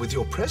grace us with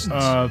your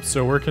presence.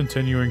 So we're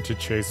continuing to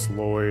chase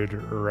Lloyd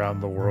around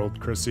the world,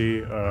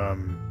 Chrissy,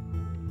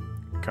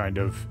 kind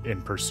of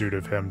in pursuit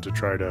of him to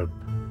try to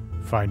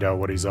find out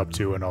what he's up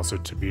to and also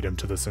to beat him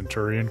to the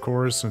Centurion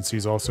cores, since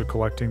he's also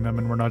collecting them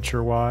and we're not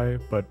sure why,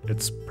 but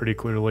it's pretty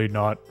clearly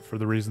not for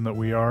the reason that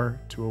we are,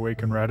 to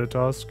awaken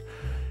Ratatosk.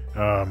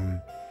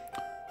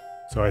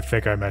 So I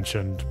think I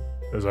mentioned,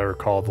 as I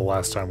recall, the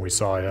last time we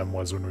saw him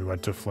was when we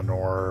went to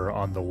Flanor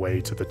on the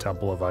way to the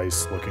Temple of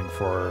Ice looking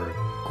for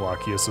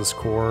Glaucius's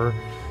core,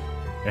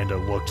 and it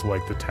looked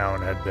like the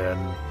town had been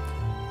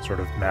sort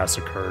of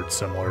massacred,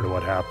 similar to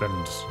what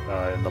happened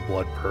in the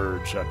Blood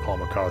Purge at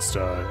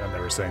Palmacosta, and they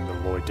were saying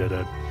that Lloyd did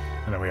it,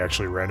 and then we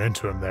actually ran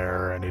into him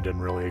there, and he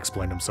didn't really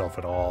explain himself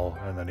at all,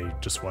 and then he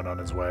just went on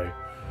his way.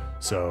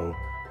 So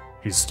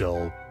he's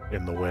still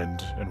in the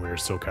wind, and we are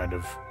still kind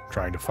of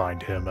trying to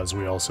find him as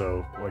we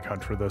also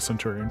hunt for the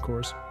Centurion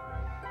cores.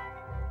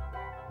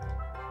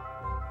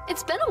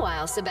 It's been a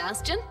while,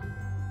 Sebastian.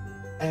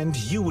 And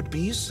you would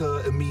be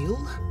Sir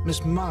Emile,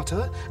 Miss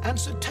Marta, and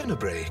Sir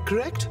Tenebrae,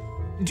 correct?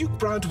 Duke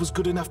Bryant was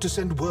good enough to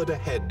send word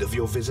ahead of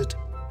your visit.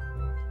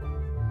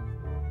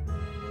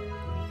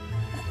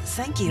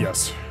 Thank you.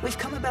 Yes. We've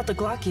come about the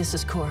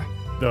Glaucius's core.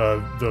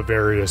 The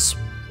various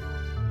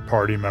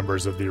party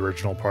members of the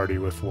original party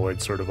with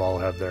Lloyd sort of all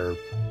have their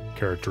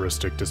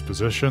characteristic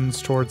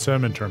dispositions towards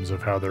him in terms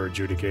of how they're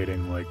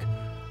adjudicating, like,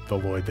 the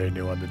Lloyd they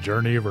knew on the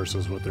journey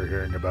versus what they're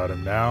hearing about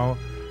him now,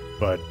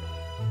 but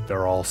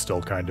they're all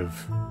still kind of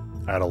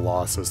at a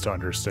loss as to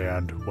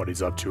understand what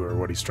he's up to or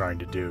what he's trying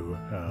to do.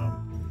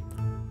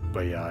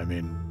 But yeah, I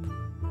mean,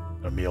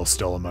 Emil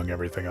still, among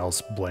everything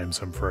else, blames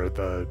him for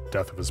the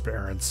death of his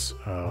parents,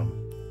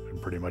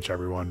 and pretty much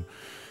everyone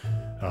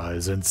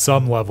is in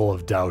some level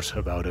of doubt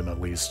about him,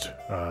 at least,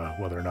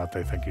 whether or not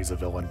they think he's a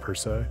villain per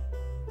se.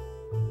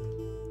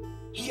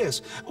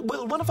 Yes,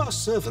 well, one of our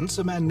servants,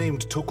 a man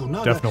named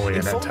Tokunaga, Definitely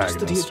an informed us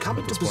that he had antagonist come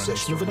at into this point in the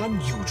possession of an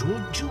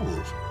unusual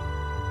jewel.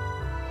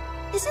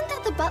 Isn't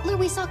that the butler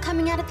we saw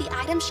coming out of the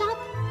item shop?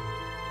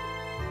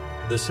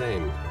 The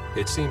same.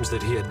 It seems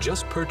that he had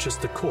just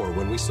purchased the core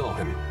when we saw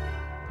him.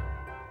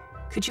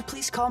 Could you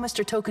please call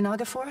Mr.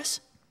 Tokunaga for us?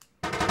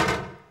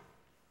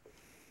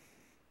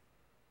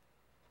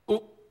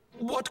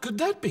 What could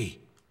that be?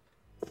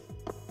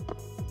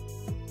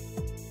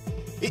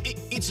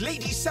 It's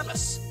Lady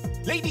Celis.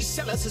 Lady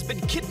Celis has been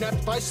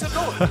kidnapped by Sir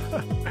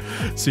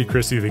Lloyd. See,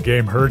 Chrissy, the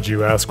game heard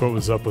you ask what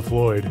was up with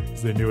Lloyd,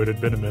 because they knew it had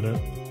been a minute.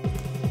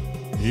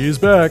 He's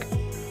back.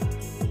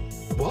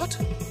 What?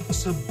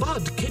 Sir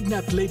Bud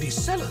kidnapped Lady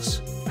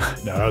Celis?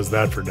 Now, how's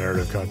that for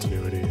narrative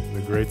continuity?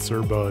 The great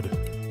Sir Bud.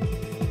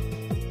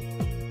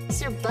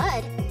 Sir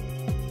Bud?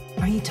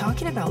 Are you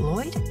talking about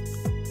Lloyd?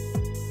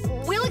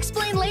 We'll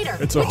explain later.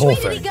 It's a Which whole way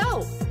thing. did he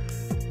go?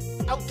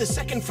 Out the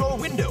second floor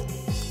window.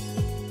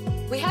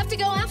 We have to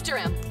go after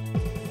him.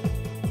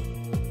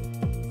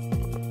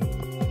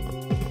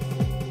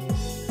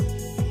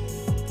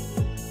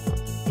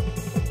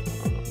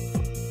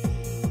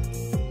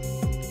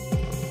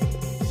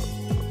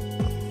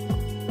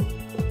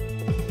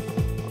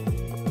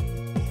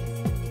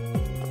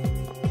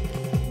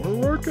 We're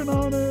working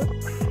on it.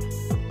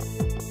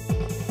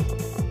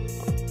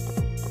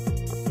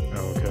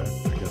 Oh, okay.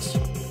 I guess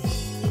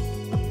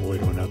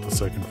Lloyd went out the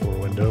second floor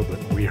window, but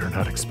we are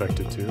not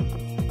expected to.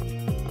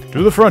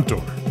 To the front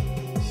door.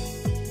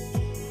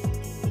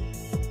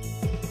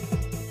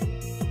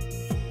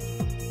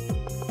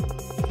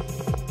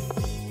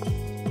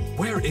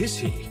 Where is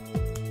he?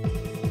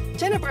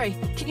 Tenebrae,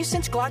 can you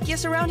sense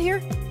Glaucius around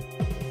here?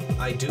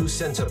 I do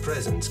sense a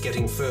presence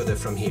getting further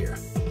from here.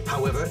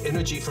 However,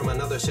 energy from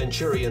another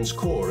Centurion's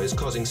core is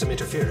causing some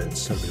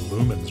interference. It's gotta be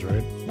lumens,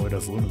 right? Lloyd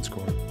has lumens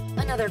core.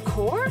 Another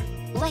core?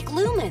 Like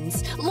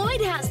lumens.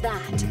 Lloyd has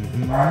that.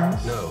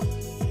 No,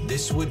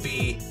 this would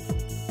be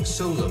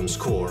Solum's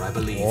core, I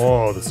believe.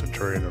 Oh, the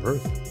Centurion of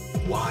Earth.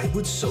 Why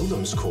would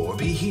Solum's core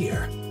be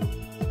here?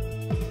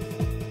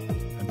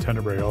 And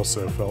Tenebrae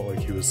also felt like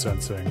he was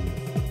sensing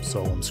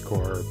Solom's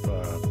core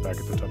back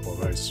at the Temple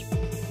of Ice,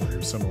 where he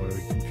was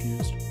similarly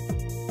confused.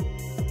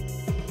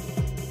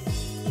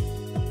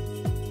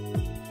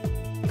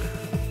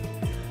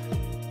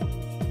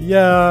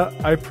 Yeah,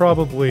 I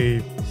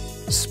probably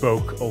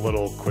spoke a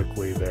little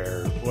quickly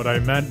there. What I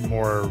meant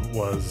more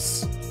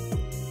was,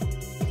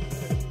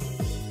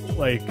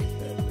 like,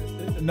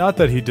 not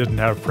that he didn't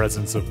have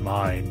presence of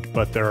mind,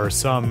 but there are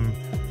some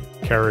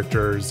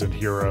characters and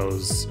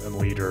heroes and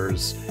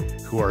leaders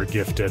who are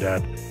gifted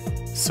at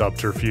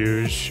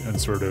subterfuge and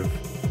sort of,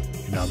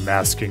 you know,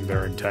 masking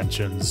their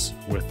intentions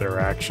with their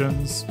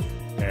actions.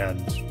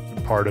 And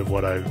part of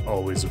what I've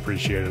always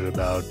appreciated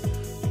about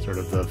sort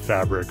of the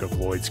fabric of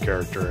Lloyd's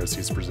character as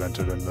he's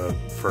presented in the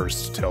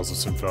first Tales of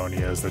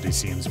Symphonia is that he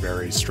seems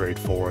very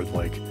straightforward,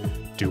 like,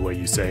 do what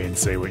you say and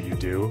say what you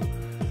do.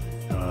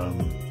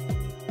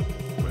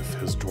 With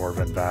his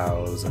dwarven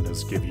vows and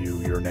his give you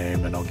your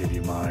name and I'll give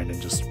you mine,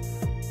 and just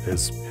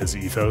his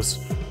ethos.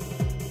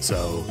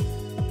 So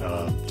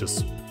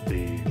just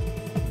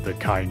the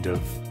kind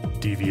of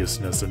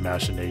deviousness and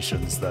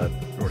machinations that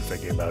we're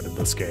thinking about in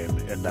this game,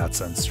 in that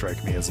sense,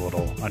 strike me as a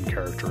little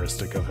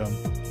uncharacteristic of him.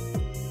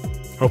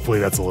 Hopefully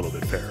that's a little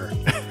bit fairer.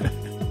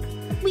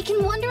 We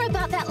can wonder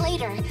about that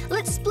later.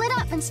 Let's split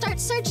up and start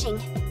searching.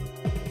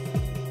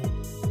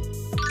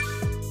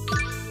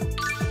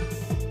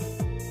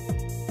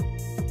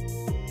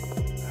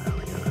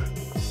 We gotta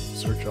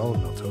search all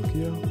of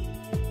Meltokio.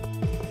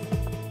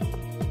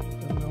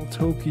 And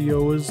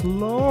Meltokio is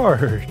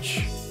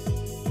large.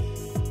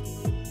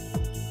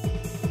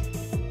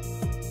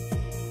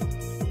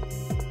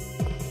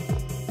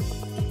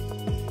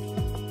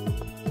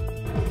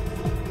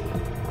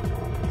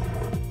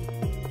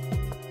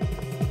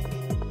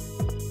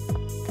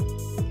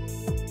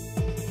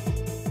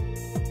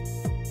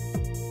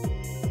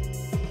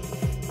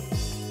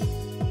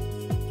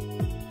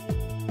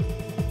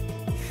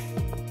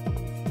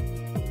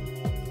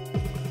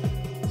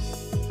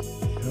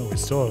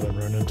 Still haven't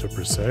run into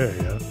Presea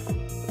yet.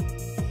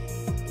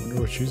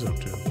 Wonder what she's up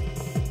to.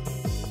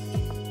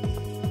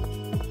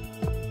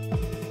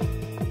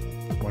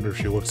 Wonder if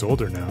she looks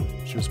older now.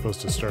 She was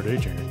supposed to start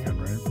aging again,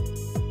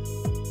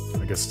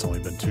 right? I guess it's only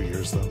been 2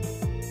 years, though.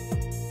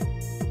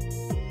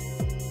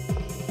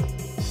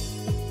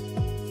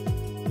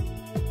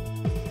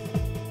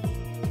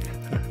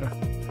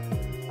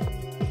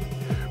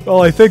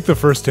 Well, I think the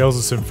first Tales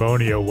of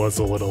Symphonia was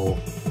a little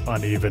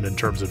uneven in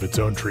terms of its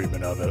own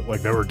treatment of it.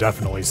 Like, there were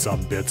definitely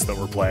some bits that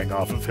were playing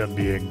off of him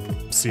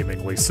being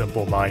seemingly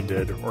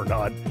simple-minded or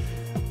not,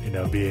 you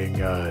know, being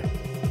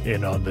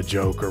in on the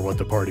joke or what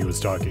the party was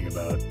talking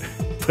about.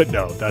 But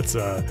no, that's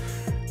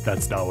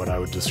not what I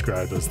would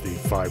describe as the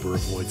fiber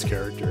of Lloyd's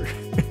character.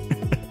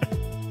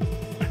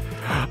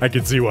 I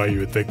can see why you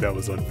would think that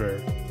was unfair.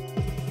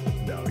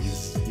 No,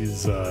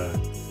 he's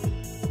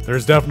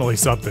there's definitely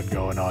something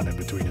going on in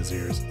between his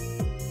ears.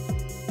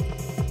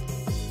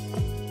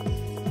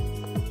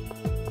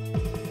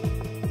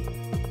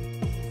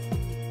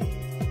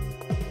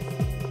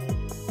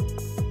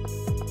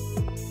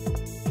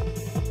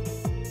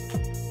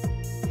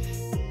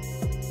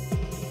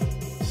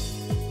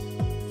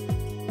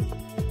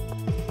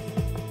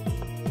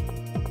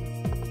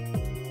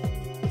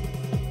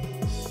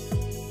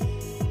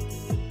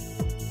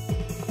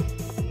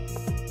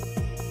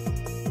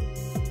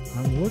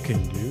 I'm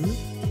looking, dude.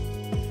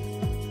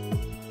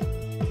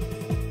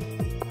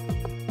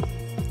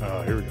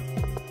 Here we go.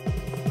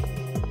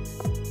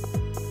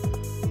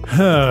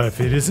 If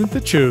it isn't the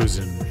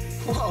Chosen.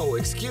 Whoa,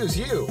 excuse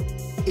you.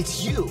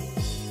 It's you.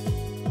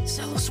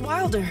 Zelos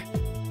Wilder.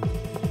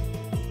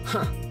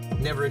 Huh.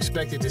 Never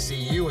expected to see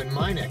you in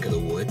my neck of the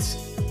woods.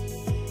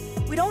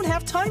 We don't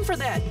have time for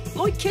that.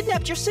 Lloyd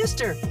kidnapped your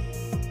sister.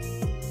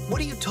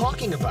 What are you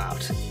talking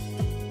about?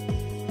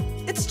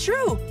 It's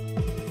true.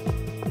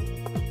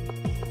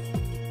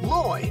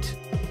 Lloyd!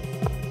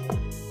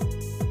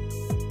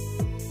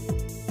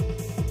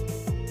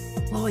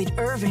 Lloyd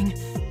Irving.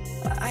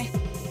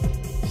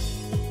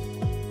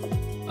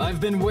 I've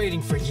been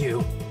waiting for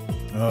you.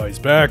 Oh, he's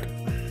back.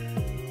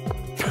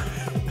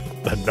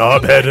 The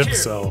knobhead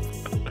himself.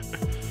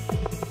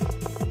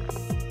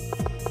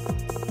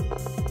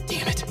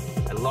 Damn it.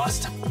 I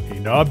lost him. He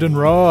knobbed and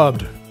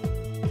robbed.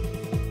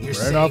 You're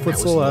Ran off with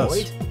that was Celeste.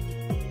 Lloyd?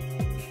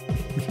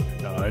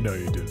 No, I know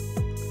you do.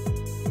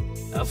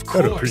 Of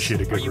course. Gotta appreciate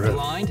a good Are you rip.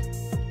 blind?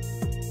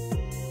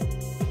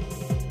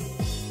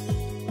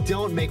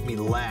 Don't make me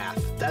laugh.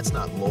 That's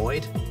not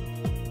Lloyd.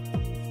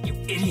 You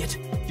idiot.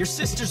 Your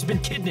sister's been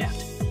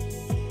kidnapped.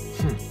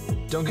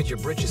 Don't get your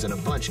britches in a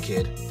bunch,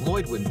 kid.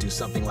 Lloyd wouldn't do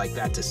something like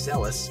that to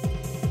Celis.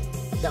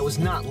 That was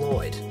not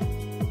Lloyd.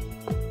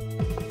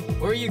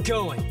 Where are you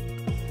going?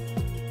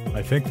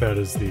 I think that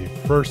is the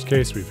first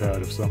case we've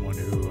had of someone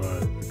who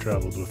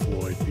traveled with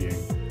Lloyd being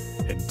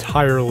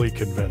entirely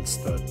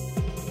convinced that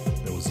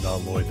it was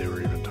not Lloyd they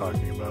were even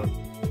talking about.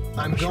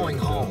 I'm going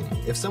home.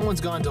 If someone's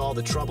gone to all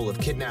the trouble of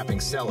kidnapping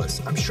Celis,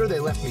 I'm sure they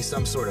left me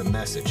some sort of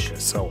message. Okay,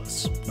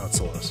 Celis, not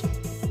Celeste.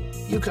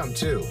 You come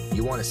too.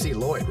 You want to see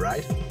Lloyd,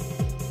 right?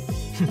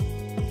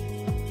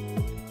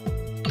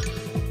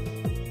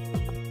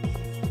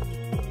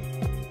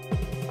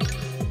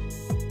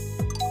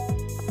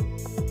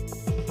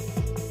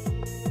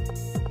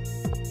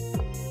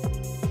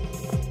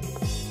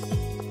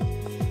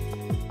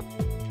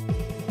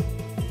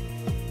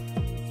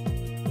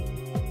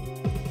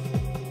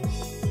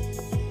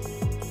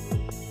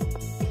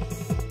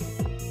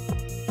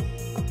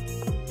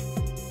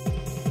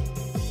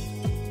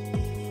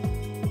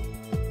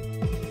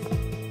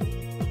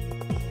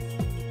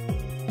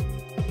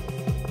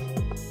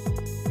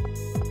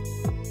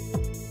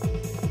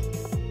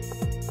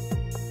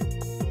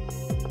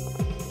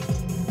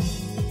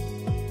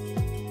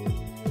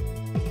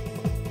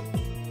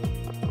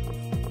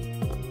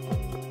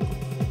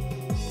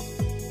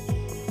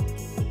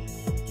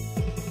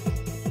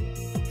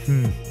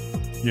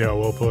 Yeah,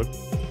 well put.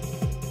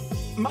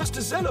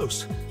 Master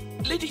Zelos,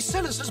 Lady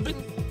Celis has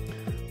been...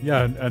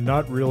 Yeah, and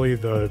not really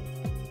the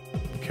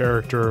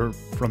character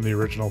from the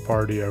original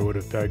party I would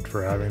have pegged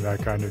for having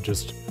that kind of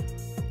just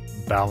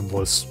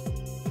boundless,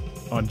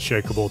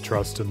 unshakable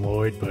trust in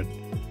Lloyd, but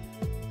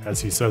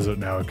as he says it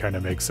now, it kind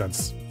of makes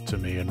sense to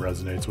me and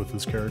resonates with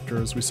his character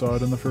as we saw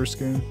it in the first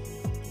game.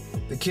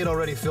 The kid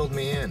already filled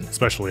me in.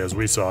 Especially as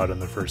we saw it in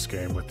the first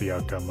game with the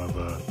outcome of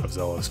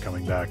Zelos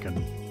coming back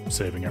and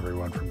saving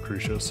everyone from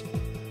Crucius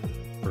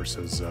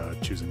versus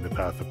choosing the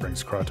path that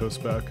brings Kratos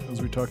back,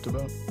 as we talked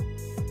about.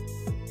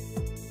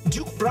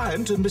 Duke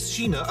Bryant and Miss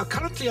Sheena are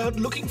currently out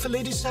looking for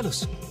Lady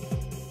Celis.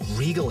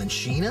 Regal and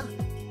Sheena?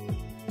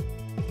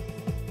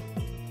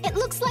 It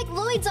looks like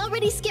Lloyd's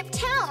already skipped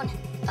town.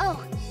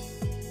 Oh,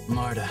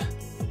 Marta.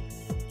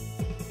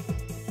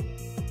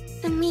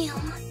 Emil.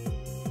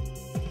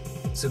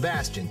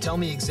 Sebastian, tell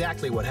me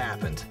exactly what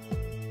happened.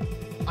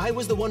 I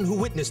was the one who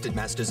witnessed it,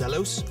 Master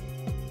Zelos.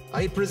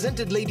 I had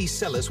presented Lady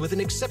Celis with an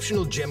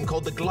exceptional gem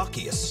called the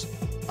Glaucius.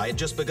 I had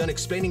just begun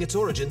explaining its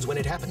origins when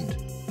it happened.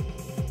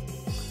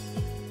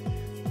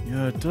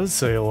 Yeah, it does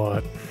say a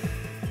lot.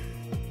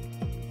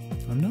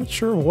 I'm not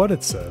sure what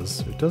it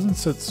says. It doesn't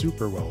sit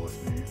super well with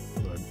me,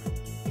 but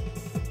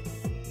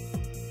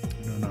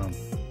I don't know.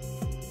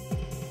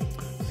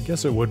 I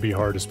guess it would be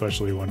hard,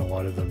 especially when a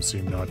lot of them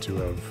seem not to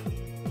have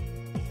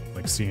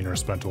like seen or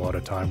spent a lot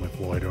of time with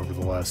Lloyd over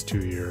the last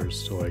 2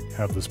 years, to like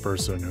have this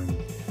person whom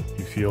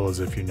you feel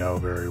as if you know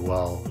very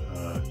well,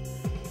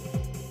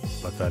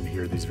 but then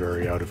hear these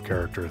very out of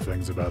character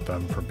things about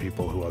them from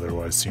people who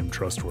otherwise seem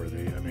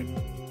trustworthy. I mean,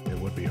 it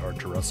would be hard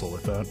to wrestle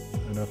with that,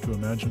 I'd have to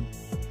imagine.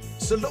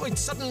 So Lloyd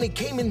suddenly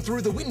came in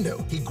through the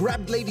window. He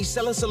grabbed Lady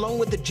Celis along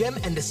with the gem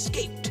and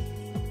escaped.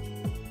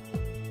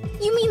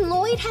 You mean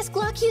Lloyd has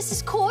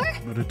Glaucius's core?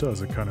 But it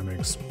does, it kind of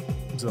makes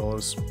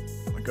Zelos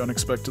like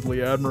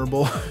unexpectedly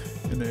admirable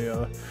in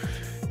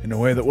a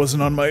way that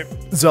wasn't on my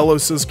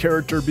Zelos's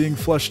character being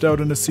fleshed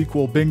out in a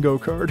sequel bingo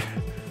card.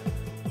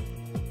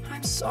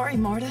 I'm sorry,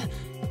 Marta.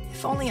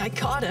 If only I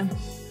caught him.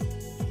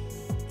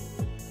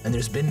 And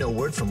there's been no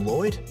word from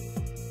Lloyd?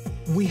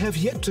 We have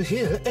yet to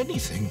hear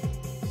anything.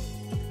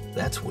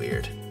 That's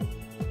weird.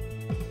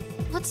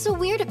 What's so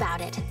weird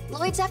about it?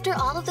 Lloyd's after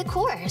all of the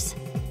cores.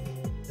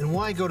 Then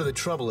why go to the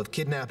trouble of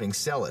kidnapping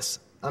Celis?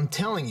 I'm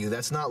telling you,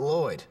 that's not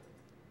Lloyd.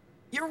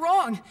 You're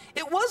wrong.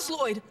 It was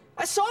Lloyd.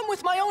 I saw him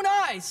with my own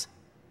eyes.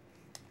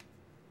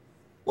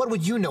 What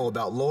would you know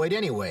about Lloyd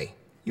anyway?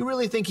 You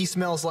really think he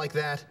smells like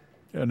that?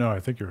 Yeah, no, I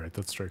think you're right.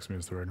 That strikes me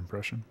as the right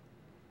impression.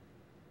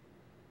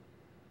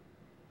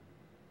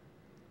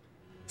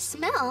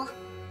 Smell?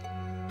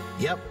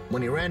 Yep,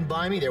 when he ran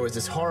by me, there was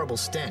this horrible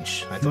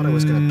stench. I thought I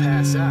was gonna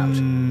pass out.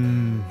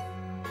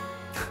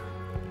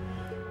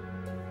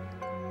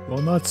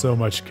 Well, not so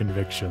much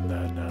conviction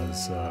then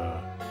as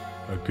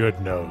a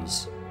good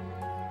nose.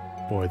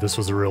 Boy, this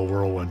was a real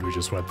whirlwind we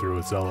just went through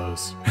with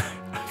Zelos.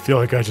 I feel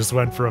like I just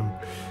went from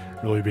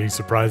really being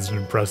surprised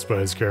and impressed by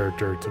his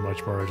character to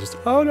much more just,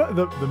 oh no,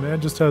 the man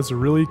just has a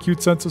really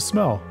acute sense of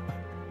smell.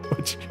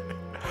 Which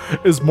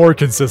is more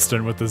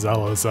consistent with the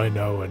Zelos I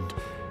know and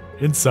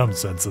in some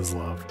senses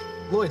love.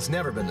 Lloyd's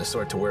never been the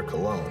sort to wear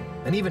cologne.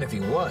 And even if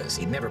he was,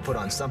 he'd never put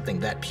on something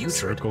that putrid.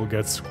 Circle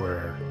gets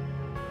square.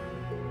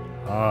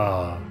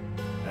 Ah.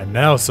 And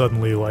now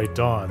suddenly light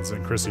dawns,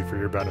 and Chrissy, for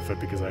your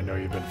benefit, because I know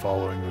you've been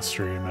following the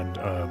stream, and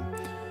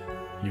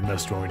you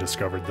missed when we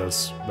discovered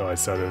this, though I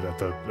said it at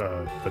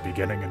the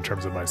beginning in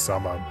terms of my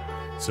sum up.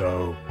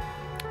 So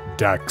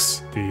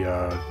Dex, the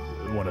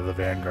one of the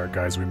Vanguard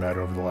guys we met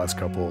over the last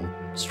couple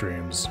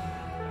streams,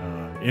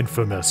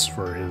 infamous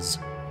for his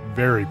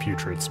very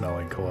putrid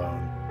smelling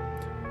cologne,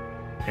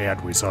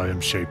 and we saw him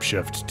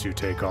shapeshift to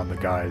take on the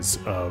guise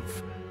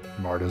of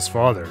Marta's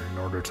father in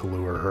order to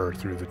lure her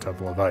through the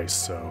Temple of Ice.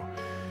 So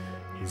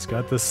he's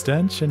got the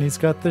stench and he's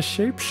got the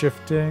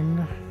shape-shifting.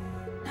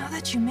 Now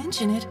that you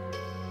mention it,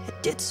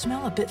 it did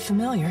smell a bit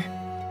familiar.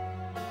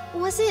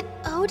 Was it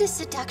Ode to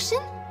Seduction?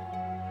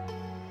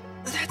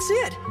 That's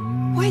it!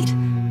 Wait,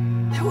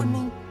 that would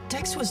mean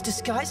Dex was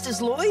disguised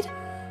as Lloyd?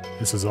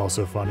 This is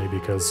also funny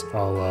because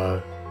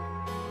I'll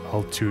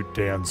toot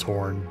Dan's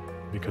horn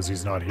because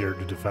he's not here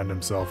to defend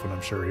himself, and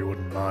I'm sure he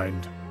wouldn't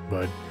mind.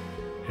 But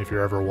if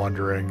you're ever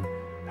wondering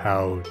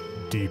how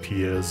deep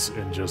he is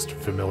in just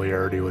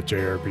familiarity with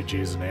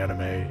JRPGs and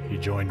anime, he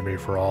joined me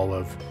for all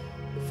of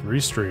 3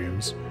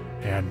 streams,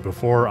 and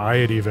before I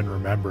had even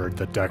remembered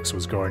that Dex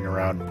was going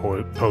around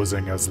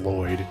posing as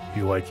Lloyd,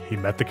 he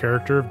met the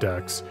character of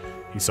Dex,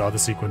 he saw the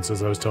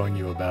sequences I was telling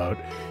you about,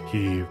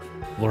 he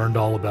learned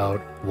all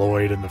about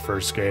Lloyd in the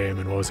first game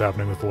and what was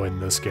happening with Lloyd in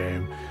this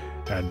game,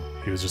 and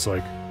he was just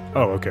like,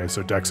 oh, okay,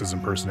 so Dex is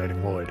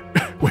impersonating Lloyd.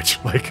 Which,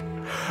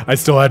 I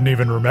still hadn't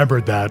even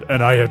remembered that,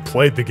 and I had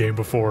played the game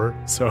before,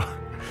 so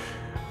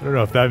I don't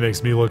know if that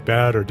makes me look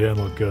bad or Dan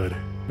look good.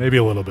 Maybe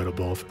a little bit of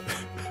both.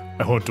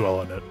 I won't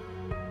dwell on it.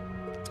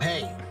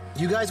 Hey,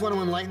 you guys want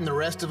to enlighten the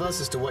rest of us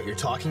as to what you're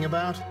talking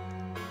about?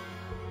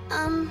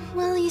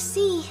 Well, you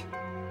see...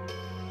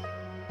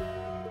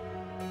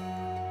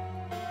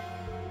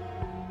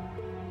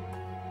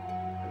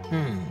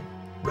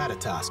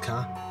 Ratatosk,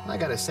 huh? I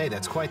gotta say,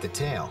 that's quite the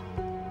tale.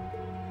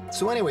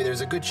 So anyway,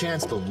 there's a good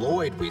chance the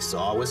Lloyd we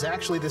saw was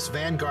actually this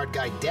Vanguard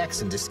guy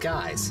Dex in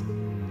disguise.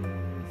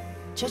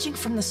 Judging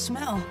from the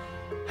smell,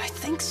 I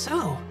think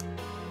so.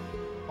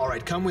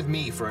 Alright, come with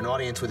me for an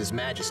audience with His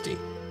Majesty.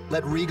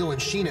 Let Regal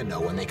and Sheena know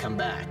when they come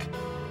back.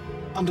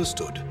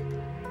 Understood.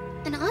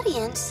 An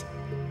audience?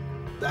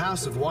 The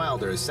House of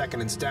Wilder is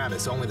second in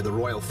status only to the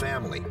royal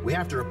family. We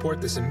have to report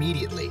this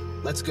immediately.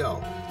 Let's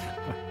go.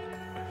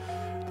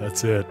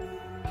 That's it.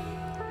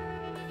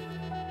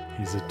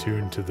 He's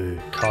attuned to the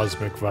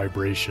cosmic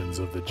vibrations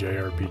of the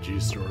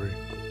JRPG story.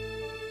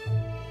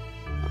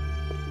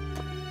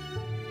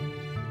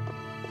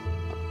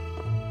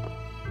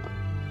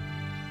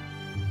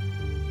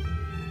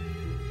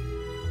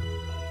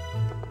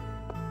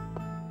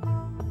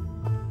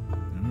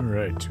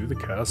 Alright, to the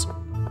castle.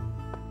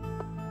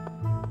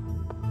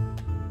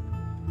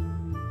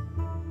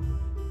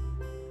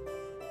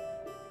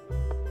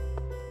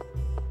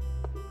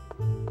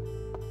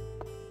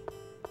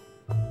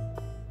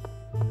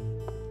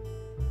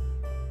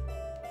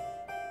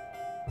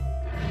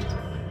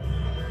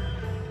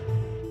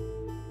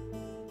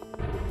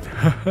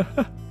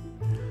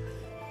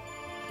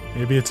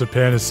 Maybe it's a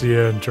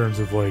panacea in terms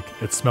of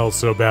it smells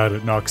so bad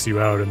it knocks you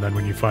out, and then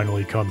when you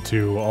finally come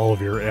to, all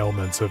of your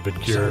ailments have been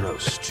cured.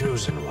 Zelos,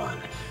 chosen one,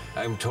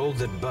 I'm told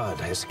that Bud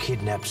has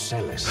kidnapped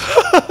Celis.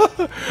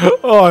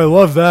 Oh, I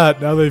love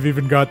that. Now they've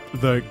even got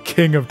the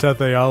king of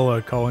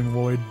Tethe'Alla calling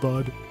Lloyd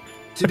Bud.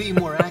 To be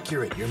more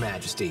accurate, Your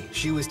Majesty,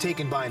 she was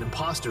taken by an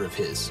imposter of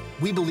his.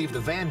 We believe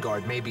the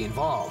Vanguard may be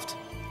involved.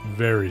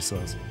 Very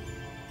sus.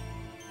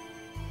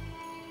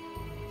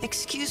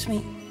 Excuse me,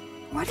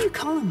 why do you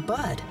call him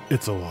Bud?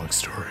 It's a long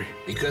story.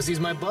 Because he's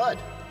my bud.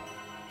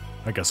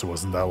 I guess it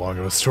wasn't that long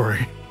of a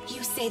story.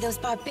 You say those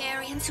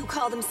barbarians who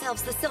call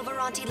themselves the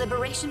Sylvarant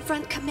Liberation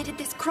Front committed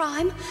this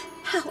crime?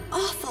 How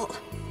awful.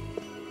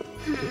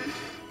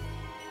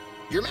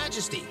 Your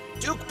Majesty,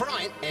 Duke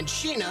Bryant and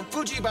Sheena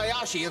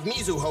Fujibayashi of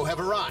Mizuho have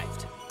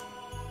arrived.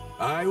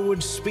 I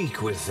would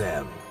speak with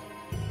them.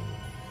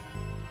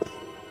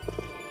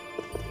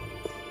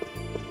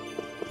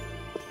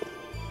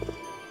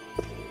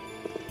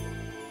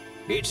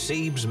 It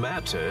seems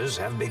matters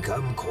have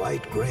become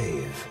quite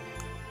grave.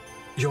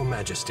 Your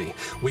Majesty,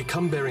 we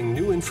come bearing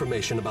new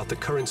information about the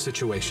current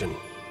situation.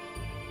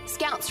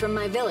 Scouts from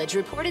my village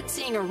reported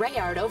seeing a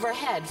Rayard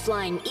overhead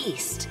flying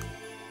east.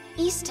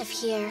 East of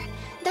here.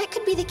 That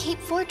could be the Cape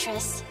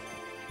Fortress.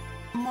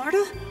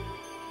 Marta?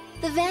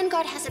 The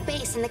Vanguard has a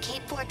base in the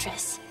Cape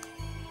Fortress.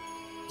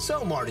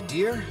 So, Marta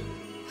dear,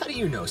 how do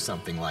you know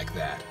something like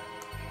that?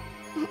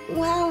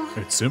 Well...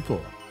 It's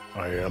simple.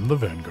 I am the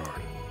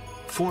Vanguard.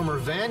 Former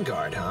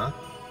Vanguard, huh?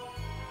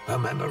 A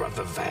member of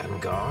the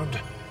Vanguard?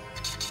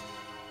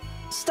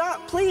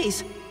 Stop,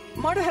 please!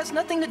 Marta has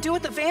nothing to do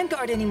with the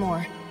Vanguard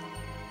anymore.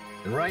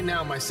 And right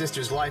now, my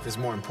sister's life is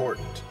more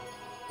important.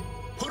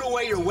 Put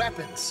away your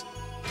weapons!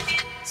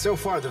 So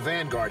far, the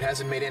Vanguard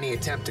hasn't made any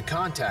attempt to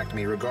contact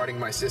me regarding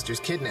my sister's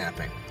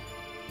kidnapping.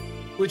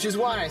 Which is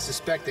why I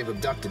suspect they've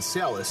abducted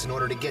Celis in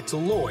order to get to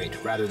Lloyd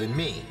rather than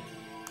me.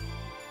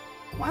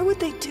 Why would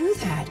they do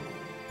that?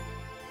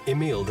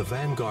 Emil, the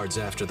Vanguard's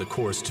after the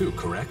cores too,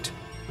 correct?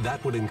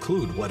 That would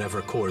include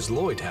whatever cores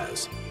Lloyd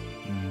has.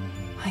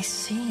 I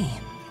see.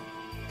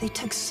 They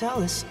took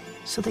Celis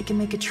so they can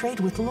make a trade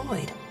with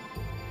Lloyd.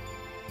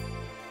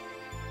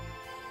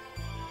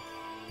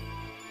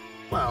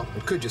 Well,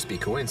 it could just be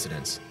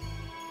coincidence.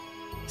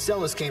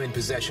 Celis came in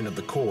possession of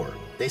the core.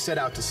 They set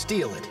out to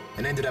steal it,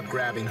 and ended up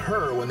grabbing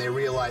her when they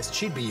realized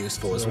she'd be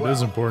useful as well. It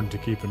is important to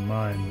keep in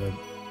mind that,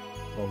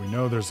 well, we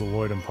know there's a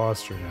Lloyd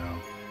imposter now.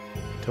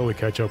 Until we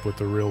catch up with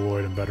the real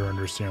Lloyd and better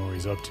understand what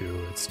he's up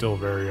to, it's still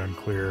very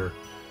unclear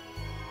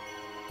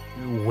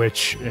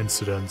which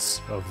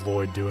incidents of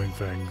Lloyd doing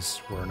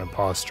things were an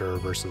imposter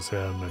versus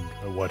him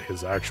and what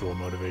his actual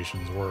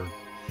motivations were.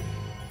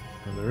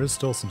 And there is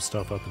still some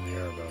stuff up in the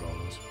air about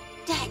all this.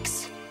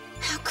 Dex,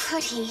 how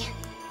could he?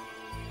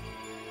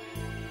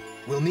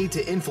 We'll need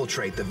to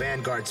infiltrate the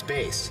Vanguard's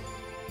base.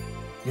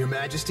 Your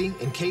Majesty,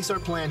 in case our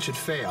plan should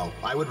fail,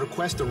 I would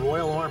request the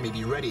Royal Army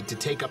be ready to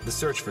take up the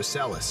search for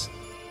Celis.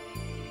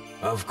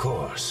 Of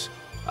course.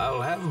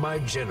 I'll have my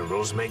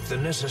generals make the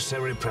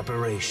necessary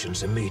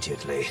preparations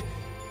immediately.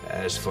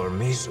 As for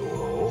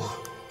Mizuho...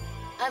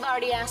 I've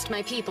already asked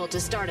my people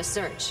to start a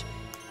search.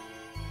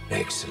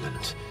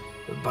 Excellent.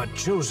 But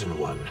Chosen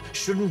One,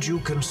 shouldn't you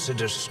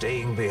consider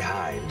staying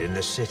behind in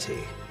the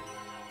city?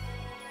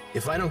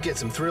 If I don't get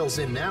some thrills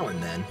in now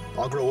and then,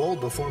 I'll grow old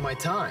before my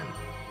time.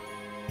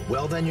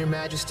 Well then, Your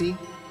Majesty,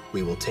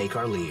 we will take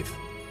our leave.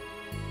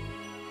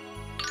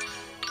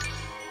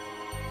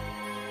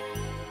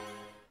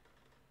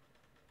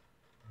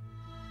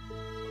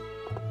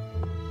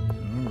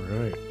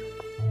 Alright.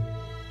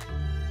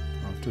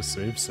 Off to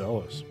save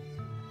Celis.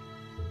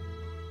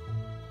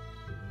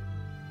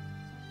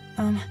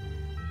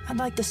 I'd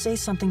like to say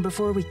something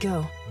before we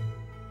go.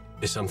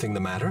 Is something the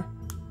matter?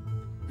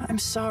 I'm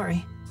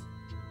sorry.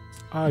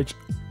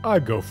 I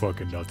go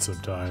fucking nuts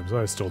sometimes.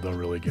 I still don't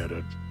really get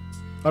it.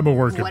 I'm a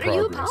work in progress. What are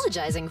you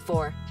apologizing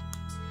for?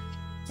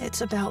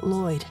 It's about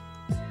Lloyd.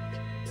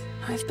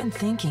 I've been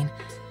thinking,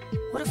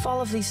 what if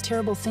all of these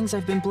terrible things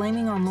I've been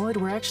blaming on Lloyd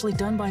were actually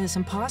done by his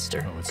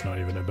imposter? Oh, it's not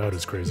even about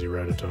his crazy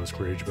Ratatosk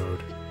rage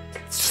mode.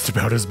 It's just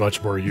about his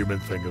much more human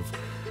thing of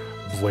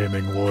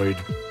blaming Lloyd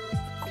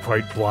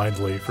quite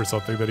blindly for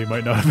something that he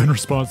might not have been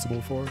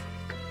responsible for.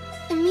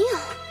 Emil!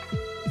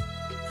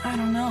 I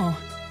don't know.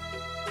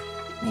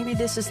 Maybe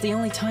this is the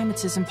only time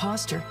it's his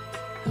imposter.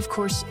 Of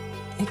course,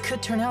 it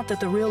could turn out that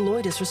the real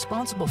Lloyd is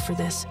responsible for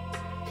this.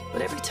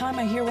 But every time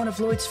I hear one of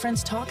Lloyd's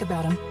friends talk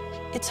about him,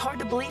 it's hard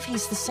to believe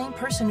he's the same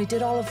person who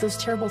did all of those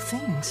terrible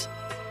things.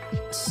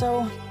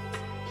 So...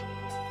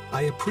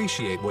 I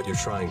appreciate what you're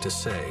trying to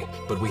say,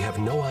 but we have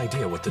no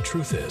idea what the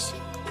truth is.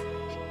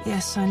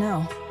 Yes, I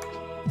know.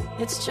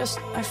 It's just,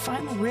 I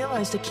finally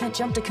realized I can't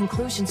jump to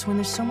conclusions when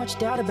there's so much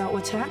doubt about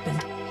what's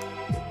happened.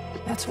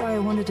 That's why I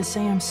wanted to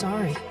say I'm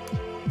sorry.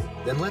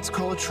 Then let's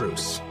call a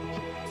truce.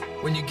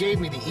 When you gave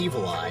me the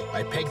evil eye,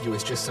 I pegged you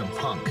as just some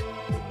punk.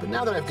 But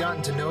now that I've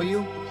gotten to know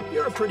you,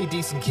 you're a pretty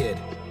decent kid.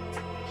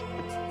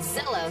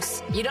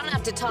 Zelos, you don't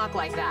have to talk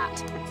like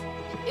that.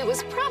 It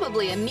was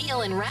probably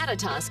Emil in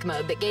Ratatosk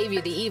mode that gave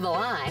you the evil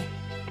eye.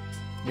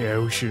 Yeah,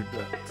 we should...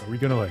 are we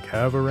gonna, like,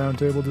 have a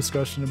roundtable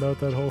discussion about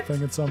that whole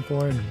thing at some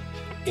point?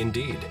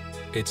 Indeed.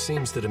 It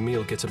seems that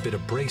Emil gets a bit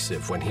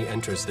abrasive when he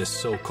enters this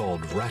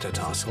so-called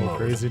Ratatosk mode.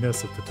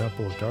 Craziness at the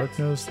Temple of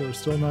Darkness that we're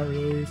still not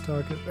really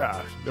talking.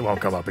 It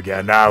won't come up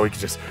again. We can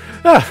just.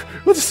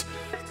 We'll just.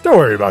 Don't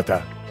worry about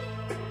that.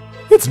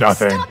 It's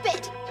nothing. Stop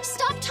it!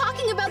 Stop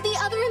talking about the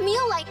other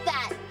Emil like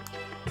that!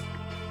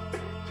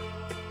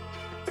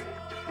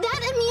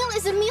 That Emil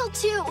is Emil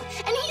too,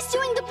 and he's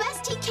doing the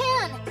best he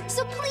can!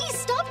 So please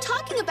stop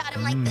talking about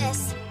him like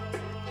this!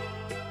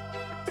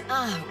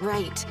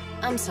 Right.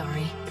 I'm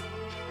sorry.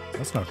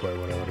 That's not quite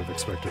what I would have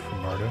expected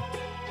from Marta.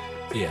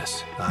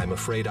 Yes, I'm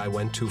afraid I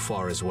went too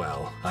far as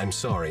well. I'm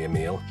sorry,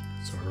 Emil.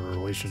 So her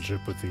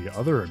relationship with the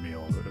other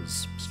Emil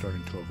is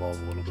starting to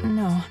evolve a little bit.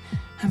 No,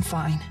 I'm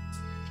fine.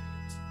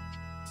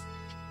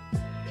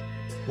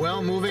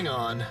 Well, moving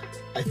on.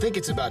 I think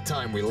it's about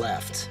time we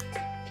left.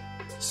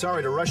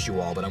 Sorry to rush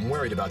you all, but I'm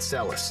worried about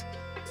Celis.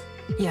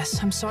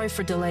 Yes, I'm sorry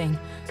for delaying.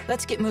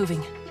 Let's get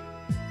moving.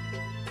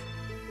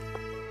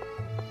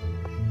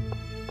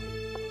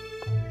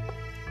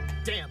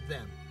 Damn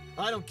them.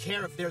 I don't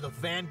care if they're the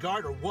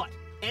Vanguard or what.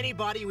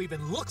 Anybody who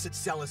even looks at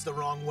Celis the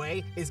wrong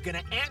way is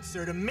gonna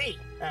answer to me.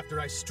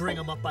 After I string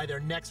them up by their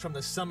necks from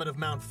the summit of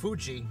Mount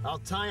Fuji, I'll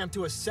tie them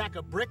to a sack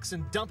of bricks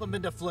and dump them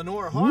into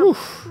Flanor Harbor.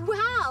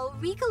 Wow,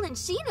 Rico and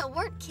Sheena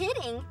weren't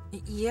kidding.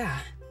 Yeah.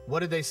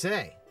 What did they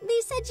say? They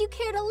said you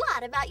cared a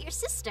lot about your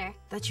sister.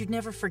 That you'd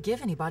never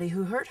forgive anybody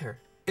who hurt her.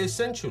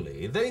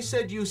 Essentially, they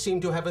said you seem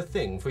to have a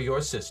thing for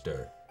your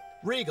sister.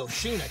 Regal,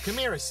 Sheena, come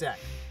here a sec.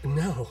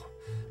 No,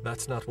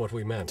 that's not what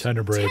we meant.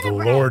 Tenebrae, the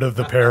lord of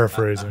the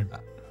paraphrasing.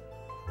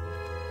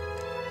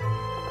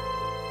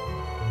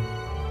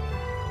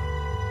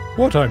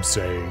 What I'm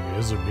saying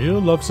is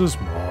Emil loves his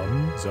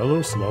mom,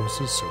 Zelos loves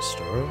his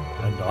sister,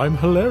 and I'm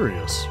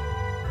hilarious.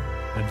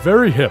 And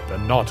very hip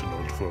and not an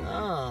old fool.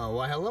 Oh,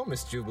 why hello,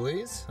 Miss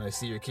Jubilees. I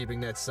see you're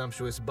keeping that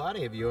sumptuous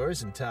body of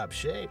yours in top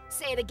shape.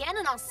 Say it again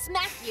and I'll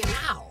smack you.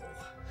 Ow!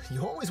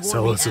 You always want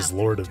me Zelos is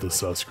lord of the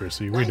sus,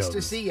 Chrissy. We know Nice to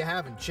this. see you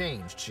haven't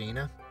changed,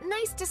 Sheena.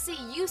 Nice to see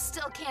you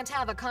still can't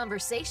have a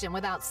conversation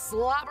without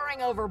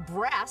slobbering over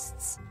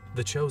breasts.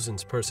 The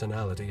Chosen's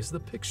personality is the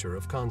picture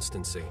of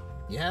constancy.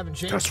 You haven't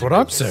changed. That's what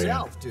I'm saying.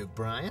 Yourself, Duke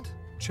Bryant.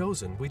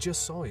 Chosen, we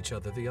just saw each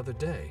other the other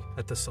day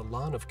at the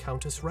salon of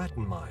Countess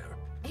Rattenmeyer.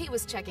 He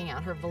was checking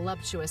out her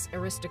voluptuous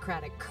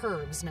aristocratic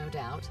curves, no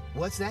doubt.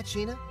 What's that,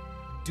 Sheena?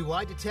 Do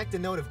I detect a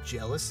note of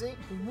jealousy?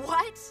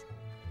 What?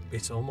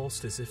 It's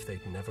almost as if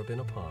they'd never been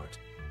apart.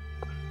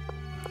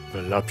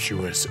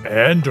 Voluptuous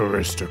and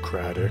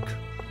aristocratic.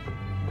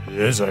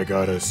 This I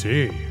gotta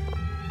see.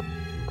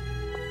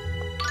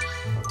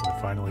 Can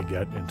we finally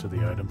get into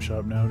the item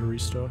shop now to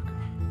restock?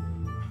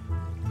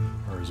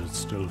 Or is it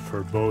still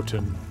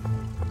verboten?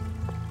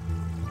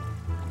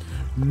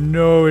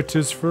 No, it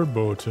is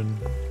verboten.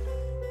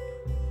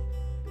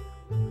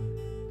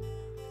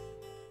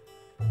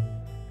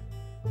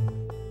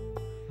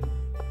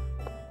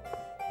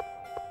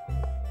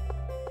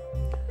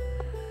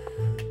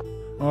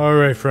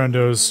 Alright,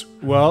 friendos.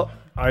 Well,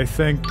 I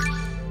think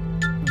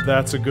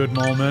that's a good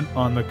moment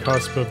on the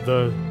cusp of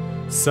the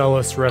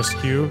Celis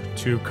rescue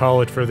to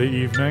call it for the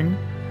evening.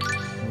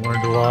 We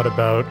learned a lot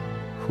about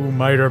who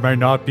might or might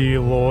not be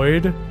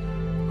Lloyd,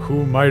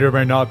 who might or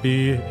might not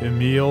be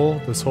Emil,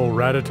 this whole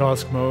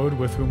Ratatosk mode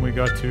with whom we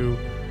got to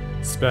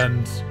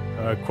spend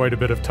quite a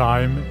bit of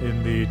time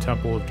in the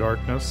Temple of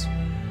Darkness.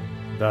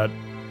 That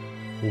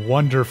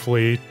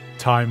wonderfully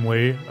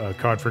timely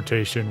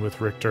confrontation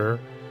with Richter,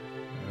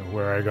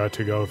 where I got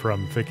to go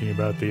from thinking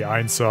about the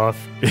Einsoff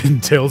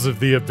in Tales of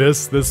the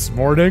Abyss this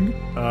morning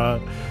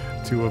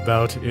to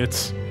about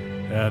it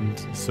and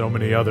so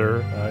many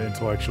other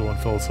intellectual and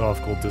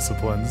philosophical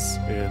disciplines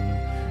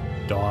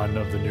in Dawn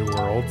of the New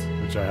World,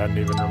 which I hadn't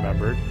even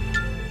remembered.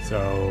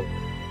 So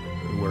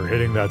we're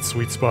hitting that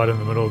sweet spot in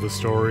the middle of the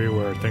story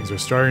where things are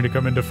starting to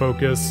come into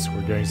focus.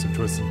 We're getting some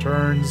twists and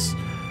turns.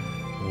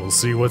 We'll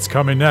see what's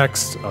coming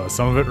next.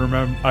 Some of it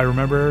I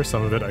remember,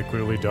 some of it I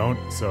clearly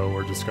don't, so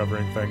we're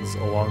discovering things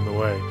along the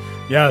way.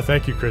 Yeah,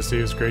 thank you, Christy.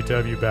 It was great to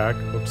have you back.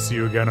 Hope to see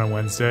you again on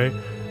Wednesday.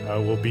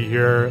 We'll be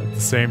here at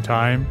the same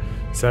time,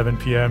 7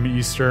 p.m.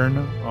 Eastern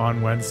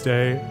on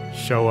Wednesday.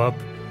 Show up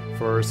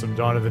for some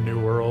Dawn of the New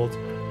World.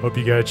 Hope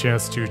you get a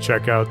chance to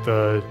check out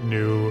the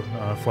new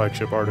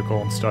flagship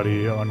article and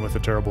study on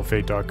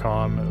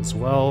withaterriblefate.com as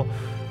well.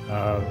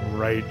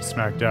 Right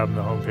smack dab in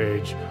the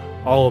homepage,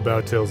 all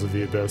about Tales of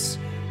the Abyss.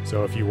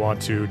 So if you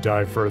want to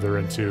dive further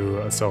into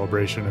a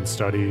celebration and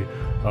study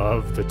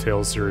of the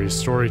Tales series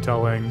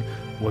storytelling,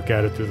 look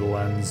at it through the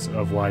lens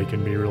of why it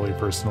can be really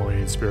personally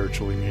and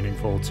spiritually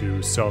meaningful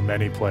to so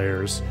many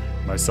players,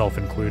 myself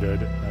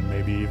included, and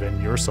maybe even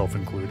yourself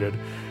included,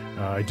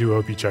 I do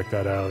hope you check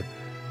that out.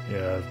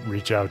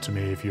 Reach out to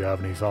me if you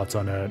have any thoughts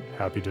on it.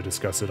 Happy to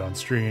discuss it on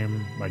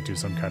stream. Might do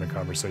some kind of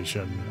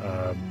conversation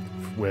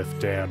with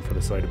Dan for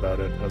the site about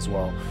it as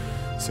well.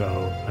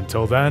 So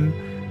until then,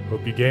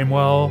 hope you game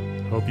well.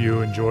 Hope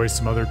you enjoy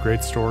some other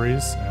great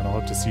stories, and I'll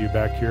hope to see you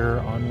back here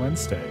on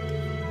Wednesday.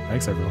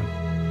 Thanks, everyone.